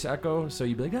voice echo, so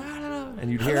you'd be like,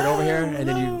 and you'd hear it over here, and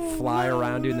then you fly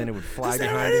around you, and then it would fly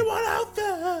behind you. Out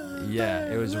there?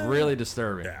 Yeah, it was really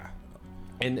disturbing. Yeah.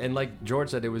 And like George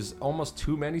said, it was almost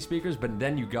too many speakers, but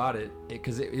then you got it,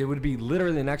 because it would be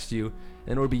literally next to you,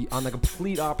 and it would be on the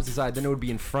complete opposite side, then it would be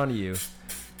in front of you.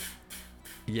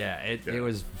 Yeah, it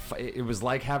was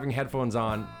like having headphones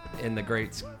on in the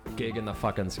great gig in the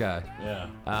fucking sky. Yeah.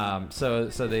 So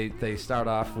they start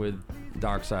off with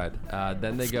Dark Side.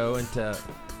 Then they go into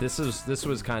this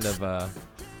was kind of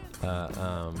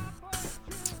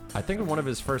I think one of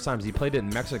his first times he played it in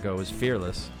Mexico was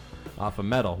Fearless off of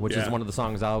Metal, which is one of the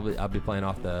songs I'll be playing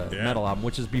off the Metal album,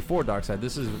 which is before Dark Side.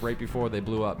 This is right before they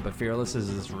blew up, but Fearless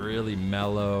is this really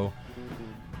mellow,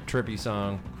 trippy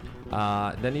song.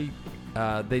 Then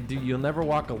they do You'll Never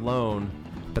Walk Alone,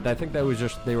 but I think that was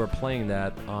just they were playing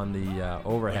that on the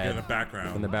overhead, like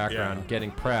in the background,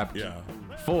 getting prepped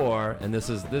for. And this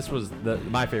was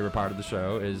my favorite part of the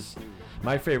show. Is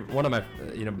my favorite, one of my,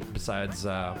 besides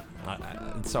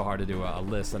it's so hard to do a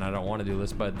list, and I don't want to do a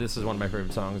list, but this is one of my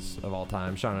favorite songs of all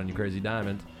time, Shine On You Crazy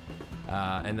Diamond.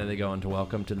 And then they go into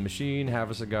Welcome to the Machine,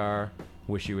 Have a Cigar,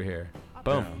 Wish You Were Here.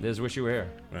 Boom, there's Wish You Were Here.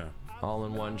 Yeah. All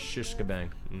in one shish kabang.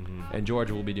 And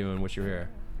George will be doing Wish You Were Here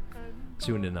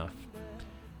soon enough.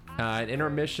 An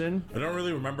intermission. I don't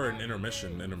really remember an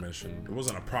intermission. It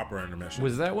wasn't a proper intermission.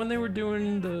 Was that when they were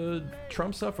doing the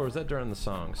Trump stuff, or was that during the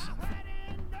songs?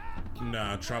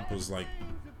 Nah, Trump was like.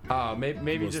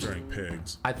 Maybe was just during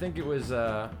Pigs. I think it was.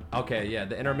 Okay, yeah.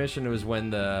 The intermission was when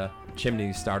the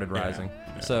chimneys started rising.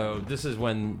 Yeah. So this is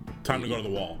when. Time to go to the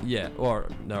wall. Yeah,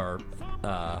 no.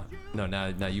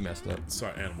 Now you messed up.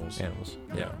 Sorry, Animals.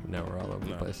 Yeah, now we're all over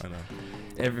the place. I know.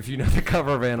 If you know the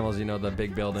cover of Animals, you know the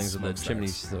big buildings and the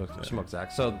chimneys, smoke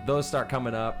stacks. So those start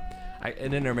coming up.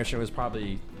 An intermission was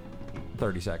probably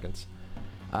 30 seconds.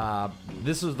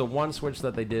 This was the one switch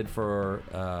that they did for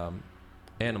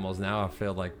Animals. Now I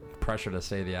feel like pressure to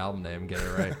say the album name, get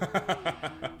it right.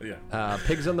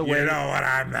 Pigs on the Wing. You know what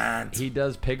I meant. He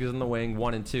does Pigs on the Wing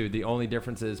 1 and 2. The only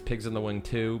difference is Pigs on the Wing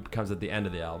 2 comes at the end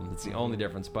of the album. It's the only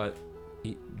difference, but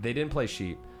they didn't play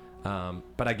Sheep.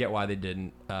 But I get why they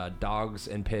didn't. Dogs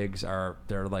and Pigs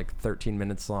they're like 13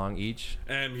 minutes long each.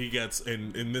 And he gets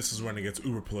and this is when it gets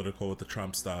uber political with the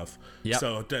Trump stuff. Yep.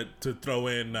 So to throw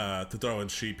in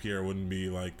Sheep here wouldn't be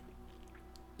like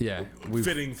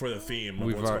fitting for the theme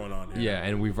of what's going on here. Yeah,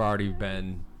 and we've already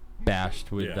been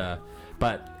bashed with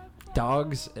but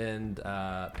Dogs and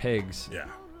Pigs. Yeah.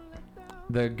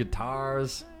 The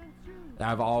guitars,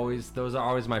 those are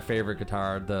always my favorite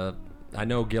guitar. I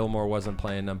know Gilmore wasn't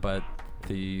playing them, but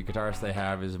the guitarist they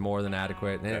have is more than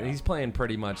adequate. And he's playing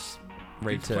pretty much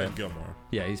he's playing Gilmore.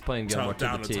 Yeah, he's playing Gilmore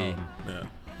to the T. Yeah.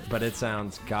 But it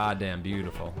sounds goddamn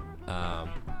beautiful.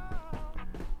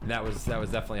 That was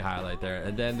definitely a highlight there.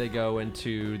 And then they go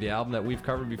into the album that we've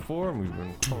covered before, and we've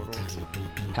been total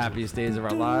happiest days of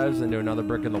our lives, into Another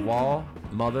Brick in the Wall,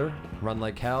 Mother, Run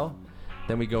Like Hell.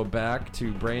 Then we go back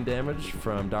to Brain Damage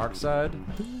from Dark Side,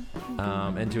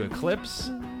 and to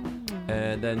Eclipse.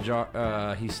 And then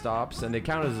he stops, and they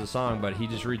count it as a song, but he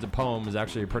just reads a poem. It's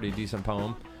actually a pretty decent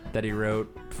poem that he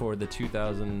wrote for the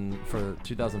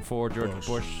 2004 George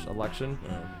Bush election.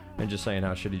 and just saying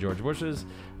how shitty George Bush is.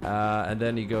 And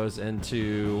then he goes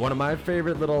into one of my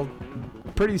favorite little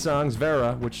pretty songs,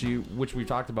 Vera, which we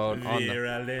talked about on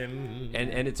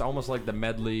and it's almost like the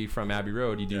medley from Abbey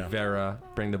Road. You do Vera,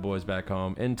 Bring the Boys Back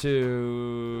Home,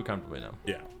 into Comfortably Numb.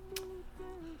 Yeah.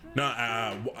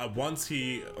 No, once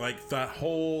he, like, that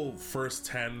whole first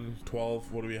 10,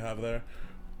 12, what do we have there?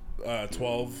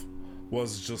 12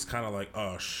 was just kind of like,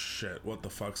 oh shit, what the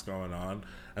fuck's going on?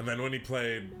 And then when he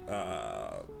played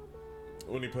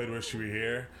Wish You Were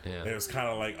Here, it was kind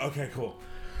of like, okay, cool.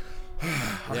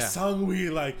 A song we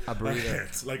like, a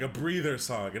like a breather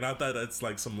song, and not that it's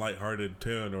like some lighthearted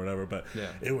tune or whatever, but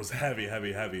it was heavy,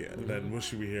 and then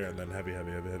Wish You Were Here, and then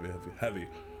heavy.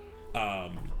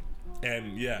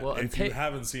 And if you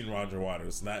haven't seen Roger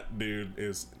Waters, that dude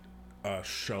is a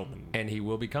showman, and he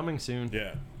will be coming soon.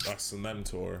 Yeah, Us and Them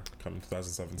tour coming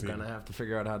 2017. Gonna have to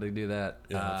figure out how to do that.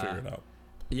 Yeah, figure it out.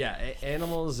 Yeah,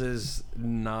 Animals is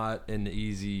not an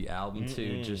easy album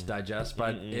to just digest,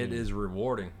 but it is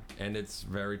rewarding, and it's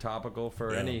very topical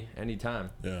for any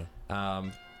time. Yeah.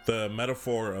 The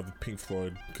metaphor of Pink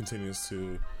Floyd continues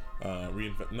to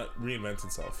reinvent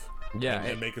itself. Yeah,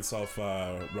 and make itself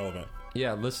relevant.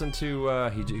 Yeah, listen to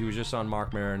he was just on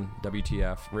Mark Maron,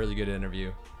 WTF, really good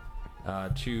interview.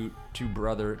 Two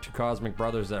cosmic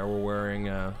brothers that were wearing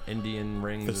Indian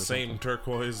rings. The same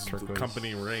turquoise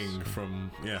company ring from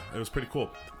it was pretty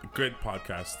cool. Good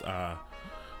podcast,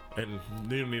 and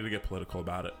you don't need to get political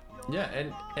about it. Yeah,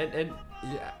 and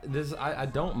this I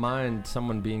don't mind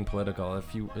someone being political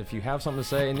if you have something to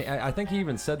say, and I think he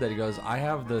even said that. He goes, I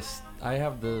have the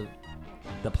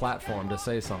platform to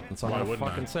say something, so I'm gonna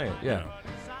fucking say it. Yeah.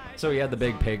 So he had the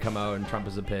big pig come out, and Trump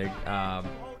is a pig.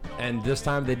 And this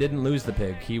time they didn't lose the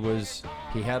pig. He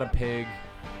had a pig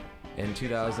in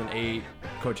 2008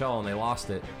 Coachella, and they lost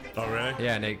it. Oh really?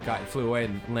 Yeah, and it flew away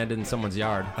and landed in someone's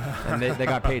yard, and they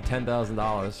got paid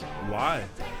 $10,000. Why?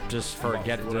 Just for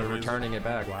returning it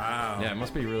back. Wow. Yeah, it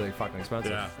must be really fucking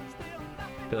expensive. Yeah.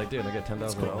 Be like, dude, I get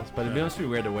 $10,000. But it must be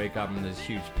weird to wake up and this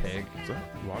huge pig. Is that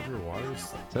Roger Waters?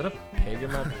 Is that a pig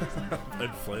in my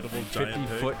inflatable giant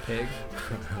 50-foot pig?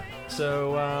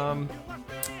 So,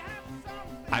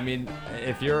 I mean,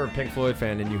 if you're a Pink Floyd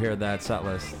fan and you hear that set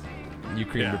list, you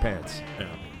cream your pants.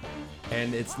 Yeah.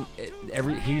 And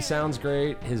he sounds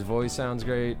great. His voice sounds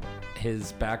great.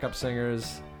 His backup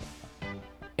singers.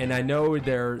 And I know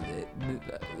George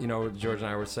and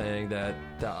I were saying that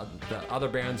the other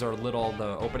bands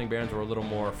the opening bands were a little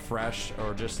more fresh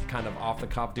or just kind of off the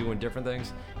cuff doing different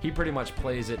things. He pretty much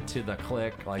plays it to the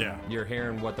click, you're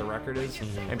hearing what the record is,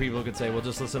 and people could say, well,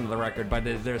 just listen to the record, but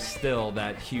there's still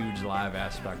that huge live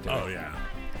aspect to it. Oh, yeah.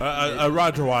 A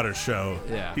Roger Waters show,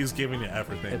 he's giving you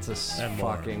everything. It's a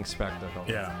fucking spectacle.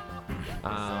 Yeah.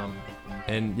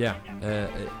 And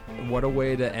what a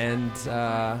way to end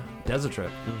Desert Trip.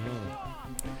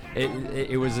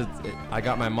 It was I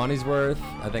got my money's worth.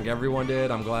 I think everyone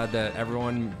did. I'm glad that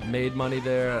everyone made money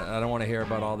there. I don't want to hear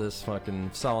about all this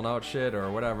fucking selling out shit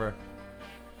or whatever.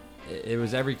 It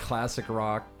was every classic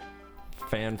rock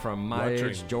fan from my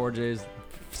age, George's,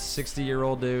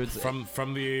 60-year-old dudes. From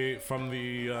the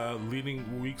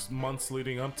leading months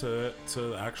leading up to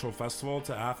the actual festival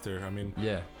to after. I mean,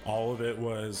 all of it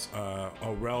was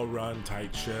a well-run,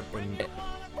 tight ship and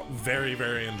very,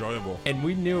 very enjoyable. And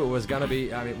we knew it was gonna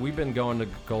be. I mean, we've been going to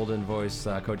Golden Voice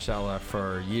Coachella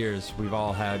for years. We've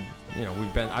all had,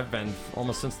 I've been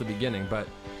almost since the beginning, but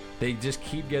they just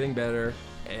keep getting better.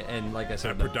 And like I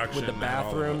said, with the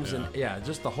bathrooms and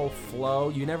just the whole flow,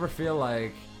 you never feel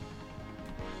like.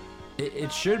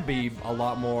 It should be a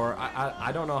lot more.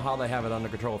 I don't know how they have it under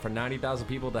control for 90,000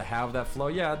 people to have that flow.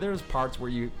 Yeah, there's parts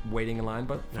where you waiting in line,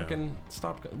 but fucking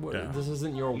stop. This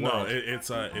isn't your world. No,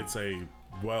 it's a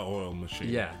well-oiled machine.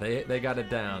 Yeah, they got it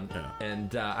down,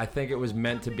 and I think it was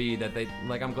meant to be that they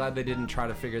I'm glad they didn't try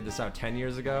to figure this out 10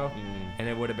 years ago, and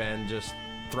it would have been just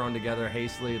thrown together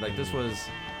hastily. This was.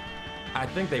 I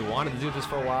think they wanted to do this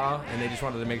for a while, and they just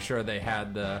wanted to make sure they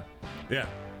had the.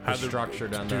 Had the structure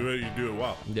down there. You do it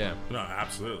well. Yeah. No,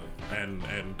 absolutely. And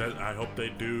I hope they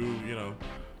do,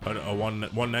 a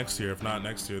one next year. If not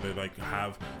next year, they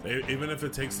have, even if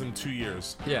it takes them 2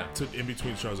 years. To in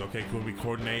between shows. Okay, can we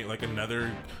coordinate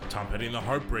another Tom Petty and the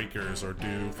Heartbreakers, or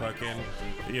do fucking,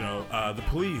 the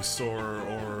Police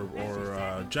or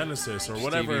Genesis or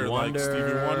whatever,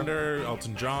 Stevie Wonder,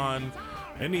 Elton John.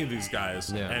 Any of these guys,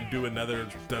 and do another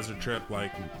Desert Trip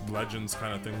Legends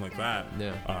kind of thing like that.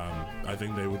 I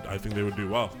think they would do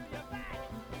well.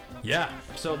 Yeah.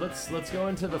 So let's go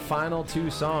into the final two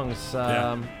songs.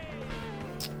 We're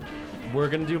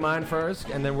gonna do mine first,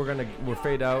 and then we'll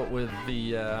fade out with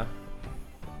the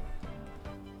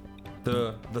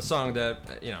the song that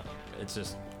it's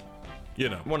just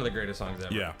one of the greatest songs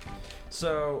ever. Yeah.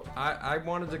 So I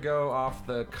wanted to go off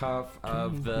the cuff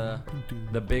of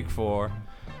the Big Four.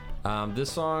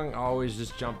 This song always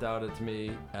just jumped out at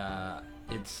me.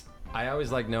 I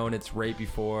always like knowing it's right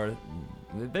before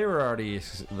they were already.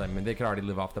 I mean, they could already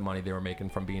live off the money they were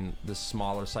making from being this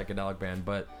smaller psychedelic band,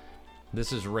 but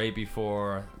this is right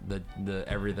before the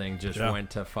everything just went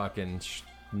to fucking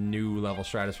new level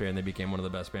stratosphere, and they became one of the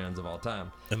best bands of all time.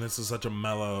 And this is such a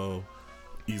mellow,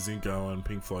 easygoing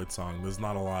Pink Floyd song. This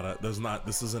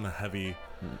isn't a heavy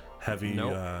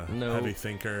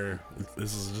thinker.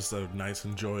 This is just a nice,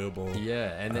 enjoyable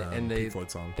Pink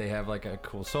Floyd song. They have like a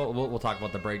cool soul. We'll talk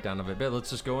about the breakdown of it, but let's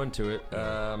just go into it.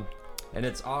 And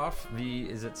it's off the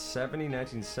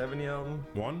 1970 album?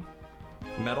 One?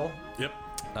 Metal? Yep.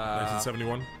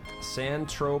 1971.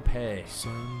 Saint-Tropez.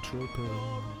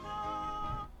 Saint-Tropez.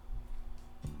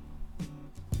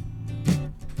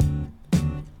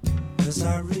 As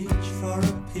I reach for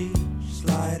a peach,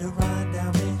 slide a ride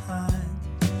down behind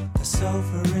the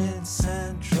sofa in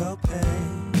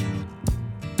Saint-Tropez.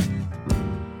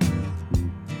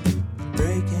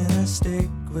 Breaking a stick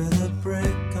with a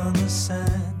brick on the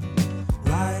sand,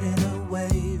 riding a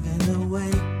wave in the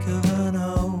wake of an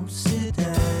old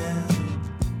sedan.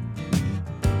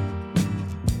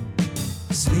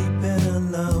 Sleeping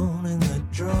alone in the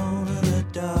drone of the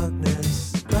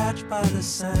darkness, scratched by the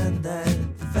sand that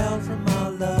fell from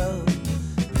our love.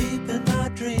 Deep in my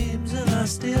dreams and I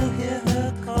still hear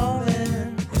her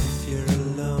calling. If you're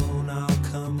alone, I'll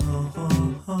come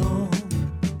home.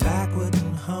 Backward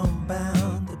and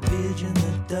homebound, the pigeon,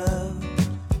 the dove,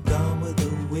 gone with the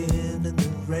wind and the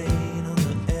rain on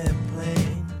the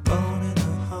airplane. Born in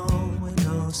a home with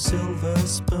no silver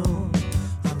spoon.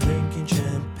 I'm drinking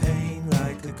champagne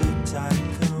like a good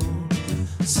tycoon.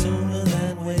 Sooner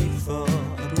than wait for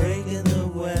a break in the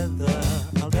weather,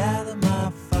 I'll gather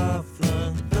my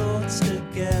far-flung thoughts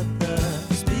together,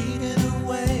 speeding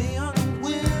away on a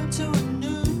whim to a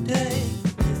new day.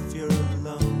 If you're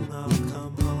alone, I'll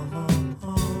come home.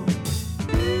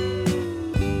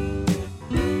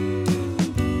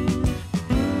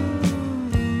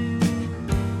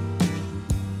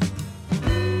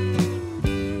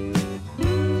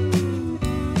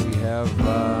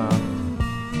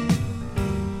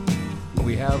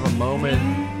 We have a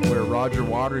moment where Roger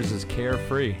Waters is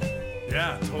carefree.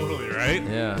 Yeah, totally, right?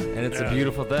 Yeah, and it's a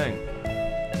beautiful thing.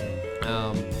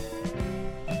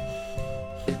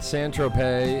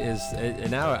 Saint-Tropez is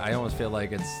now I almost feel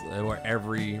like it's where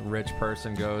every rich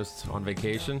person goes on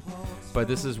vacation, but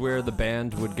this is where the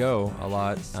band would go a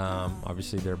lot.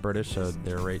 Obviously they're British, so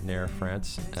they're right near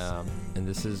France, and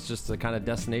this is just the kind of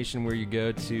destination where you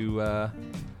go to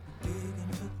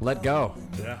let go.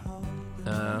 Yeah.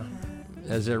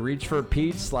 As I reach for a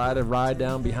peach, slide a ride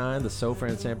down behind the sofa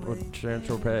in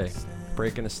Saint-Tropez,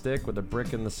 breaking a stick with a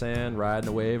brick in the sand, riding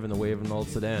a wave in the wave of an old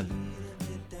sedan.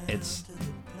 It's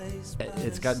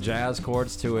got jazz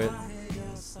chords to it.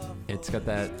 It's got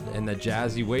that and the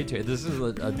jazzy way to it. This is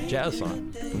a jazz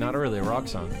song, not really a rock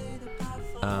song.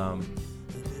 And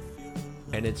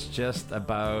it's just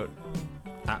about,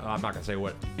 I'm not gonna say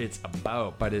what it's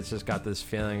about, but it's just got this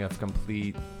feeling of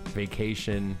complete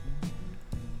vacation.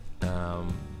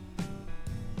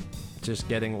 Just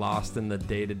getting lost in the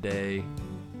day-to-day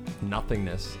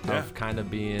nothingness of kind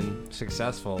of being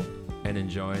successful and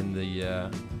enjoying the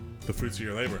fruits of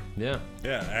your labor. Yeah.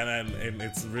 Yeah, and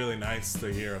it's really nice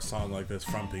to hear a song like this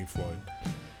from Pink Floyd.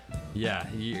 Yeah,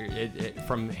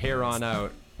 from here on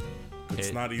out.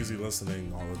 It's not easy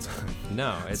listening all the time.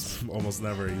 No, it's almost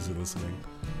never easy listening.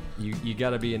 You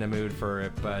got to be in a mood for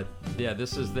it, but yeah,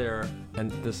 this is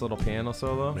this little piano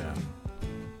solo. Yeah.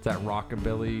 That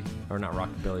rockabilly, or not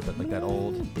rockabilly, but like that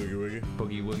old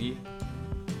boogie woogie.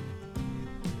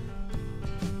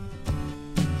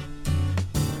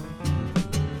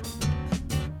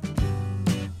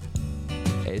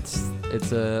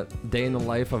 It's a day in the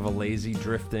life of a lazy,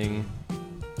 drifting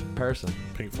person.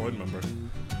 Pink Floyd member.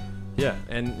 Yeah,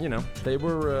 and they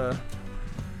were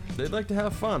they'd like to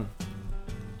have fun,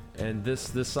 and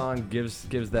this song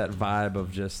gives that vibe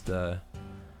of just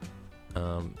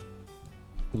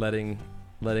letting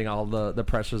all the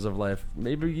pressures of life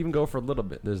maybe even go for a little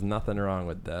bit. There's nothing wrong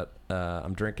with that.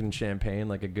 I'm drinking champagne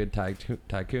like a good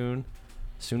tycoon.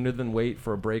 Sooner than wait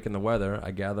for a break in the weather,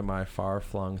 I gather my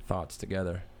far-flung thoughts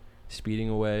together, speeding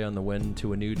away on the wind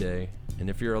to a new day. And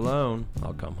if you're alone,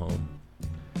 I'll come home.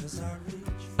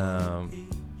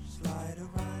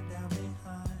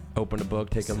 Open a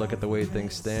book, take a look at the way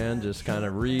things stand, just kind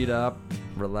of read up,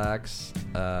 relax.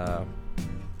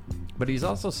 But he's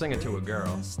also singing to a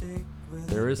girl.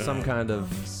 There is some kind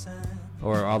of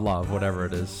or a love, whatever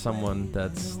it is, someone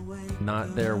that's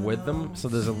not there with them. So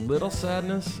there's a little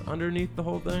sadness underneath the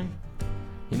whole thing.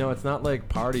 You know, it's not like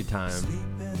party time.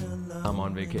 I'm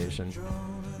on vacation.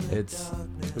 It's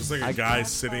like a guy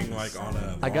sitting like on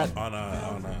a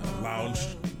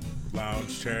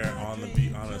lounge chair on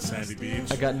the on a sandy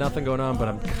beach. I got nothing going on, but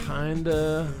I'm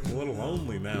kinda a little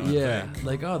lonely now. Yeah, I think.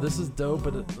 like, oh, this is dope,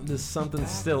 but there's something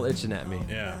still itching at me.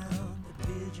 Yeah.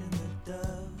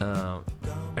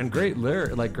 And great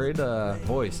lyric, like great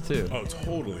voice too. Oh,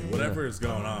 totally. Whatever is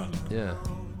going on. Yeah.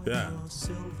 Yeah.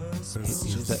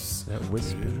 That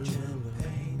whisper.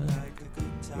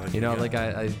 You know, like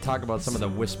I talk about some of the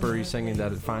whispery singing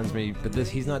that it finds me, but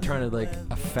he's not trying to like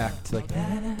affect like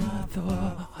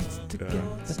thoughts together.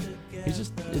 He's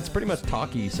just, it's pretty much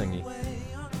talky singing.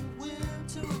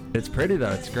 It's pretty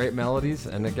though. It's great melodies,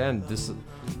 and again,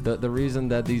 the reason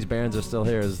that these bands are still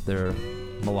here is they're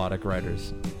melodic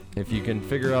writers. If you can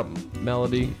figure out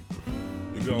melody,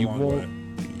 you won't.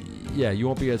 Yeah, you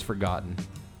won't be as forgotten,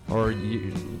 or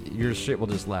your shit will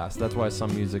just last. That's why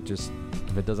some music just,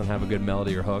 if it doesn't have a good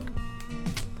melody or hook,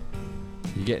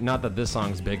 you get. Not that this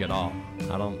song's big at all.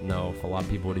 I don't know if a lot of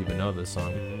people would even know this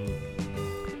song.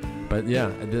 But yeah,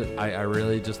 I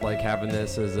really just like having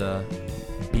this as a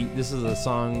beat. This is a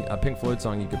song, a Pink Floyd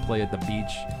song you could play at the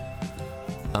beach.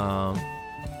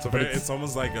 It's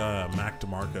almost like a Mac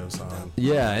DeMarco song.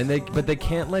 Yeah, and they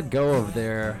can't let go of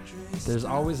there's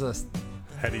always a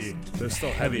heady. They're still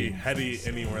heady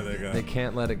anywhere they go. They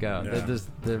can't let it go. Yeah.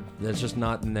 They're just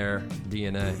not in their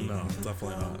DNA. No,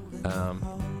 definitely not.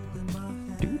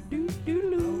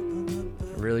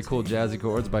 Really cool jazzy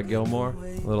chords by Gilmore.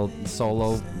 Little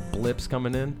solo blips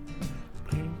coming in.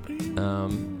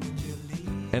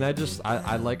 And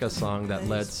I like a song that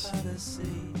lets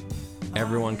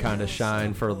everyone kind of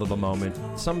shine for a little moment.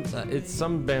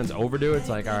 Some bands overdo it. It's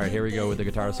like, all right, here we go with the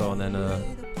guitar solo, and then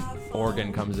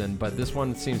organ comes in. But this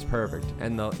one seems perfect,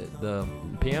 and the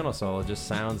piano solo just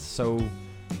sounds so.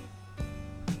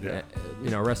 Yeah.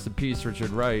 Rest in peace, Richard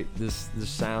Wright. This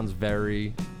sounds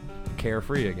very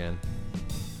carefree again.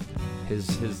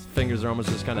 His fingers are almost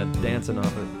just kind of dancing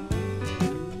off it.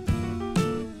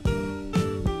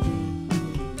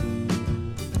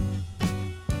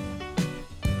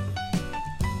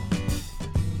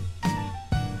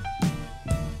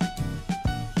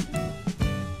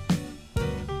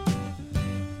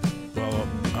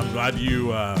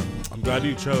 I'm glad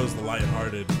you chose the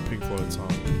lighthearted Pink Floyd song.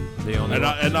 The only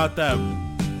one. And not that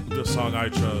the song I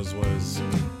chose was.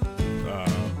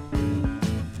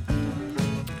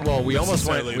 Well, we almost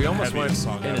went in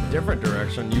a different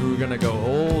direction. You were gonna go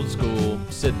old school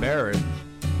Syd Barrett.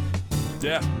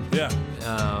 Yeah.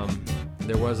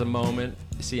 There was a moment,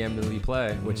 see Emily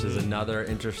play, which is another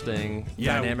interesting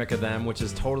dynamic of them, which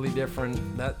is totally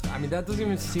different. That doesn't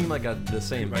even seem like the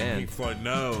same band. Pink Floyd,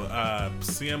 no.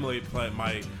 See Emily play.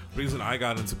 My reason I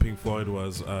got into Pink Floyd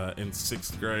was in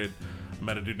 6th grade. I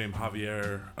met a dude named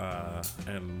Javier,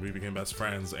 and we became best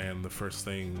friends. And the first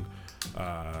thing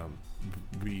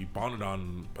we bonded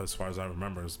on, as far as I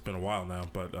remember, it's been a while now,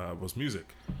 but was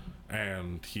music.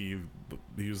 And he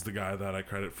was the guy that I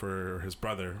credit for his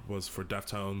brother was for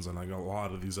Deftones and like a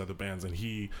lot of these other bands. And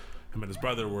him and his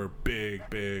brother were big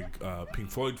Pink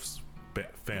Floyd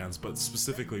fans, but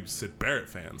specifically Syd Barrett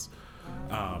fans.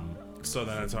 So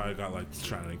then that's how I got like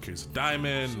trying to increase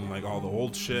Diamond and like all the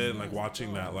old shit and like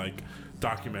watching that like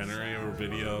documentary or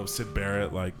video of Syd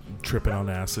Barrett like tripping on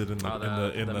acid in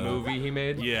the movie he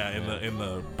made. Yeah, in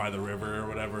the by the river or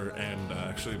whatever. And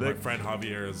actually, my friend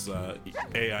Javier's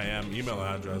AIM email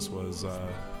address was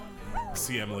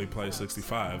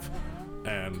CEmilyPlay65,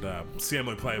 and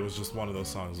CEmilyPlay was just one of those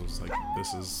songs. It was like,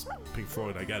 this is Pink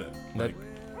Floyd. I get it.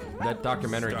 That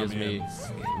documentary gives me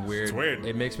weird. It's weird.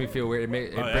 It makes me feel weird.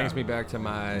 It brings me back to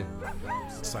my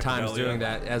times doing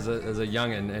that as a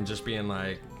youngin' and just being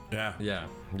like. Yeah.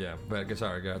 But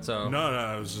sorry, go ahead. So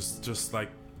no, it was just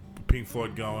like Pink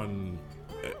Floyd going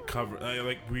cover.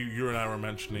 Like you and I were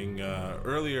mentioning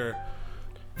earlier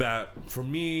that for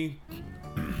me,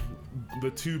 the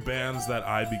two bands that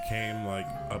I became like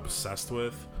obsessed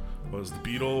with was the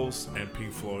Beatles and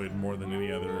Pink Floyd more than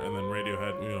any other, and then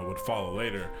Radiohead, would follow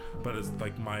later. But it's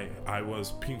like I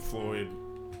was Pink Floyd,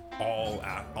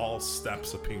 all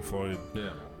steps of Pink Floyd.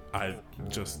 Yeah, I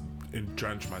just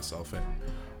drenched myself in.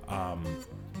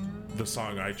 The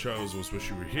song I chose was "Wish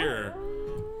You Were Here"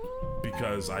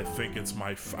 because I think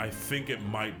it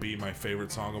might be my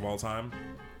favorite song of all time,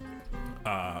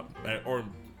 or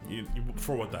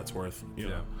for what that's worth, you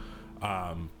know.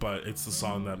 But it's the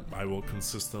song that I will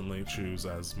consistently choose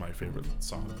as my favorite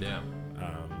song. Yeah.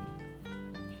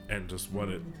 and just what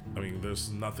it. I mean,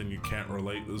 there's nothing you can't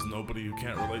relate. There's nobody who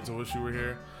can't relate to Wish You Were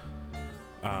Here.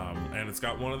 And it's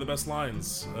got one of the best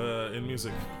lines in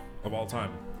music of all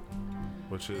time,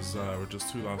 which is we're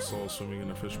just two lost souls swimming in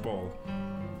a fishbowl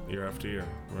year after year,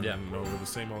 running over the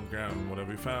same old ground. What have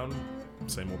we found?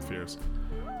 Same old fears.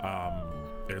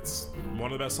 It's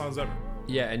one of the best songs ever.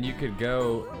 Yeah, and you could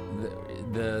go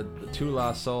the Two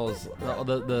Lost Souls.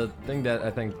 The thing that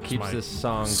I think keeps this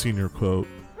song, senior quote.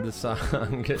 The song.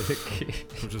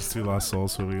 We're just two lost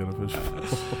souls swimming in a fishbowl.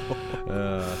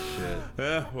 Oh shit.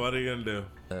 Yeah, what are you gonna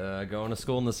do? Going to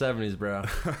school in the 70s, bro.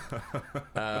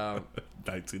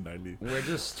 1990. We're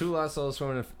just two lost souls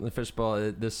swimming in the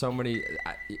fishbowl. There's so many.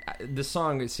 This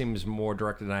song, it seems more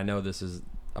directed, and I know this is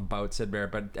about Sid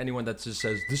Barrett, but anyone that just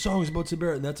says the song is about Sid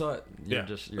Barrett and that's all, you're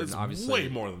it's obviously way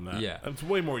more than that. Yeah, it's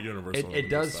way more universal. It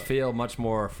does feel much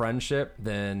more friendship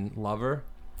than lover.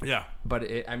 Yeah, but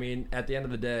I mean, at the end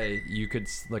of the day, you could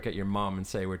look at your mom and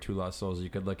say we're two lost souls. You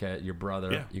could look at your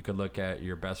brother. Yeah. You could look at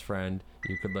your best friend.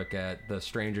 You could look at the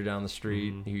stranger down the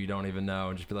street who you don't even know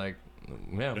and just be like,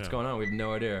 yeah, what's going on? We have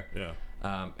no idea.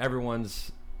 Yeah,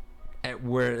 everyone's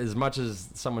where as much as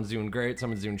someone's doing great,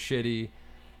 someone's doing shitty.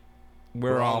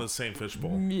 We're all in the same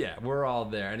fishbowl. Yeah, we're all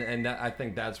there, and that, I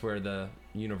think that's where the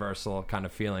universal kind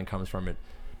of feeling comes from it.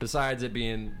 Besides it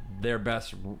being their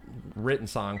best written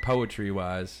song,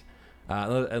 poetry-wise,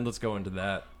 and let's go into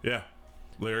that. Yeah,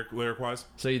 lyric-wise.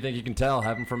 So you think you can tell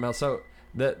Heaven from Hell? So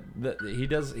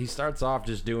he starts off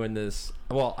just doing this.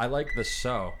 Well, I like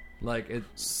the like it.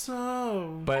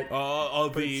 But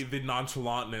the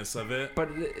nonchalantness of it. But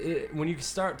when you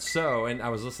start and I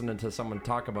was listening to someone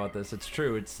talk about this. It's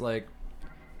true. It's like.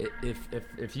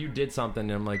 If you did something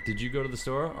and I'm like, did you go to the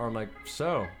store? Or I'm like,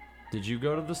 did you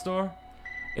go to the store?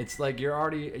 It's like you're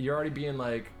already being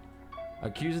like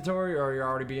accusatory, or you're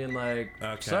already being like,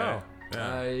 okay.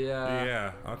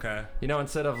 Okay. You know,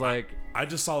 instead of like, I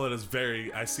just saw it as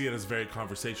I see it as very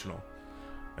conversational,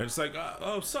 and it's like,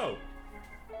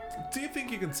 do you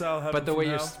think you can tell Heaven from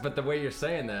Hell? But the way you're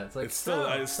saying that, it's like it's still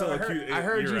I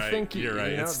heard you think you're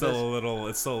right. It's still a little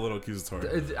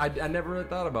accusatory. I never really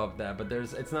thought about that, but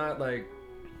it's not like,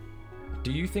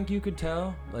 do you think you could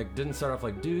tell? Like, didn't start off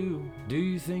like, do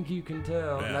you think you can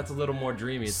tell? Yeah. And that's a little more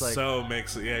dreamy. It's like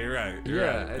makes it. Yeah, you're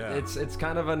right. It's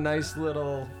kind of a nice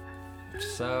little.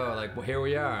 Like, well, here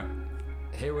we are.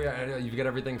 You've got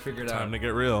everything figured out. Time to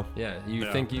get real. Yeah,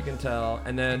 you think you can tell,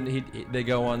 and then they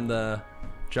go on the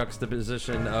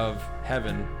juxtaposition of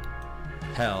heaven,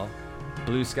 hell,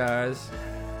 blue skies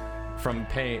from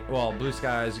pain. Well, blue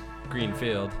skies, green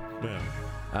field. Yeah.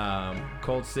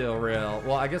 Cold steel rail.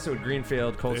 Well, I guess it would green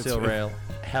field, cold steel rail.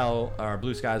 Hell or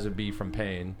blue skies would be from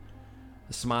pain.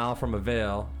 A smile from a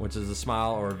veil, which is a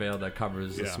smile or a veil that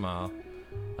covers the smile.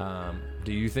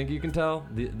 Do you think you can tell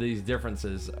these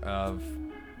differences of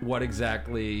what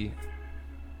exactly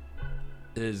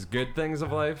is good things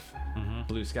of life?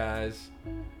 Blue skies,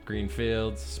 green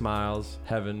fields, smiles,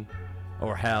 heaven,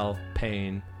 or hell,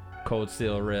 pain, cold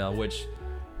steel rail, which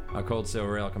a cold steel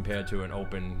rail compared to an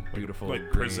open, beautiful like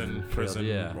green prison,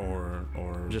 yeah. or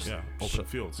just open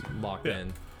fields locked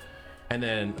in. And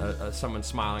then someone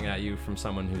smiling at you from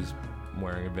someone who's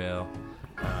wearing a veil,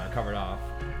 covered off.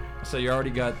 So you already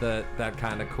got that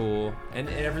kind of cool, and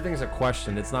everything's a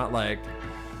question. It's not like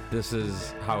this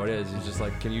is how it is. It's just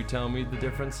like, can you tell me the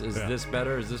difference? Is this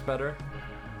better? Is this better?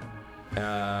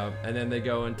 And then they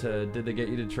go into, did they get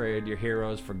you to trade your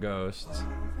heroes for ghosts?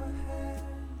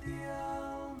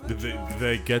 Did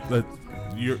they get that?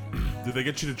 Did they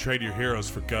get you to trade your heroes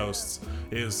for ghosts?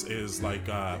 Is like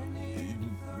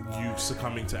you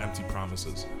succumbing to empty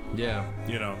promises? Yeah.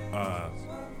 You know,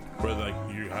 where like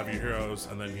you have your heroes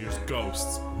and then here's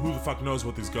ghosts. Who the fuck knows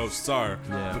what these ghosts are?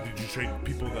 Yeah. But did you trade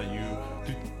people that you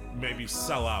did maybe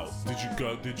sell out?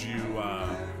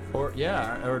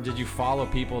 Or did you follow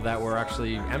people that were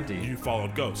actually empty? You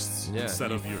followed ghosts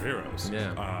instead of your heroes.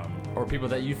 Yeah. Or people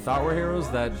that you thought were heroes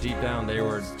that deep down they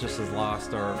were just as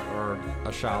lost or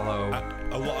a shallow.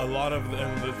 A lot of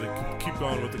them, they keep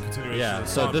going with the continuation. Yeah.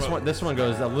 So this one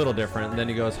goes a little different. And then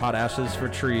he goes hot ashes for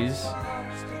trees.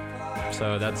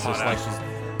 So that's just like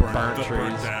burnt trees.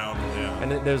 Burnt down. Yeah.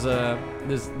 And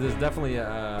there's definitely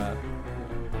a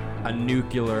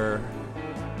nuclear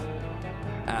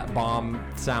bomb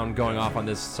sound going off on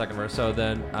this second verse. So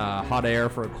then hot air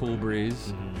for a cool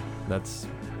breeze. That's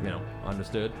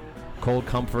understood. Cold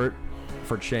comfort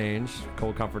for change.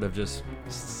 Cold comfort of just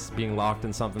being locked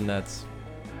in something that's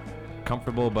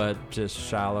comfortable but just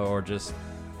shallow or just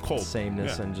cold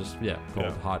sameness and just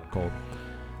hot, cold.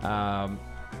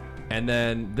 And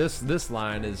then this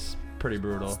line is pretty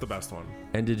brutal. It's the best one.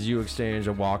 And did you exchange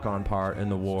a walk-on part in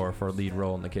the war for a lead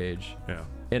role in the cage? Yeah.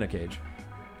 In a cage.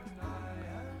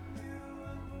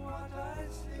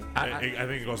 I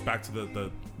think it goes back to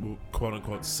the quote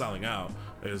unquote selling out.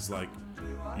 Is like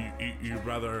you'd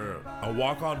rather a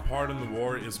walk-on part in the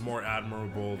war is more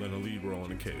admirable than a lead role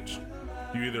in a cage.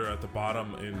 You either at the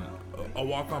bottom in a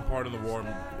walk-on part in the war,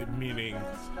 meaning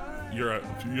you're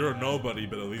a nobody,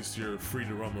 but at least you're free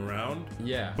to roam around.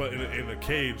 Yeah. But in a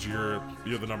cage, you're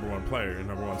the number one player, you're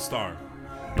number one star.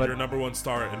 But you're number one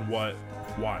star in what?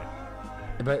 Why?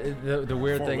 But the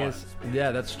weird For thing what? is,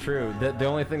 yeah, that's true. The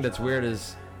only thing that's weird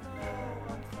is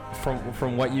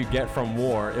from what you get from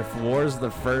war. If war's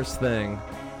the first thing,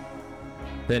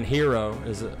 then hero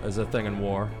is a thing in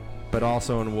war. But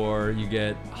also in war, you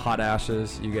get hot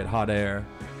ashes, you get hot air,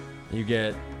 you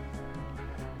get,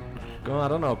 well, I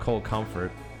don't know, cold comfort.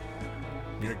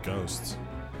 You get ghosts.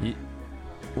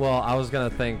 Well, I was gonna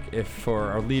think if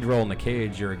for a lead role in the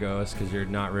cage, you're a ghost because you're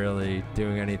not really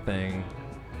doing anything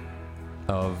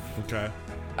of. Okay.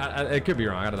 It could be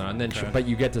wrong. I don't know. And then, but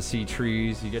you get to see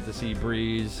trees, you get to see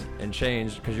breeze and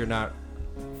change because you're not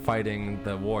fighting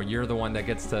the war. You're the one that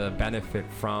gets to benefit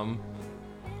from.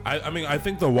 I mean, I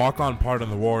think the walk-on part in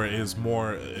the war is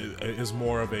more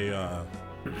of a.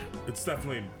 It's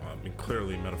definitely, I mean,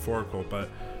 clearly metaphorical, but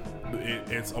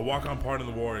it's a walk-on part in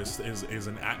the war is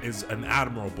an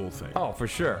admirable thing. Oh, for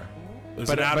sure. It's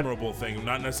an admirable thing.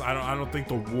 Not necessarily. I don't think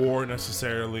the war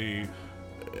necessarily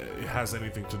has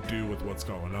anything to do with what's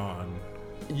going on.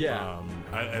 Yeah.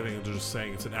 I think they're just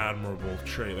saying it's an admirable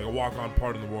trait. Like a walk-on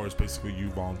part in the war is basically you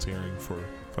volunteering for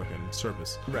fucking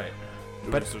service. Right.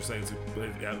 But they're saying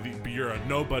you're a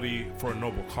nobody for a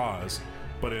noble cause.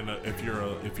 But if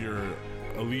you're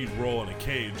a lead role in a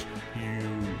cage,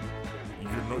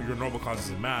 your noble cause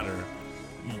doesn't matter.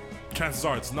 Chances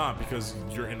are it's not because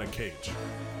you're in a cage.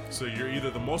 So you're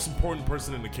either the most important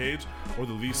person in the cage or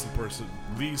the least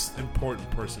important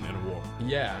person in a war.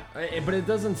 Yeah, but it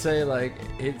doesn't say, like,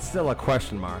 it's still a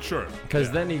question mark. Sure. Because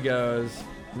then he goes,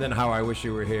 then how I wish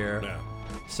you were here. Yeah.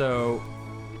 So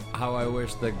how I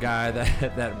wish the guy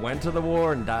that went to the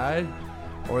war and died,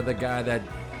 or the guy that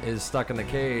is stuck in the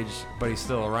cage but he's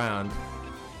still around,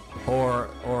 or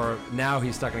now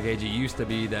he's stuck in a cage. He used to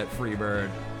be that free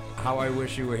bird. How I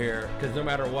wish you were here, because no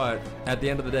matter what, at the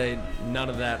end of the day, none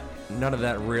of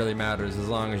that really matters as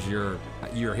long as you're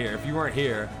here. If you weren't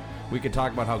here, we could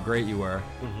talk about how great you were,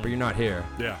 but you're not here.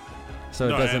 Yeah. So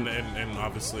it doesn't. And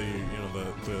obviously,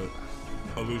 the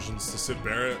allusions to Sid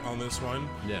Barrett on this one.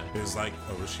 Yeah. Is like,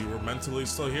 I wish you were mentally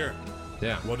still here.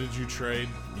 Yeah. What did you trade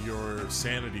your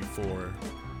sanity for?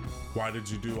 Why did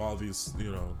you do all these?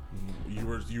 You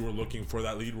were looking for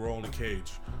that lead role in a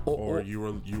cage, or you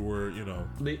were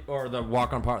or the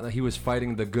walk-on part that he was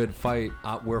fighting the good fight.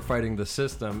 We're fighting the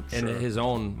system in his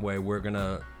own way. We're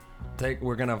gonna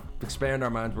expand our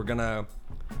minds. We're gonna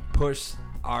push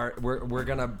our. We're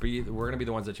gonna be the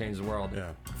ones that change the world.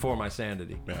 Yeah. For my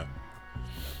sanity. Yeah.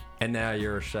 And now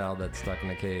you're a shell that's stuck in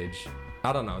a cage.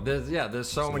 I don't know. There's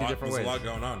so many different ways. There's a lot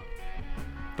going on.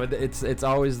 But it's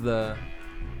always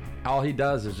all he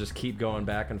does is just keep going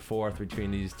back and forth between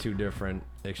these two different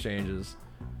exchanges.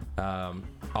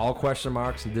 All question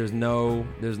marks. There's no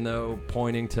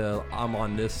pointing to I'm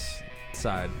on this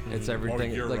side. It's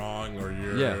everything. Or you're like, wrong, or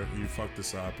you fucked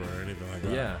this up, or anything like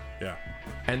that. Yeah. Yeah.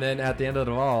 And then at the end of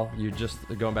it all, you're just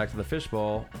going back to the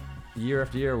fishbowl. Year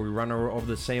after year, we run over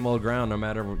the same old ground. No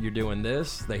matter if you're doing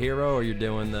this, the hero, or you're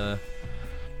doing the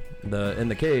in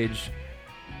the cage.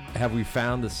 Have we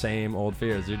found the same old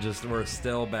fears? We're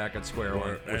still back at square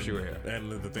one. Wish you were here. And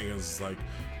the thing is, like,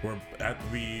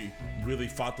 we really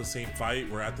fought the same fight.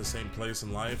 We're at the same place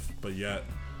in life, but yet,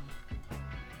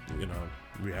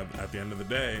 we have, at the end of the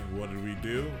day, what did we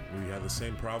do? We had the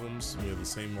same problems. We had the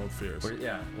same old fears.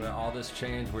 All this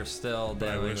change, we're still But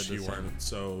I dealing wish with you the same. weren't.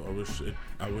 So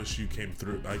I wish you came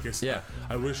through. I guess. Yeah.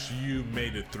 I wish you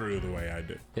made it through the way I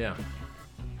did. Yeah.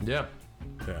 Yeah.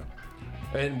 Yeah.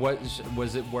 And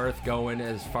was it worth going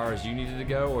as far as you needed to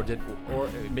go, or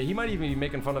he might even be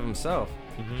making fun of himself.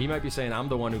 Mm-hmm. He might be saying, I'm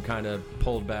the one who kind of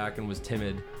pulled back and was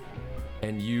timid,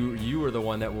 and you were the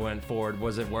one that went forward.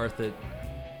 Was it worth it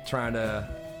trying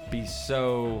to be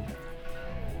so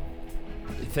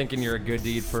thinking you're a good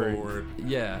deed for forward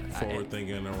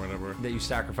thinking or whatever, that you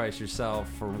sacrifice yourself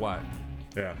for what?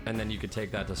 Yeah. And then you could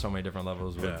take that to so many different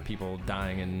levels with people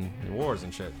dying in wars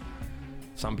and shit.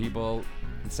 Some people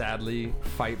sadly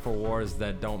fight for wars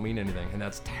that don't mean anything, and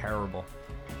that's terrible.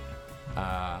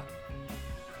 And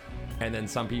then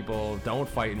some people don't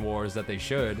fight in wars that they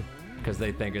should because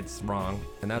they think it's wrong,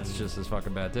 and that's just as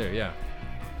fucking bad too. Yeah.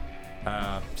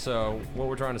 So what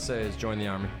we're trying to say is join the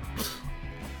army.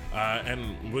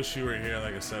 And wish you were here.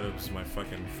 Like I said, it was my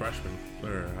fucking freshman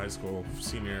or high school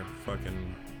senior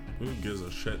fucking who gives a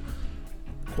shit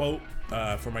quote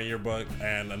for my yearbook.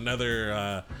 And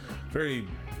another very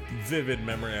vivid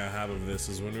memory I have of this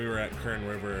is when we were at Kern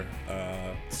River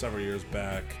several years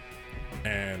back,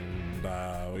 and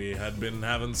we had been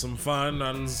having some fun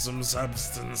on some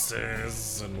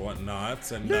substances and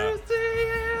whatnot, and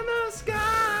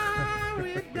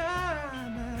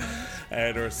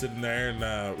and we're sitting there,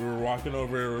 and we were walking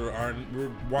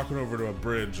over to a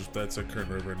bridge that's at Kern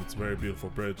River, and it's a very beautiful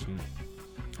bridge. And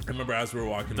I remember as we were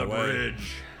walking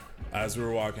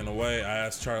away, I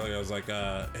asked Charlie, I was like,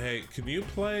 hey, can you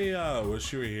play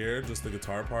Wish You Were Here, just the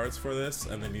guitar parts for this?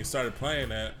 And then he started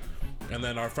playing it, and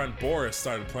then our friend Boris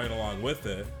started playing along with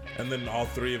it, and then all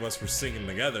three of us were singing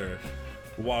together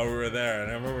while we were there.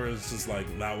 And I remember it was just like,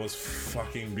 that was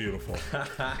fucking beautiful.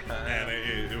 And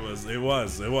it was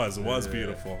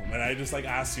beautiful. And I just like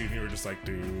asked you, and you were just like,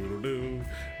 doo-doo-doo,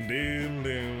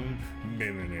 doo-doo,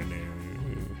 doo-doo-doo.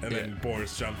 And then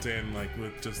Boris jumped in, like,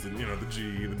 with just the, the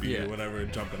G, the B, or whatever,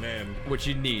 and jumping in. Which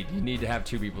you need. You need to have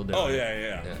two people doing it. Oh,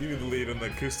 yeah. You need the lead and the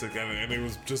acoustic. And it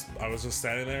was just, I was just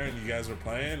standing there, and you guys were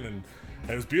playing, and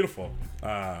it was beautiful.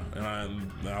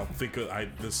 And I'll think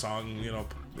this song,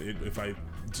 if I,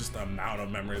 just the amount of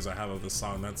memories I have of this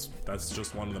song, that's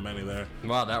just one of the many there.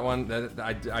 Well, that one,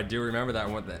 I do remember that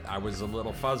one. That I was a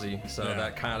little fuzzy, so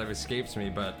that kind of escapes me,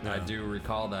 but I do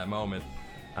recall that moment.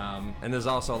 And there's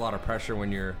also a lot of pressure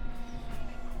when you're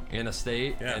in a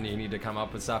state and you need to come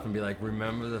up with stuff and be like,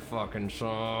 remember the fucking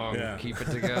song, keep it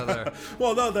together.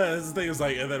 Well, no, the thing is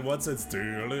like, and then once it's we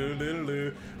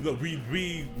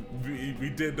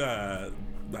did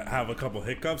have a couple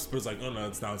hiccups, but it's like, oh no,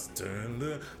 it's and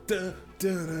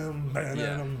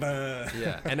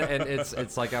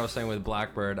it's like I was saying with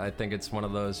Blackbird, I think it's one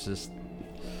of those just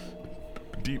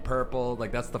Deep Purple,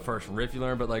 like that's the first riff you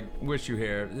learn, but like Wish You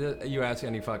Here, you ask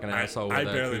any fucking asshole with I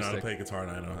barely know acoustic. how to play guitar,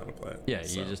 and I know how to play it. Yeah,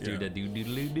 you just do the do,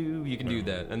 you can do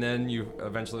that, and then you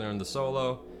eventually learn the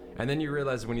solo, and then you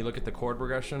realize when you look at the chord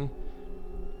progression,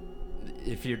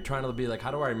 if you're trying to be like,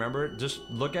 how do I remember it, just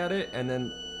look at it and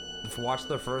then watch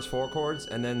the first four chords,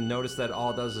 and then notice that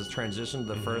all it does is transition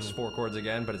to the first four chords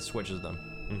again, but it switches them.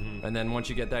 And then once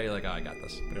you get that, you're like, oh, I got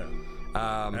this.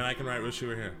 And I can write Wish You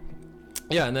Were Here.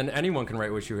 Yeah, and then anyone can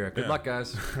write Wish You Were Here. Good luck,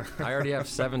 guys. I already have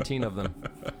 17 of them.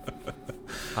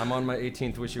 I'm on my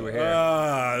 18th Wish You Were Here.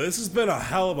 This has been a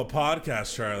hell of a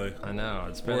podcast, Charlie. I know.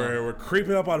 It's been we're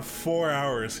creeping up on 4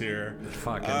 hours here.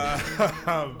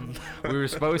 Fucking. We were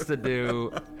supposed to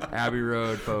do Abbey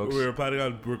Road, folks. We were planning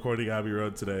on recording Abbey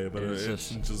Road today, but it's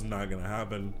just not going to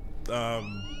happen.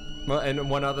 Well, and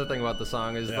one other thing about the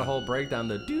song is the whole breakdown.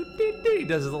 The doo doo doo. He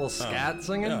does his little scat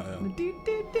singing.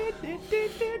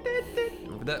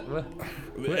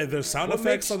 There's sound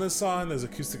effects on this song. There's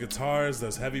acoustic guitars.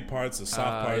 There's heavy parts. There's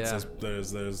soft parts.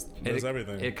 There's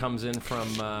everything. It comes in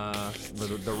from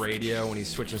the radio when he's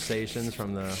switching stations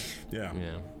from the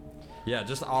yeah,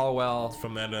 just all well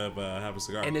from the end of Have a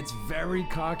Cigar. And it's very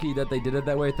cocky that they did it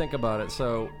that way. Think about it.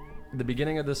 So the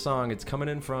beginning of this song, it's coming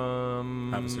in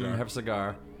from Have a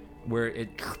Cigar, where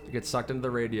it gets sucked into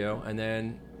the radio, and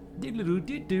then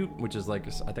which is like,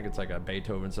 I think it's like a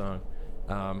Beethoven song,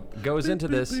 goes into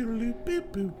this, and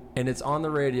it's on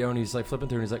the radio, and he's like flipping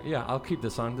through, and he's like, yeah, I'll keep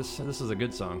this song. This is a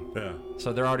good song. Yeah.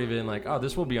 So they're already being like, oh,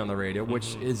 this will be on the radio,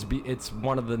 which it's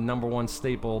one of the number one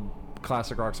staple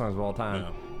classic rock songs of all time.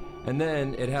 Yeah. And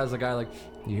then it has a guy like,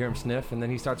 you hear him sniff, and then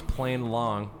he starts playing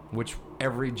along, which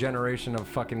every generation of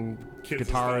fucking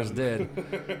guitarists did.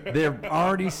 They're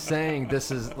already saying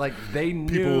this is like, they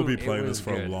knew people will be playing this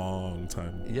for good. A long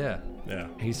time. Yeah.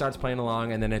 He starts playing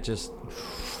along, and then it just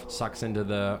sucks into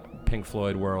the Pink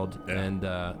Floyd world, and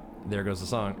there goes the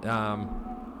song.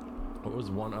 What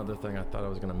was one other thing I thought I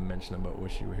was going to mention about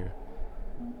Wish You Were Here?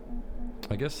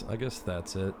 I guess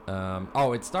that's it.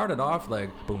 It started off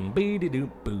like boom bee dee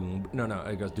doo boom. No,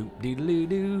 it goes doo dee doo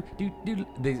doo doo doo.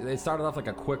 They started off like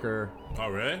a quicker,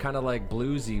 kind of like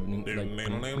bluesy, like boom,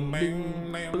 boom,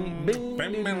 boom,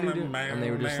 and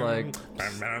they were just like,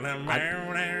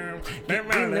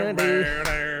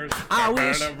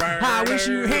 I wish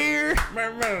you were here.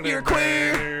 You're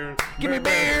queer. Give me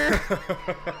beer.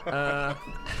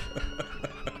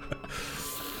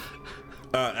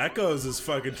 Echoes is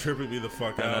fucking tripping me the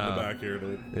fuck out in the back here,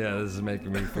 dude. Yeah, this is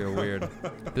making me feel weird.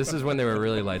 This is when they were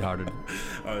really lighthearted.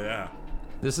 Oh, yeah.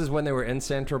 This is when they were in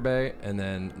Saint-Tropez, and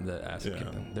then the acid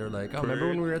kicked them. They were like, oh, remember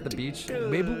when we were at the beach?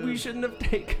 Maybe we shouldn't have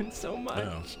taken so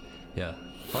much. Yeah.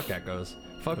 Fuck Echoes.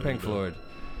 Fuck Pink Floyd.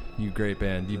 You great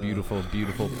band. You beautiful,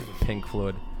 beautiful Pink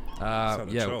Floyd.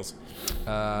 Yeah. Chills.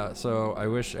 So I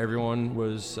wish everyone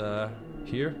was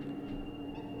here.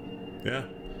 Yeah.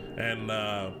 And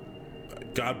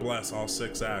God bless all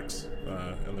 6 acts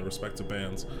and the respective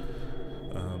bands.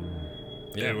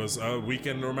 It was a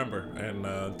weekend to remember, and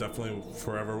definitely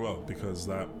forever will, because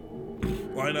that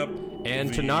lineup...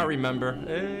 And to not remember.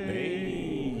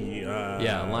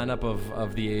 Lineup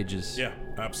of the ages. Yeah,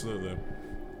 absolutely.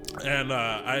 And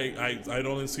I'd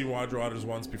only seen Roger Waters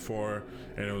once before,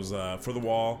 and it was For the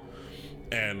Wall.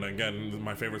 And again,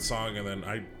 my favorite song, and then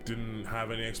I didn't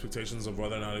have any expectations of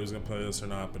whether or not he was going to play this or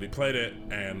not, but he played it,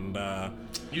 and...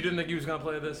 You didn't think he was going to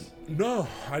play this? No,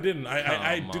 I didn't.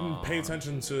 I didn't pay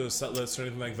attention to set lists or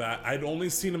anything like that. I'd only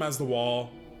seen him as The Wall.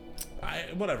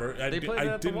 Whatever. I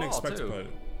didn't expect to play it.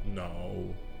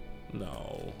 No. I'm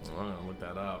gonna look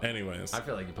that up. Anyways, I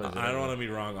feel like he plays it. I don't want to be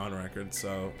wrong on record,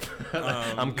 so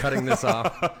I'm cutting this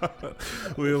off.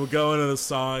 We will go into the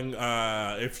song.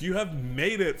 If you have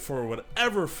made it for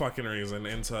whatever fucking reason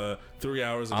into 3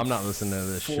 hours, and I'm not listening to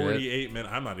this 48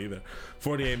 minutes. I'm not either.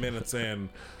 48 minutes in.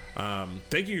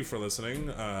 Thank you for listening.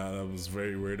 That was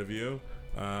very weird of you.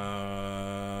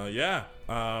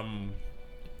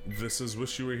 This is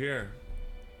Wish You Were Here.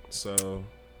 So,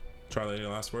 Charlie, any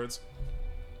last words?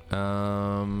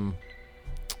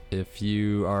 If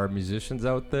you are musicians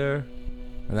out there,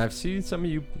 and I've seen some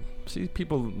of you see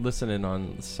people listening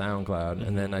on SoundCloud,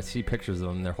 and then I see pictures of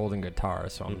them, they're holding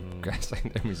guitars, so I'm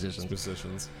guessing they're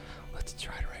musicians. Let's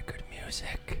try to write good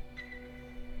music.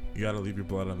 You gotta leave your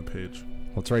blood on the page.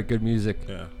 Let's write good music.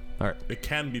 Yeah. All right. It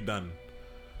can be done.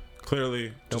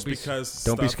 Clearly, don't be scared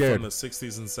from the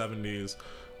 60s and 70s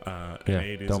and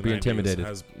 80s don't be intimidated.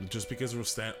 Just because we're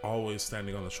always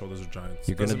standing on the shoulders of giants,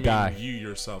 you're gonna die. You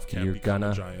yourself can't you're become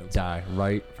gonna a giant. Die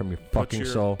right from your fucking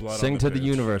soul. Sing to the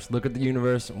universe. Look at the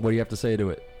universe. What do you have to say to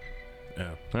it?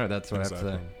 Yeah. All right, that's what I have to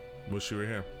say. Wish you were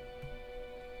here.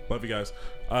 Love you guys.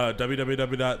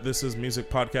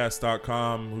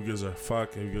 www.thisismusicpodcast.com. Who gives a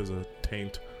fuck? Who gives a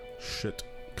taint? Shit.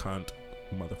 Cunt.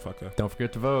 Motherfucker. Don't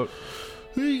forget to vote.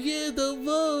 We get the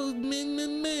vote,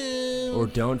 man. Or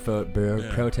don't vote, bro.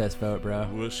 Yeah. Protest vote, bro.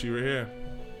 Wish you were here.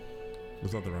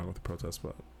 There's nothing wrong with the protest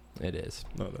vote. It is.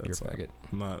 No, that's You're a faggot.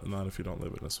 Not if you don't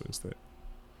live in a swing state.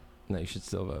 No, you should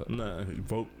still vote. Nah,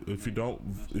 vote. If you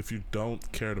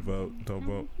don't care to vote, don't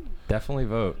vote. Definitely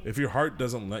vote. If your heart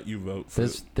doesn't let you vote for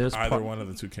either one of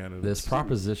the two candidates. There's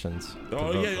propositions.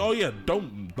 Oh yeah.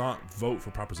 Don't not vote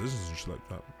for propositions and shit like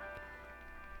that.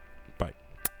 Bye.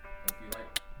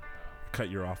 Cut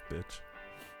your off, bitch.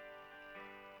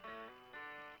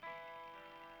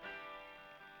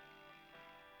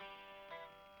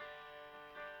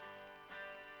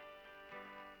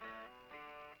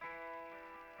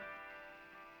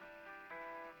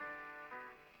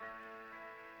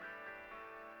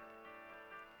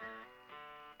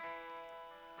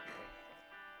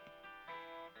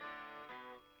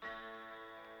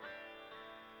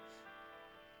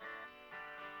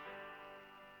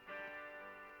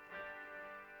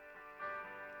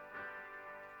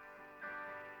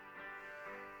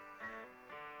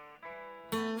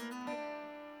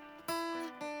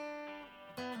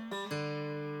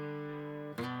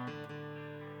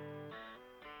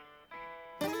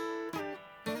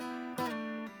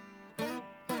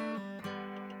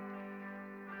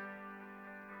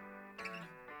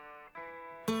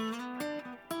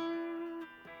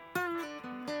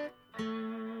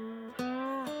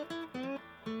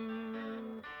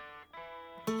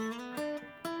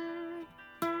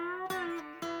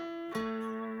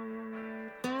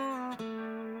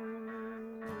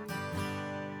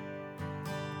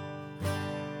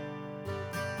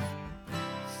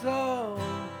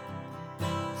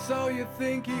 So you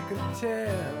think you can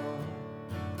tell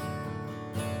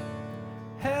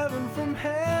heaven from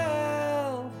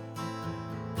hell,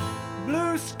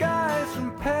 blue skies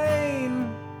from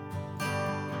pain?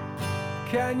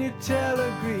 Can you tell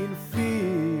a green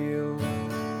field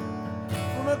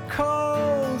from a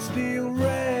cold steel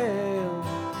rail,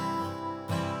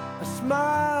 a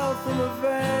smile from a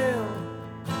veil?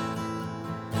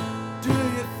 Do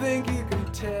you think you can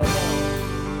tell?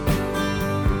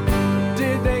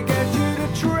 Did they get you to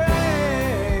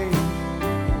trade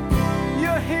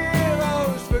your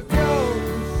heroes for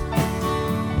ghosts,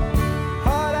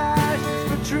 hot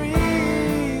ashes for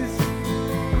trees,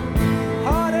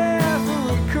 hot air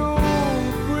for a cool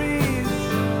breeze,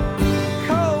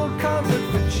 cold comfort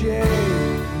for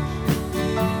change?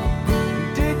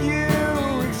 Did you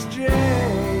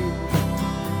exchange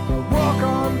a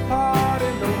walk-on part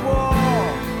in the war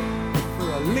for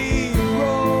a lead?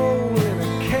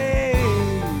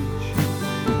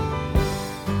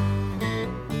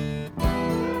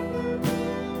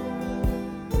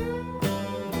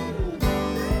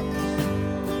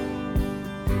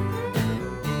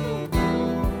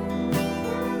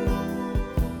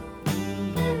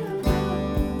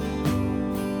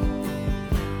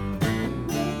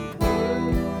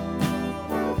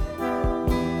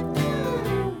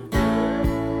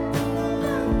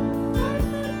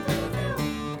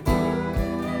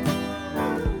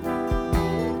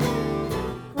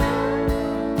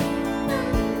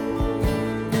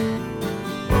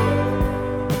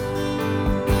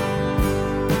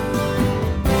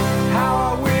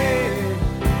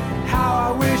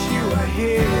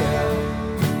 here.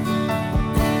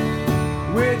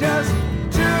 We're just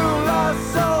two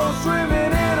lost souls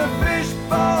swimming in a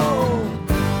fishbowl,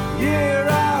 year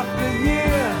after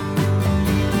year,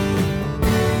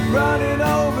 running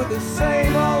over the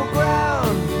same old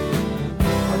ground.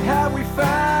 What have we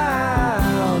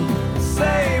found? The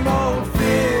same old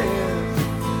fears.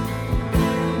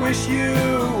 Wish you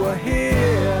were here.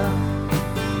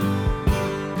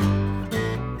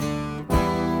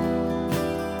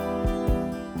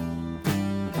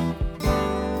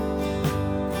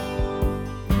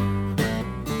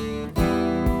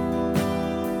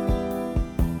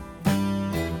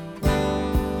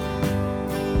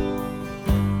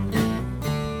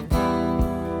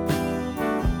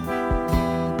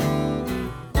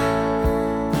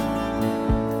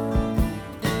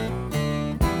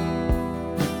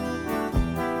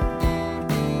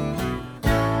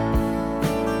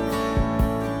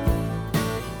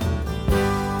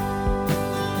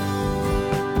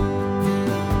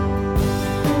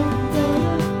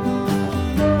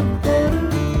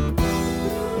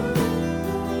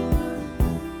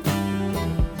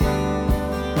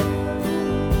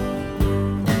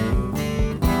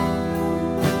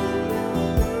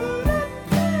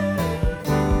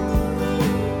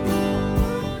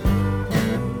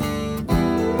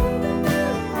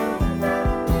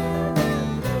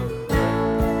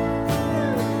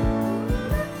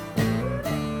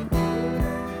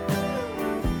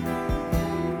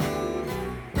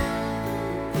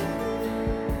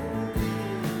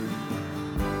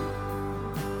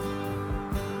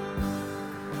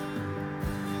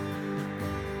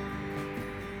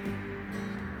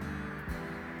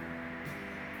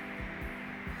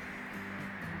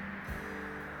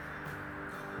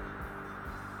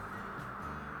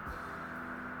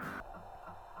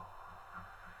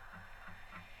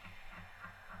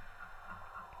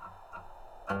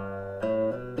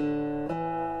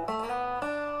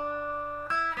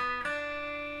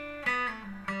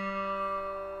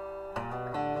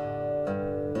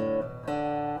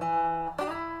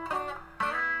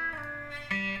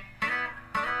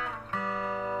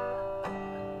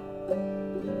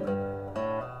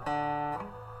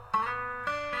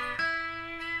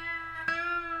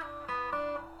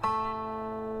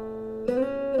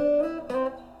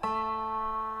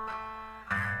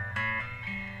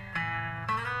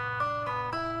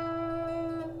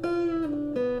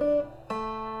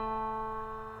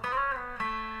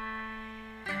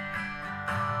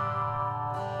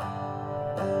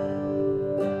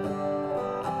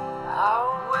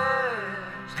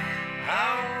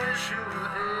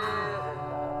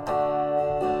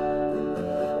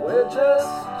 We're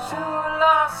just two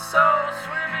lost souls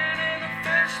swimming in a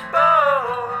fishbowl,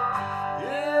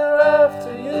 year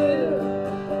after year,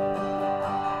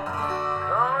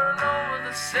 going over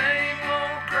the same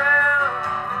old ground.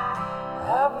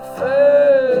 Have a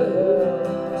fair,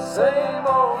 same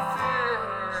old fear.